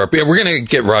 Yeah, we're going to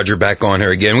get Roger back on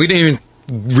here again. We didn't even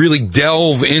really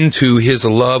delve into his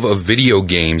love of video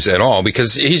games at all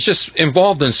because he's just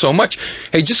involved in so much.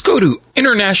 Hey, just go to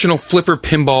International Flipper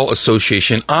Pinball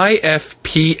Association,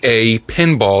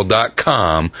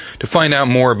 IFPApinball.com, to find out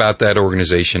more about that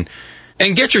organization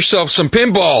and get yourself some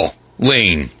pinball,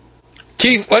 Lane.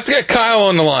 Keith, let's get Kyle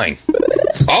on the line.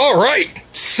 All right,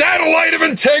 Satellite of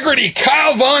Integrity,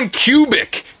 Kyle Von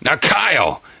Kubik. Now,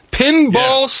 Kyle,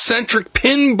 pinball-centric,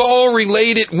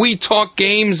 pinball-related We Talk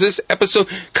Games this episode.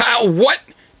 Kyle, what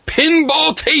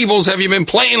pinball tables have you been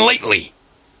playing lately?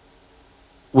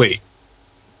 Wait.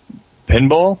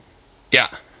 Pinball? Yeah.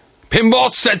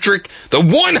 Pinball-centric, the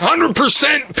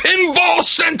 100%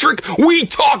 pinball-centric We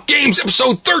Talk Games,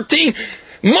 episode 13,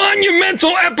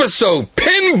 monumental episode,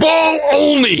 pinball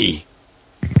only.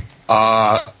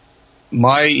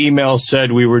 My email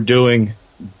said we were doing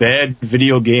bad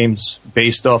video games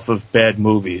based off of bad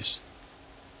movies.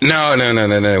 No.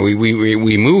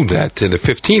 We moved that to the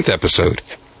 15th episode.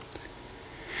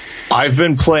 I've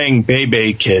been playing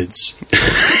Bebe Kids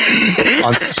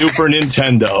on Super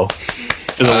Nintendo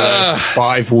for the last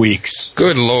 5 weeks.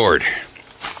 Good Lord.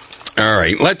 All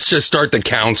right, let's just start the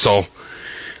council.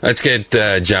 Let's get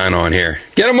John on here.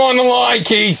 Get him on the line,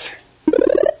 Keith.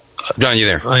 John, you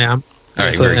there? I am. All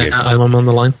right, very good. I'm on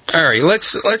the line. All right,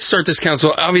 let's start this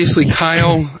council. Obviously,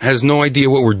 Kyle has no idea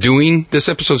what we're doing this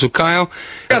episode, so Kyle...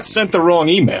 I got sent the wrong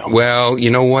email. Well,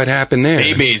 you know what happened there?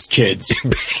 Bebe's Kids.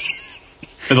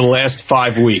 For the last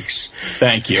 5 weeks.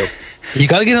 Thank you. You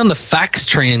got to get on the fax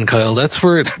train, Kyle. That's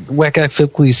where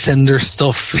Wekafikly send their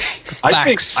stuff.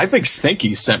 Fax. I think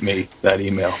Stinky sent me that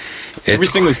email.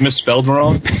 Everything was misspelled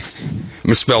wrong.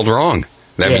 Misspelled wrong.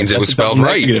 That means it was spelled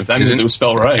right. That means it was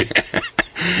spelled right.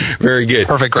 Very good.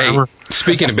 Perfect grammar. Hey,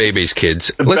 speaking of Bebe's Kids,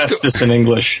 bestest in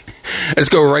English. Let's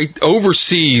go right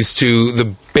overseas to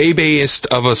the babyest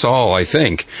of us all, I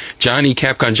think, Johnny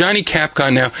Capcom. Johnny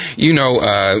Capcom, now, you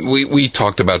know, we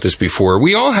talked about this before.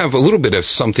 We all have a little bit of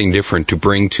something different to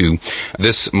bring to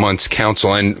this month's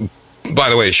council, and by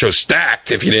the way, the show's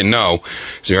stacked, if you didn't know.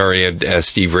 So we already had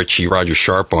Steve Ritchie, Roger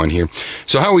Sharp on here.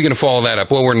 So how are we going to follow that up?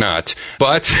 Well, we're not.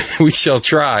 But we shall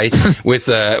try with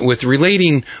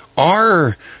relating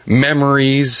our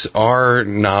memories, our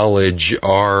knowledge,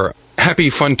 our happy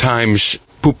fun times,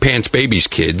 Poop Pants Babies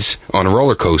Kids on a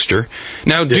roller coaster.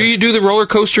 Now, do you do the roller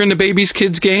coaster in the Babies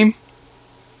Kids game?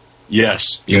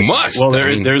 Yes. You must. Well,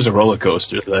 there's a roller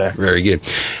coaster there. Very good.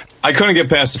 I couldn't get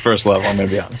past the first level, I'm going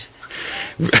to be honest.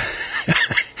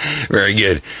 Very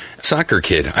good. Soccer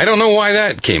Kid. I don't know why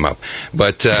that came up,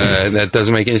 but that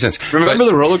doesn't make any sense. Remember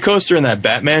the roller coaster in that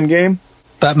Batman game?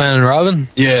 Batman and Robin?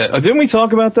 Yeah. Didn't we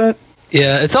talk about that?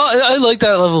 Yeah, I like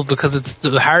that level because it's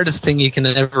the hardest thing you can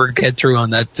ever get through on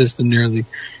that system nearly.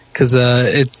 Because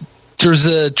there's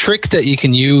a trick that you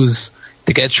can use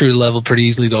to get through the level pretty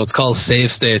easily, though. It's called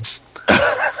save states.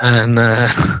 And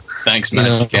thanks,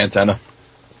 Magic Antenna.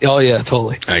 Oh, yeah,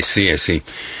 totally. I see.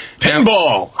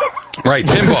 Pinball! Right,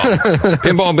 pinball.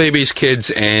 Pinball Babies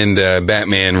Kids and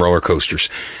Batman roller coasters.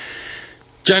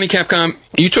 Johnny Capcom,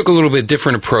 you took a little bit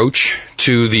different approach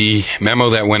to the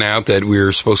memo that went out that we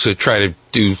were supposed to try to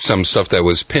do some stuff that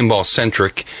was pinball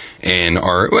centric, and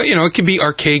it could be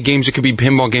arcade games, it could be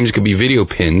pinball games, it could be video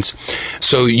pins.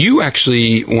 So you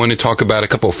actually want to talk about a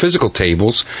couple of physical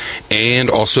tables, and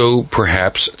also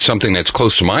perhaps something that's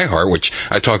close to my heart, which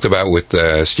I talked about with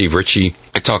Steve Ritchie.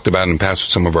 I talked about in the past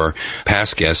with some of our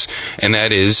past guests, and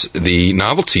that is the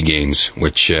novelty games,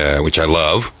 which I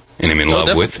love and am in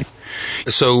love with.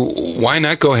 So why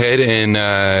not go ahead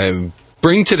and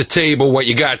bring to the table what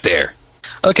you got there?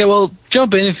 Okay, well,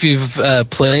 jump in if you've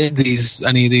played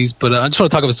any of these, but I just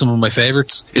want to talk about some of my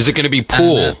favorites. Is it going to be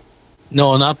pool?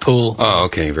 No, not pool. Oh,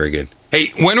 okay, very good. Hey,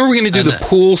 when are we going to do the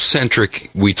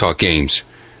pool-centric We Talk games?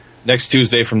 Next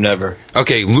Tuesday from Never.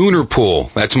 Okay, Lunar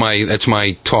Pool. That's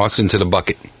my toss into the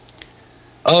bucket.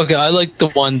 Okay, I like the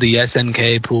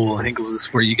SNK pool. I think it was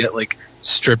where you get like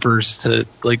strippers to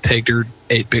like take their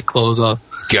 8-bit clothes off.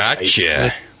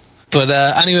 Gotcha. But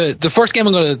anyway, the first game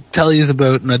I'm going to tell you is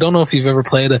about, and I don't know if you've ever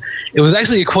played it. It was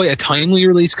actually quite a timely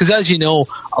release because, as you know,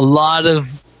 a lot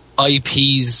of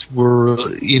IPs were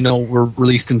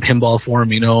released in pinball form.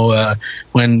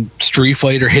 When Street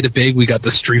Fighter hit it big, we got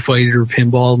the Street Fighter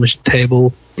pinball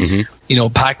table.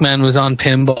 Mm-hmm. Pac-Man was on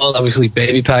pinball, obviously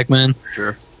Baby Pac-Man.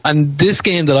 Sure. And this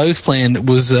game that I was playing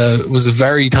was a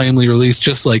very timely release,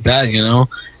 just like that.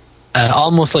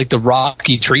 Almost like the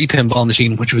Rocky Tree pinball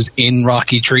machine, which was in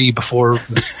Rocky Tree before it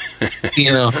was,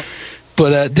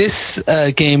 But this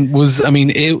game was,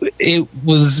 it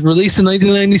was released in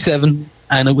 1997,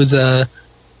 and it was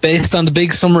based on the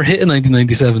big summer hit in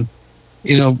 1997.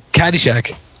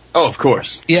 Caddyshack. Oh, of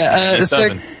course. Yeah,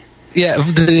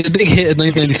 the big hit in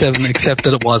 1997, except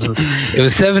that it wasn't. It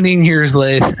was 17 years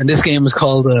late, and this game was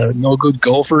called No Good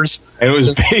Golfers. And it was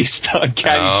based on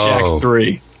Caddyshack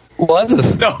 3. Was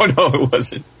it? No, it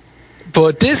wasn't.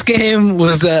 But this game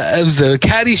was a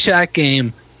Caddyshack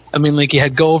game. You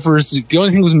had golfers. The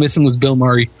only thing that was missing was Bill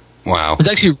Murray. Wow. It was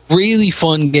actually a really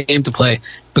fun game to play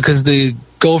because the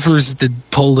golfers did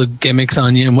pull the gimmicks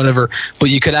on you and whatever, but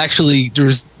you could there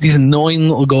was these annoying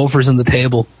little golfers on the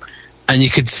table, and you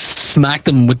could smack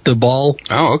them with the ball.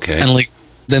 Oh, okay. And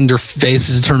then their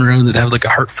faces turn around and they'd have like a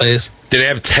hurt face. Did it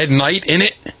have Ted Knight in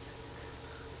it?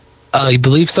 I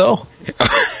believe so.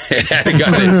 It had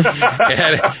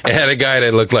a guy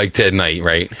that looked like Ted Knight,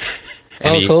 right?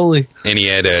 And totally. And he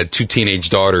had 2 teenage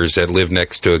daughters that lived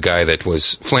next to a guy that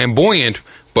was flamboyant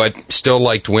but still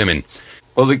liked women.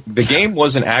 Well, the game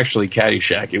wasn't actually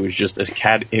Caddyshack. It was just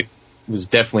it was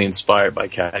definitely inspired by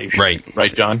Caddyshack.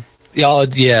 Right, John?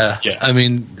 Yeah.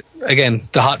 Again,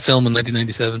 the hot film in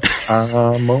 1997.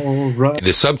 I'm all right.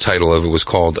 The subtitle of it was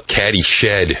called Caddy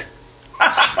Shed.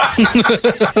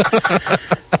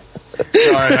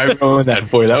 Sorry, I ruined that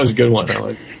for you. That was a good one. I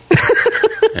like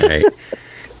it. All right.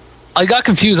 I got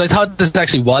confused. I thought this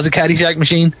actually was a Caddyshack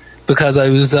machine because I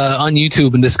was on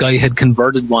YouTube and this guy had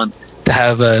converted one to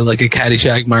have a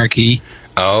Caddyshack marquee.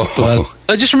 Oh.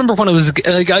 But I just remember when it was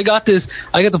I got to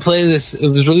play this. It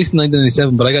was released in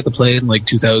 1997, but I got to play it in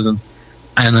 2000.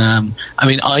 And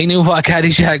I knew what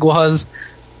Caddyshack was,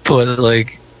 but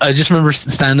I just remember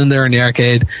standing there in the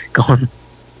arcade going,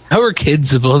 how are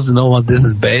kids supposed to know what this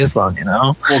is based on,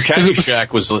 Well,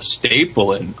 Caddyshack was a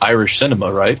staple in Irish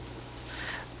cinema, right?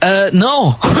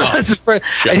 No. I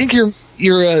think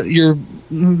you're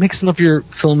mixing up your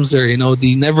films there.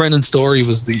 The Neverending Story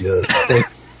was the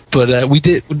but we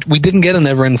didn't get a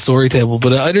Neverending Story table.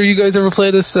 But either of you guys ever play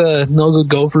this No Good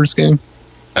Golfers game?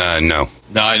 No.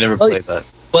 No, I never played that.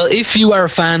 Well, if you are a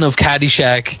fan of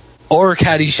Caddyshack or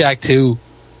Caddyshack 2,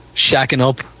 Shacking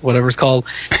Up, whatever it's called,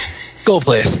 go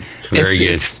play it. Very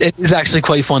good. It is actually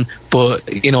quite fun,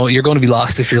 but you're going to be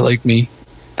lost if you're like me.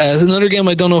 There's another game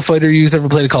I don't know if either of you ever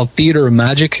played it called Theater of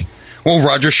Magic. Well,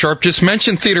 Roger Sharp just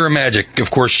mentioned Theater of Magic.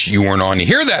 Of course, you weren't on to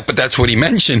hear that, but that's what he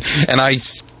mentioned. And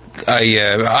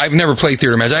I've never played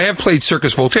Theater of Magic. I have played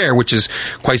Circus Voltaire, which is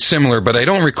quite similar, but I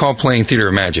don't recall playing Theater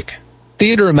of Magic.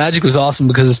 Theater of Magic was awesome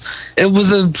because it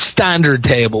was a standard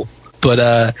table,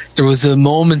 but there was a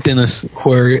moment in it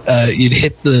where you'd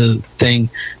hit the thing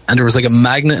and there was a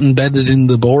magnet embedded in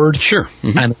the board. Sure.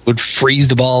 Mm-hmm. And it would freeze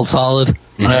the ball solid.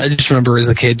 Mm-hmm. And I just remember as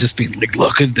a kid just being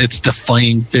look, it's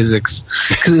defying physics.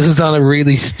 Because it was on a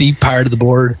really steep part of the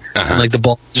board. Uh-huh. And the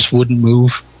ball just wouldn't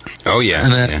move. Oh, yeah.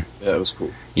 And yeah, that was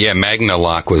cool. Yeah, Magna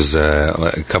Lock was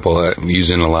a couple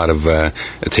using a lot of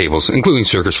tables, including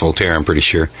Circus Voltaire, I'm pretty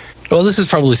sure. Well, this is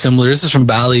probably similar. This is from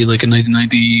Bally, in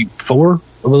 1994,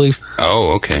 I believe.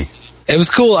 Oh, okay. It was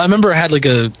cool. I remember I had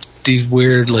these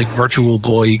weird Virtual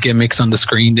Boy gimmicks on the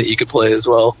screen that you could play as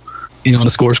well, on the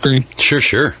score screen.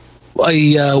 Sure.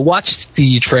 I watched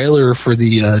the trailer for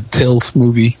the Tilt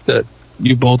movie that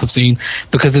you both have seen,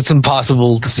 because it's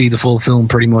impossible to see the full film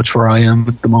pretty much where I am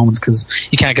at the moment, because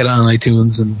you can't get it on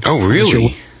iTunes. And oh,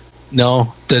 really?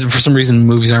 No, for some reason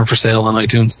movies aren't for sale on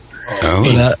iTunes.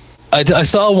 Oh. But I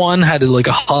saw one had like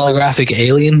a holographic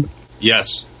alien.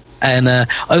 Yes. And I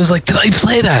was like, did I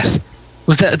play that?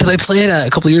 Did I play that a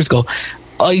couple of years ago?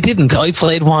 I didn't. I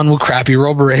played one with crappy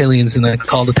rubber aliens and it's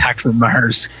called Attack from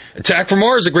Mars. Attack from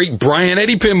Mars, a great Brian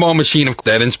Eddy pinball machine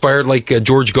that inspired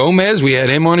George Gomez. We had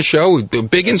him on a show. A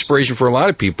big inspiration for a lot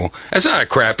of people. That's not a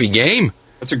crappy game.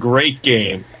 That's a great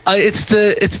game. It's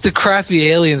the crappy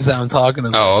aliens that I'm talking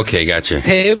about. Oh, okay, gotcha. The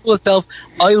table itself,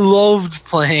 I loved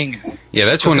playing it. Yeah,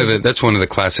 that's one of the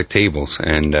classic tables,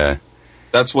 and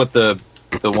that's what the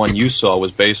one you saw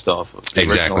was based off of. The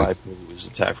exactly. Original IP was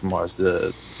Attack from Mars.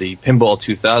 The Pinball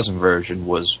 2000 version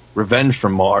was Revenge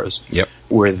from Mars. Yep.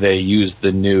 Where they used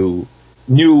the new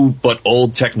but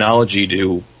old technology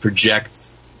to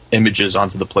project images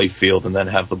onto the play field and then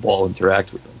have the ball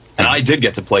interact with them. And I did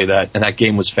get to play that, and that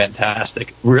game was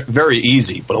fantastic. Very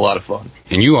easy, but a lot of fun.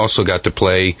 And you also got to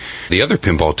play the other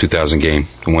Pinball 2000 game,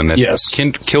 the one that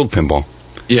killed pinball.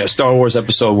 Yeah, Star Wars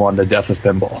Episode 1, The Death of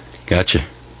Pinball. Gotcha.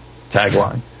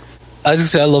 Tagline. I was going to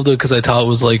say I loved it because I thought it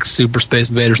was like Super Space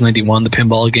Invaders 91, the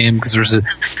pinball game, because there's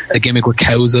a gimmick with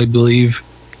cows, I believe.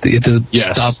 To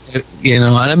stop it, and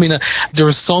I mean, there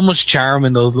was so much charm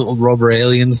in those little rubber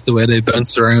aliens, the way they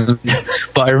bounced around.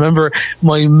 But I remember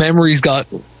my memories got,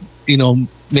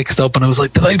 mixed up, and I was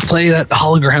like, did I play that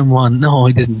hologram one? No,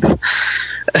 I didn't. The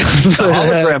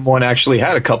hologram one actually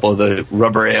had a couple of the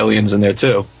rubber aliens in there,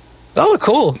 too. Oh,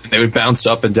 cool. And they would bounce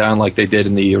up and down like they did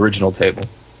in the original table.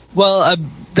 Well,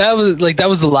 that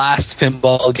was the last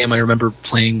pinball game I remember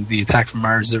playing, the Attack from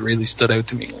Mars, that really stood out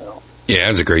to me. Yeah,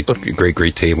 it was a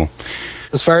great table.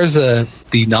 As far as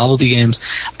the novelty games,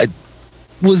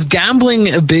 was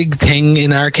gambling a big thing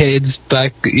in arcades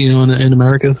back, in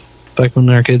America, back when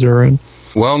arcades were around?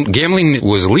 Well, gambling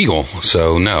was legal,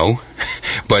 so no.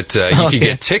 But you could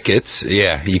get tickets.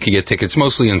 Yeah, you could get tickets,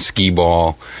 mostly on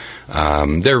skee-ball.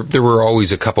 There were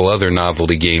always a couple other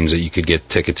novelty games that you could get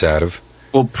tickets out of.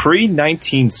 Well,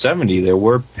 pre-1970, there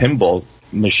were pinball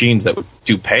machines that would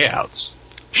do payouts.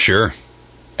 Sure.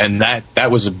 And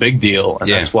that was a big deal, and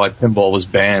that's why pinball was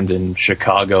banned in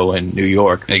Chicago and New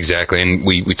York. Exactly, and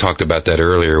we talked about that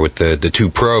earlier with the two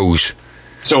pros.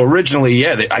 So originally,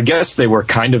 I guess they were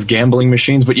kind of gambling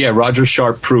machines, but Roger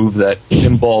Sharp proved that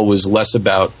pinball was less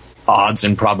about odds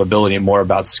and probability and more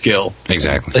about skill.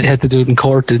 Exactly. They had to do it in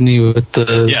court, didn't you? With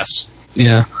the yes.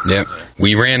 Yeah. Yep.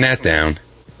 We ran that down.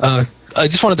 I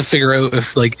just wanted to figure out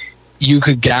if you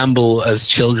could gamble as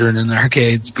children in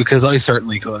arcades, because I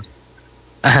certainly could.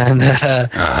 And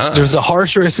there's a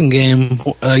horse racing game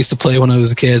I used to play when I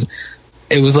was a kid.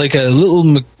 It was like a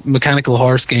little mechanical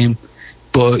horse game,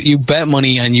 but you bet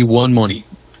money and you won money.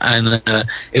 And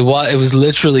it was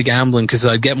literally gambling, because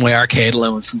I'd get my arcade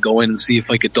allowance and go in and see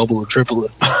if I could double or triple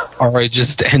it, or I'd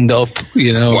just end up,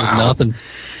 with nothing.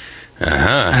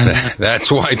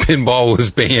 That's why pinball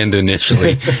was banned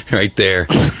initially, right there.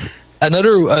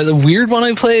 Another weird one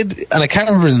I played, and I can't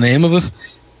remember the name of it.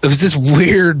 It was this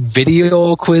weird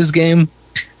video quiz game,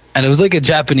 and it was like a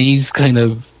Japanese kind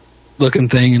of looking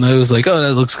thing, and I was like, oh,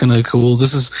 that looks kind of cool.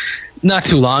 This is not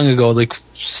too long ago, like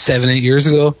 7-8 years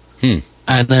ago.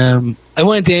 And I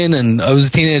went in, and I was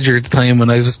a teenager at the time,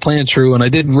 and I was playing through, and I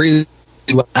did really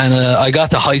well, and I got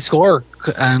the high score,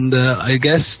 and I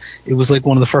guess it was like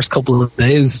one of the first couple of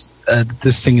days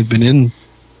this thing had been in,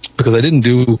 because I didn't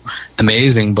do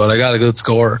amazing, but I got a good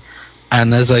score.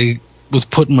 And as I was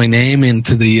putting my name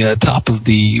into the top of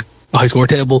the high score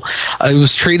table, I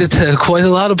was treated to quite a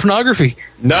lot of pornography.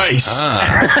 Nice.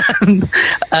 And,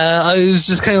 I was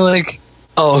just kind of like,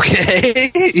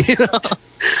 okay,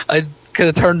 I kind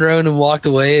of turned around and walked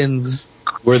away, and was.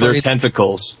 Were there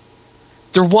tentacles?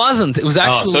 There wasn't. It was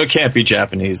actually. Oh, so it can't be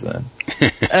Japanese then.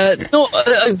 No,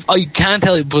 I can't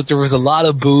tell you, but there was a lot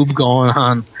of boob going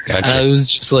on. Gotcha. And I was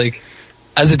just like,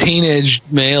 as a teenage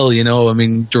male,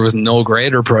 there was no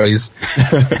greater prize.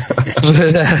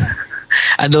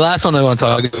 And the last one I want to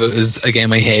talk about is a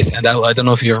game I hate, and I don't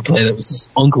know if you ever played it. It was this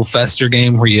Uncle Fester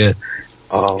game where you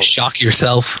shock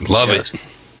yourself. Love it.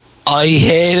 I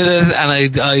hated it,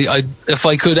 and I if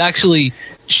I could actually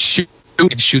shoot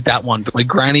that one, but my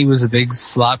granny was a big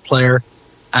slot player,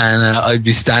 and I'd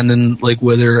be standing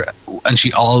with her, and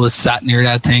she always sat near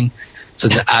that thing, so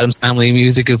the Addams Family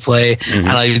music could play, and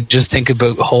I just think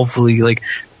about hopefully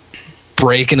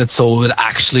breaking it so it would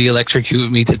actually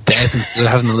electrocute me to death instead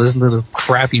of having to listen to the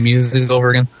crappy music over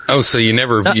again. Oh, so you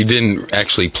didn't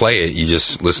actually play it, you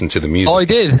just listened to the music? Oh, I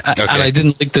did, okay. And I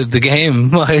didn't like the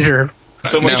game either.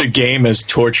 So much a game as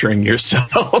torturing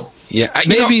yourself. Yeah,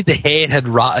 maybe the hate had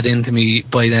rotted into me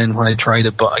by then when I tried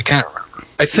it, but I can't remember.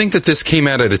 I think that this came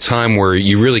out at a time where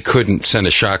you really couldn't send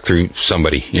a shock through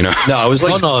somebody, you know? No, it was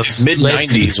like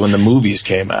mid-90s when the movies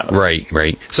came out. Right.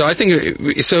 So I think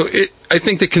I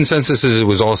think the consensus is it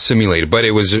was all simulated, but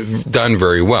it was done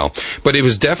very well. But it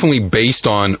was definitely based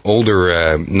on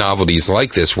older novelties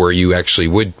like this, where you actually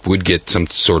would get some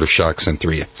sort of shock sent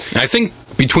through you. And I think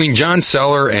between John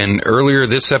Seller and earlier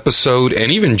this episode,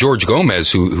 and even George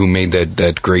Gomez, who made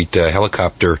that great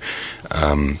helicopter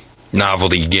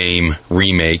novelty game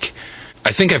remake,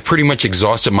 I think I've pretty much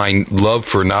exhausted my love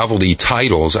for novelty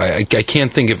titles. I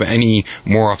can't think of any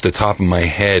more off the top of my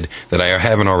head that I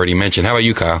haven't already mentioned. How about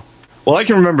you, Kyle? Well, I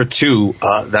can remember two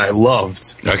that I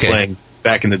loved playing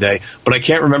back in the day, but I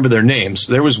can't remember their names.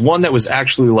 There was one that was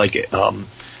actually like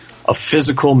a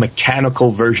physical, mechanical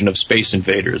version of Space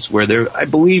Invaders, where I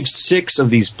believe 6 of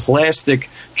these plastic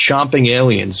chomping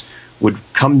aliens would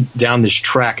come down this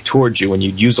track towards you, and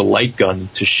you'd use a light gun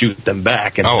to shoot them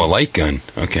back. And a light gun.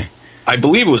 Okay. I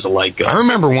believe it was a light gun. I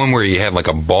remember one where you had like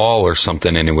a ball or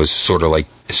something, and it was sort of like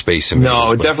Space Invaders.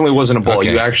 No, it definitely wasn't a ball.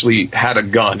 Okay. You actually had a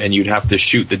gun, and you'd have to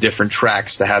shoot the different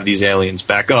tracks to have these aliens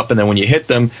back up. And then when you hit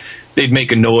them, they'd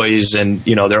make a noise, and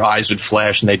their eyes would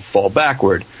flash, and they'd fall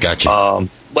backward. Gotcha.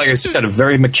 Like I said, a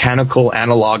very mechanical,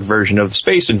 analog version of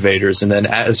Space Invaders. And then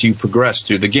as you progressed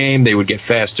through the game, they would get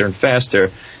faster and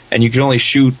faster. And you could only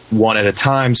shoot one at a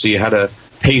time, so you had to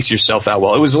pace yourself out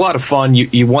well. It was a lot of fun.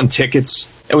 You won tickets.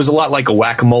 It was a lot like a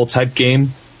whack-a-mole type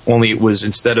game, only it was,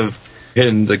 instead of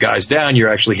hitting the guys down, you're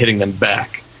actually hitting them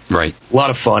back. Right. A lot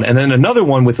of fun. And then another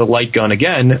one with a light gun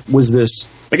again was this,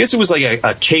 I guess it was like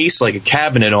a case, like a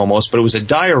cabinet almost, but it was a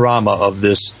diorama of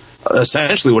this.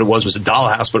 Essentially what it was a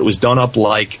dollhouse, but it was done up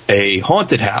like a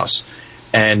haunted house.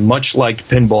 And much like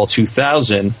Pinball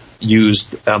 2000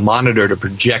 used a monitor to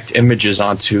project images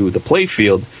onto the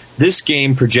playfield, this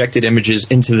game projected images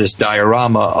into this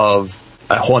diorama of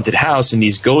a haunted house, and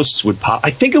these ghosts would pop. I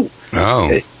think it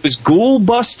was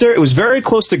Ghoulbuster. It was very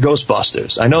close to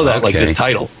Ghostbusters. I know that, like the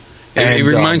title. It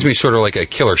reminds me sort of like a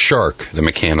Killer Shark, the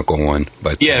mechanical one.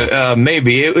 But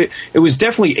maybe. It was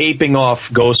definitely aping off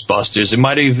Ghostbusters. It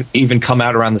might have even come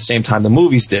out around the same time the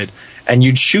movies did. And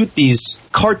you'd shoot these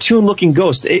cartoon-looking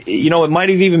ghosts. It might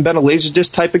have even been a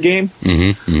Laserdisc type of game.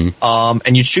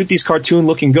 And you'd shoot these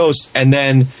cartoon-looking ghosts, and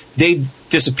then they'd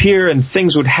disappear, and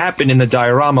things would happen in the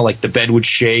diorama, like the bed would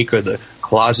shake or the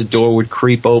closet door would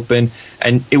creep open,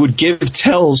 and it would give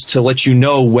tells to let you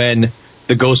know when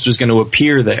the ghost was going to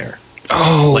appear there.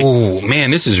 Oh,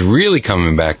 man, this is really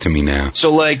coming back to me now.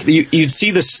 So, like, you'd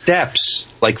see the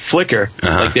steps, like, flicker,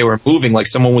 like they were moving, like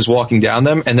someone was walking down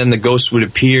them, and then the ghost would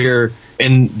appear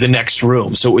in the next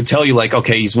room. So it would tell you, like,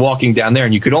 okay, he's walking down there,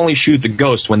 and you could only shoot the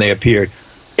ghost when they appeared.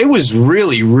 It was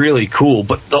really, really cool,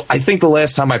 but I think the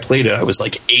last time I played it, I was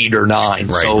like 8 or 9.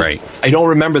 Right. I don't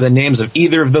remember the names of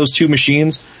either of those two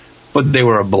machines, but they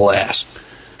were a blast.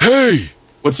 Hey!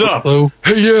 What's up? Hello?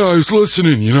 Hey, yeah, I was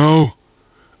listening,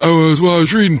 I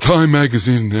was reading Time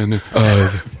magazine, and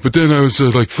but then I was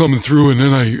like thumbing through, and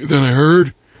then I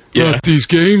heard about these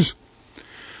games.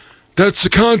 That's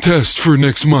the contest for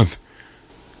next month.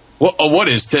 What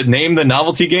is to name the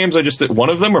novelty games? I just did one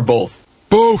of them or both?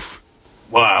 Both.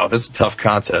 Wow, that's a tough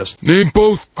contest. Name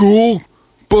both Ghoul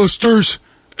Busters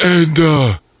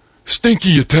and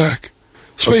Stinky Attack.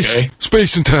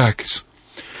 Space Attacks.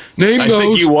 Name those. I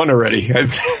think you won already. I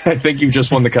think you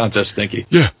just won the contest, Stinky.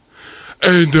 Yeah.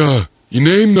 And you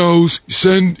name those, you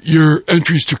send your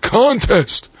entries to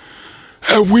contest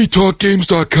at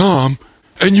WeTalkGames.com,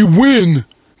 and you win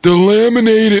the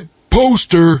laminated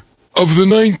poster of the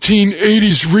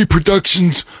 1980s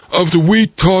reproductions of the We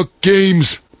Talk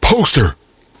Games poster.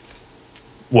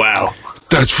 Wow.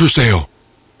 That's for sale.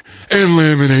 And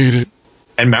laminated.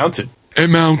 And mounted.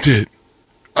 And mounted.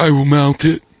 I will mount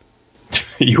it.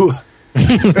 You... Can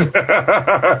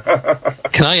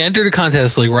I enter the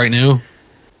contest, like, right now?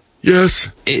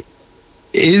 Yes.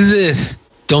 Is it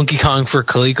Donkey Kong for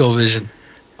ColecoVision?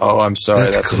 Oh, I'm sorry.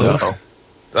 That's close.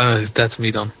 That's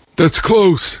me done. That's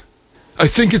close. I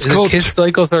think it's called... Kids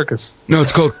Psycho Circus. No,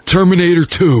 it's called Terminator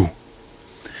 2.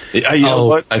 You know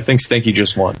what? I think Stinky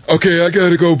just won. Okay, I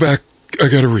gotta go back. I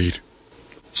gotta read.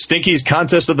 Stinky's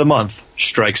contest of the month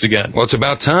strikes again. Well, it's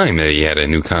about time that he had a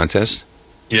new contest.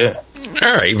 Yeah.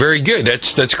 All right, very good.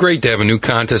 That's great to have a new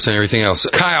contest and everything else.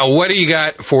 Kyle, what do you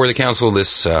got for the council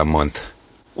this month?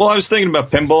 Well, I was thinking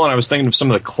about pinball, and I was thinking of some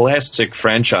of the classic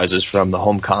franchises from the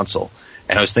home console,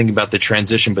 and I was thinking about the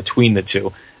transition between the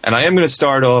two. And I am going to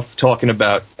start off talking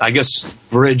about, I guess,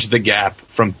 bridge the gap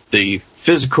from the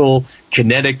physical,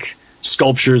 kinetic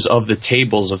sculptures of the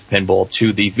tables of pinball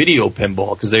to the video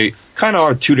pinball, because they kind of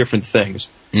are two different things.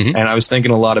 And I was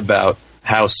thinking a lot about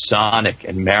how Sonic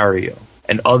and Mario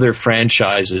and other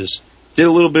franchises did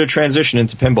a little bit of transition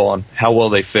into pinball and how well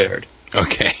they fared.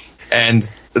 Okay. And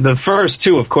the first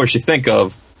two, of course, you think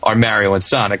of are Mario and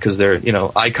Sonic, because they're,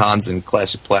 icons in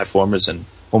classic platformers and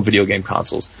home video game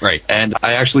consoles. Right. And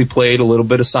I actually played a little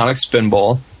bit of Sonic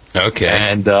Spinball. Okay.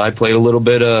 And I played a little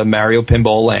bit of Mario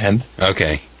Pinball Land.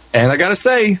 Okay. And I gotta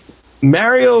say,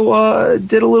 Mario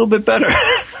did a little bit better.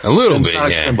 A little than bit,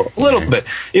 Sonic yeah. Spinball. A little bit.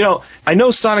 I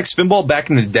know Sonic Spinball back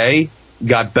in the day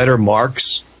got better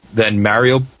marks than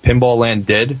Mario Pinball Land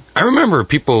did. I remember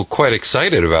people quite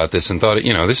excited about this and thought,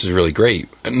 this is really great.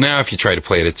 Now, if you try to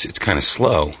play it, it's kind of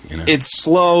slow. It's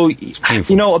slow.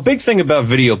 A big thing about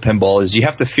video pinball is you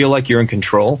have to feel like you're in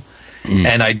control.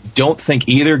 And I don't think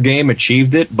either game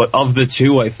achieved it, but of the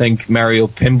two, I think Mario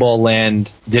Pinball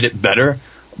Land did it better.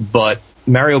 But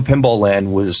Mario Pinball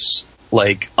Land was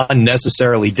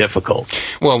unnecessarily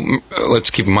difficult. Well,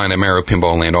 let's keep in mind that Mario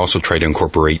Pinball Land also tried to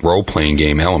incorporate role-playing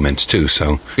game elements too,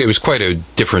 so it was quite a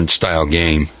different style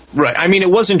game. Right. I mean, it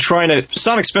wasn't Sonic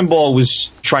Spinball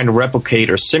was trying to replicate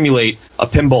or simulate a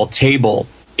pinball table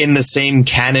in the same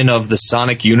canon of the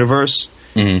Sonic universe.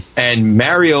 And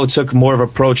Mario took more of an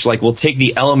approach we'll take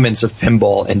the elements of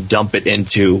pinball and dump it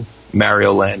into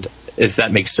Mario Land, if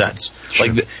that makes sense.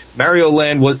 Sure. Mario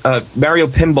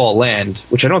Pinball Land,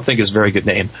 which I don't think is a very good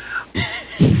name,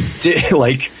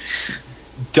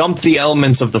 dump the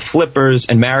elements of the flippers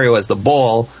and Mario as the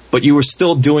ball, but you were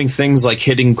still doing things like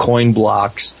hitting coin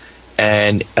blocks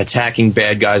and attacking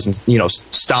bad guys and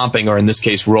stomping, or in this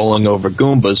case rolling over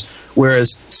Goombas,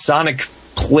 whereas Sonic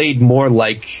played more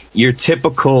like your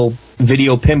typical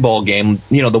video pinball game,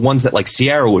 the ones that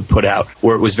Sierra would put out,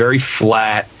 where it was very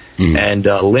flat and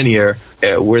linear,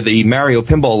 where the Mario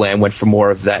Pinball Land went for more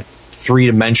of that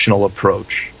three-dimensional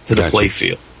approach to the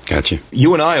playfield. Gotcha.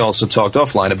 You and I also talked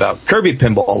offline about Kirby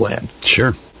Pinball Land.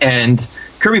 Sure. And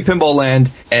Kirby Pinball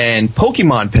Land and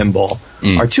Pokemon Pinball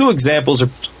are two examples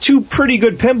of two pretty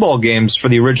good pinball games for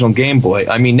the original Game Boy.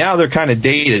 I mean, now they're kind of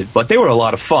dated, but they were a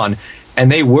lot of fun,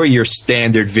 and they were your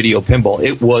standard video pinball.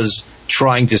 It was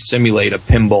trying to simulate a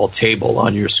pinball table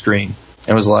on your screen.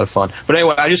 It was a lot of fun. But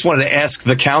anyway, I just wanted to ask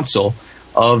the council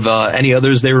of any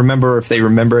others they remember, if they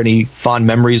remember any fond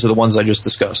memories of the ones I just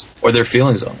discussed, or their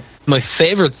feelings on it. My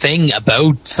favorite thing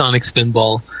about Sonic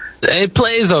Spinball, it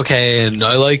plays okay, and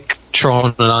I like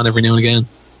throwing it on every now and again.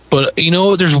 But,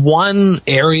 there's one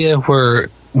area where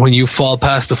when you fall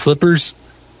past the flippers,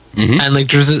 and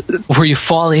there's where you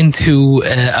fall into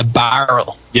a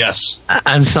barrel. Yes.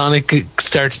 And Sonic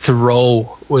starts to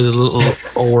row with a little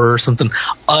oar or something.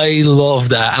 I love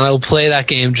that, and I'll play that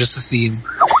game just to see him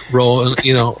row,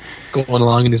 going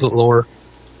along in his little oar.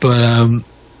 But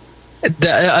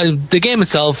the game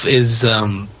itself is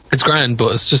it's grand,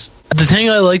 but it's just the thing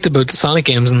I liked about the Sonic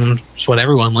games, and it's what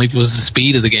everyone liked, was the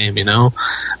speed of the game,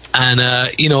 and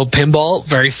pinball,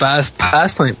 very fast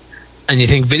pastime. And you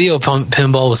think video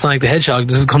pinball with Sonic the Hedgehog,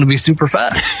 this is going to be super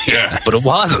fast. Yeah. But it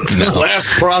wasn't. The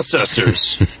last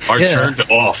processors are turned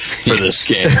off for this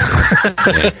game.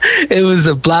 It was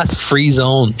a blast-free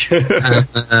zone.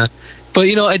 But,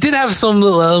 it did have some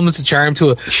little elements of charm to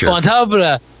it. Sure. But on top of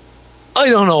that, I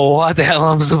don't know what the hell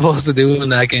I'm supposed to do in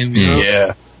that game.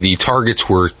 Yeah. The targets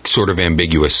were sort of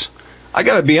ambiguous. I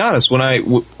gotta be honest, when I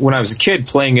was a kid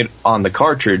playing it on the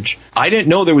cartridge, I didn't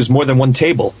know there was more than one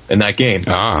table in that game.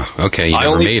 Ah, okay. I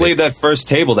only played that first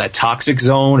table, that Toxic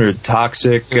Zone or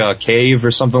Toxic Cave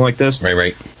or something like this.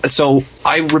 Right. So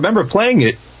I remember playing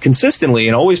it consistently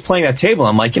and always playing that table.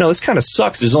 I'm like, this kind of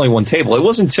sucks. There's only one table. It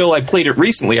wasn't until I played it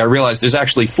recently I realized there's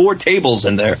actually 4 tables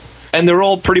in there, and they're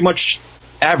all pretty much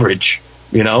average.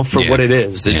 For what it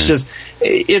is. It's just,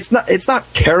 it's not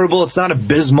terrible. It's not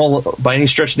abysmal by any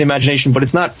stretch of the imagination, but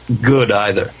it's not good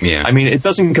either. Yeah. I mean, it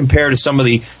doesn't compare to some of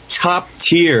the top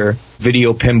tier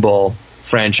video pinball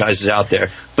franchises out there.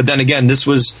 But then again, this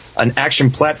was an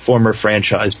action platformer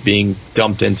franchise being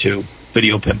dumped into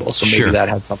video pinball, so maybe that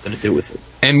had something to do with it.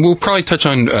 And we'll probably touch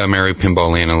on Mario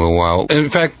Pinball Land in a little while. In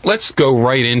fact, let's go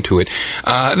right into it.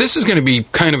 This is going to be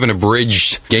kind of an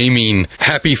abridged gaming,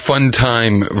 happy fun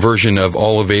time version of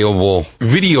all available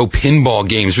video pinball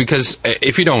games, because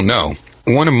if you don't know,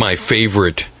 one of my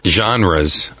favorite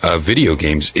genres of video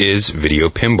games is video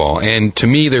pinball. And to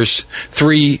me, there's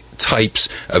 3 types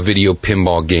of video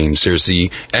pinball games. There's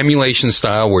the emulation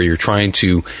style, where you're trying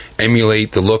to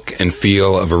emulate the look and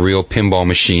feel of a real pinball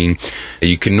machine.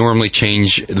 You can normally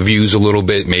change the views a little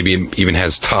bit. Maybe it even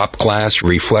has top glass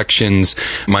reflections,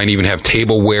 might even have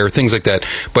tableware, things like that.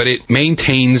 But it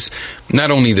maintains not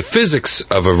only the physics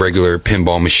of a regular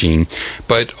pinball machine,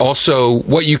 but also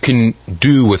what you can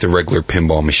do with a regular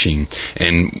pinball machine.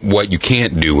 And what you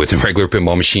can't do with a regular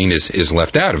pinball machine is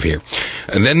left out of here.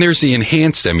 And then there's the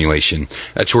enhanced emulation.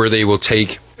 That's where they will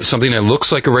take something that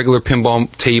looks like a regular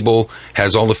pinball table,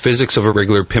 has all the physics of a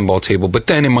regular pinball table, but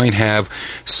then it might have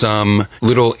some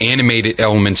little animated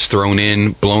elements thrown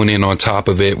in, blown in on top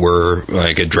of it, where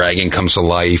like a dragon comes to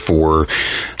life or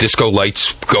disco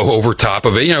lights go over top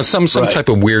of it, some type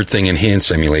of weird thing,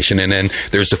 enhanced emulation. And then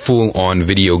there's the full-on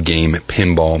video game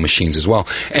pinball machines as well.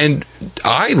 And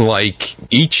I like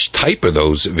each type of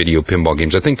those video pinball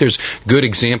games. I think there's good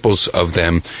examples of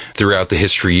them throughout the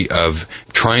history of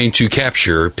trying to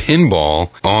capture pinball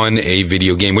on a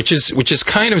video game, which is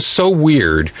kind of so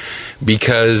weird,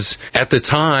 because at the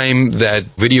time that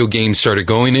video games started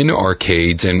going into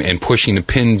arcades and pushing the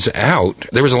pins out,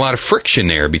 there was a lot of friction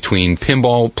there between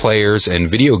pinball players and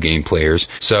video game players.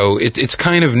 So it's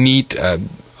kind of neat.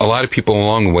 A lot of people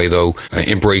along the way, though,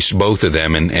 embraced both of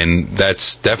them, and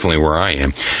that's definitely where I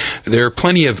am. There are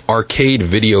plenty of arcade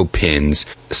video pins,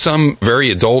 some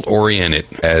very adult-oriented,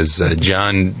 as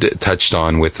John touched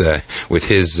on with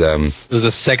his... it was a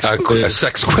sex quiz. A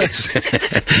sex quiz.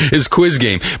 His quiz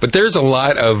game. But there's a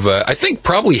lot of... I think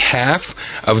probably half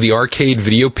of the arcade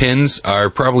video pins are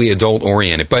probably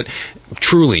adult-oriented, but...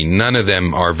 truly, none of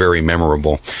them are very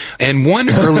memorable. And one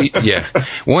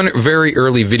very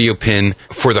early video pin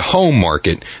for the home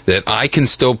market that I can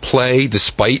still play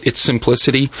despite its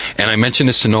simplicity, and I mentioned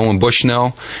this to Nolan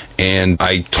Bushnell, and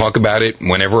I talk about it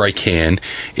whenever I can,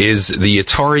 is the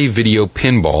Atari Video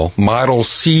Pinball Model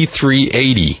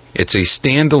C380. It's a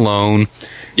standalone.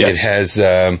 Yes. It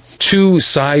has 2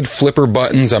 side flipper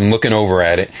buttons. I'm looking over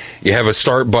at it. You have a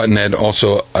start button that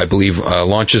also, I believe,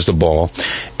 launches the ball.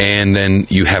 And then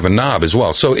you have a knob as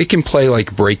well. So it can play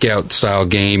like breakout style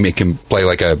game. It can play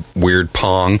like a weird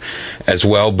Pong as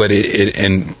well, but it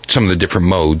and some of the different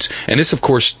modes. And this, of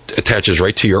course, attaches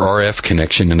right to your RF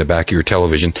connection in the back of your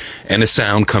television. And the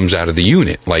sound comes out of the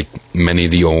unit, like many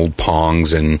of the old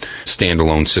Pongs and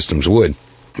standalone systems would.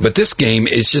 But this game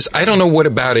is just, I don't know what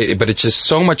about it, but it's just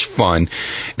so much fun.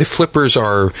 The flippers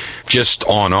are just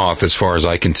on-off as far as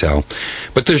I can tell.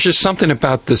 But there's just something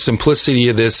about the simplicity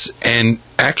of this and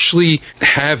actually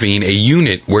having a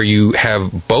unit where you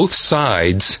have both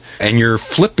sides and you're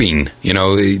flipping.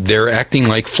 They're acting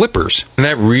like flippers. And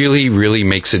that really, really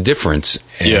makes a difference.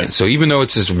 Yeah. So even though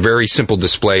it's this very simple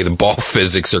display, the ball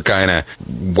physics are kind of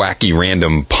wacky,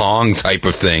 random Pong type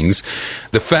of things.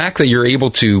 The fact that you're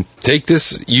able to take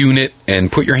this unit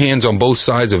and put your hands on both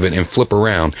sides of it and flip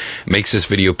around makes this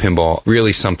video pinball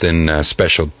really something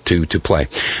special to play.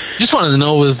 Just wanted to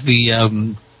know, was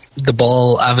the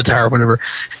ball avatar or whatever,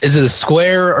 is it a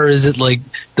square or is it like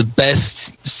the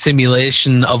best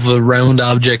simulation of a round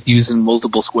object using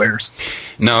multiple squares?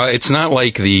 No, it's not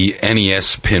like the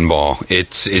NES pinball.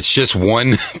 It's just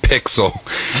one pixel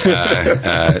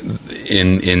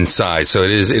in size, so it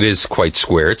is quite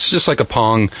square. It's just like a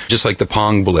Pong, just like the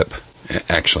Pong blip,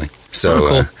 actually. So,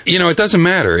 cool. It doesn't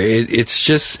matter. It's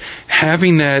just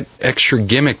having that extra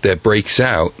gimmick that breaks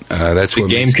out. That's the what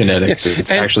game kinetics. Yeah.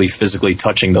 It's actually physically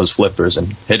touching those flippers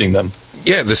and hitting them.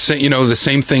 Yeah, the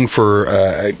same thing for,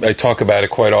 I talk about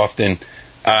it quite often,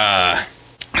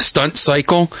 Stunt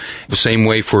Cycle, the same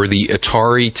way for the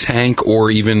Atari Tank or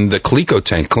even the Coleco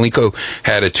Tank. Coleco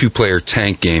had a 2-player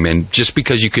tank game, and just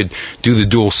because you could do the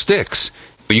dual sticks,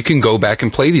 you can go back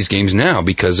and play these games now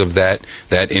because of that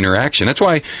interaction. That's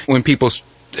why when people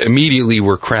immediately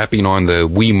were crapping on the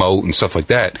Wiimote and stuff like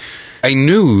that, I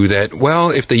knew that, well,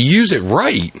 if they use it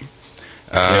right,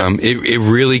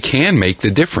 it really can make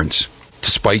the difference,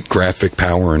 despite graphic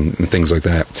power and things like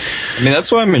that. I mean, that's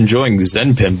why I'm enjoying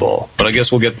Zen Pinball, but I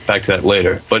guess we'll get back to that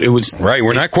later. But it was... Right,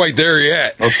 we're not quite there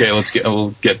yet. Okay,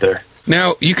 we'll get there.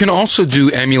 Now, you can also do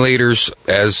emulators,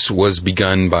 as was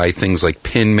begun by things like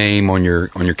PinMame on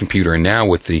your computer, and now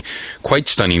with the quite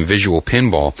stunning Visual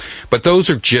Pinball. But those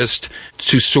are just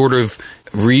to sort of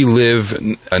relive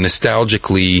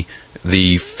nostalgically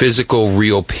the physical,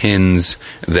 real pins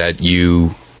that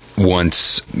you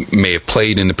once may have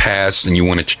played in the past and you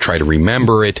wanted to try to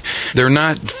remember it. They're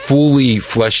not fully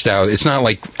fleshed out. It's not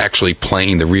like actually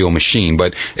playing the real machine,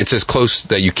 but it's as close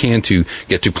that you can to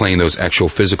get to playing those actual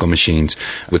physical machines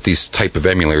with these type of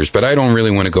emulators. But I don't really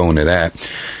want to go into that.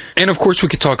 And of course, we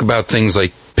could talk about things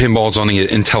like pinballs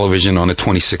in television on a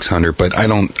 2600, but I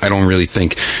don't really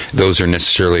think those are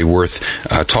necessarily worth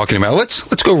talking about.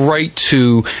 Let's go right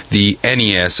to the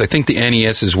NES. I think the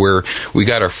NES is where we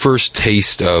got our first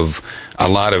taste of a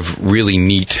lot of really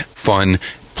neat, fun,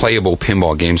 playable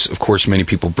pinball games. Of course, many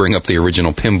people bring up the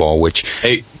original pinball, which...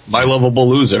 Hey, My Lovable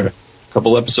Loser. A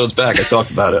couple episodes back, I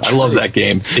talked about it. I love that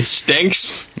game. It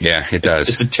stinks. Yeah, it does.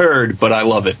 It's a turd, but I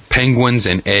love it. Penguins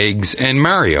and eggs and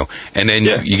Mario. And then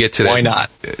you get to that... Why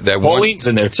not? Pauline's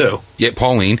in there, too. Yeah,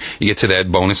 Pauline. You get to that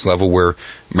bonus level where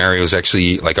Mario's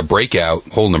actually like a breakout,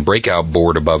 holding a breakout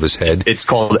board above his head. It's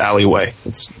called Alleyway.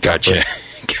 Gotcha.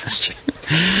 Gotcha.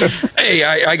 Hey,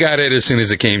 I got it as soon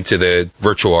as it came to the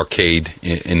virtual arcade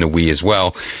in the Wii as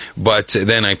well. But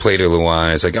then I played it a little while, and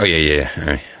I was like, oh,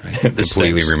 yeah. I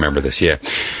completely remember this, yeah.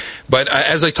 But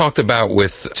as I talked about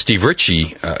with Steve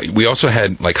Ritchie, we also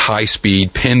had like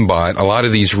high-speed Pinbot, a lot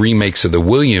of these remakes of the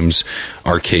Williams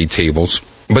arcade tables.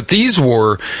 But these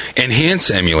were enhanced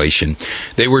emulation.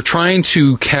 They were trying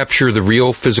to capture the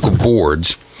real physical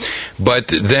boards. But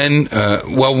then,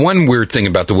 one weird thing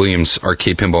about the Williams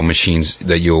arcade pinball machines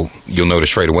that you'll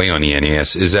notice right away on the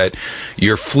NES is that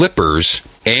your flippers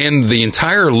and the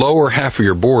entire lower half of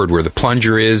your board, where the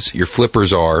plunger is, your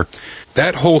flippers are,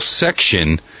 that whole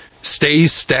section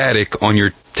stays static on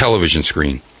your television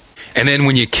screen. And then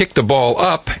when you kick the ball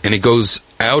up and it goes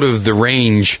out of the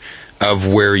range of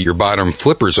where your bottom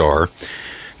flippers are,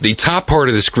 the top part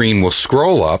of the screen will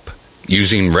scroll up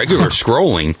using regular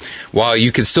scrolling, while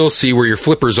you can still see where your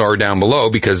flippers are down below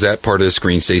because that part of the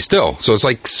screen stays still. So it's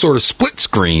like sort of split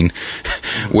screen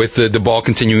with the ball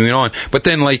continuing on. But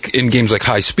then like in games like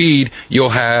High Speed, you'll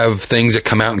have things that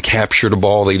come out and capture the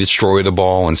ball, they destroy the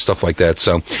ball and stuff like that.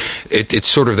 So it's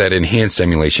sort of that enhanced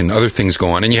emulation. Other things go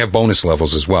on, and you have bonus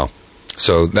levels as well.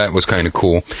 So that was kind of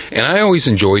cool. And I always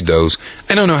enjoyed those.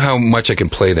 I don't know how much I can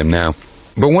play them now.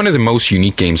 But one of the most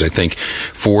unique games, I think,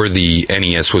 for the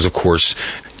NES was, of course,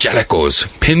 Jaleco's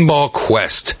Pinball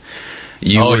Quest.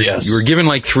 You were given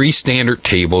like 3 standard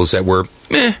tables that were,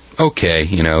 okay,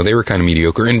 they were kind of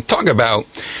mediocre. And talk about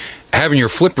having your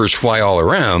flippers fly all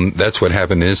around, that's what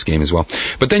happened in this game as well.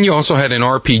 But then you also had an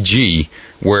RPG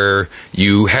where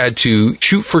you had to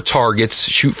shoot for targets,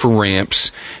 shoot for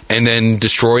ramps, and then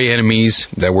destroy enemies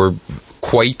that were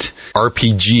quite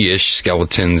RPG-ish,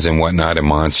 skeletons and whatnot, and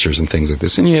monsters and things like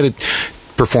this. And you had to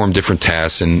perform different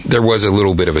tasks, and there was a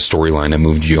little bit of a storyline that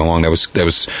moved you along.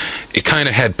 It kind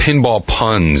of had pinball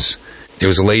puns. It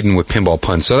was laden with pinball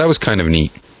puns, so that was kind of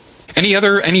neat. Any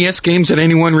other NES games that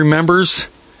anyone remembers?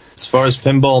 As far as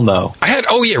pinball, no. I had,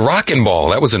 Rockin' Ball.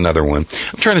 That was another one.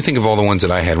 I'm trying to think of all the ones that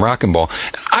I had. Rockin' Ball.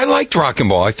 I liked Rockin'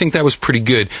 Ball. I think that was pretty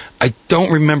good. I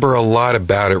don't remember a lot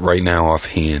about it right now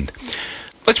offhand.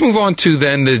 Let's move on to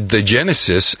then the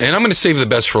Genesis, and I'm going to save the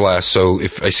best for last. So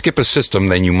if I skip a system,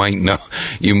 then you might know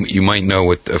you might know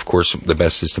what, of course, the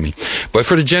best is to me. But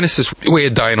for the Genesis, we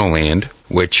had Dino Land,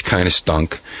 which kind of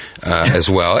stunk as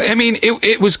well. I mean,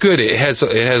 it was good. It has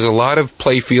a lot of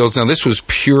play fields. Now this was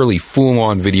purely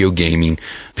full-on video gaming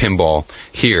pinball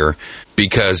here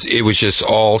because it was just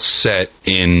all set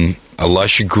in a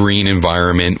lush green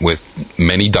environment with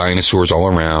many dinosaurs all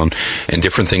around, and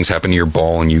different things happen to your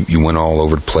ball, and you went all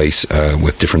over the place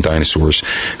with different dinosaurs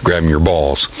grabbing your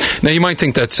balls. Now, you might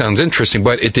think that sounds interesting,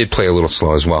 but it did play a little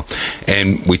slow as well.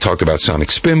 And we talked about Sonic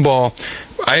Spinball.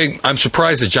 I'm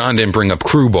surprised that John didn't bring up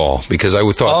Crew Ball, because I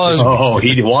would thought...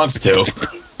 he wants to.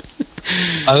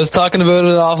 I was talking about it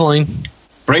offline.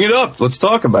 Bring it up. Let's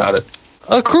talk about it.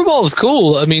 Crew Ball was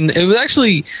cool. I mean, it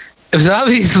was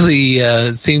obviously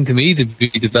seemed to me to be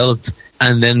developed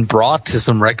and then brought to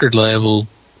some record label,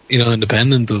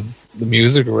 independent of the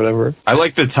music or whatever. I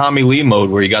like the Tommy Lee mode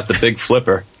where you got the big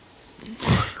flipper.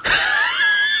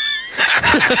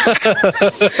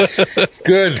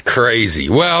 Good crazy.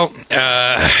 Well, moving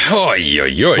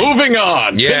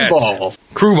on. Yes. Pinball.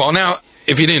 Crew Ball. Now,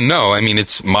 if you didn't know, I mean,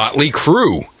 it's Motley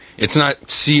Crue. It's not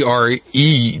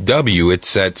CREW.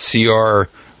 It's at CR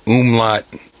umlaut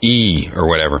E or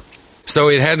whatever. So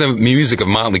it had the music of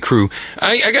Motley Crue.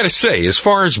 I got to say, as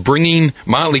far as bringing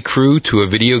Motley Crue to a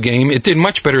video game, it did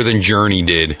much better than Journey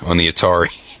did on the Atari.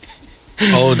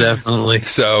 Oh, definitely.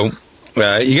 So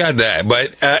you got that.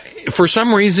 But for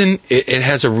some reason, it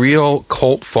has a real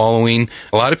cult following.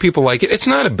 A lot of people like it. It's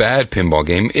not a bad pinball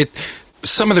game.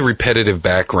 Some of the repetitive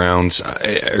backgrounds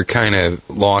are kind of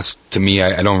lost to me.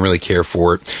 I don't really care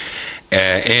for it.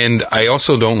 And I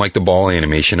also don't like the ball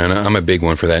animation, and I'm a big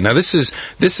one for that. Now, this is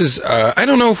I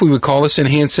don't know if we would call this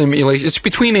enhanced emulation. It's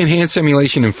between enhanced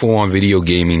emulation and full-on video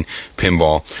gaming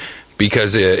pinball,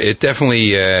 because it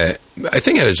definitely, I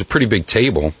think it has a pretty big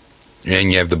table,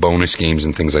 and you have the bonus games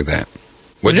and things like that.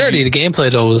 Majority of the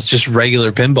gameplay though was just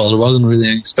regular pinball. There wasn't really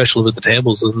anything special with the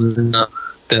tables other than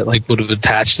that like would have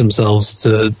attached themselves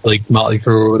to like Motley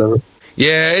Crue or whatever.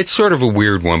 Yeah, it's sort of a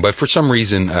weird one, but for some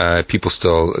reason, people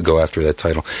still go after that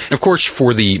title. And of course,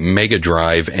 for the Mega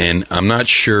Drive, and I'm not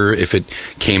sure if it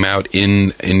came out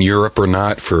in Europe or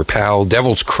not for PAL,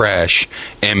 Devil's Crash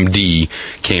MD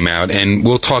came out, and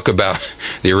we'll talk about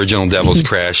the original Devil's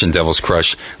Crash and Devil's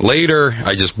Crush later.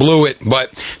 I just blew it,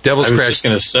 but Devil's Crash. I was just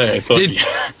going to say,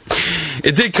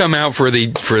 it did come out for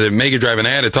the Mega Drive, and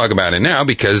I had to talk about it now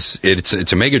because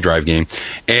it's a Mega Drive game,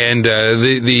 and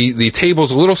the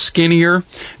table's a little skinnier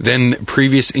than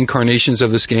previous incarnations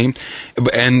of this game,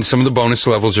 and some of the bonus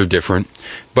levels are different,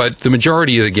 but the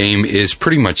majority of the game is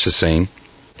pretty much the same,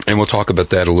 and we'll talk about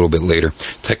that a little bit later.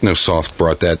 Technosoft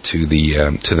brought that to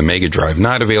the Mega Drive,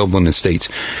 not available in the States.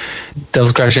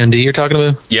 Devil's Crash MD you're talking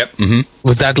about? Yep. Mm-hmm.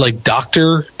 Was that like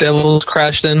Dr. Devil's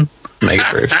Crash then? Mega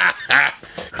Crash.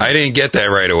 I didn't get that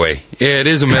right away. Yeah, it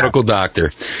is a medical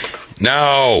doctor.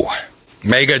 No.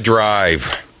 Mega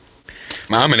Drive.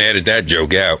 I'm going to edit that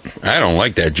joke out. I don't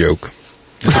like that joke.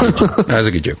 That was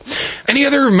a good joke. Any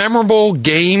other memorable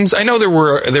games? I know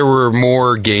there were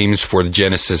more games for the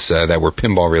Genesis that were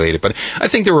pinball related, but I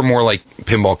think there were more like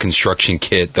Pinball Construction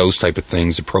Kit, those type of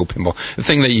things, the Pro Pinball, the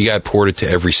thing that you got ported to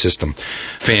every system,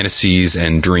 Fantasies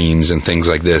and Dreams and things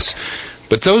like this.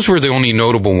 But those were the only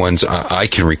notable ones I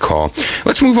can recall.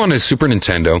 Let's move on to Super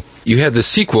Nintendo. You had the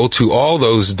sequel to all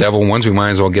those Devil ones. We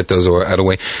might as well get those out of the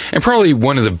way. And probably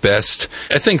one of the best,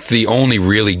 I think the only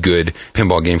really good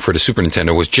pinball game for the Super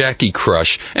Nintendo was Jackie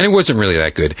Crush. And it wasn't really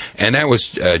that good. And that was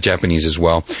Japanese as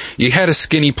well. You had a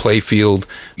skinny playfield.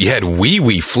 You had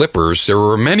wee flippers. There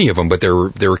were many of them, but they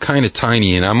were kind of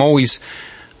tiny. And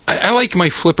I like my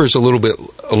flippers a little bit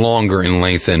longer in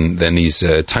length than these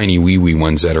tiny wee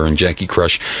ones that are in Jackie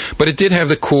Crush. But it did have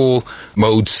the cool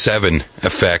Mode 7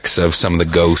 effects of some of the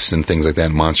ghosts and things like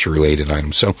that, monster-related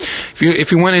items. So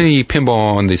if you want any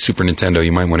pinball on the Super Nintendo,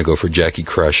 you might want to go for Jackie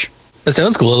Crush. That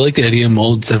sounds cool. I like the idea of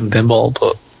Mode 7 pinball,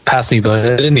 but passed me by.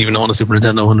 I didn't even own a Super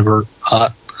Nintendo when they were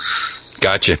hot.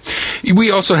 Gotcha.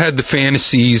 We also had the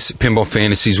Fantasies, Pinball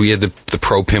Fantasies. We had the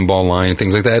Pro Pinball line and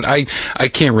things like that. I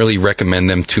can't really recommend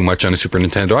them too much on a Super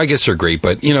Nintendo. I guess they're great,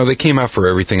 but, they came out for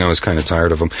everything. I was kind of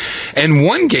tired of them. And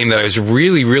one game that I was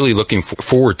really, really looking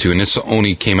forward to, and this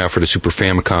only came out for the Super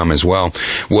Famicom as well,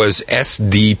 was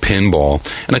SD Pinball.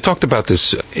 And I talked about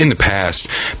this in the past,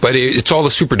 but it's all the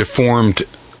super deformed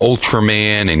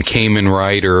Ultraman and Kamen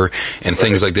Rider and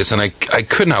things like this, and I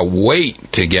could not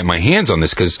wait to get my hands on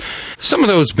this because some of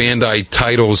those Bandai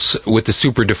titles with the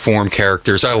super deformed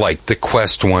characters, I like the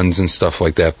Quest ones and stuff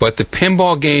like that, but the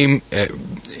pinball game,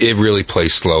 it really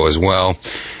plays slow as well,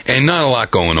 and not a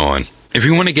lot going on. If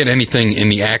you want to get anything in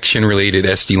the action-related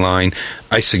SD line,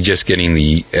 I suggest getting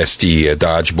the SD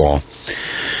Dodgeball.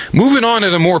 Moving on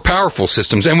to the more powerful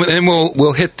systems, and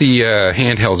we'll hit the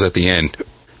handhelds at the end.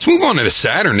 Let's move on to the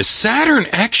Saturn. The Saturn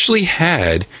actually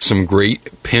had some great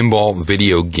pinball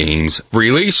video games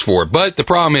released for it, but the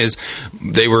problem is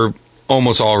they were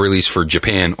almost all released for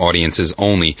Japan audiences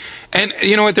only. And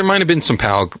you know what? There might have been some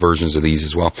PAL versions of these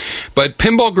as well. But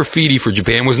Pinball Graffiti for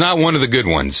Japan was not one of the good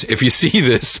ones. If you see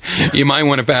this, you might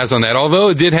want to pass on that. Although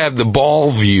it did have the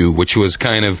ball view, which was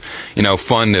kind of,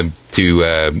 fun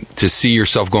to see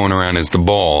yourself going around as the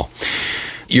ball.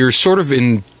 You're sort of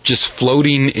just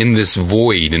floating in this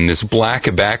void, in this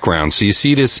black background. So you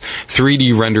see this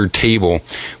 3D rendered table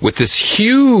with this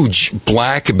huge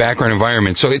black background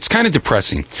environment. So it's kind of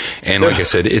depressing. And like I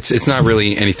said, it's not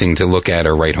really anything to look at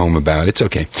or write home about. It's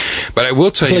okay. But I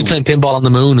will tell you... It's like playing pinball on the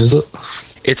moon, is it?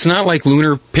 It's not like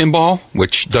lunar pinball,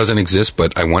 which doesn't exist,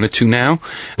 but I want it to now.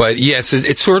 But yes,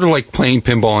 it's sort of like playing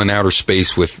pinball in outer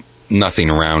space with nothing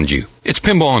around you. It's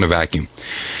pinball in a vacuum.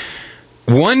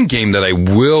 One game that I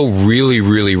will really,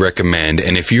 really recommend,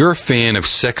 and if you're a fan of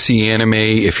sexy anime,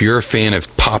 if you're a fan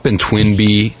of Poppin'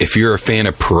 Twinbee, if you're a fan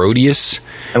of Parodius...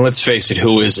 And let's face it,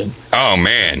 who isn't? Oh,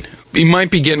 man. You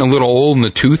might be getting a little old in the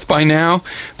tooth by now,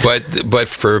 but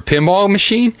for a pinball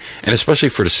machine, and especially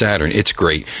for the Saturn, it's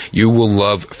great. You will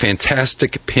love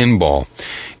Fantastic Pinball.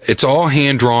 It's all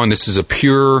hand-drawn. This is a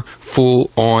pure,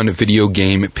 full-on video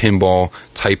game pinball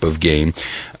type of game.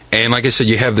 And like I said,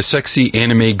 you have the sexy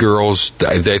anime girls.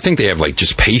 I think they have like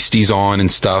just pasties on and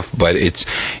stuff, but it's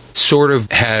sort of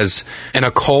has an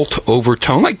occult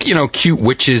overtone, like, cute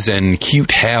witches and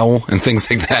cute hell and things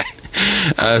like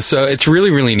that. So it's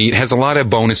really, really neat. It has a lot of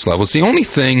bonus levels. The only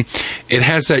thing, it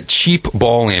has that cheap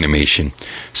ball animation.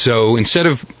 So instead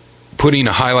of putting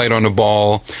a highlight on a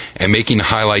ball and making the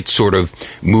highlight sort of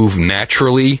move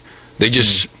naturally, they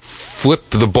just flip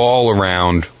the ball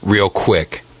around real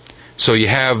quick. So you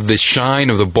have the shine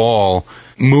of the ball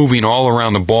moving all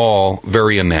around the ball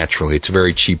very unnaturally. It's a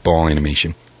very cheap ball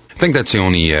animation. I think that's the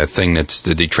only thing that's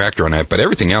the detractor on that, but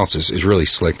everything else is really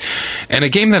slick. And a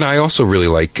game that I also really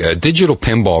like, Digital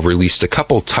Pinball released a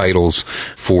couple titles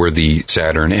for the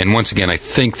Saturn, and once again, I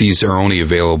think these are only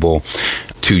available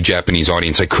to Japanese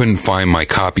audience. I couldn't find my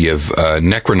copy of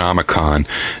Necronomicon.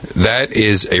 That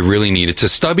is a really neat, it's a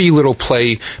stubby little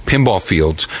play pinball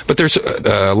fields, but there's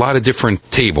a lot of different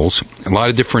tables, a lot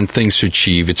of different things to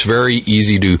achieve. It's very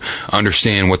easy to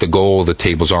understand what the goal of the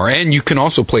tables are, and you can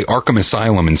also play Arkham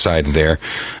Asylum inside there.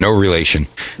 No relation.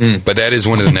 But that is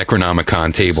one of the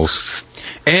Necronomicon tables.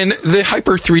 And the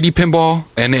Hyper 3D Pinball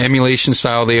and the emulation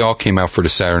style, they all came out for the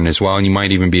Saturn as well, and you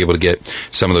might even be able to get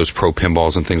some of those Pro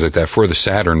Pinballs and things like that for the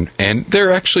Saturn, and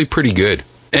they're actually pretty good.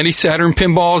 Any Saturn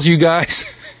pinballs, you guys?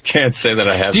 Can't say that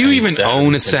I have. Do you even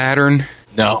own a Saturn?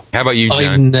 No. How about you, John?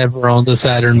 I've never owned a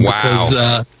Saturn Wow.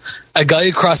 because a guy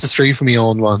across the street from me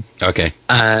owned one. Okay.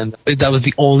 And that was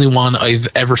the only one I've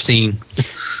ever seen.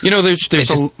 You know,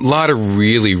 there's a lot of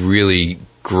really, really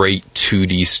great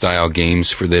 2D style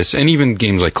games for this, and even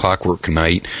games like Clockwork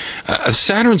Knight.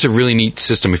 Saturn's a really neat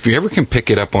system. If you ever can pick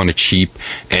it up on a cheap,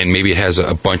 and maybe it has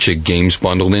a bunch of games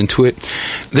bundled into it,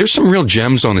 there's some real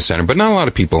gems on the Saturn, but not a lot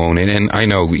of people own it, and I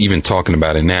know, even talking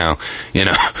about it now, you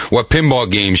know, what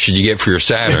pinball games should you get for your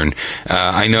Saturn?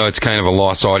 I know it's kind of a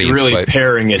lost audience. Really but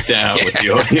paring it down with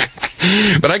the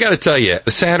audience. But I got to tell you,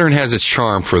 the Saturn has its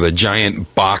charm for the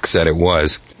giant box that it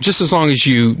was. Just as long as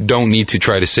you don't need to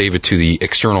try to save it to the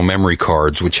external memory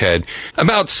cards, which had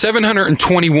about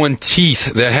 721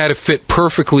 teeth that had to fit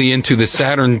perfectly into the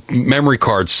Saturn memory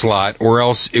card slot, or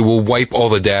else it will wipe all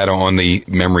the data on the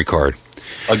memory card.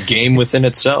 A game within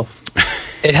itself.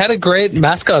 It had a great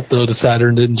mascot, though, the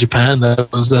Saturn did in Japan.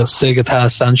 That was Segata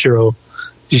Sanshiro.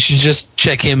 You should just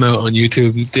check him out on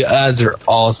YouTube. The ads are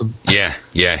awesome.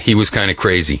 Yeah, he was kind of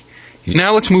crazy.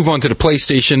 Now let's move on to the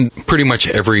PlayStation. Pretty much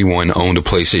everyone owned a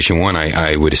PlayStation 1,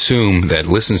 I would assume, that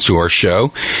listens to our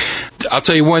show. I'll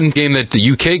tell you one game that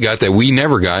the UK got that we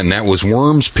never got, and that was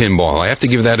Worms Pinball. I have to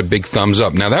give that a big thumbs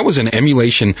up. Now, that was an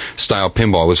emulation-style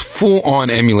pinball. It was full-on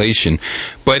emulation,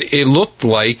 but it looked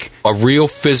like a real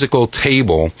physical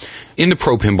table in the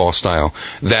Pro Pinball style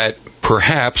that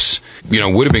perhaps,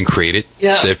 would have been created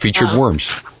that featured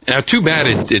worms. Now, too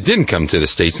bad it didn't come to the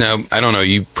States. Now, I don't know,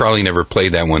 you probably never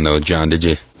played that one, though, John, did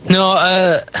you?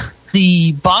 No,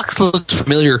 the box looked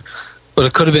familiar, but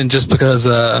it could have been just because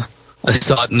I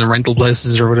saw it in the rental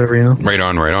places or whatever, Right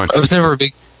on. I was never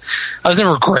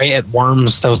great at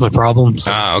worms. That was my problem.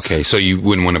 So. Okay, so you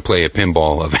wouldn't want to play a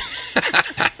pinball of it.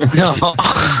 No.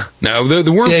 No,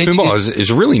 the Worms Pinball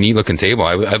is a really neat-looking table.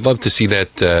 I'd love to see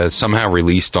that somehow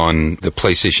released on the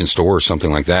PlayStation Store or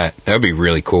something like that. That would be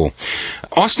really cool.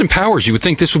 Austin Powers, you would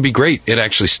think this would be great. It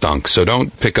actually stunk, so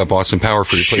don't pick up Austin Power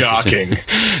for your PlayStation.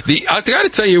 Shocking. I got to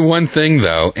tell you one thing,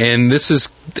 though, and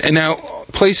now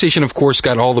PlayStation, of course,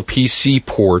 got all the PC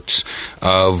ports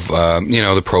of,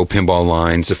 the Pro Pinball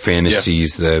lines, the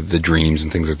Fantasies, the Dreams,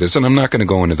 and things like this. And I'm not going to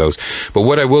go into those. But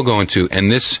what I will go into,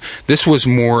 and this was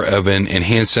more of an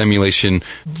enhanced emulation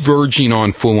verging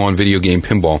on full-on video game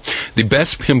pinball. The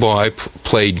best pinball I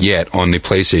played yet on the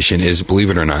PlayStation is, believe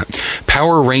it or not,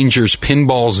 Power Rangers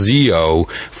Pinball Zeo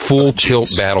Full Tilt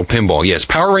Battle Pinball. Yes,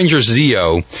 Power Rangers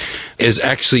Zeo is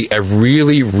actually a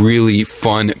really, really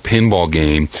fun pinball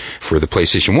game for the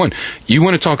PlayStation 1. You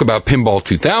want to talk about Pinball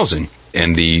 2000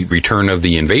 and the return of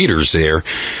the invaders there.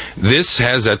 This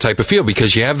has that type of feel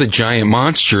because you have the giant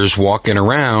monsters walking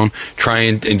around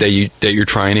that you're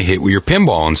trying to hit with your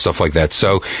pinball and stuff like that.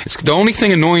 So it's the only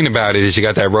thing annoying about it is you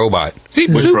got that robot.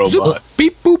 Which robot?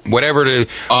 Beep, boop. Whatever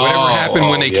happened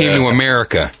when they came to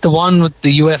America. The one with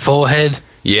the UFO head?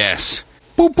 Yes.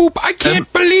 Boop, boop. I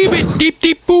can't believe it. Deep,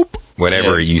 deep, boop.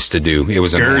 Whatever it used to do. It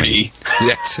was Gertie.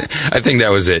 Yes, I think that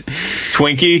was it.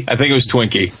 Twinkie? I think it was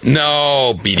Twinkie.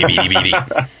 No, beady.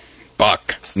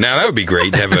 Buck. Now, that would be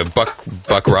great to have a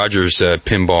Buck Rogers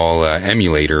pinball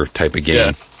emulator type of game.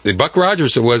 Yeah. The Buck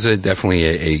Rogers was definitely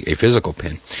a physical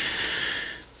pin.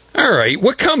 All right,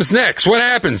 what comes next? What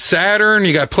happens? Saturn,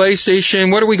 you got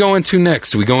PlayStation. What are we going to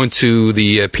next? Are we going to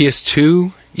the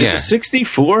PS2? Did the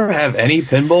 64 have any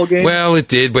pinball games? Well, it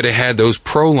did, but it had those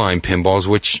Pro Line pinballs,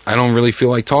 which I don't really feel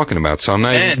like talking about. So I'm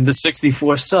not. And the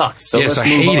 64 sucks. So yes, let's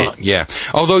I move hate on. it. Yeah,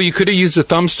 although you could have used the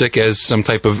thumbstick as some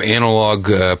type of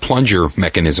analog plunger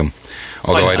mechanism,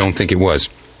 although I don't think it was.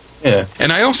 Yeah.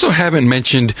 And I also haven't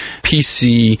mentioned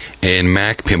PC and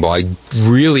Mac pinball. I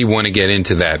really want to get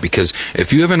into that because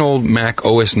if you have an old Mac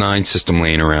OS 9 system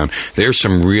laying around, there's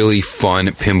some really fun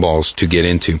pinballs to get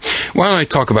into. Why don't I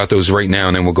talk about those right now,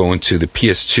 and then we'll go into the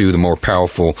PS2, the more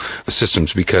powerful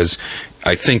systems, because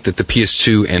I think that the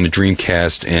PS2 and the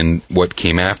Dreamcast and what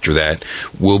came after that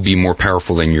will be more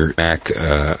powerful than your Mac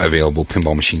available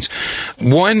pinball machines.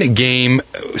 One game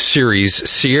series,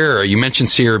 Sierra, you mentioned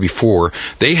Sierra before,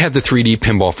 they had the 3D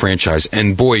pinball franchise,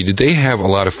 and boy, did they have a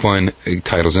lot of fun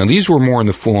titles. Now, these were more in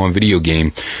the full-on video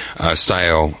game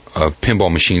style of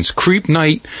pinball machines. Creep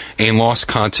Night and Lost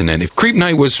Continent. If Creep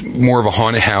Night was more of a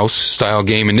haunted house style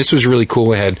game, and this was really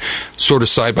cool. It had sort of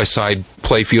side-by-side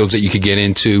play fields that you could get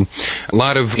into. A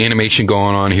lot of animation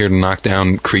going on here to knock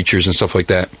down creatures and stuff like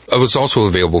that. It was also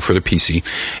available for the PC.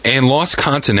 And Lost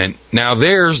Continent, now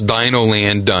there's Dino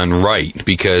Land done right,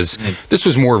 because this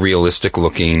was more realistic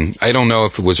looking. I don't know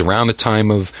if it was around the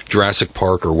time of Jurassic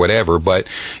Park or whatever, but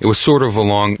it was sort of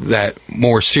along that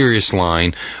more serious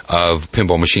line of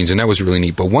pinball machines, and that was really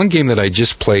neat. But one game that I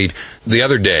just played the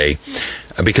other day,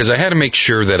 because I had to make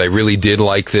sure that I really did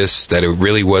like this, that it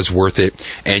really was worth it.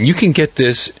 And you can get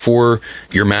this for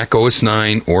your Mac OS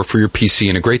 9 or for your PC.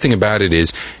 And the great thing about it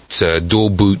is it's a dual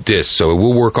boot disc, so it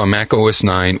will work on Mac OS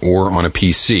 9 or on a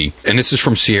PC. And this is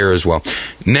from Sierra as well.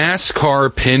 NASCAR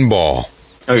Pinball.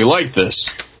 Oh, you like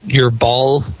this? Your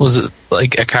ball, was it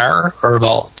like a car or a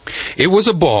ball? It was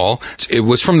a ball. It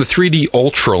was from the 3D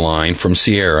Ultra line from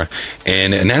Sierra.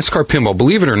 And a NASCAR pinball,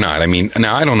 believe it or not, I mean,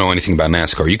 now I don't know anything about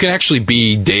NASCAR. You can actually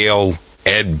be Dale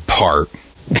Earnhardt.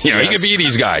 You know, you can be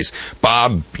these guys.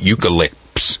 Bob Eucalyptus.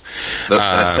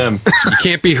 That's him. You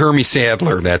can't be Hermie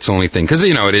Sadler. That's the only thing. Because,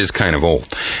 you know, it is kind of old.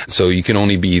 So you can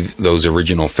only be those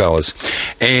original fellas.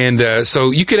 And so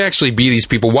you could actually be these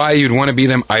people. Why you'd want to be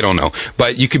them, I don't know.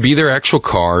 But you could be their actual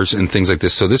cars and things like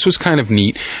this. So this was kind of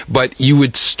neat. But you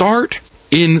would start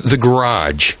in the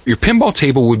garage. Your pinball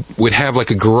table would have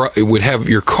like it would have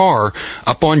your car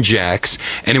up on jacks,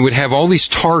 and it would have all these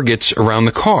targets around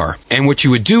the car. And what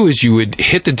you would do is you would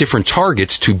hit the different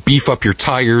targets to beef up your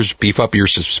tires, beef up your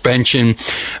suspension,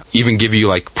 even give you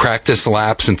like practice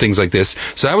laps and things like this.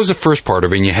 So that was the first part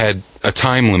of it, and you had a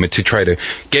time limit to try to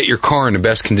get your car in the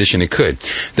best condition it could.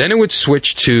 Then it would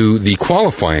switch to the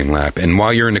qualifying lap, and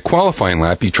while you're in the qualifying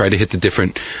lap, you try to hit the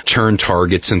different turn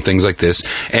targets and things like this,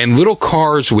 and little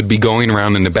cars would be going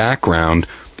around in the background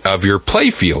of your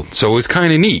play field. So it was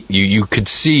kind of neat. You could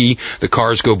see the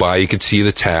cars go by, you could see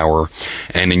the tower,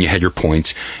 and then you had your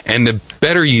points. And the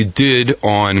better you did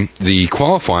on the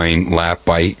qualifying lap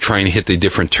by trying to hit the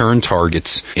different turn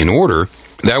targets in order,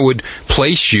 that would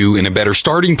place you in a better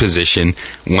starting position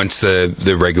once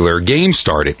the regular game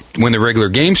started. When the regular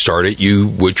game started, you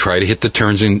would try to hit the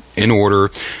turns in order.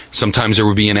 Sometimes there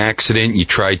would be an accident. You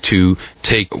tried to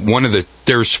take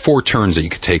there's 4 turns that you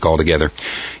could take altogether.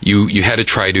 You had to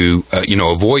try to,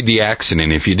 avoid the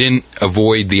accident. If you didn't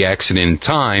avoid the accident in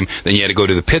time, then you had to go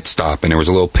to the pit stop, and there was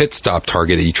a little pit stop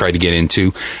target that you tried to get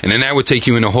into, and then that would take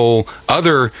you in a whole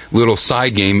other little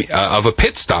side game of a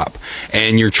pit stop,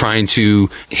 and you're trying to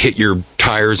hit your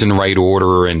tires in the right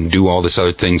order and do all this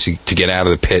other things to get out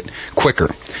of the pit quicker.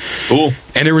 Cool.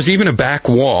 And there was even a back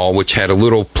wall, which had a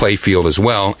little play field as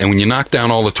well. And when you knocked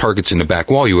down all the targets in the back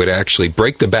wall, you would actually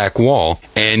break the back wall.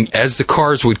 And as the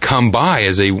cars would come by,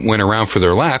 as they went around for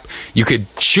their lap, you could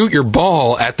shoot your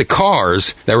ball at the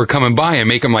cars that were coming by and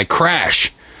make them like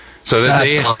crash. So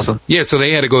that awesome. Yeah, so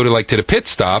they had to go to the pit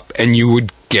stop, and you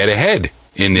would get ahead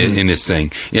in this thing,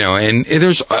 and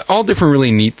there's all different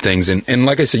really neat things, and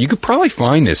like I said, you could probably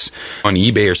find this on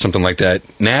eBay or something like that.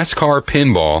 NASCAR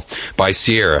Pinball by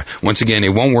Sierra. Once again, it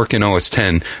won't work in OS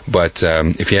 10, but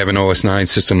if you have an OS 9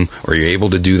 system, or you're able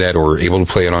to do that, or able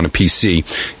to play it on a PC,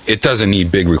 it doesn't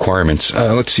need big requirements.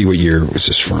 Let's see, what year was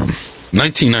this from?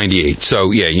 1998.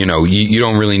 So, yeah, you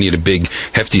don't really need a big,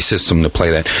 hefty system to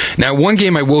play that. Now, one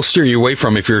game I will steer you away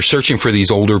from if you're searching for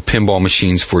these older pinball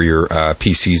machines for your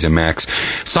PCs and Macs.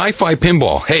 Sci-Fi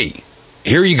Pinball. Hey,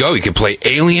 here you go. You can play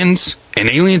Aliens, an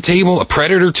Alien table, a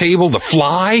Predator table, The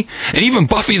Fly, and even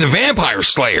Buffy the Vampire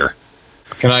Slayer.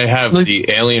 Can I have the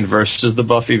Alien versus the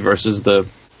Buffy versus the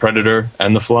Predator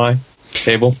and The Fly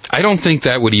table? I don't think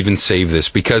that would even save this,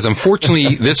 because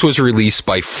unfortunately this was released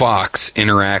by Fox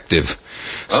Interactive.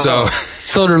 So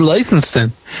they're licensed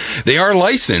then? They are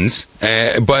licensed,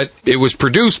 but it was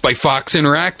produced by Fox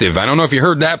Interactive. I don't know if you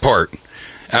heard that part.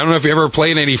 I don't know if you ever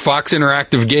played any Fox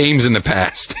Interactive games in the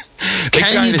past.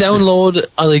 Can you download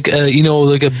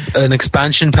an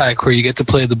expansion pack where you get to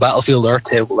play the Battlefield Earth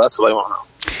table? That's what I want to know.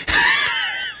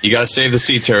 You got to save the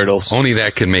sea turtles. Only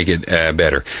that could make it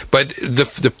better. But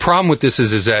the problem with this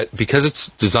is that because it's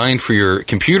designed for your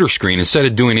computer screen, instead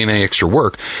of doing any extra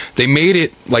work, they made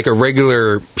it like a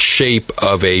regular shape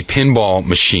of a pinball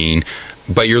machine,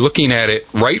 but you're looking at it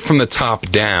right from the top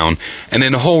down, and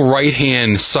then the whole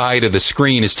right-hand side of the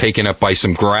screen is taken up by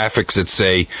some graphics that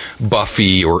say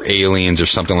Buffy or Aliens or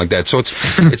something like that. So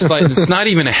it's like it's not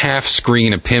even a half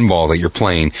screen of pinball that you're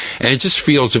playing, and it just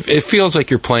feels like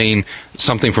you're playing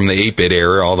something from the 8-bit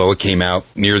era, although it came out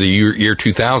near the year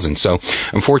 2000. So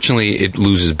unfortunately, it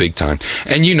loses big time.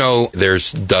 And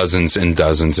there's dozens and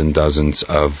dozens and dozens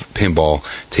of pinball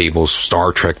tables,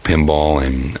 Star Trek pinball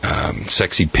and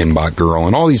Sexy Pinbot Girl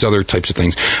and all these other types of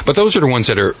things. But those are the ones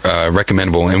that are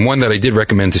recommendable. And one that I did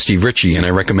recommend to Steve Ritchie, and I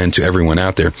recommend to everyone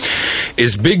out there,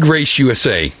 is Big Race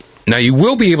USA. Now, you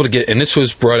will be able to get, and this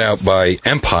was brought out by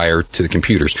Empire to the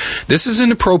computers. This is in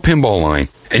the Pro Pinball line,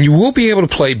 and you will be able to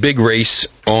play Big Race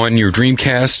on your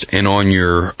Dreamcast and on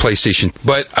your PlayStation.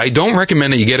 But I don't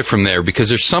recommend that you get it from there because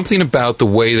there's something about the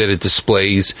way that it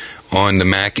displays on the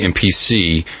Mac and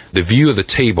PC, the view of the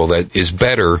table, that is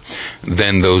better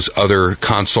than those other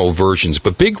console versions.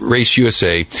 But Big Race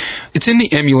USA, it's in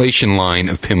the emulation line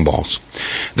of pinballs.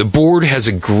 The board has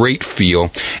a great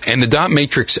feel, and the dot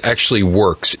matrix actually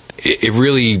works. It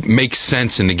really makes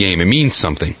sense in the game. It means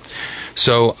something.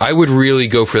 So I would really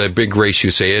go for that Big Race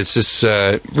USA. It's this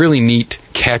really neat,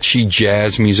 catchy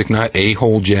jazz music, not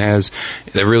a-hole jazz,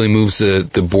 that really moves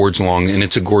the boards along, and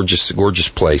it's a gorgeous, gorgeous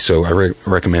play. So I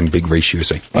recommend Big Race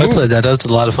USA. I played that. That was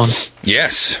a lot of fun.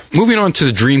 Yes. Moving on to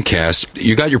the Dreamcast,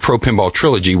 you got your Pro Pinball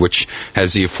Trilogy, which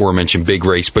has the aforementioned Big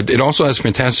Race, but it also has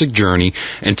Fantastic Journey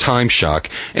and Time Shock,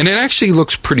 and it actually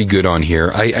looks pretty good on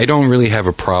here. I don't really have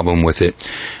a problem with it.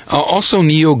 Also,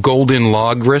 Neo Golden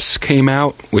Logris came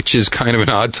out, which is kind of an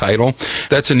odd title.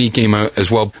 That's a neat game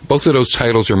as well. Both of those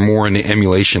titles are more in the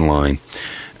emulation line.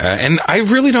 And I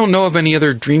really don't know of any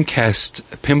other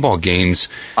Dreamcast pinball games.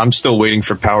 I'm still waiting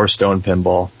for Power Stone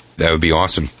Pinball. That would be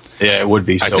awesome. Yeah, it would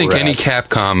be so I think rad. any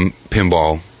Capcom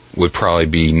pinball would probably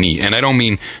be neat. And I don't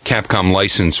mean Capcom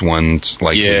licensed ones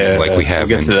like we have.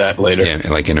 We'll get to that later. Yeah,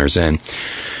 like in our Zen.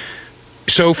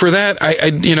 So for that,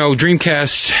 I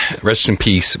Dreamcast, rest in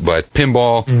peace, but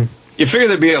pinball. You figure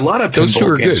there'd be a lot of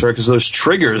pinball games, right? Because those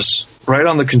triggers right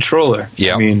on the controller.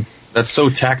 Yeah. I mean, that's so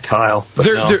tactile.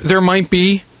 There might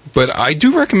be, but I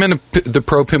do recommend the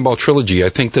Pro Pinball Trilogy. I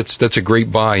think that's a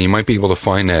great buy. You might be able to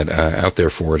find that out there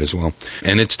for it as well.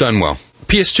 And it's done well.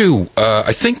 PS2,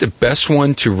 I think the best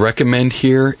one to recommend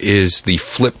here is the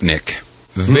Flipnik.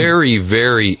 Very,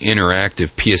 very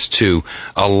interactive PS2.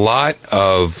 A lot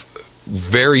of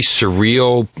very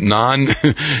surreal,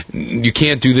 you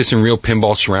can't do this in real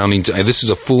pinball surroundings. This is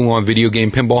a full-on video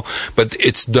game pinball, but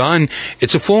it's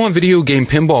a full-on video game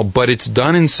pinball, but it's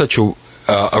done in such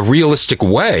a realistic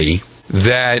way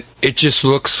that it just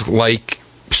looks like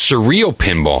surreal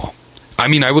pinball. I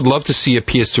mean, I would love to see a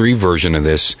PS3 version of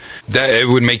this. That it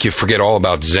would make you forget all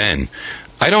about Zen.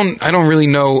 I don't really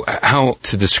know how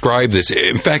to describe this.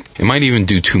 In fact, it might even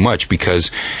do too much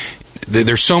because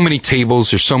there's so many tables,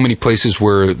 there's so many places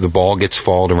where the ball gets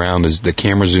followed around as the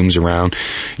camera zooms around.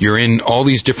 You're in all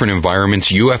these different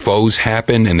environments. UFOs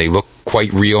happen and they look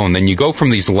quite real. And then you go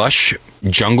from these lush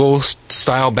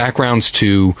jungle-style backgrounds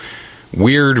to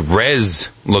weird Rez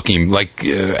looking, like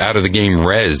out of the game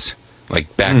Rez.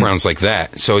 Like backgrounds like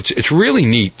that. So it's really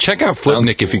neat. Check out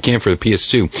Flipnik if you can for the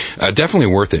PS2.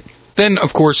 Definitely worth it. Then,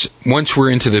 of course, once we're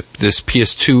into this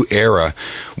PS2 era,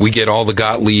 we get all the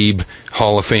Gottlieb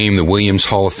Hall of Fame, the Williams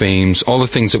Hall of Fames, all the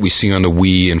things that we see on the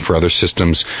Wii and for other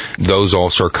systems. Those all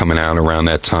start coming out around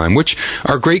that time, which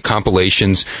are great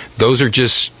compilations. Those are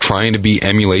just trying to be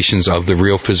emulations of the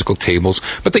real physical tables,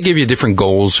 but they give you different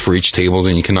goals for each table,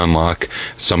 and you can unlock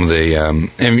some of the...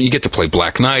 and you get to play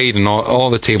Black Knight and all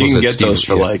the tables. You can get those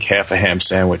for like half a ham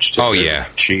sandwich, too. Oh, yeah.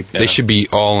 Cheap now. They should be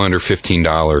all under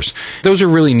 $15. Those are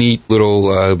really neat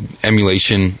little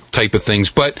emulation type of things,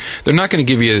 but they're not going to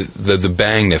give you the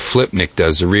bang that Flipnik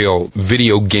does, the real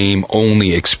video game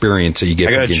only experience that you get.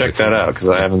 I gotta check that out because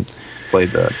I haven't played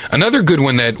that. Another good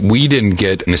one that we didn't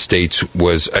get in the States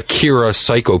was Akira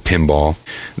Psycho Pinball.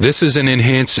 This is an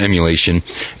enhanced emulation,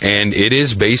 and it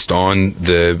is based on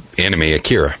the anime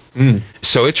Akira.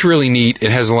 So it's really neat.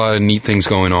 It has a lot of neat things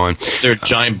going on. Is there a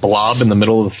giant blob in the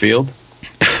middle of the field?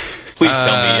 Please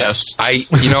tell me yes.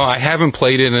 I haven't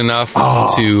played it enough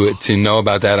to know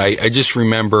about that. I just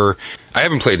remember, I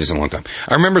haven't played this in a long time.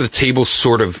 I remember the tables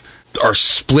sort of are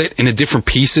split into different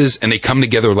pieces and they come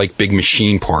together like big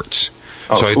machine parts.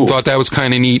 So I thought that was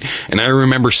kind of neat. And I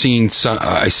remember seeing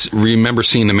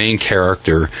the main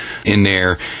character in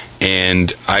there.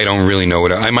 and I don't really know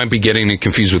what I might be getting it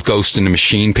confused with Ghost in the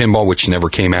Machine pinball, which never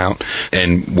came out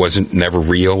and wasn't never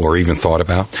real or even thought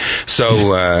about.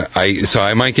 So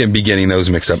I might be getting those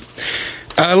mixed up.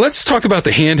 Let's talk about the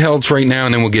handhelds right now,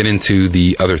 and then we'll get into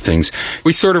the other things.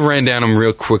 We sort of ran down them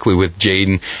real quickly with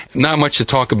Jaden. Not much to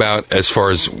talk about as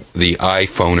far as the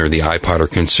iPhone or the iPod are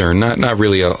concerned. Not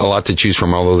really a lot to choose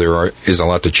from, although there is a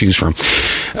lot to choose from.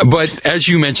 But as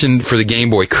you mentioned, for the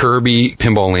Game Boy, Kirby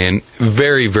Pinball Land,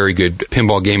 very, very good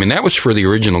pinball game, and that was for the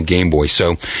original Game Boy,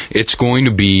 so it's going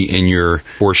to be in your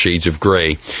 4 Shades of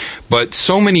Grey. But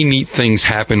so many neat things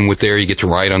happen with there. You get to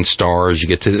ride on stars.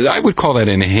 I would call that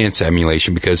an enhanced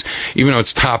emulation, because even though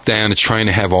it's top down, it's trying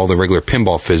to have all the regular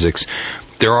pinball physics.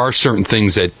 There are certain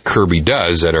things that Kirby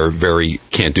does that are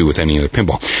can't do with any other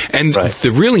pinball. And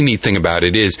the really neat thing about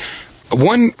it is,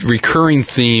 one recurring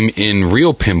theme in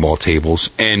real pinball tables,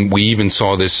 and we even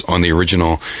saw this on the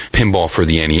original pinball for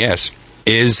the NES,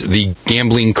 is the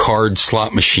gambling card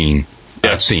slot machine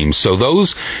theme. So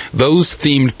those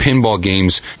themed pinball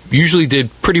games usually did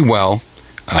pretty well.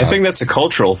 I think that's a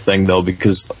cultural thing, though,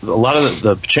 because a lot of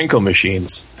the pachinko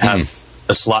machines have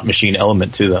a slot machine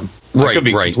element to them. I could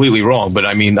be completely wrong, but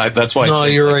I mean, that's why. No,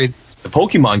 you're right. The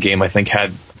Pokemon game, I think,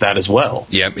 had that as well.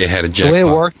 Yep, it had a jackpot. The way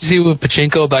it worked, see, with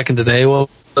pachinko back in the day was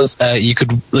you could,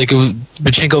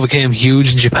 pachinko became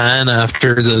huge in Japan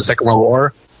after the Second World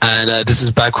War. And this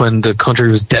is back when the country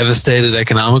was devastated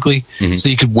economically. Mm-hmm. So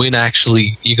you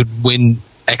could win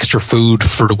extra food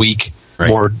for the week.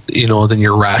 More, than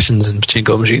your rations and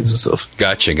pachinko machines and stuff.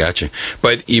 Gotcha.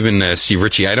 But even Steve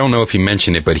Ritchie, I don't know if he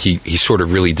mentioned it, but he sort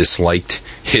of really disliked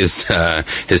his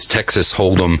Texas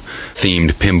Hold'em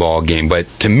themed pinball game. But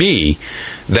to me,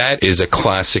 that is a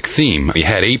classic theme. You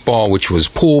had 8-Ball, which was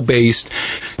pool-based,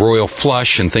 Royal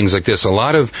Flush, and things like this. A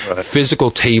lot of physical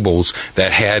tables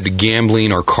that had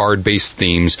gambling or card-based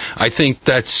themes. I think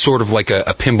that's sort of like a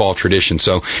pinball tradition.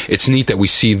 So it's neat that we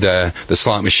see the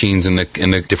slot machines and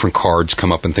the different cards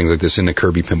come up and things like this in the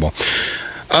Kirby pinball.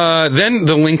 Then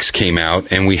the Lynx came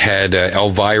out, and we had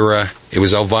Elvira. It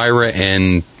was Elvira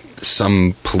and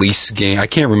some police game. I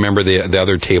can't remember the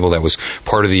other table that was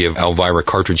part of the Elvira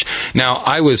cartridge. Now,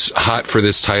 I was hot for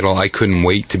this title. I couldn't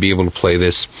wait to be able to play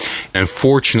this.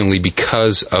 Unfortunately,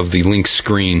 because of the Lynx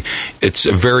screen, it's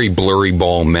a very blurry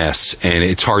ball mess, and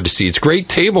it's hard to see. It's great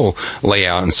table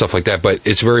layout and stuff like that, but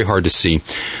it's very hard to see.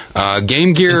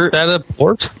 Game Gear... Is that a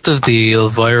port of the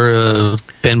Elvira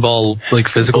pinball,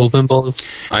 physical pinball?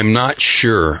 I'm not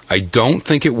sure. I don't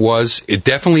think it was. It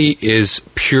definitely is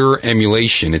pure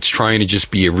emulation. It's trying to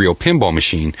just be a real pinball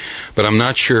machine, but I'm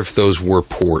not sure if those were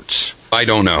ports. I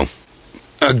don't know.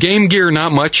 Game Gear,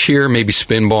 not much here. Maybe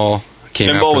Spinball came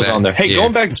out for Spinball was that. on there. Hey,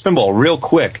 going back to Spinball real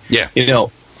quick. Yeah.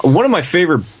 One of my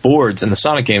favorite boards in the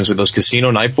Sonic games were those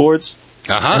casino night boards.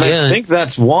 And I think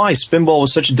that's why Spinball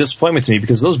was such a disappointment to me,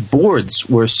 because those boards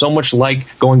were so much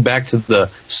like going back to the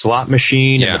slot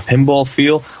machine and the pinball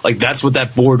feel. That's what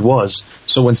that board was.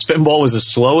 So when Spinball was as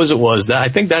slow as it was, I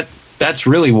think that's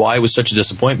really why it was such a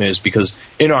disappointment, is because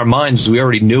in our minds we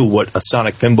already knew what a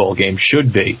Sonic pinball game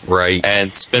should be. Right.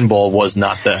 And Spinball was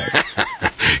not that.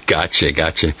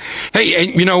 Gotcha.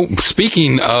 Hey, and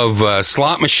speaking of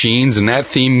slot machines and that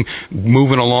theme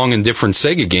moving along in different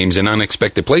Sega games in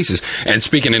unexpected places, and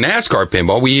speaking of NASCAR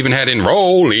pinball, we even had in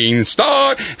Rolling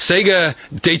Star Sega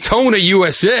Daytona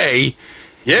USA.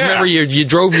 Yeah. Remember you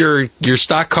drove your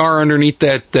stock car underneath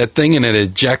that thing, and then a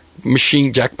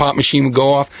jackpot machine would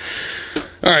go off.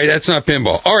 All right, that's not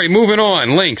pinball. All right, moving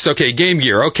on. Lynx. Okay, Game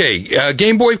Gear. Okay,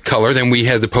 Game Boy Color. Then we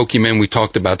had the Pokemon. We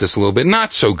talked about this a little bit.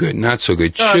 Not so good.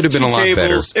 Should have been a lot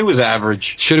better. It was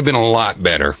average. Should have been a lot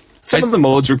better. Some of the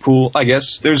modes were cool, I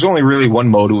guess. There's only really one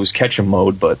mode. It was Ketchum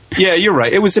mode, but yeah, you're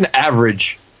right. It was an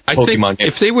average Pokemon game.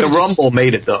 If they would, the Rumble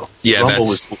made it though. Yeah,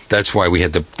 that's why we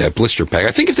had that blister pack.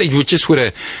 I think if they just would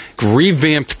have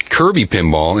revamped Kirby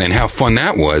Pinball and how fun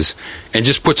that was, and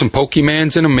just put some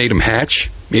Pokemons in them, made them hatch,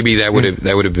 maybe that would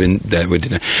have been.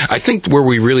 I think where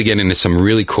we really get into some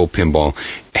really cool pinball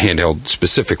handheld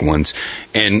specific ones,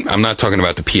 and I'm not talking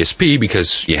about the PSP,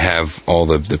 because you have all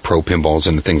the pro pinballs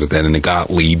and the things like that, and the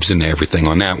Gottliebs and everything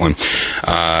on that one,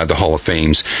 the Hall of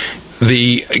Fames.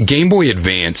 The Game Boy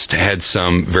Advanced had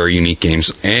some very unique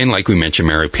games, and like we mentioned,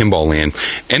 Mario Pinball Land,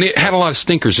 and it had a lot of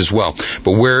stinkers as well.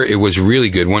 But where it was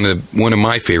really good, one of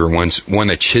my favorite ones, one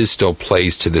that Chiz still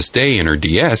plays to this day in her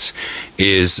DS,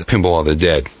 is Pinball of the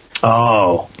Dead.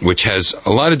 Oh. Which has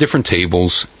a lot of different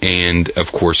tables, and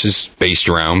of course is based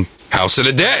around House of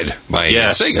the Dead by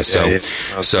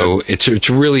Sega. So it's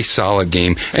a really solid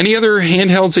game. Any other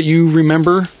handhelds that you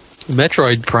remember?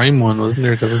 Metroid Prime one, wasn't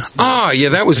there?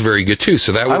 That was very good too.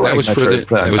 So that was for the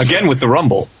Prime. Again with the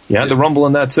Rumble. Yeah, the Rumble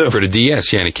in that too. For the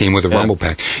DS, and it came with a Rumble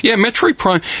pack. Yeah, Metroid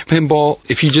Prime Pinball,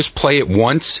 if you just play it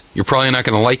once, you're probably not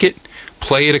going to like it.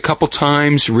 Play it a couple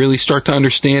times, really start to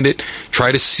understand it,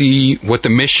 try to see what the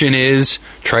mission is,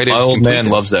 try to... My old man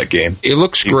loves that game. It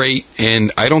looks great,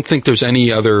 and I don't think there's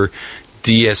any other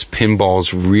DS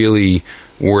pinballs really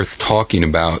worth talking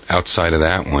about outside of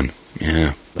that one.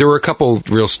 Yeah. There were a couple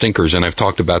real stinkers, and I've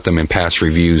talked about them in past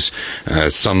reviews.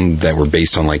 Some that were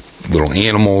based on like little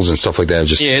animals and stuff like that.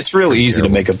 It's really easy to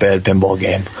make a bad pinball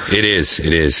game. It is.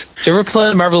 Did you ever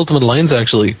play Marvel Ultimate Alliance,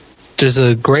 actually? There's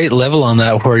a great level on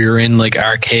that where you're in like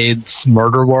Arcade's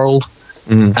Murder World,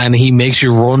 and he makes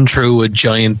you run through a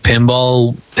giant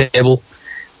pinball table.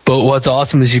 But what's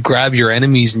awesome is you grab your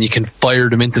enemies and you can fire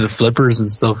them into the flippers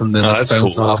and stuff, and then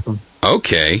bounce off them.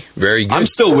 Okay, very good. I'm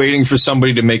still waiting for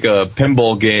somebody to make a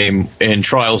pinball game in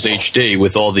Trials HD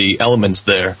with all the elements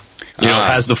there. It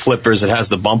has the flippers, it has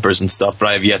the bumpers and stuff, but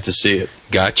I have yet to see it.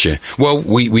 Gotcha. Well,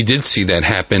 we did see that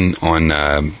happen on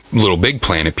Little Big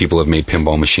Planet. People have made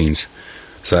pinball machines.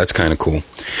 So that's kind of cool.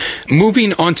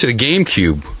 Moving on to the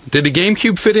GameCube. Did the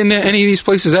GameCube fit into any of these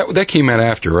places? That came out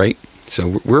after, right?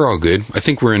 So we're all good. I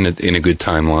think we're in a good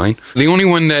timeline. The only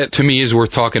one that to me is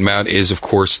worth talking about is, of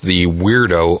course, the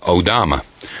weirdo Odama.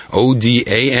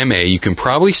 Odama. You can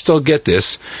probably still get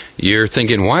this. You're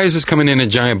thinking, why is this coming in a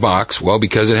giant box? Well,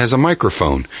 because it has a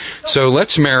microphone. So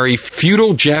let's marry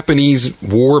feudal Japanese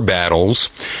war battles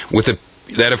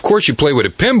that, of course, you play with a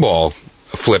pinball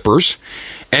flippers.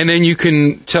 And then you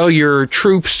can tell your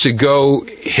troops to go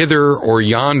hither or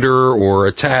yonder or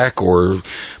attack or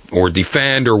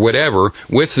defend or whatever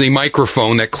with the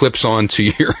microphone that clips onto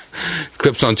your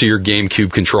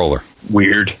GameCube controller.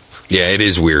 Weird. Yeah, it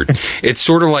is weird. It's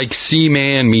sort of like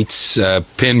Seaman meets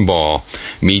pinball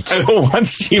meets... I don't want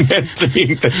Seaman to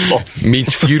meet pinball.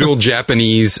 Meets feudal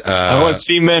Japanese... I want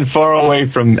Seaman far away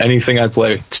from anything I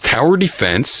play. It's tower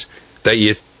defense that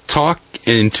you talk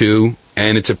into,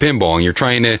 and it's a pinball, and you're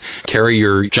trying to carry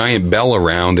your giant bell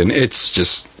around, and it's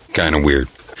just kind of weird.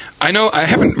 I know I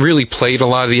haven't really played a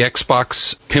lot of the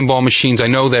Xbox pinball machines. I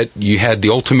know that you had the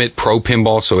Ultimate Pro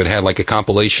Pinball, so it had like a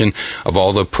compilation of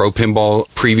all the Pro Pinball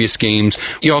previous games.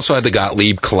 You also had the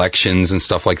Gottlieb collections and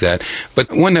stuff like that.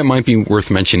 But one that might be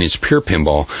worth mentioning is Pure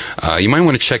Pinball. You might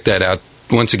want to check that out.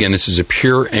 Once again, this is a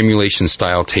pure emulation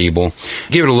style table.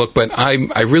 Give it a look, but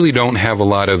I really don't have a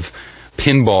lot of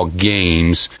pinball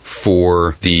games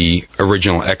for the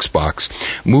original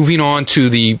Xbox. Moving on to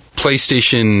the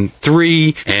PlayStation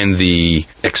 3 and the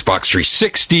Xbox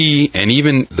 360 and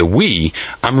even the Wii,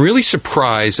 I'm really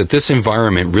surprised that this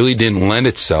environment really didn't lend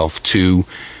itself to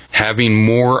having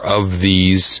more of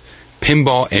these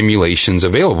pinball emulations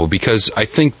available, because I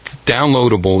think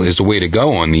downloadable is the way to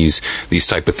go on these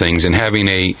type of things, and having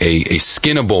a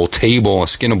skinnable table, a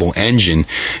skinnable engine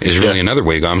is really another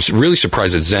way to go. I'm really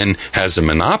surprised that Zen has a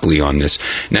monopoly on this.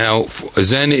 Now,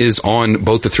 Zen is on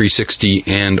both the 360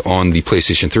 and on the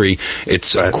PlayStation 3.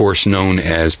 It's, of course, known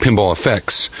as Pinball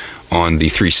Effects on the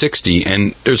 360,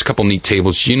 and there's a couple neat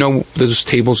tables. Do you know those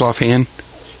tables offhand?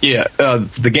 Yeah,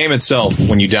 the game itself,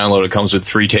 when you download it, comes with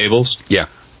 3 tables. Yeah.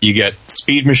 You get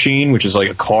Speed Machine, which is like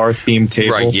a car-themed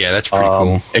table. Right, yeah, that's pretty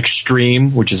cool.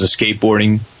 Extreme, which is a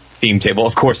skateboarding-themed table.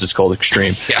 Of course, it's called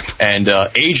Extreme. Yep. And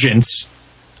Agents,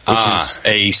 which is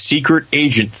a secret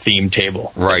agent-themed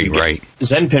table. Right.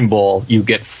 Zen Pinball, you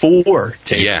get 4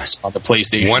 tables on the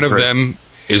PlayStation 3. One of them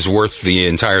is worth the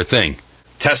entire thing.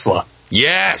 Tesla.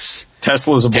 Yes!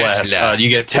 Tesla's a blast. You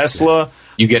get Tesla.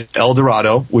 You get El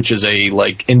Dorado, which is a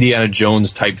like Indiana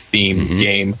Jones type theme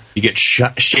game. You get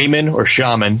Shaman or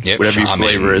Shaman, whatever your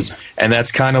flavor is, and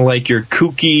that's kind of like your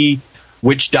kooky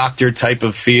witch doctor type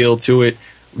of feel to it.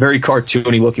 Very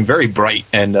cartoony looking, very bright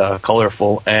and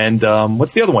colorful. And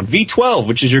what's the other one? V12,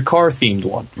 which is your car themed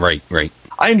one. Right.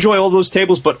 I enjoy all those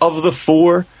tables, but of the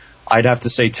 4, I'd have to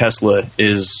say Tesla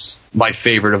is my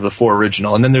favorite of the 4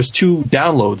 original. And then there's 2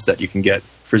 downloads that you can get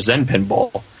for Zen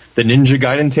Pinball. The Ninja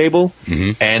Gaiden table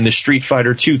and the Street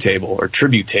Fighter 2 table, or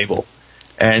Tribute table.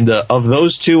 And of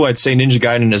those 2, I'd say Ninja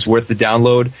Gaiden is worth the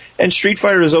download. And Street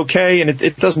Fighter is okay, and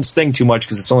it doesn't sting too much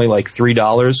because it's only like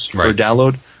 $3 for a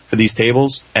download for these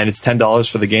tables, and it's $10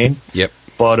 for the game. Yep.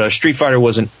 but Street Fighter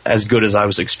wasn't as good as I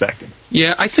was expecting.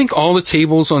 Yeah, I think all the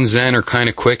tables on Zen are kind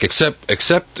of quick,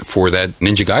 except for that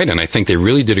Ninja Gaiden. I think they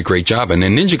really did a great job. And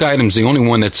then Ninja Gaiden's the only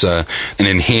one that's an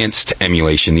enhanced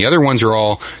emulation. The other ones are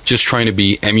all just trying to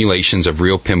be emulations of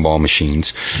real pinball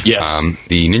machines. Yes.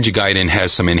 The Ninja Gaiden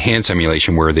has some enhanced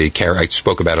emulation where I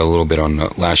spoke about it a little bit on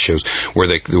the last shows, where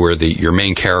your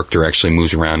main character actually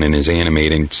moves around and is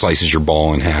animated and slices your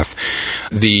ball in half.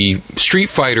 The Street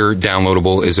Fighter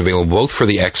downloadable is available both for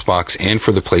the Xbox and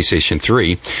for the PlayStation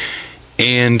 3.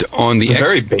 And on the it's a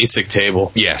very basic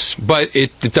table. Yes, but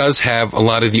it does have a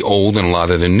lot of the old and a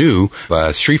lot of the new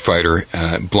Street Fighter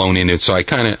blown in it, so I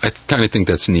kind of think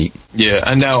that's neat. Yeah,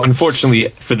 and now, unfortunately,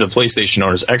 for the PlayStation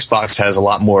owners, Xbox has a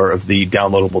lot more of the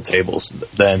downloadable tables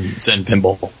than Zen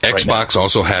Pinball. Xbox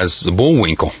also has the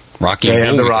Bullwinkle. They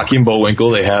have the Rocky and Bullwinkle.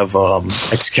 They have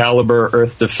Excalibur,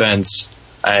 Earth Defense,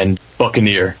 and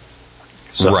Buccaneer.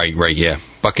 So. Right, yeah.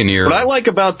 Buccaneer. What I like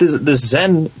about this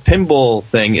Zen Pinball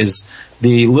thing is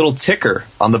the little ticker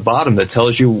on the bottom that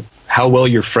tells you how well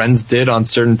your friends did on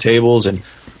certain tables and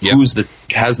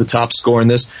has the top score in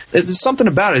this. There's something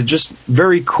about it, just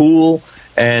very cool,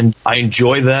 and I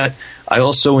enjoy that. I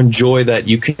also enjoy that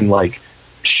you can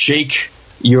shake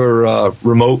your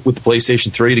remote with the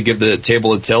PlayStation 3 to give the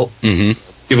table a tilt, give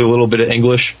it a little bit of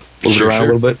English, move it around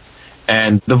a little bit,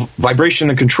 and the vibration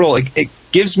and control. It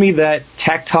gives me that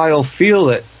tactile feel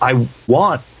that I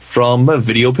want from a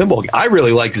video pinball game. I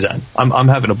really like Zen. I'm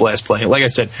having a blast playing it. Like I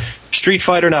said, Street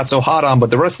Fighter not so hot on, but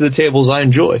the rest of the tables I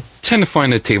enjoy. I tend to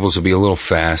find that tables will be a little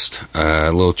fast,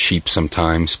 a little cheap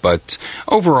sometimes, but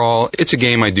overall, it's a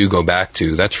game I do go back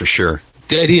to, that's for sure.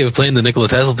 The idea of playing the Nikola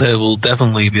Tesla table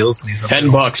definitely appeals to me.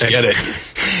 $10, get it.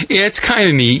 Yeah, it's kind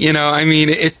of neat. I mean,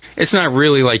 it's not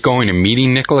really like going and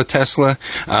meeting Nikola Tesla,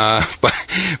 but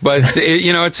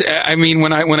it's. I mean,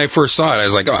 when I first saw it, I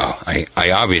was like, oh,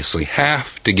 I obviously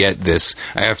have to get this.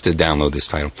 I have to download this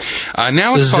title.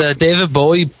 Now does David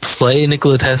Bowie play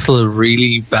Nikola Tesla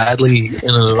really badly in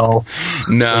it at all?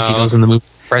 No, like he does in the movie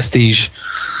Prestige.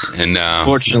 And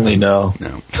fortunately, no.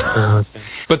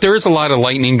 But there is a lot of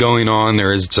lightning going on.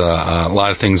 There is a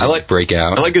lot of things that break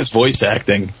out. I like his voice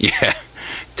acting. Yeah,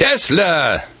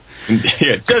 Tesla.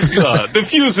 Yeah, Tesla. The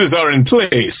fuses are in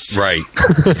place. Right.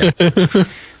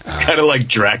 It's kind of like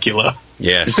Dracula.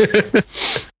 Yes.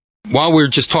 While we're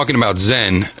just talking about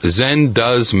Zen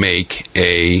does make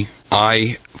a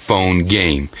iPhone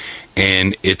game.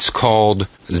 And it's called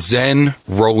Zen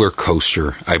Roller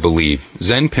Coaster, I believe.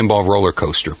 Zen Pinball Roller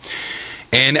Coaster.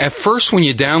 And at first when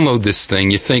you download this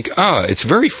thing, you think, it's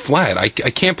very flat. I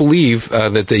can't believe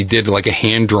that they did like a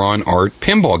hand-drawn art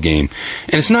pinball game.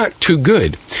 And it's not too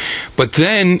good. But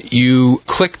then you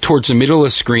click towards the middle of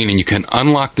the screen and you can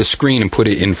unlock the screen and put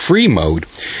it in free mode.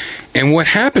 And what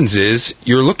happens is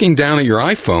you're looking down at your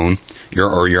iPhone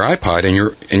or your iPod,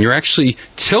 and you're actually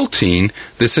tilting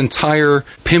this entire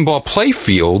pinball play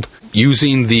field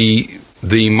using the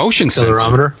motion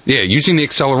accelerometer. Sensor. Yeah, using the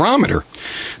accelerometer.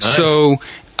 Nice. So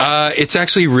it's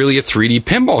actually really a 3D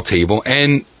pinball table,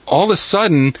 and all of a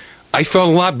sudden I felt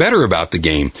a lot better about the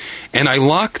game, and I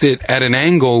locked it at an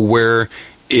angle where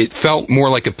it felt more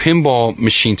like a pinball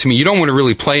machine to me. You don't want to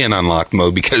really play in unlocked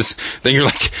mode because then you're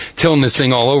like tilting this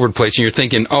thing all over the place and you're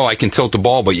thinking, I can tilt the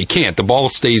ball, but you can't. The ball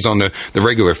stays on the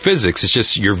regular physics. It's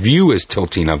just your view is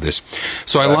tilting of this.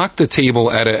 So I locked the table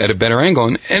at a better angle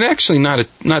and actually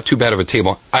not too bad of a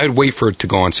table. I'd wait for it to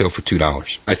go on sale for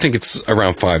 $2. I think it's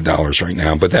around $5 right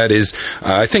now, but that is,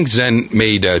 I think Zen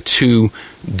made 2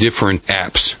 different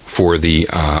apps for the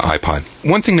iPod.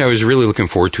 One thing that I was really looking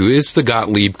forward to is the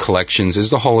Gottlieb collections,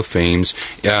 is the Hall of Fames,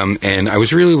 and I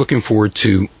was really looking forward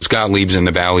to Gottlieb's and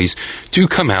the Bally's to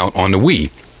come out on the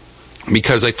Wii,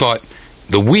 because I thought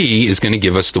the Wii is going to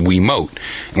give us the Wiimote,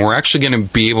 and we're actually going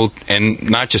to be able, and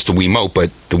not just the Wiimote, but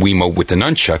the Wiimote with the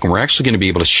nunchuck, and we're actually going to be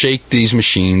able to shake these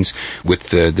machines with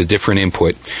the different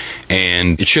input,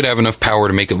 and it should have enough power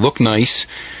to make it look nice.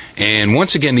 And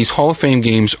once again, these Hall of Fame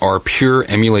games are pure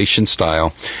emulation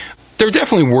style. They're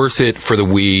definitely worth it for the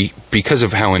Wii because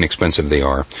of how inexpensive they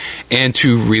are, and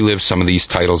to relive some of these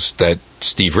titles that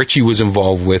Steve Ritchie was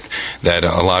involved with, that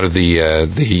a lot of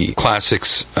the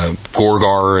classics,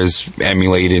 Gorgar is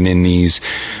emulated in these,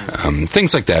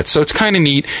 things like that. So it's kind of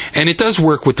neat, and it does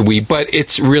work with the Wii, but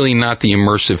it's really not the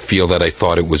immersive feel that I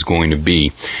thought it was going to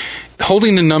be.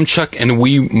 Holding the nunchuck and the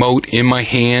Wiimote in my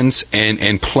hands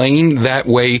and playing that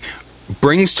way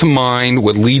brings to mind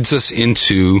what leads us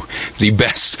into the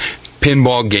best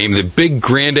pinball game, the big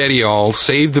granddaddy all,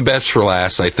 save the best for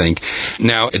last, I think.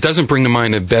 Now, it doesn't bring to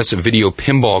mind the best video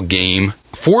pinball game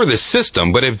for this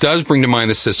system, but it does bring to mind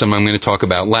the system I'm going to talk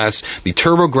about last, the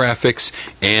TurboGrafx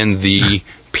and the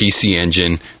PC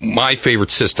Engine, my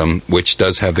favorite system, which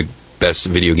does have the best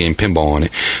video game pinball on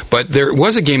it. But there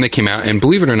was a game that came out, and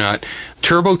believe it or not,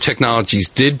 Turbo Technologies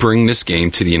did bring this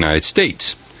game to the United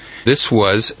States. This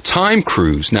was Time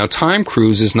Cruise. Now, Time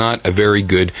Cruise is not a very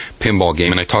good pinball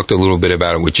game, and I talked a little bit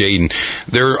about it with Jaden.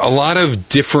 There are a lot of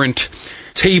different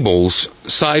tables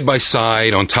side by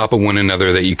side on top of one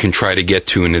another that you can try to get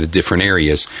to into the different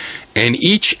areas. And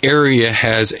each area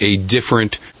has a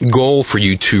different goal for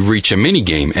you to reach a mini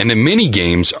game. And the mini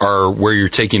games are where you're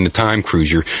taking the time cruise.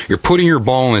 You're putting your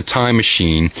ball in a time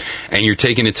machine and you're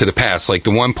taking it to the past. Like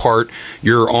the one part,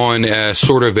 you're on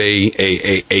sort of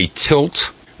a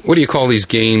tilt. What do you call these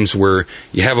games where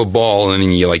you have a ball and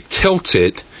then you like tilt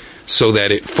it so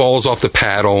that it falls off the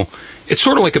paddle? It's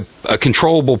sort of like a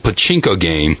controllable pachinko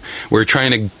game where you're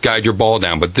trying to guide your ball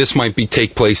down, but this might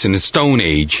take place in the Stone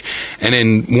Age, and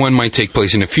then one might take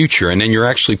place in the future, and then you're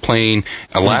actually playing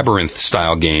a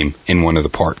labyrinth-style game in one of the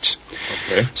parts.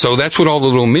 Okay. So that's what all the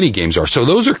little mini games are. So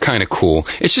those are kind of cool.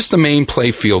 It's just the main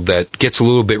play field that gets a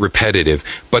little bit repetitive.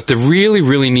 But the really,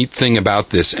 really neat thing about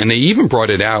this, and they even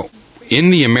brought it out in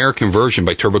the American version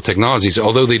by Turbo Technologies,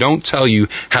 although they don't tell you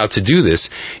how to do this,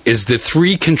 is the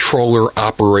 3-controller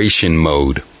operation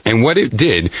mode. And what it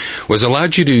did was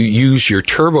allowed you to use your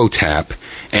Turbo Tap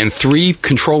and 3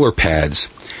 controller pads.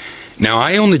 Now,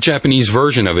 I own the Japanese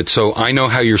version of it, so I know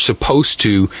how you're supposed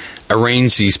to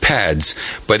arrange these pads.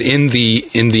 But in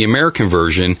the American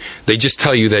version, they just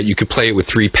tell you that you could play it with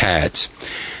 3 pads.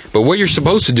 But what you're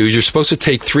supposed to do is you're supposed to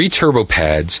take 3 turbo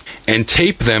pads and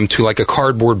tape them to like a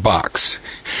cardboard box.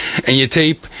 And you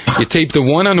tape the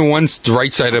one on the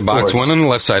right side of the box, one on the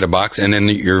left side of the box, and then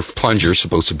your plunger is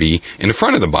supposed to be in the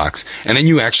front of the box. And then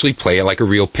you actually play it like a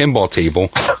real pinball table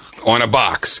on a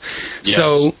box. Yes.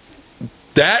 So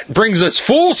that brings us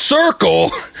full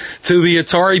circle to the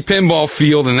Atari pinball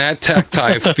field and that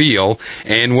tactile feel,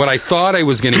 and what I thought I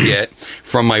was going to get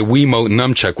from my Wiimote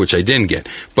nunchuck, which I didn't get.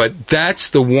 But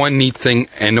that's the one neat thing,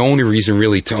 and the only reason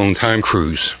really to own Time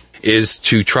Cruise, is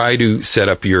to try to set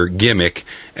up your gimmick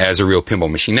as a real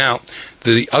pinball machine. Now,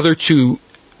 the other 2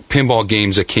 pinball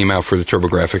games that came out for the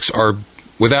TurboGrafx are,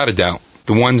 without a doubt,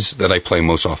 the ones that I play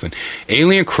most often.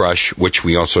 Alien Crush, which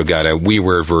we also got a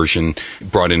WiiWare version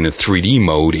brought in a 3D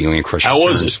mode, Alien Crush Returns. How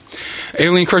was it?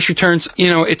 Alien Crush Returns,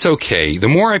 it's okay. The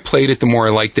more I played it, the more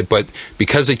I liked it, but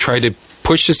because they tried to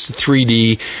push this to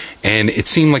 3D, and it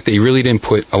seemed like they really didn't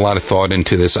put a lot of thought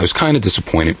into this, I was kind of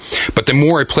disappointed. But the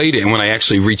more I played it, and when I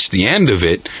actually reached the end of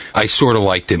it, I sort of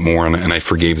liked it more, and I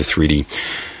forgave the 3D.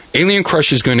 Alien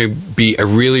Crush is going to be a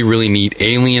really, really neat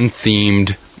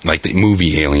alien-themed, like the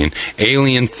movie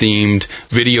alien-themed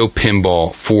video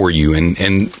pinball for you.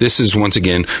 And this is, once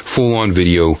again, full-on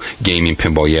video gaming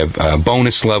pinball. You have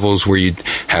bonus levels where you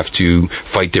have to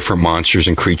fight different monsters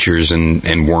and creatures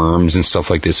and worms and stuff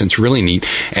like this. It's really neat.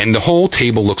 And the whole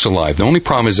table looks alive. The only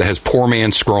problem is it has poor man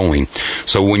scrolling.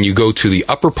 So when you go to the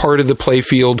upper part of the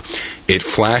playfield, it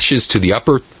flashes to the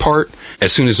upper part.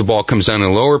 As soon as the ball comes down the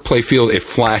lower playfield, it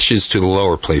flashes to the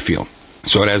lower playfield.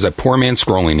 So it has a poor man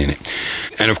scrolling in it.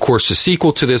 And of course, the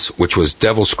sequel to this, which was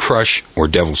Devil's Crush or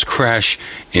Devil's Crash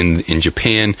in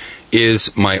Japan,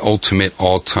 is my ultimate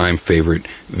all-time favorite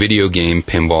video game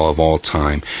pinball of all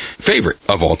time. Favorite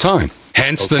of all time.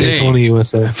 Hence the name. Tony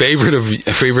USA. Favorite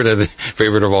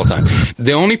of all time.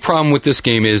 The only problem with this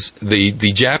game is the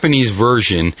Japanese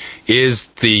version is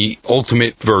the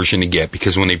ultimate version to get,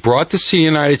 because when they brought this to the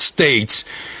United States,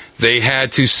 they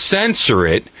had to censor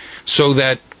it so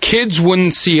that kids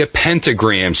wouldn't see a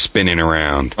pentagram spinning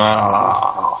around.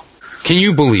 Oh. Can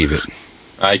you believe it?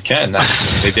 I can.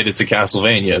 They did it to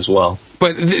Castlevania as well.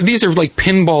 But these are like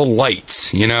pinball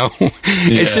lights, Yeah.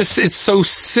 It's so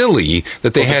silly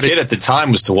that they had it. The kid at the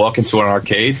time was to walk into an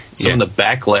arcade. Some of the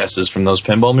back glasses from those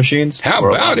pinball machines were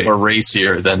a lot more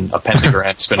racier than a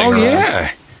pentagram spinning around. Oh,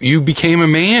 yeah. You became a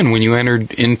man when you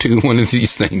entered into one of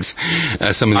these things.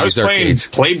 Some of these arcades. I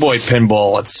was playing Playboy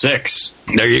pinball at 6.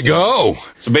 There you go.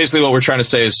 So basically what we're trying to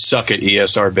say is suck it,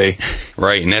 ESRB.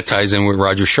 Right, and that ties in with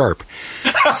Roger Sharp.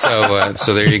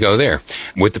 So there you go there.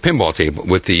 With the pinball table,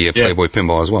 with the Playboy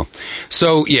pinball as well.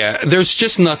 So, yeah, there's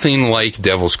just nothing like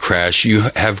Devil's Crash. You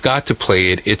have got to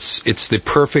play it. It's the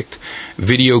perfect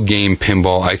video game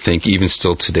pinball, I think, even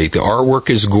still today. The artwork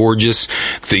is gorgeous.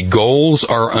 The goals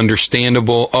are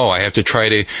understandable. Oh, I have to try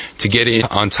to get it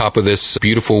on top of this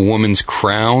beautiful woman's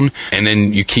crown, and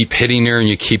then you keep hitting her and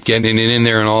you keep getting it in. in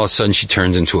there, and all of a sudden she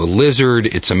turns into a lizard.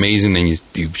 It's amazing. Then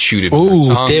you shoot it. Ooh,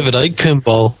 David Icke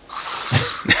pinball.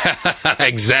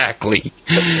 Exactly.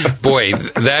 Boy,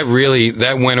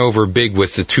 that went over big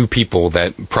with the two people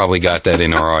that probably got that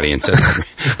in our audience.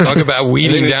 Talk about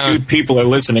weeding down. 2 people are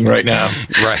listening right now.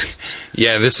 Right.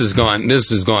 Yeah, this has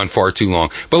gone far too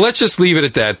long. But let's just leave it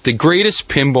at that. The greatest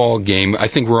pinball game, I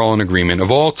think we're all in agreement,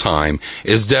 of all time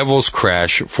is Devil's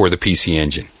Crash for the PC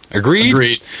Engine. Agreed?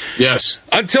 Agreed. Yes.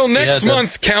 Until next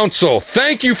month, Council,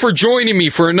 thank you for joining me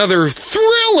for another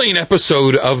thrilling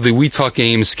episode of the We Talk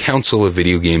Games Council of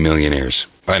Video Game Millionaires.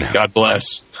 Bye now. God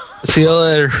bless. See you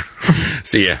later.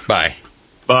 See ya. Bye.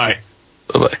 Bye.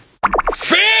 Bye-bye.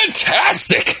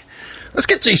 Fantastic! Let's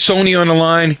get Jay Sony on the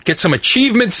line, get some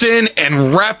achievements in,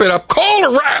 and wrap it up.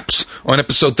 Call it wraps on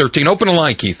episode 13. Open the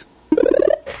line, Keith.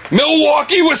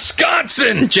 Milwaukee,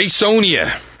 Wisconsin! Jay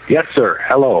Sonia. Yes, sir.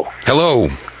 Hello. Hello.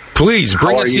 Please,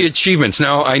 bring us the achievements.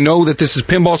 Now, I know that this is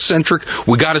pinball-centric.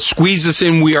 We got to squeeze this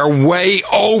in. We are way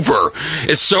over.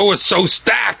 It's so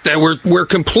stacked that we're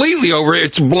completely over.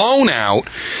 It's blown out.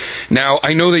 Now,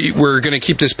 I know that we're going to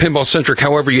keep this pinball-centric.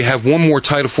 However, you have one more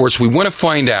title for us. We want to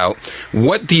find out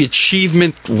what the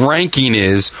achievement ranking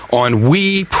is on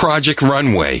Wii Project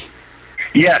Runway.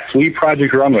 Yes, Wii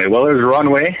Project Runway. Well, there's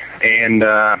Runway and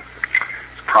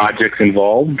projects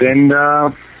involved, and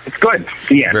it's good.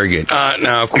 Yeah. Very good.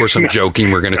 Now, of course, I'm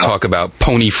joking. We're going to talk about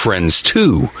Pony Friends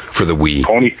 2 for the Wii.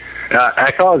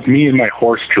 I thought it was Me and My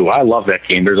Horse 2. I love that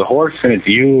game. There's a horse, and it's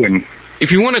you, and...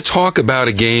 If you want to talk about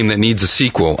a game that needs a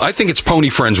sequel, I think it's Pony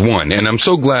Friends 1, and I'm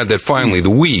so glad that finally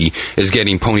the Wii is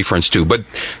getting Pony Friends 2. But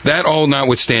that all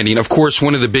notwithstanding, of course,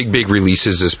 one of the big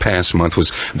releases this past month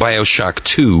was BioShock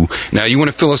 2. Now, you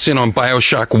want to fill us in on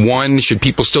BioShock 1? Should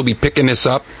people still be picking this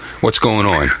up? What's going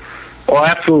on? Well,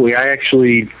 absolutely. I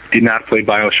actually did not play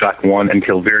BioShock 1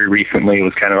 until very recently. It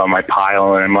was kind of on my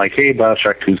pile, and I'm like, hey,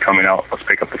 BioShock 2 is coming out. Let's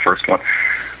pick up the first one.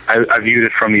 I viewed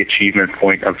it from the achievement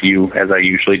point of view, as I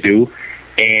usually do,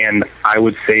 and I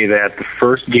would say that the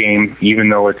first game, even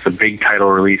though it's a big title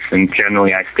release, and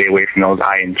generally I stay away from those,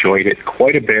 I enjoyed it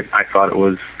quite a bit. I thought it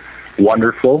was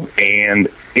wonderful, and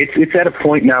it's at a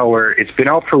point now where it's been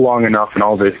out for long enough, and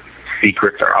all the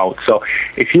secrets are out. So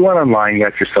if you went online,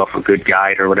 got yourself a good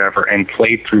guide or whatever, and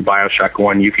played through BioShock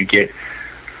 1, you could get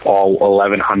all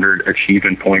 1,100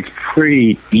 achievement points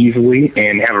pretty easily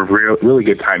and have a really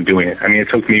good time doing it. I mean, it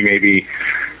took me maybe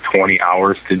 20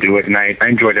 hours to do it, and I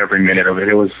enjoyed every minute of it.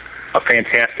 It was a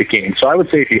fantastic game. So I would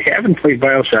say if you haven't played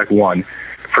BioShock 1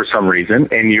 for some reason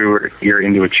and you're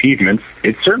into achievements,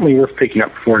 it's certainly worth picking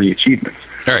up for the achievements.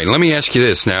 All right, let me ask you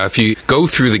this. Now, if you go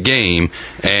through the game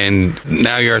and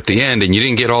now you're at the end and you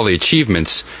didn't get all the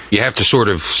achievements, you have to sort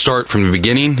of start from the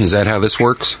beginning? Is that how this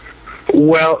works?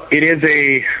 Well, it is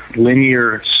a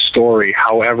linear story.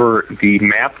 However, the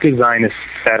map design is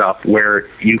set up where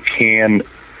you can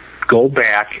go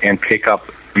back and pick up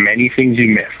many things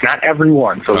you missed. Not every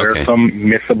one, so there are some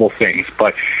missable things.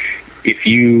 But if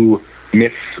you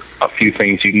miss a few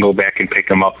things, you can go back and pick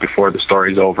them up before the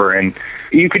story's over. And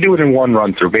you could do it in one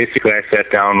run-through. Basically, I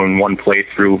sat down in one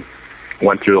playthrough,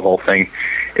 went through the whole thing.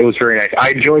 It was very nice. I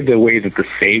enjoyed the way that the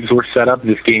saves were set up.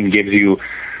 This game gives you,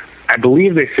 I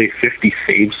believe they say 50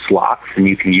 save slots, and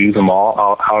you can use them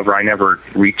all. However, I never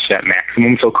reached that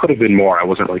maximum, so it could have been more. I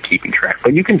wasn't really keeping track.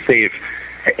 But you can save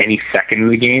at any second of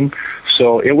the game.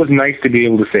 So it was nice to be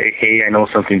able to say, hey, I know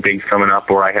something big's coming up,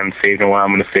 or I haven't saved in a while,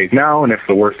 I'm going to save now, and if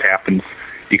the worst happens,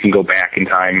 you can go back in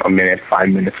time, a minute, 5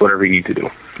 minutes, whatever you need to do.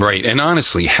 Right, and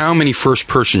honestly, how many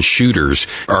first-person shooters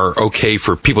are okay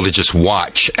for people to just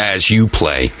watch as you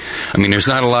play? I mean, there's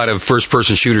not a lot of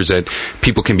first-person shooters that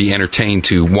people can be entertained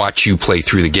to watch you play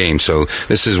through the game, so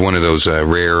this is one of those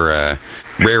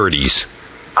rarities.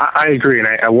 I agree,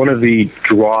 and one of the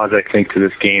draws, I think, to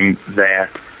this game that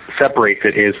separates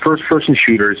it is first-person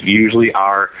shooters usually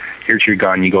are, here's your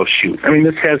gun, you go shoot. I mean,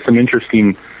 this has some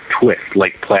interesting twists,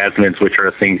 like plasmids, which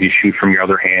are the things you shoot from your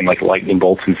other hand, like lightning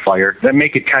bolts and fire, that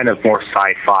make it kind of more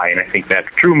sci-fi, and I think that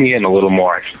drew me in a little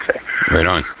more, I should say. Right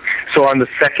on. So on the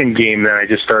second game, then I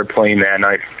just started playing that, and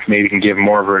I maybe can give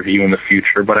more of a review in the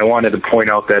future, but I wanted to point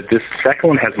out that this second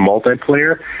one has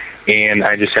multiplayer, and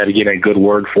I just had to get a good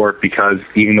word for it, because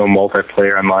even though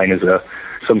multiplayer online is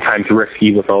sometimes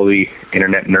risky with all the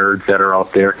internet nerds that are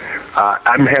out there,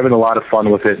 I'm having a lot of fun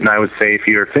with it, and I would say if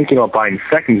you're thinking about buying the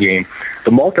second game,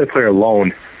 the multiplayer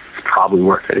alone is probably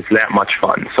worth it. It's that much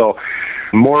fun. So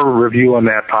more review on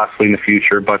that possibly in the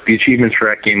future, but the achievements for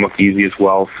that game look easy as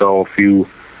well, so if you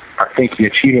are thinking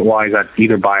achievement-wise on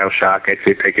either BioShock, I'd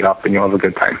say pick it up and you'll have a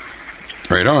good time.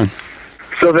 Right on.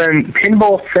 So then,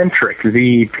 pinball-centric.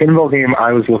 The pinball game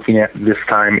I was looking at this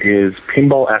time is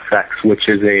Pinball FX, which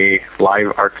is a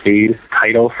live arcade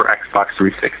title for Xbox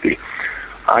 360.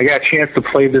 I got a chance to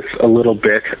play this a little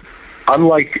bit.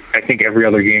 Unlike, I think, every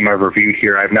other game I've reviewed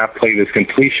here, I've not played this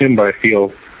completion, but I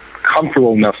feel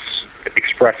comfortable enough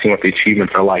expressing what the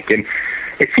achievements are like. And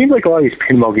it seems like a lot of these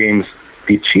pinball games,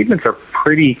 the achievements are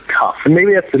pretty tough. And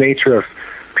maybe that's the nature of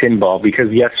pinball,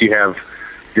 because, yes, you have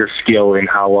your skill in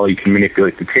how well you can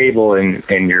manipulate the table and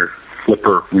your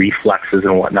flipper reflexes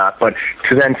and whatnot, but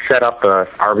to then set up an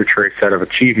arbitrary set of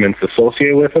achievements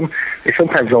associated with them, they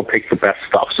sometimes don't pick the best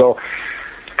stuff. So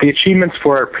the achievements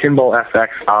for Pinball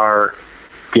FX are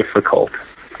difficult.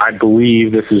 I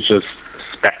believe this is just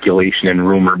speculation and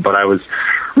rumor, but I was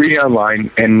reading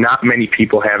online, and not many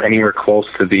people have anywhere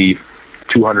close to the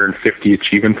 250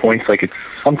 achievement points. Like, it's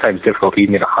sometimes difficult to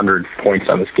even get 100 points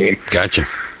on this game. Gotcha.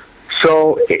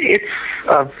 So it's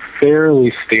a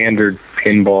fairly standard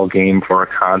pinball game for a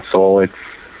console.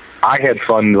 I had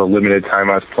fun the limited time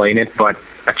I was playing it, but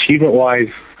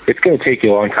achievement-wise, it's going to take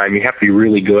you a long time. You have to be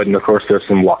really good, and of course there's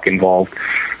some luck involved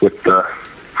with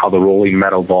how the rolling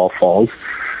metal ball falls.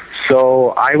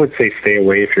 So I would say stay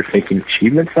away if you're thinking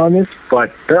achievements on this,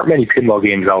 but there aren't many pinball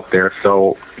games out there,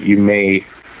 so you may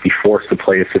be forced to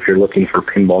play this if you're looking for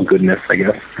pinball goodness, I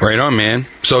guess. Right on, man.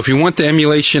 So if you want the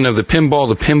emulation of the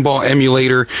pinball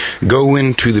emulator, go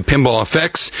into the Pinball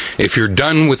FX. If you're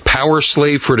done with Power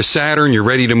Slave for the Saturn, you're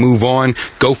ready to move on,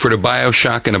 go for the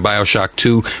BioShock and the BioShock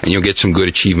 2, and you'll get some good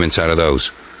achievements out of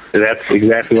those. That's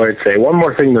exactly what I'd say. One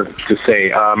more thing to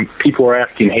say. People were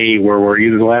asking, hey, where were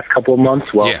you the last couple of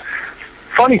months? Well, yeah.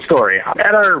 Funny story.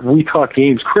 At our We Talk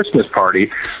Games Christmas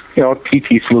party,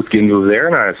 T.T. Smoothkins was there,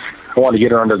 and I wanted to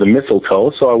get her under the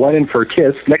mistletoe, so I went in for a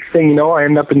kiss. Next thing you know, I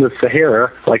end up in the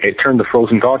Sahara like I turned the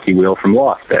frozen donkey wheel from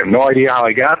Lost. I have no idea how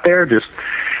I got there.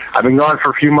 I've been gone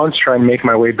for a few months trying to make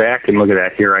my way back, and look at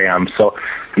that, here I am. So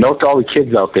note to all the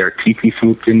kids out there, T.T.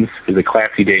 Smoothkins is a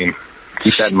classy dame.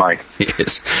 Keep that in mind.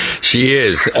 Yes, she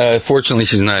is. Fortunately,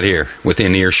 she's not here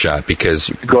within earshot,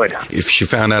 because good. If she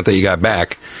found out that you got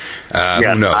back,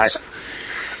 who knows?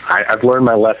 I've learned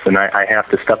my lesson. I have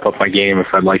to step up my game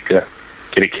if I'd like to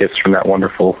get a kiss from that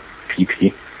wonderful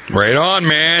PT. Right on,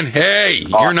 man. Hey,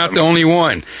 awesome. You're not the only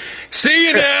one. See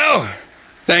you now.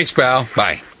 Thanks, pal.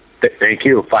 Bye. Thank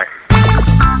you. Bye.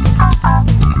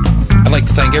 I'd like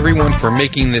to thank everyone for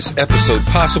making this episode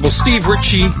possible. Steve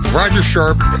Ritchie, Roger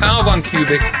Sharp, Kyle Von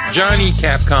Kubik, Johnny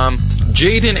Capcom,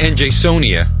 Jaden and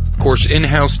Jasonia, of course,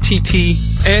 in-house TT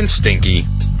and Stinky.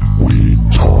 We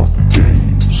Talk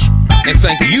Games. And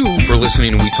thank you for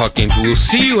listening to We Talk Games. We will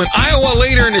see you in Iowa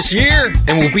later in this year,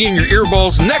 and we'll be in your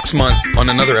earballs next month on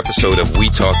another episode of We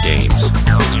Talk Games.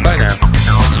 Bye now.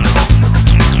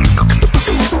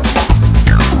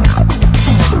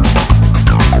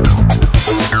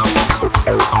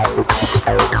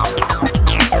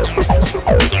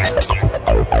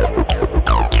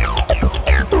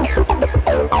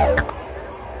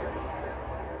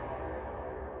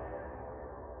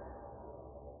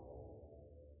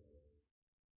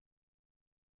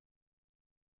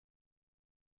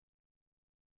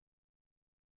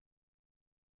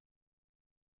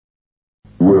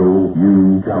 Will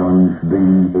you challenge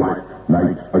the Black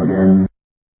Knight again?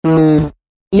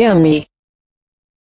 Yummy.